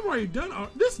do. Dude, I've already done all,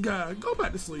 this guy. Go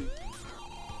back to sleep.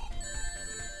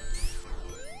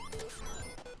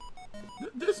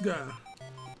 This guy.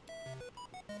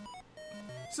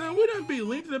 So we done beat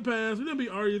Link to the Past. We done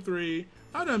beat RE3.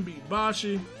 I done beat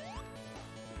Bashi.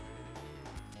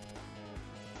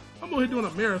 I'm over here doing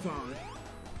a marathon.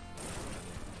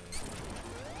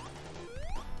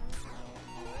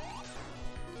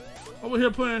 Over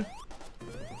here playing.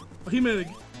 Oh, he made it.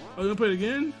 Oh, you gonna play it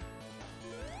again?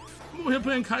 I'm over here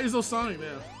playing Kaizo Sonic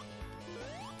now.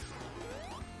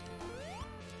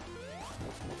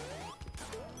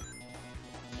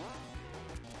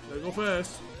 Gotta go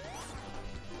fast.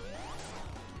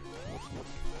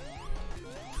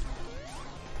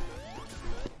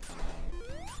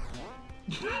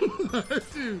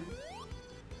 Dude.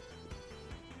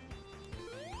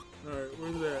 Alright,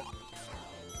 where's that?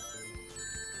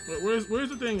 Wait, where's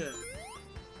the thing at?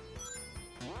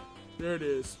 There it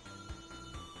is.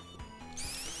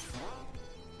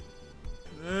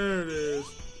 There it is.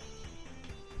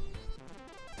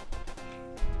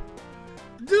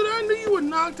 Dude, I knew you were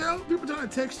knocked out. People trying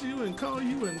to text you and call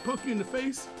you and poke you in the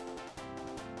face.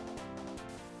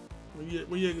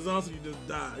 When you're exhausted, you just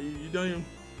die. You don't even...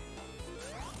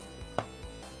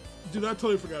 Dude, I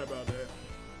totally forgot about that.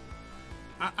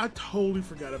 I totally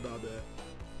forgot about that.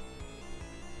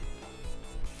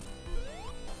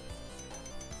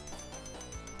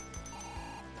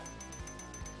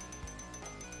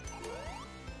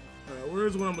 Alright,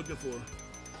 where's what I'm looking for?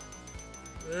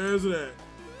 There's that.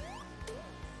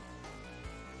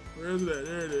 Where's that?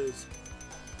 There it is.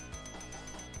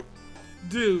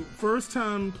 Dude, first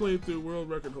time playthrough world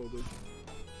record holder.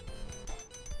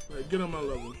 Alright, get on my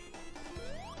level.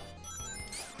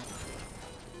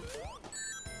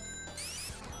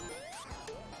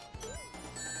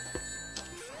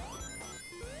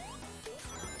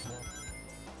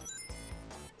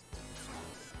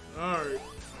 Alright.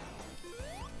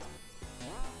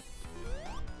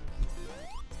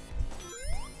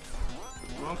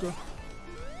 Wonka.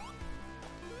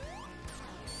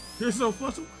 You're so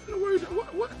flustered.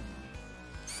 What?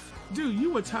 Dude,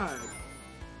 you were tired.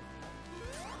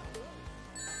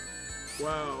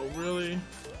 Wow, really?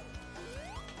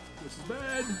 This is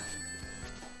bad.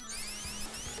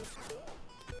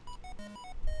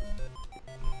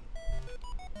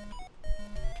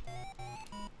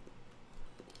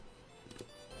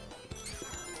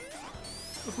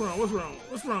 wrong? What's wrong?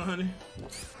 What's wrong, honey?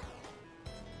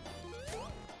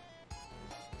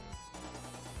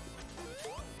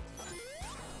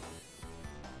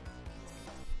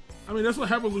 I mean, that's what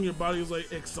happens when your body is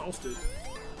like exhausted.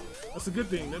 That's a good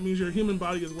thing. That means your human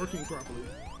body is working properly.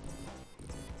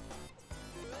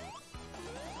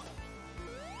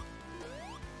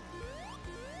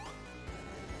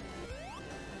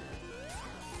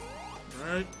 All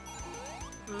right.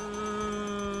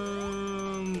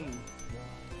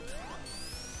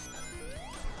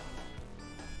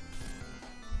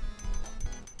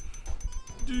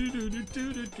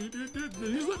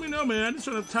 Just let me know, man. I'm just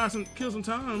trying to kill some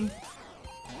time.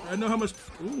 I know how much.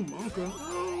 Ooh, Monka.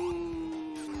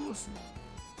 Oh, let's see.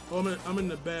 Oh, I'm in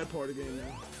the bad part of the game now.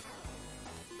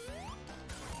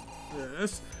 Yeah,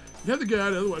 that's. You have to get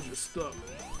out of it, otherwise you're stuck.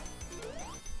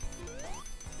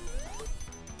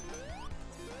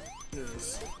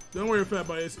 Yes. Don't worry, Fat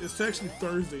Boy. It's actually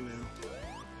Thursday now.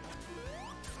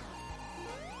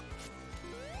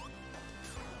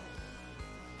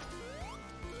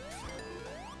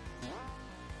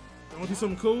 I want to do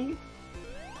something cool.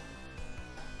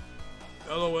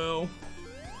 LOL.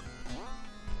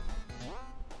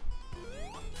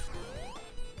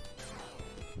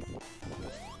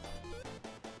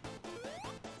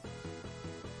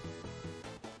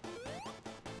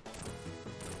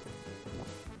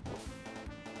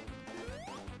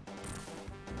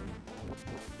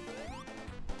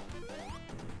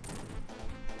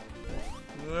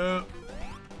 Yeah.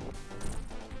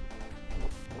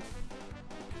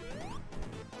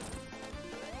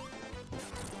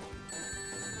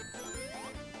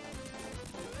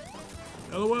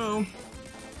 LOL.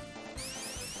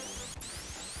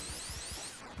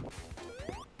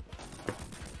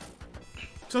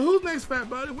 So who's next, Fat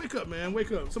Body? Wake up, man.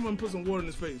 Wake up. Someone put some water in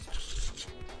his face.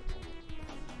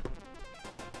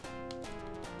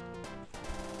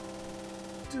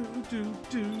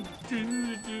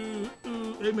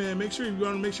 Hey, man, make sure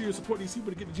you support these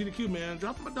people to get the GDQ, man.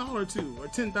 Drop them $1 or $2 or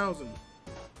 10,000.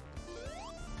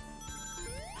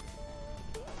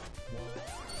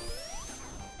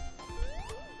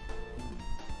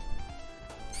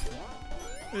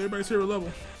 Everybody's here at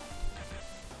level.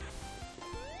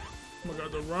 Oh my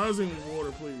god, the rising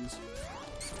water, please.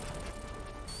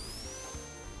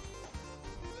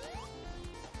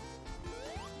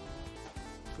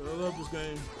 God, I love this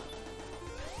game.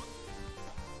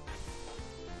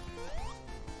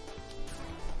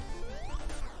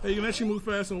 Hey, you can actually move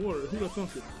fast in water. Who'd have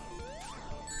thunk it?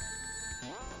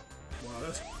 Wow,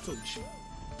 that's so cheap.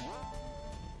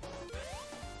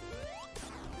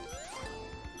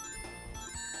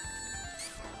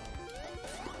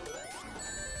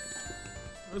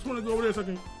 I just want to go over there so I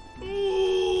can.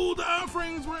 Ooh, the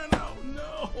iframes ran out.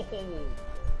 No,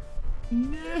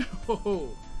 no,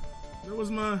 that was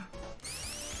my.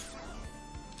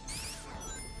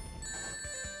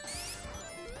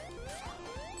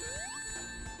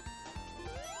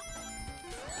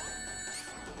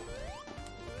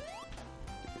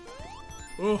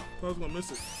 Oh, I was gonna miss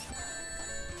it.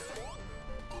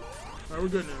 All right, we're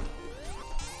good now.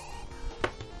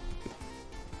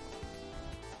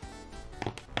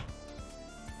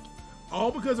 All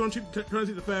because I'm trying to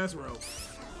take the fast route.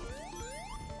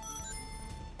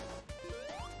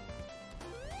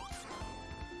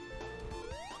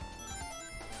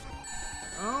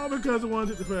 All because I want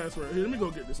to take the fast route. Here, let me go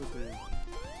get this instead.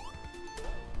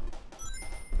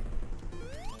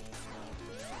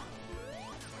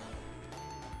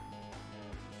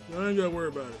 I ain't gotta worry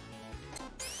about it.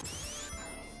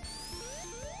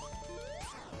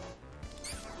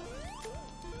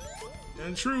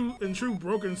 And true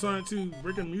broken Sonic 2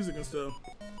 breaking music and stuff.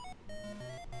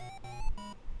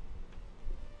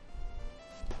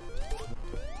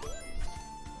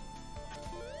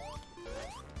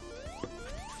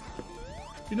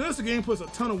 You notice the game puts a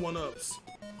ton of 1-ups.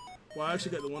 Well, I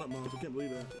actually got the 1-up mods. I can't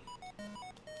believe that.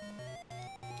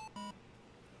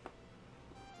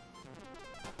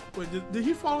 Wait, did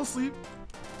he fall asleep?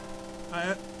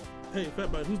 Hey,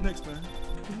 Fat Buddy, who's next, man?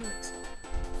 Who's next?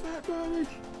 Fat Buddy.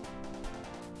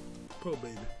 Poor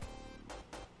baby.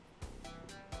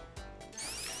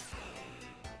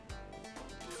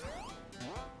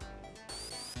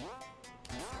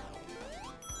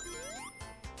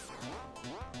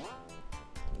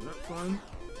 Isn't that fun?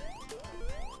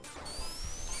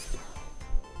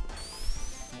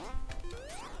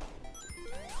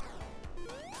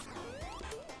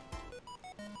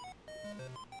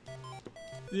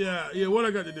 Yeah, what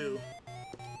I got to do?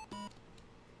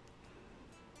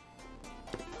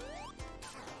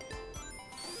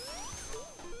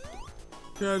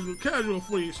 Casual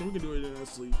fleece, and we can do it in our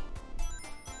sleep.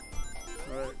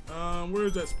 Alright,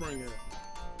 where's that spring at?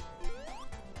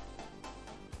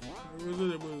 Where was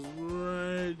it? It was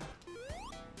right...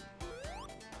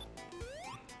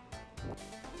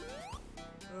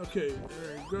 Okay,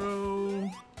 there you go.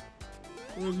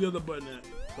 Where's the other button at?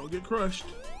 Don't get crushed.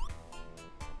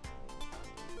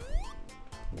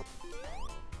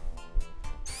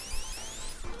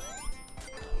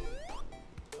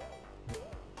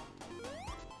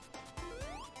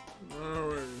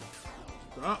 Alright.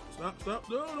 Stop.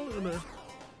 No, don't go there.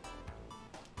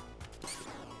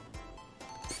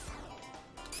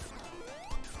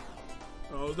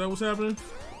 Oh, is that what's happening?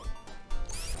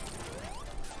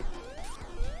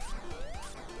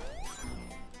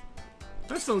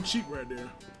 That's so cheap right there.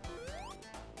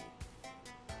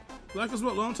 Black as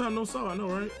what? Long time no saw, I know,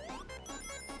 right?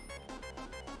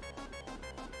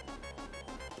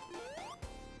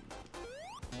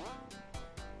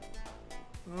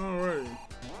 Alrighty.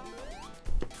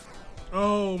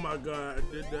 Oh my god,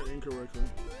 I did that incorrectly.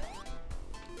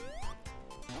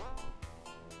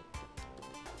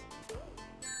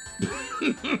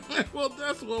 Well,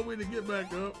 that's one way to get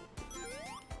back up.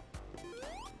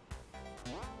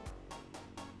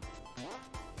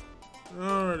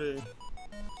 Alrighty.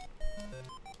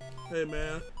 Hey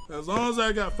man, as long as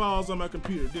I got files on my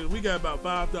computer, dude, we got about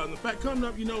 5,000. In fact, coming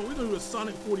up, you know, we're gonna do a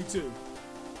Sonic 42.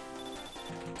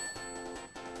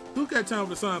 Who got time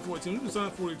for Sonic 14? We do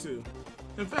Sonic 42.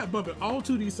 In fact, bump it, all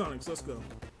 2D Sonics, let's go.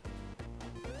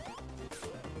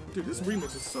 Dude, this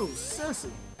remix is so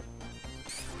sassy.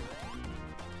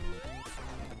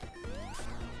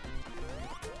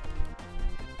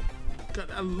 God,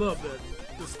 I love that.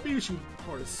 The speed shoot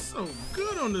part is so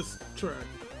good on this track.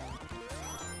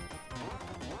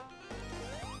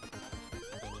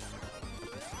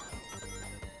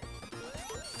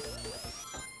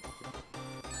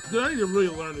 Dude, I need to really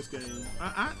learn this game.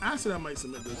 I said I might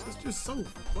submit this. It's just so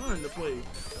fun to play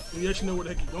when you actually know where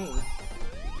the heck you're going.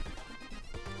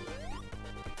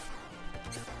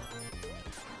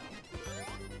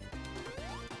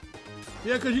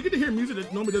 Yeah, because you get to hear music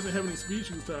that normally doesn't have any speed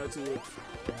shoots tied to it.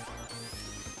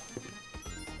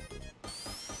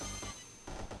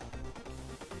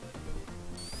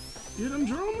 Hear them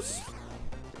drums?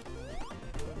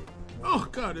 Oh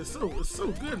god, it's so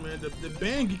good, man. The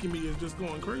band geek in me is just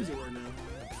going crazy right now.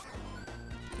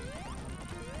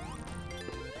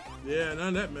 Yeah, none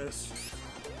of that mess.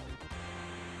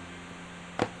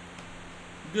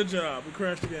 Good job. We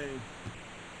crashed the game.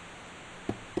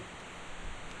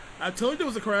 I told you there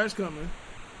was a crash coming.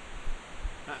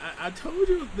 I told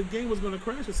you the game was going to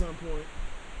crash at some point.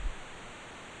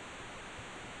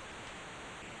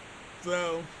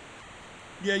 So,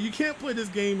 yeah, you can't play this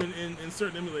game in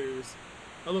certain emulators.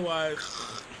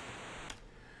 Otherwise.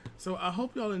 So I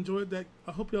hope y'all enjoyed that.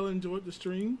 I hope y'all enjoyed the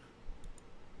stream.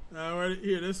 Alright,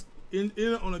 here, let's end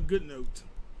it on a good note.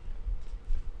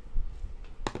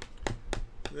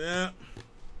 Yeah.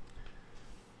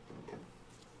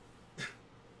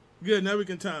 Good, now we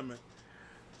can time it.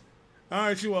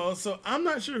 Alright, you all. So I'm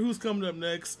not sure who's coming up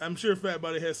next. I'm sure Fat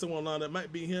Body has someone lined up.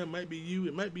 Might be him, might be you,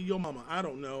 it might be your mama. I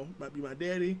don't know. Might be my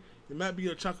daddy. It might be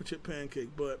your chocolate chip pancake.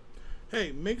 But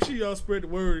hey, make sure y'all spread the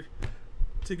word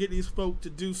to get these folk to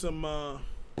do some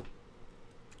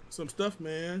stuff,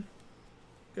 man.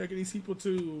 Gotta get these people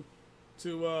to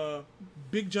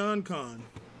Big Jon Con.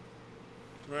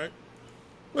 Right?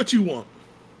 What you want?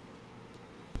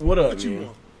 What up, What you man?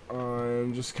 want?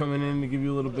 I'm just coming in to give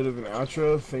you a little bit of an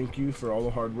outro. Thank you for all the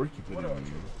hard work you put in.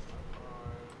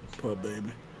 Pub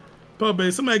baby. Pub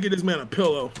baby, somebody get this man a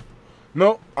pillow.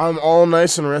 No, I'm all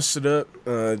nice and rested up.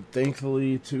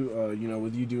 Thankfully, with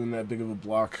you doing that big of a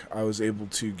block, I was able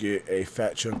to get a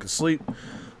fat chunk of sleep.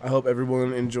 I hope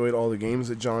everyone enjoyed all the games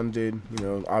that John did. You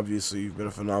know, obviously, you've been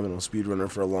a phenomenal speedrunner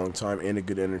for a long time and a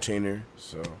good entertainer,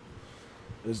 so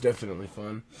it was definitely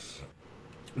fun.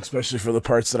 Especially for the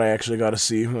parts that I actually got to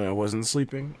see when I wasn't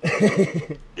sleeping.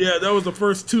 Yeah, that was the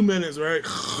first 2 minutes, right?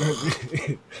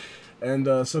 And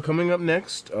so coming up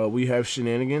next, we have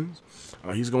Shenanigans.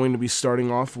 He's going to be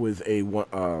starting off with a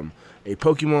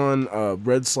Pokemon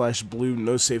Red/Blue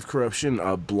No Save Corruption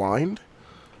Blind.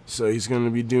 So he's going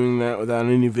to be doing that without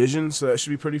any vision, so that should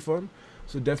be pretty fun.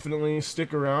 So definitely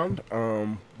stick around.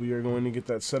 We are going to get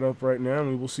that set up right now, and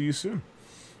we will see you soon.